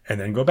want, and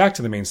then go back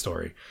to the main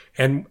story.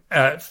 And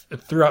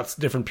throughout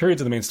different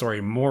periods of the main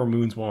story, more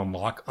moons will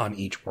unlock on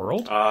each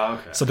world. Okay.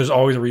 So there's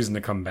always a reason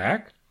to come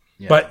back.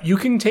 Yeah. But you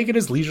can take it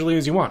as leisurely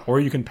as you want, or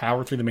you can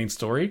power through the main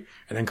story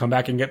and then come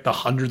back and get the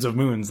hundreds of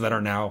moons that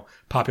are now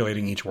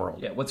populating each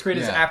world. Yeah, what's great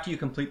is Yeah. after you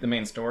complete the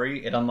main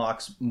story, it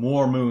unlocks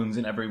more moons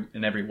in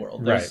every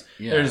world. There's, Right.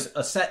 Yeah. there's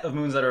a set of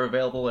moons that are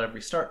available at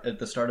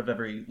the start of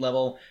every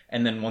level,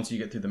 and then once you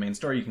get through the main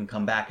story, you can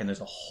come back and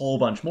there's a whole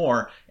bunch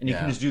more, and you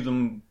Yeah. can just do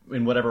them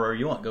in whatever order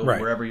you want, go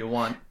Right. wherever you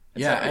want.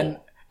 It's Yeah, that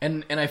cool.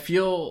 and I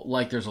feel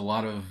like there's a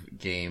lot of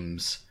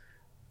games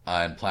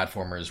and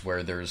platformers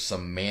where there's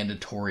some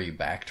mandatory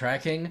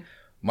backtracking.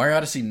 Mario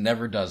Odyssey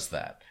never does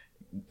that.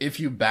 If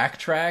you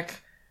backtrack,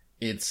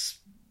 it's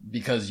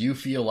because you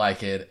feel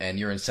like it and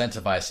you're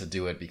incentivized to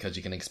do it because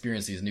you can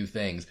experience these new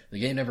things. The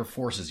game never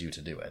forces you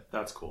to do it.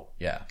 That's cool.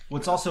 Yeah.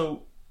 What's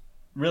also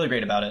really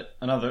great about it,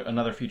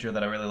 another feature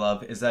that I really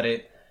love, is that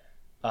it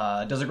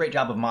does a great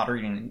job of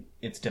moderating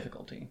its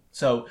difficulty.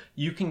 So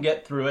you can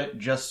get through it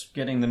just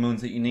getting the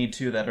moons that you need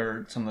to, that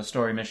are some of the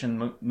story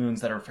mission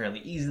moons that are fairly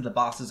easy. The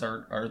bosses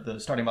the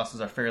starting bosses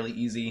are fairly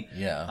easy.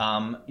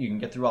 Yeah. You can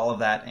get through all of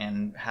that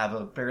and have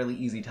a fairly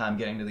easy time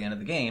getting to the end of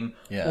the game.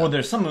 Yeah. Or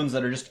there's some moons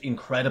that are just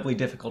incredibly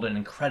difficult and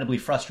incredibly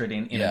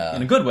frustrating in Yeah.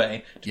 a good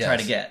way to try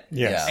Yes. to get.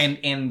 Yes. Yeah.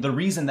 And the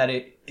reason that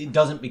it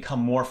doesn't become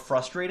more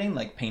frustrating,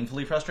 like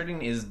painfully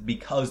frustrating, is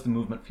because the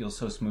movement feels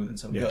so smooth and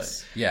so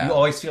Yes. good. Yeah. You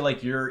always feel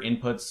like your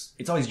inputs,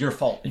 it's always your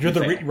fault. if You're you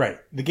the fail. right.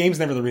 The game's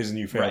never the reason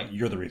you fail. Right.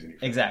 You're the reason you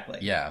fail. Exactly.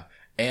 Yeah.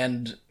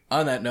 And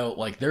on that note,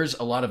 like, there's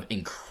a lot of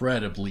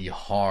incredibly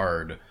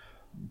hard,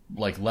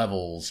 like,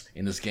 levels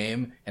in this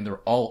game, and they're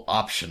all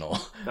optional.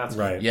 That's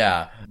Right.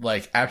 Yeah,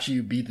 like after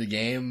you beat the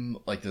game,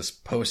 like this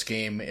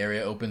post-game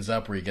area opens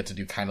up where you get to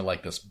do kind of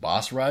like this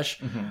boss rush.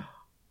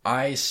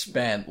 I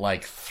spent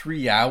like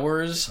 3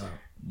 hours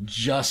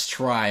just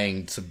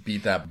trying to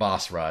beat that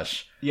boss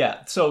rush.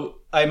 Yeah, so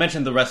I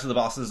mentioned the rest of the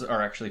bosses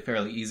are actually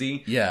fairly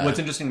easy. Yeah. What's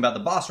interesting about the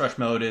boss rush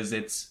mode is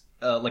it's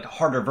like a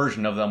harder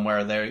version of them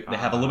where they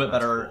have a little bit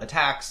better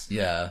attacks.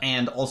 Yeah.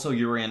 And also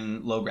you're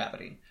in low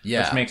gravity.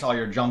 Yeah. Which makes all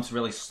your jumps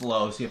really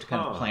slow, so you have to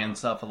kind of plan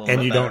stuff a little And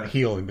bit you better. don't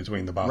heal in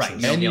between the bosses.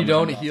 Right. And you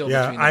don't heal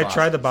Yeah, between the I bosses.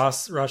 tried the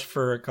boss rush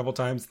for a couple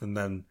times, and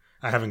then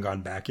I haven't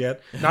gone back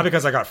yet. Not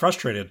because I got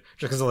frustrated,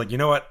 just because I'm like, you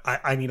know what?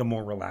 I need a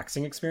more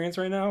relaxing experience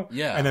right now.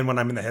 Yeah. And then when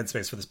I'm in the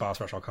headspace for this boss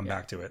rush, I'll come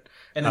back to it.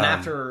 And then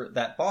after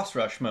that boss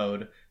rush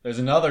mode, there's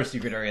another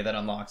secret area that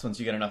unlocks once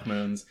you get enough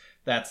moons.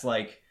 That's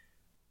like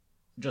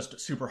just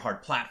super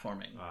hard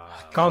platforming.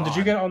 Colin, did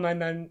you get all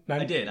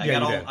 999? I did. I Yeah, got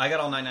you all. did. I got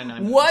all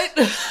 999. moons.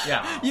 What?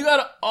 Yeah. You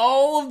got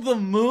all of the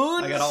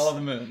moons? I got all of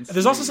the moons.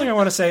 There's also something I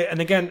want to say, and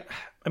again,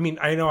 I mean,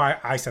 I know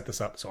I set this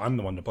up, so I'm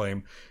the one to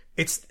blame.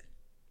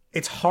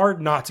 It's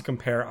hard not to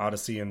compare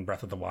Odyssey and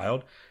Breath of the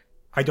Wild.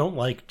 I don't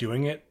like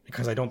doing it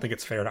because I don't think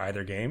it's fair to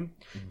either game.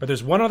 But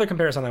there's one other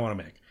comparison I want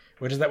to make,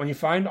 which is that when you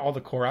find all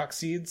the Korok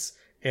seeds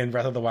in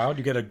Breath of the Wild,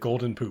 you get a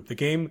golden poop. The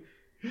game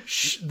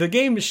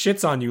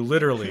shits on you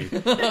literally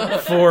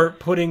for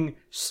putting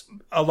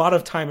a lot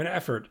of time and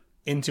effort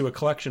into a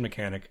collection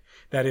mechanic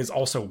that is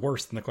also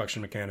worse than the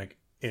collection mechanic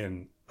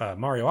in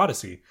Mario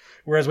Odyssey.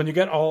 Whereas when you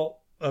get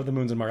all of the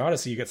moons in Mario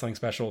Odyssey, you get something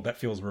special that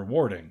feels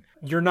rewarding.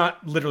 You're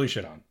not literally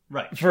shit on.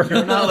 Right. You're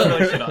not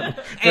literally shit on.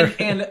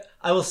 And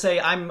I will say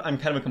I'm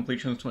kind of a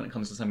completionist when it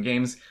comes to some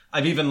games.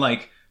 I've even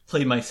like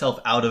played myself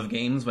out of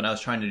games when I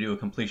was trying to do a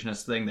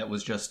completionist thing that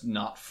was just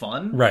not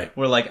fun. Right.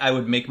 Where like I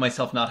would make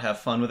myself not have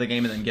fun with a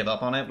game and then give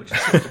up on it, which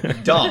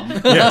is dumb.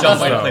 Yeah, Dumb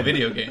way to dumb. play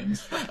video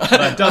games. But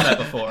I've done that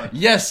before.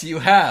 Yes, you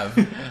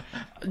have.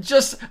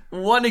 Just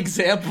one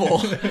example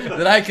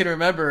that I can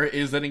remember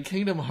is that in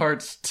Kingdom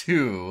Hearts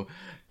 2,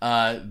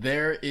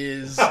 there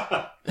is...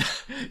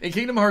 in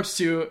Kingdom Hearts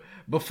 2,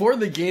 before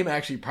the game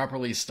actually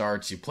properly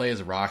starts, you play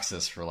as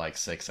Roxas for like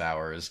 6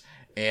 hours.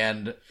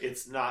 And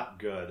It's not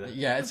good.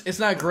 yeah, it's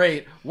not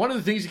great. One of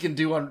the things you can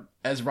do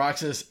as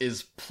Roxas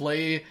is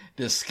play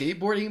this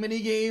skateboarding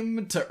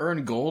minigame to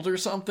earn gold or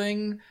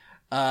something.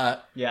 Yeah,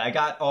 I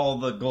got all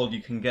the gold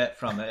you can get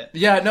from it.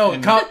 Yeah, no,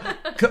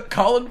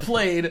 Colin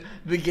played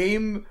the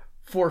game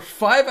for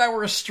 5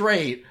 hours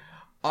straight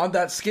on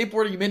that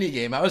skateboarding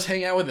minigame. I was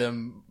hanging out with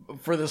him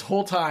for this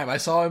whole time. I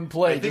saw him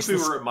play. I think we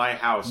were at my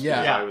house.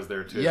 Yeah. Yeah, I was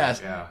there too. Yes,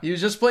 Yeah. he was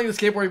just playing the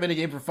skateboarding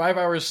minigame for 5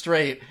 hours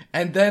straight,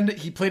 and then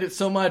he played it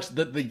so much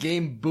that the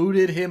game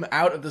booted him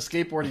out of the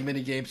skateboarding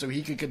minigame so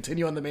he could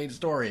continue on the main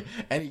story,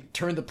 and he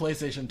turned the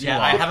PlayStation 2 Yeah,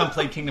 off. I haven't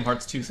played Kingdom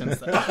Hearts 2 since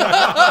then.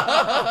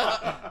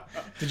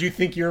 Did you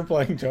think you were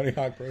playing Tony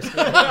Hawk Pro Skater?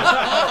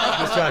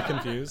 Just got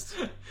confused.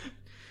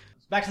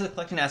 Back to the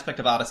collecting aspect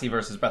of Odyssey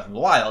versus Breath of the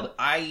Wild,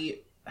 I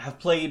have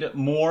played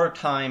more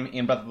time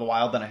in Breath of the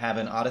Wild than I have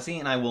in Odyssey,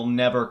 and I will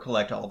never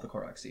collect all of the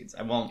Korok seeds.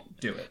 I won't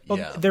do it. Well,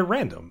 Yeah. they're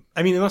random.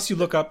 I mean, unless you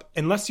look,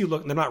 they're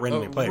not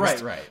randomly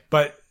placed. right.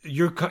 But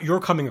you're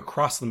coming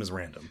across them as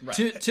random.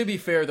 To be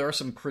fair, there are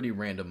some pretty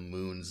random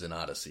moons in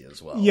Odyssey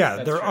as well.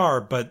 Yeah, there true.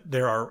 are, but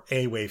there are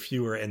A, way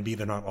fewer, and B,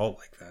 they're not all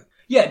like that.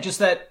 Yeah, just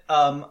that,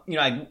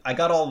 I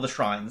got all of the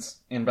shrines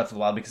in Breath of the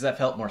Wild because that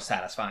felt more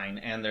satisfying,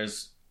 and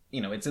there's,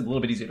 it's a little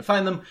bit easier to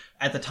find them.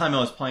 At the time I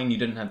was playing, you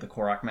didn't have the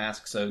Korok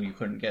mask, so you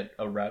couldn't get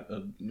a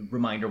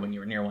reminder when you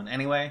were near one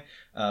anyway,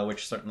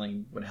 which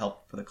certainly would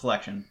help for the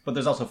collection. But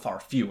there's also far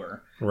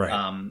fewer.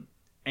 Right.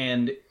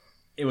 And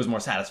it was more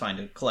satisfying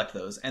to collect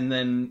those. And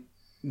then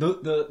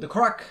the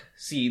Korok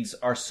seeds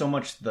are so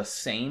much the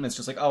same. It's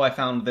just like, oh, I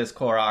found this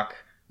Korok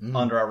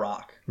under a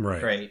rock.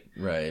 Right. Great.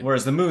 Right.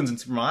 Whereas the moons in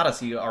Super Mario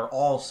Odyssey are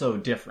all so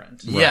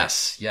different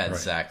Yes. Yeah,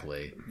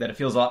 exactly. that it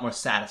feels a lot more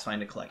satisfying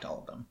to collect all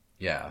of them.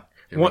 Yeah,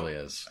 it What- really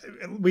is.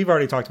 We've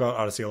already talked about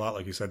Odyssey a lot,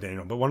 like you said,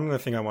 Daniel. But one other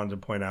thing I wanted to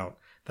point out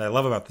that I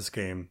love about this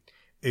game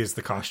is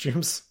the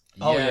costumes.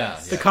 Oh, yeah,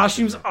 yes. The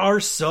costumes are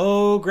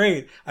so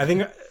great. I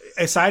think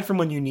aside from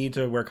when you need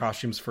to wear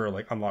costumes for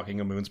like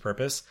unlocking a moon's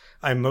purpose,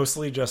 I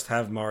mostly just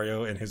have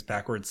Mario in his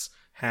backwards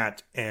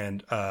hat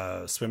and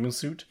swimming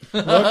suit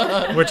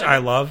look, which I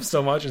love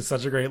so much. It's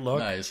such a great look.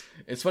 Nice.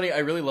 It's funny. I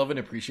really love and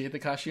appreciate the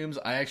costumes.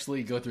 I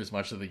actually go through as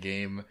much of the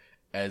game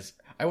as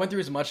I went through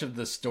as much of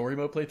the story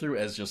mode playthrough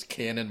as just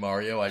canon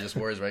Mario. I just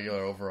wore his regular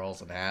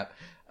overalls and hat.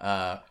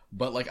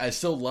 But like, I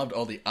still loved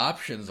all the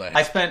options I had.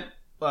 I spent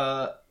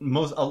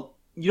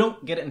you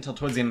don't get it until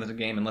towards the end of the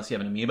game unless you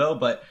have an amiibo,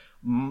 but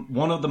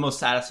one of the most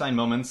satisfying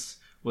moments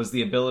was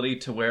the ability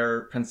to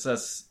wear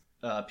Princess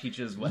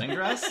Peach's wedding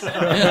dress.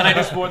 And I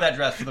just wore that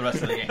dress for the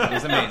rest of the game. It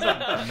was amazing.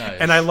 Nice.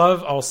 And I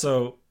love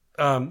also,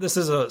 this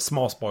is a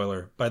small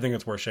spoiler, but I think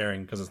it's worth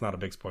sharing because it's not a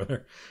big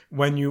spoiler.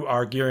 When you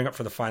are gearing up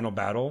for the final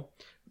battle,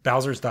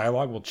 Bowser's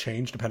dialogue will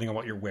change depending on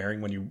what you're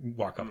wearing when you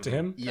walk up to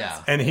him.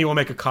 Yeah. And he will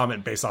make a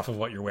comment based off of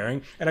what you're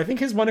wearing. And I think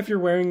his one, if you're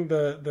wearing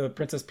the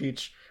Princess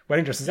Peach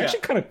wedding dress, is actually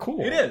kind of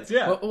cool. It is,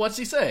 yeah. What's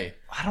he say?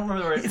 I don't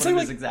remember what it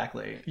like- is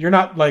exactly. You're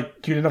not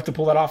like cute enough to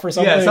pull that off or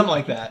something? Yeah, something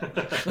like that.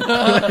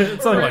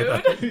 Something like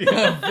that.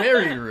 Yeah,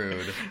 very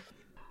rude.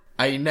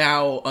 I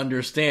now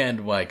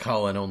understand why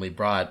Colin only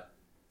brought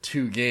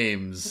 2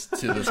 games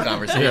to this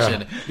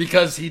conversation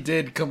because he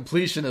did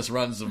completionist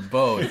runs of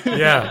both.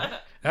 Yeah.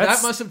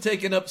 That must have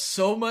taken up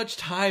so much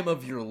time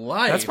of your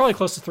life. That's probably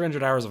close to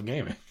 300 hours of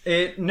gaming.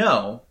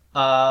 No.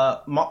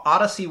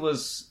 Odyssey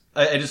was...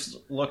 I just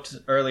looked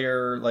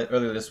earlier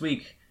this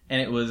week,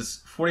 and it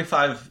was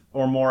 45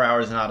 or more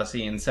hours in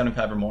Odyssey and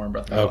 75 or more in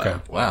Breath of the Okay.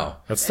 Wild. Wow.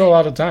 That's still a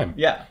lot of time.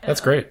 Yeah.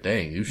 That's great.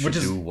 Dang, you should Which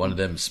is- do one of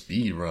them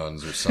speed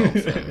runs or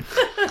something.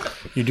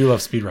 You do love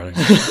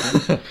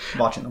speedrunning.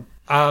 Watching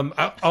them.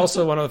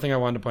 Also, one other thing I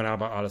wanted to point out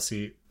about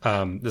Odyssey,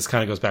 this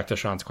kind of goes back to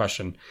Sean's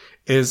question,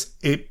 is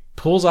it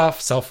pulls off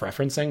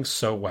self-referencing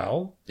so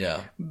well. Yeah.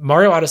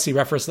 Mario Odyssey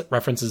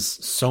references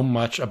so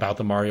much about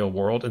the Mario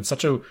world in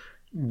such a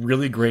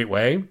really great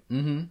way.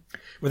 Mm-hmm.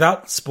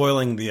 Without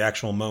spoiling the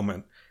actual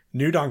moment,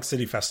 New Donk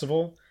City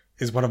Festival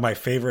is one of my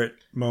favorite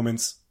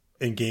moments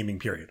in gaming,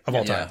 period, of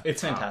all time.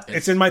 It's fantastic.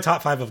 It's in my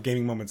top 5 of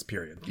gaming moments,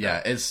 period.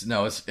 Yeah,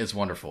 it's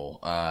wonderful.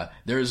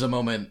 There is a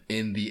moment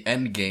in the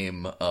end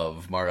game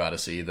of Mario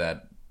Odyssey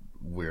that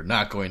we're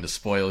not going to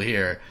spoil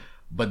here,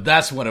 but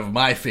that's one of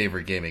my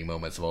favorite gaming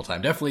moments of all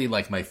time. Definitely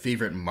like my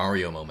favorite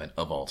Mario moment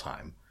of all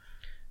time.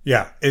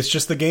 Yeah, it's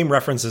just the game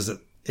references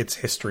its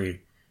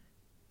history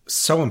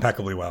so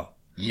impeccably well.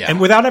 Yeah. And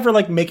without ever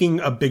like making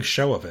a big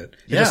show of it.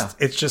 Yeah.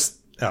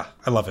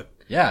 I love it.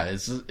 Yeah,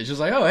 it's just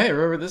like, oh, hey,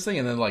 remember this thing?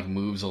 And then like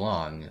moves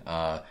along.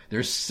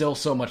 There's still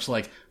so much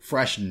like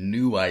fresh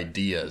new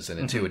ideas in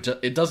it too.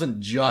 It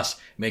doesn't just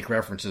make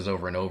references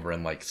over and over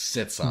and like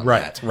sits on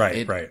that.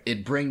 Right.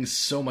 It brings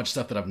so much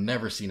stuff that I've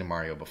never seen in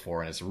Mario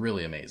before, and it's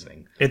really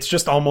amazing. It's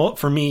just almost,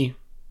 for me,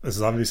 this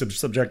is obviously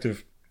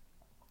subjective,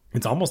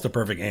 it's almost a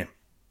perfect game.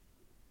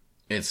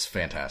 It's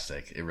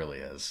fantastic. It really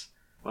is.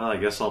 Well, I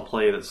guess I'll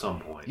play it at some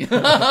point.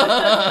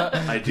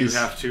 I do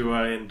have to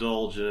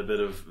indulge in a bit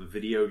of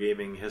video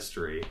gaming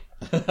history.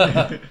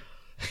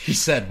 He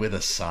said with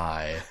a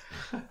sigh.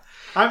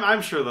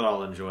 I'm sure that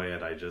I'll enjoy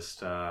it. I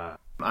just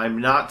I'm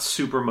not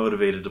super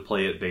motivated to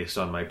play it based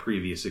on my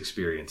previous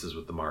experiences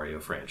with the Mario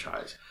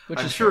franchise.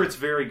 I'm sure it's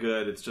very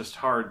good. It's just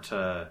hard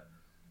to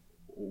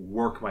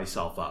work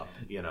myself up,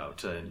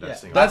 to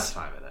investing a lot of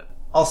time in it.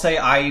 I'll say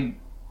I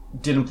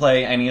didn't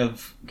play any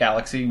of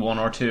Galaxy 1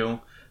 or 2.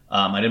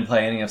 I didn't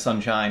play any of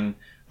Sunshine.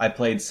 I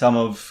played some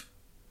of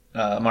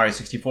Mario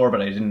 64,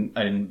 but I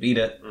didn't beat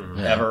it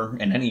ever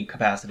in any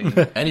capacity.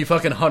 And you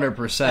fucking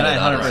 100%. And I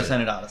Odyssey.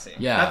 100%ed Odyssey.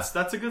 Yeah.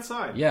 That's a good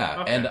sign.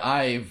 Yeah, Okay. and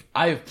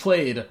I've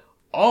played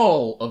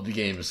all of the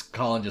games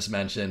Colin just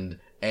mentioned,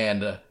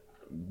 and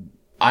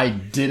I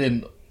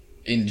didn't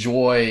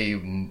enjoy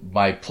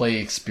my play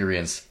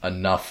experience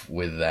enough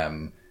with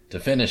them to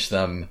finish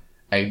them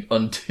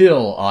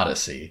until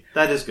Odyssey.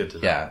 That is good to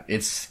know. Yeah,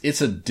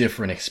 it's a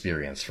different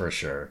experience for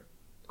sure,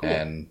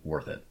 and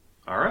worth it.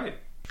 All right.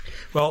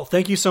 Well,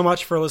 thank you so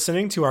much for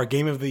listening to our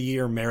Game of the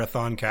Year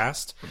Marathon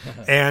cast.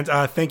 And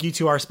thank you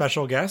to our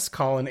special guests,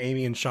 Colin,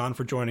 Amy, and Sean,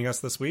 for joining us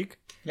this week.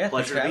 Yeah,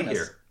 Pleasure to be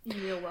here.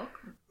 You're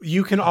welcome.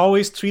 You can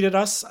always tweet at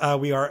us.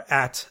 We are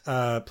at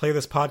Play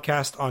This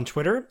Podcast on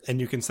Twitter, and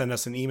you can send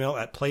us an email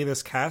at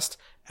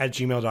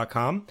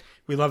playthiscast@gmail.com.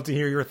 We'd love to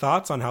hear your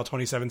thoughts on how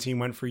 2017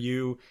 went for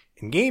you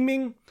in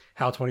gaming,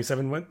 how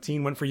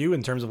 2017 went for you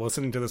in terms of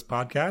listening to this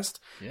podcast.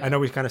 I know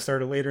we kind of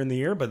started later in the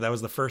year, but that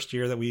was the first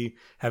year that we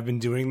have been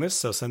doing this,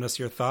 so send us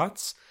your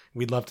thoughts.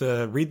 We'd love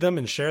to read them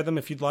and share them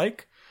if you'd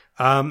like.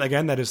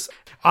 Again, that is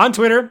on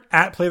Twitter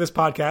at Play This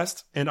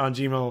Podcast and on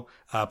Gmail,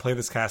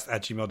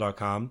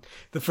 playthiscast@gmail.com.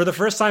 For the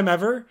first time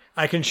ever,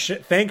 I can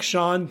thank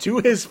Sean to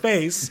his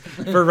face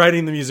for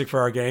writing the music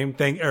for our game.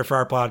 For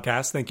our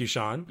podcast. Thank you,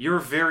 Sean. You're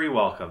very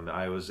welcome.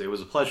 It was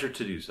a pleasure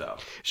to do so.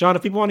 Sean,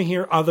 if people want to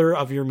hear other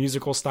of your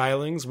musical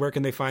stylings, where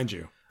can they find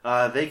you?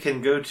 They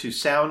can go to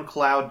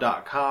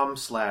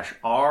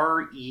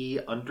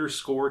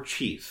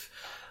soundcloud.com/RE_chief.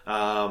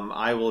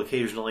 I will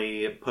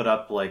occasionally put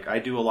up, I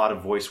do a lot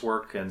of voice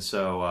work, and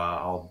so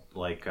I'll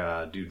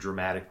do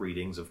dramatic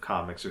readings of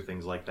comics or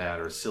things like that,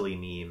 or silly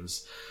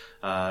memes.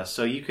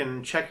 So you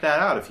can check that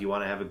out if you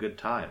want to have a good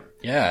time.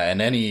 Yeah,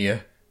 and any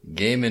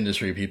game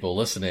industry people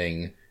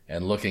listening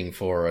and looking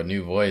for a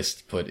new voice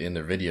to put in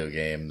their video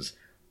games,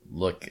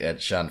 look at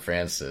Sean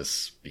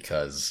Francis,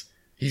 because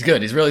he's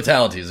good. He's really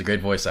talented. He's a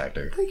great voice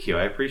actor. Thank you.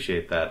 I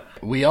appreciate that.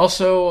 We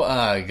also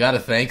got to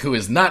thank, who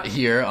is not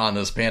here on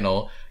this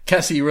panel,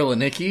 Kessie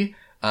Rillanicki,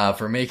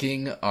 for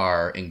making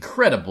our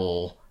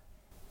incredible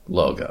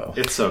logo.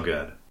 It's so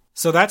good.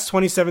 So that's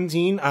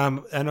 2017.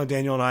 I know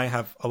Daniel and I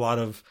have a lot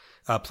of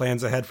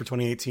plans ahead for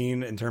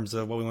 2018 in terms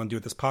of what we want to do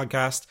with this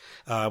podcast.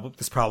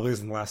 This probably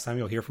isn't the last time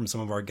you'll hear from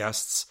some of our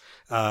guests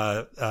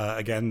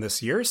again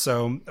this year.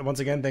 So once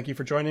again, thank you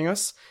for joining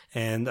us,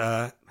 and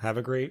have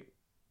a great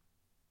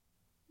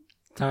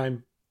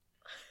time.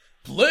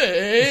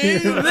 Play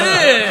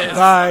this!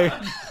 Bye.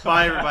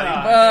 Bye, everybody.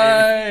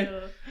 Bye!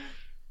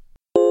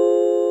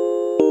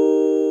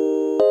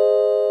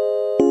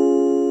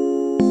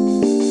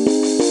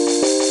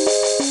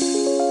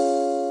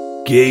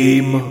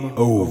 Game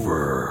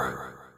over.